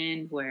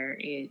Fantasyland, where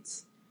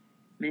it's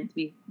meant to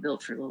be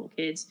built for little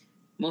kids.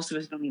 Most of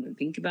us don't even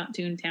think about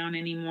Toontown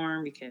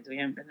anymore because we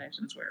haven't been there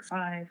since we were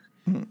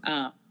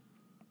 5.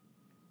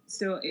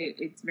 So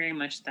it's very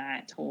much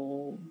that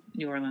whole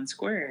New Orleans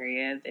Square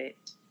area that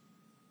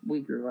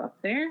we grew up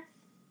there.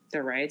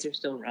 The rides are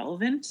still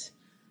relevant.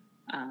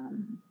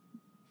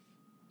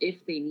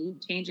 If they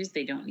need changes,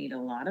 they don't need a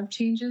lot of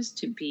changes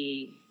to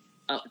be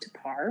up to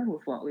par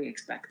with what we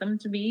expect them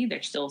to be.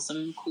 There's still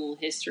some cool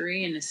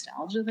history and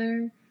nostalgia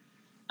there.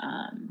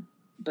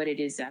 But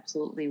it is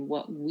absolutely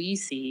what we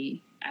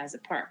see as a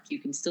park. You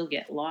can still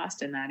get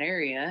lost in that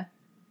area,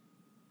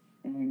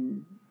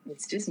 and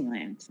it's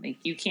Disneyland. Like,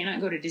 you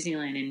cannot go to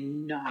Disneyland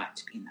and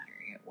not be in that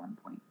area at one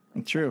point.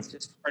 Like, True. It's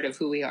just part of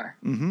who we are.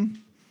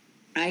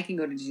 I can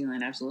go to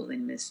Disneyland, absolutely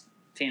miss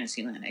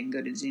Fantasyland. I can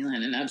go to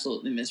Disneyland and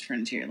absolutely miss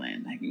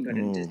Frontierland. I can go to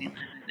Disneyland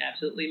and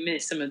absolutely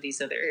miss some of these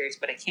other areas,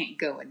 but I can't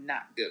go and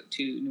not go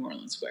to New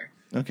Orleans Square.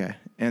 Okay.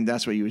 And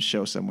that's what you would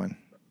show someone.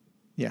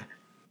 Yeah.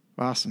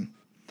 Awesome.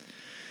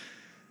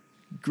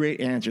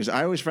 Great answers.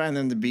 I always find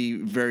them to be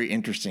very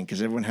interesting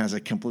because everyone has a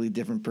completely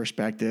different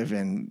perspective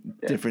and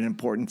different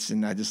importance.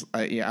 And I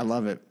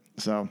love it.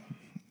 So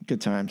good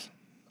times.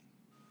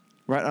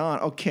 Right on.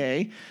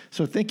 Okay.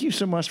 So thank you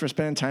so much for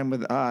spending time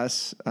with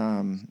us,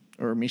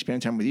 or me spending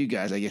time with you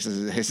guys, I guess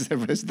is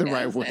the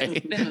right way.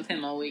 I've been with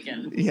him all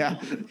weekend. Yeah.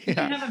 You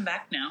can have him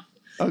back now.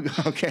 Oh,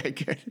 okay.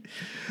 Good.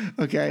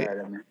 Okay.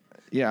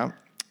 Yeah.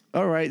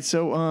 All right.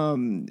 So,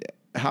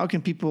 how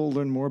can people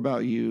learn more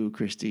about you,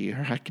 Christy?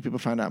 Or how can people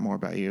find out more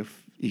about you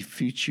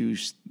if you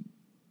choose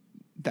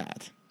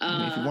that?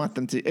 If you want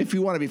them to, if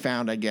you want to be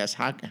found, I guess,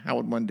 how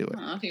would one do it?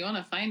 If you want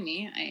to find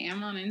me, I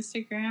am on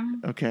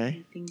Instagram. Okay.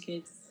 I think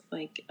it's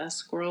like A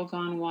Squirrel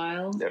Gone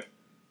Wild. Yep.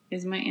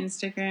 Is my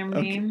Instagram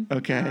name.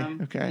 Okay.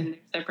 And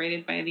they're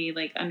separated by the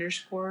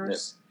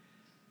underscores.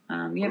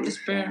 Yep. You have to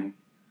spare.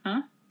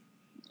 Huh?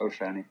 Oh,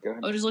 shiny. Go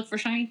ahead. Oh, just look for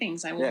shiny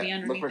things. I will be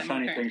underneath look for them.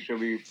 shiny things. She'll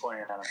be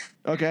pointing at them.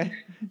 Okay.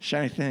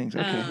 Shiny things.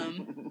 Okay.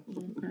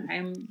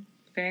 I'm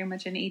very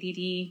much an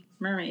ADD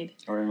mermaid.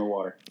 Or in the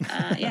water.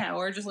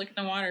 Or just look in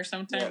the water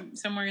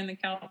somewhere in the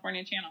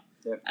California Channel.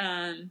 Yep.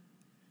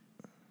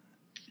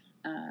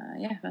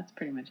 That's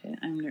pretty much it.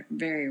 I'm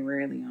very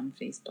rarely on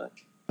Facebook.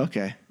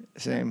 Okay.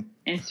 Same.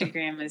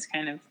 Instagram is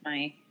kind of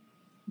my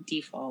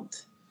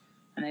default,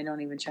 and I don't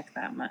even check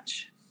that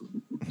much.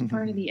 It's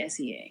part of the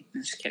SEA.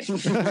 I'm just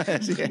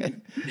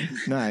kidding.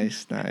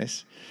 Nice.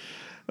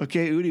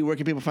 Okay, Udi, where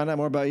can people find out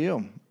more about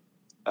you?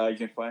 You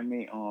can find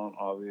me on,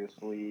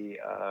 obviously,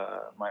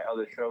 my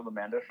other show, The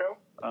Mando Show.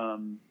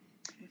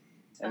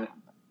 And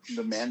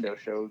The Mando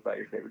Show is about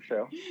your favorite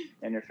show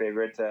and your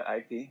favorite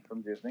IP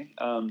from Disney.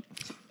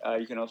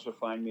 You can also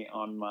find me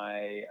on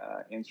my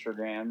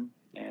Instagram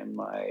and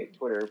my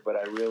Twitter, but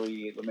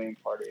the main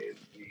part is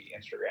the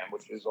Instagram,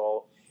 which is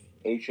all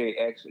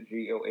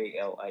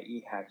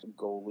HAXGOALIE, Hacks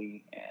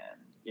Goalie.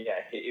 And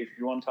if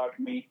you want to talk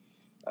to me,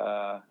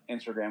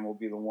 Instagram will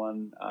be the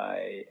one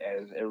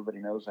as everybody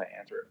knows, I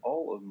answer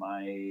all of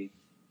my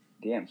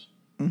DMs.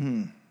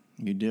 Mm-hmm.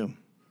 You do.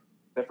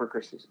 Except for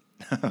Christy's.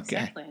 Okay.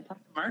 Exactly. I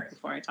talked to Mark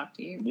before I talked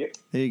to you. Yep.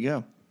 There you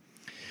go.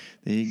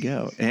 There you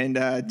go. And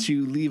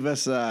to leave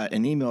us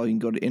an email, you can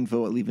go to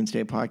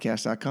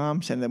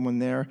info@leavingtodaypodcast.com. Send them one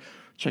there.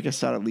 Check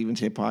us out at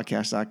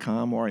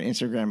leavingtodaypodcast.com or on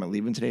Instagram at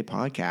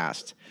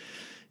leavingtodaypodcast.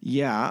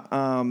 Yeah,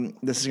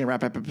 this is going to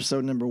wrap up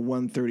episode number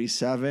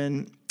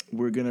 137.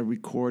 We're going to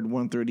record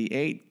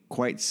 138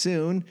 quite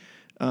soon.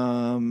 We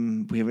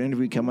have an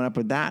interview coming up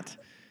with that.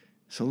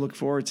 So look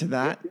forward to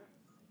that.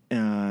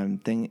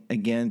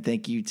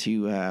 Thank you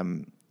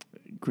to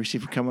Christy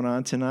for coming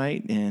on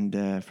tonight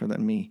and for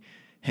letting me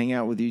hang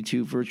out with you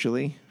two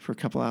virtually for a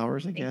couple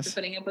hours, I guess. Thanks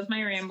for putting up with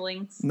my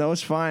ramblings. No,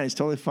 it's fine. It's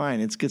totally fine.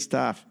 It's good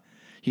stuff.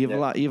 You have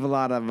a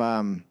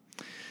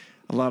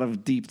lot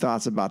of deep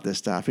thoughts about this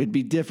stuff. It'd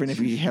be different if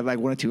you had like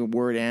 1 or 2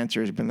 word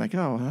answers. Been like,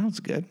 oh, that was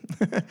good,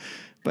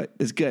 but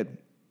it's good.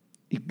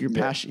 You're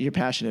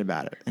passionate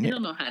about it. And I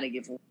don't know how to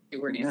give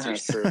word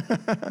answers.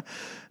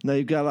 No,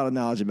 you've got a lot of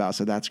knowledge about it,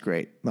 so that's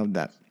great. Love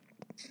that.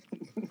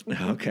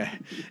 Okay.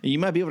 And you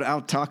might be able to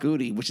out-talk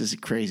Udi, which is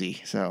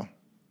crazy. So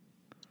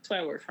That's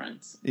why we're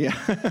friends. Yeah.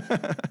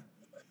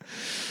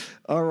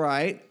 All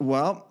right.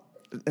 Well,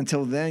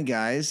 until then,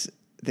 guys,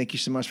 thank you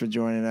so much for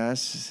joining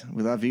us.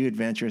 We love you,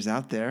 adventurers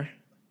out there.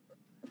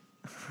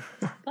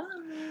 Bye.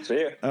 See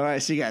ya. All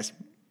right. See you guys.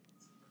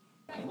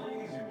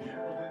 Ladies and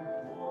gentlemen,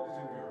 boys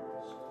and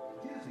girls,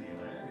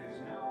 Disneyland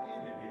is now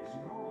ended its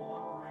normal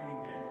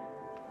operating day.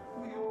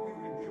 We hope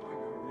you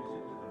enjoyed your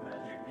visit to the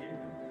Magic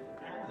Kingdom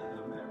and that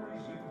the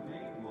memories you've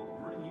made will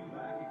bring you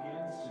back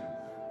again soon.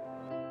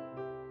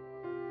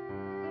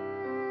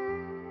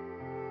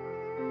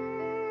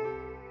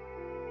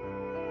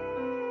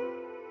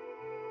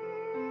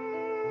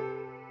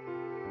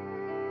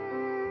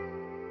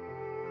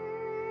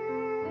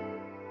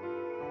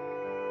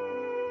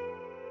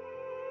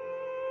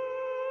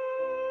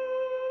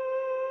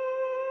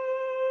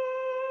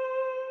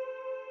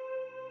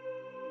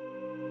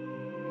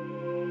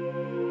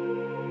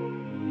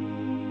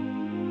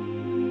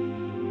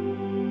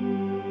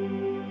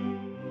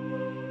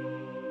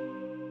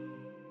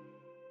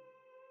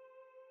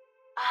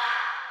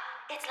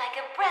 It's like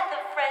a breath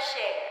of fresh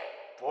air.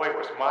 Boy,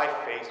 was my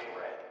face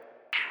red.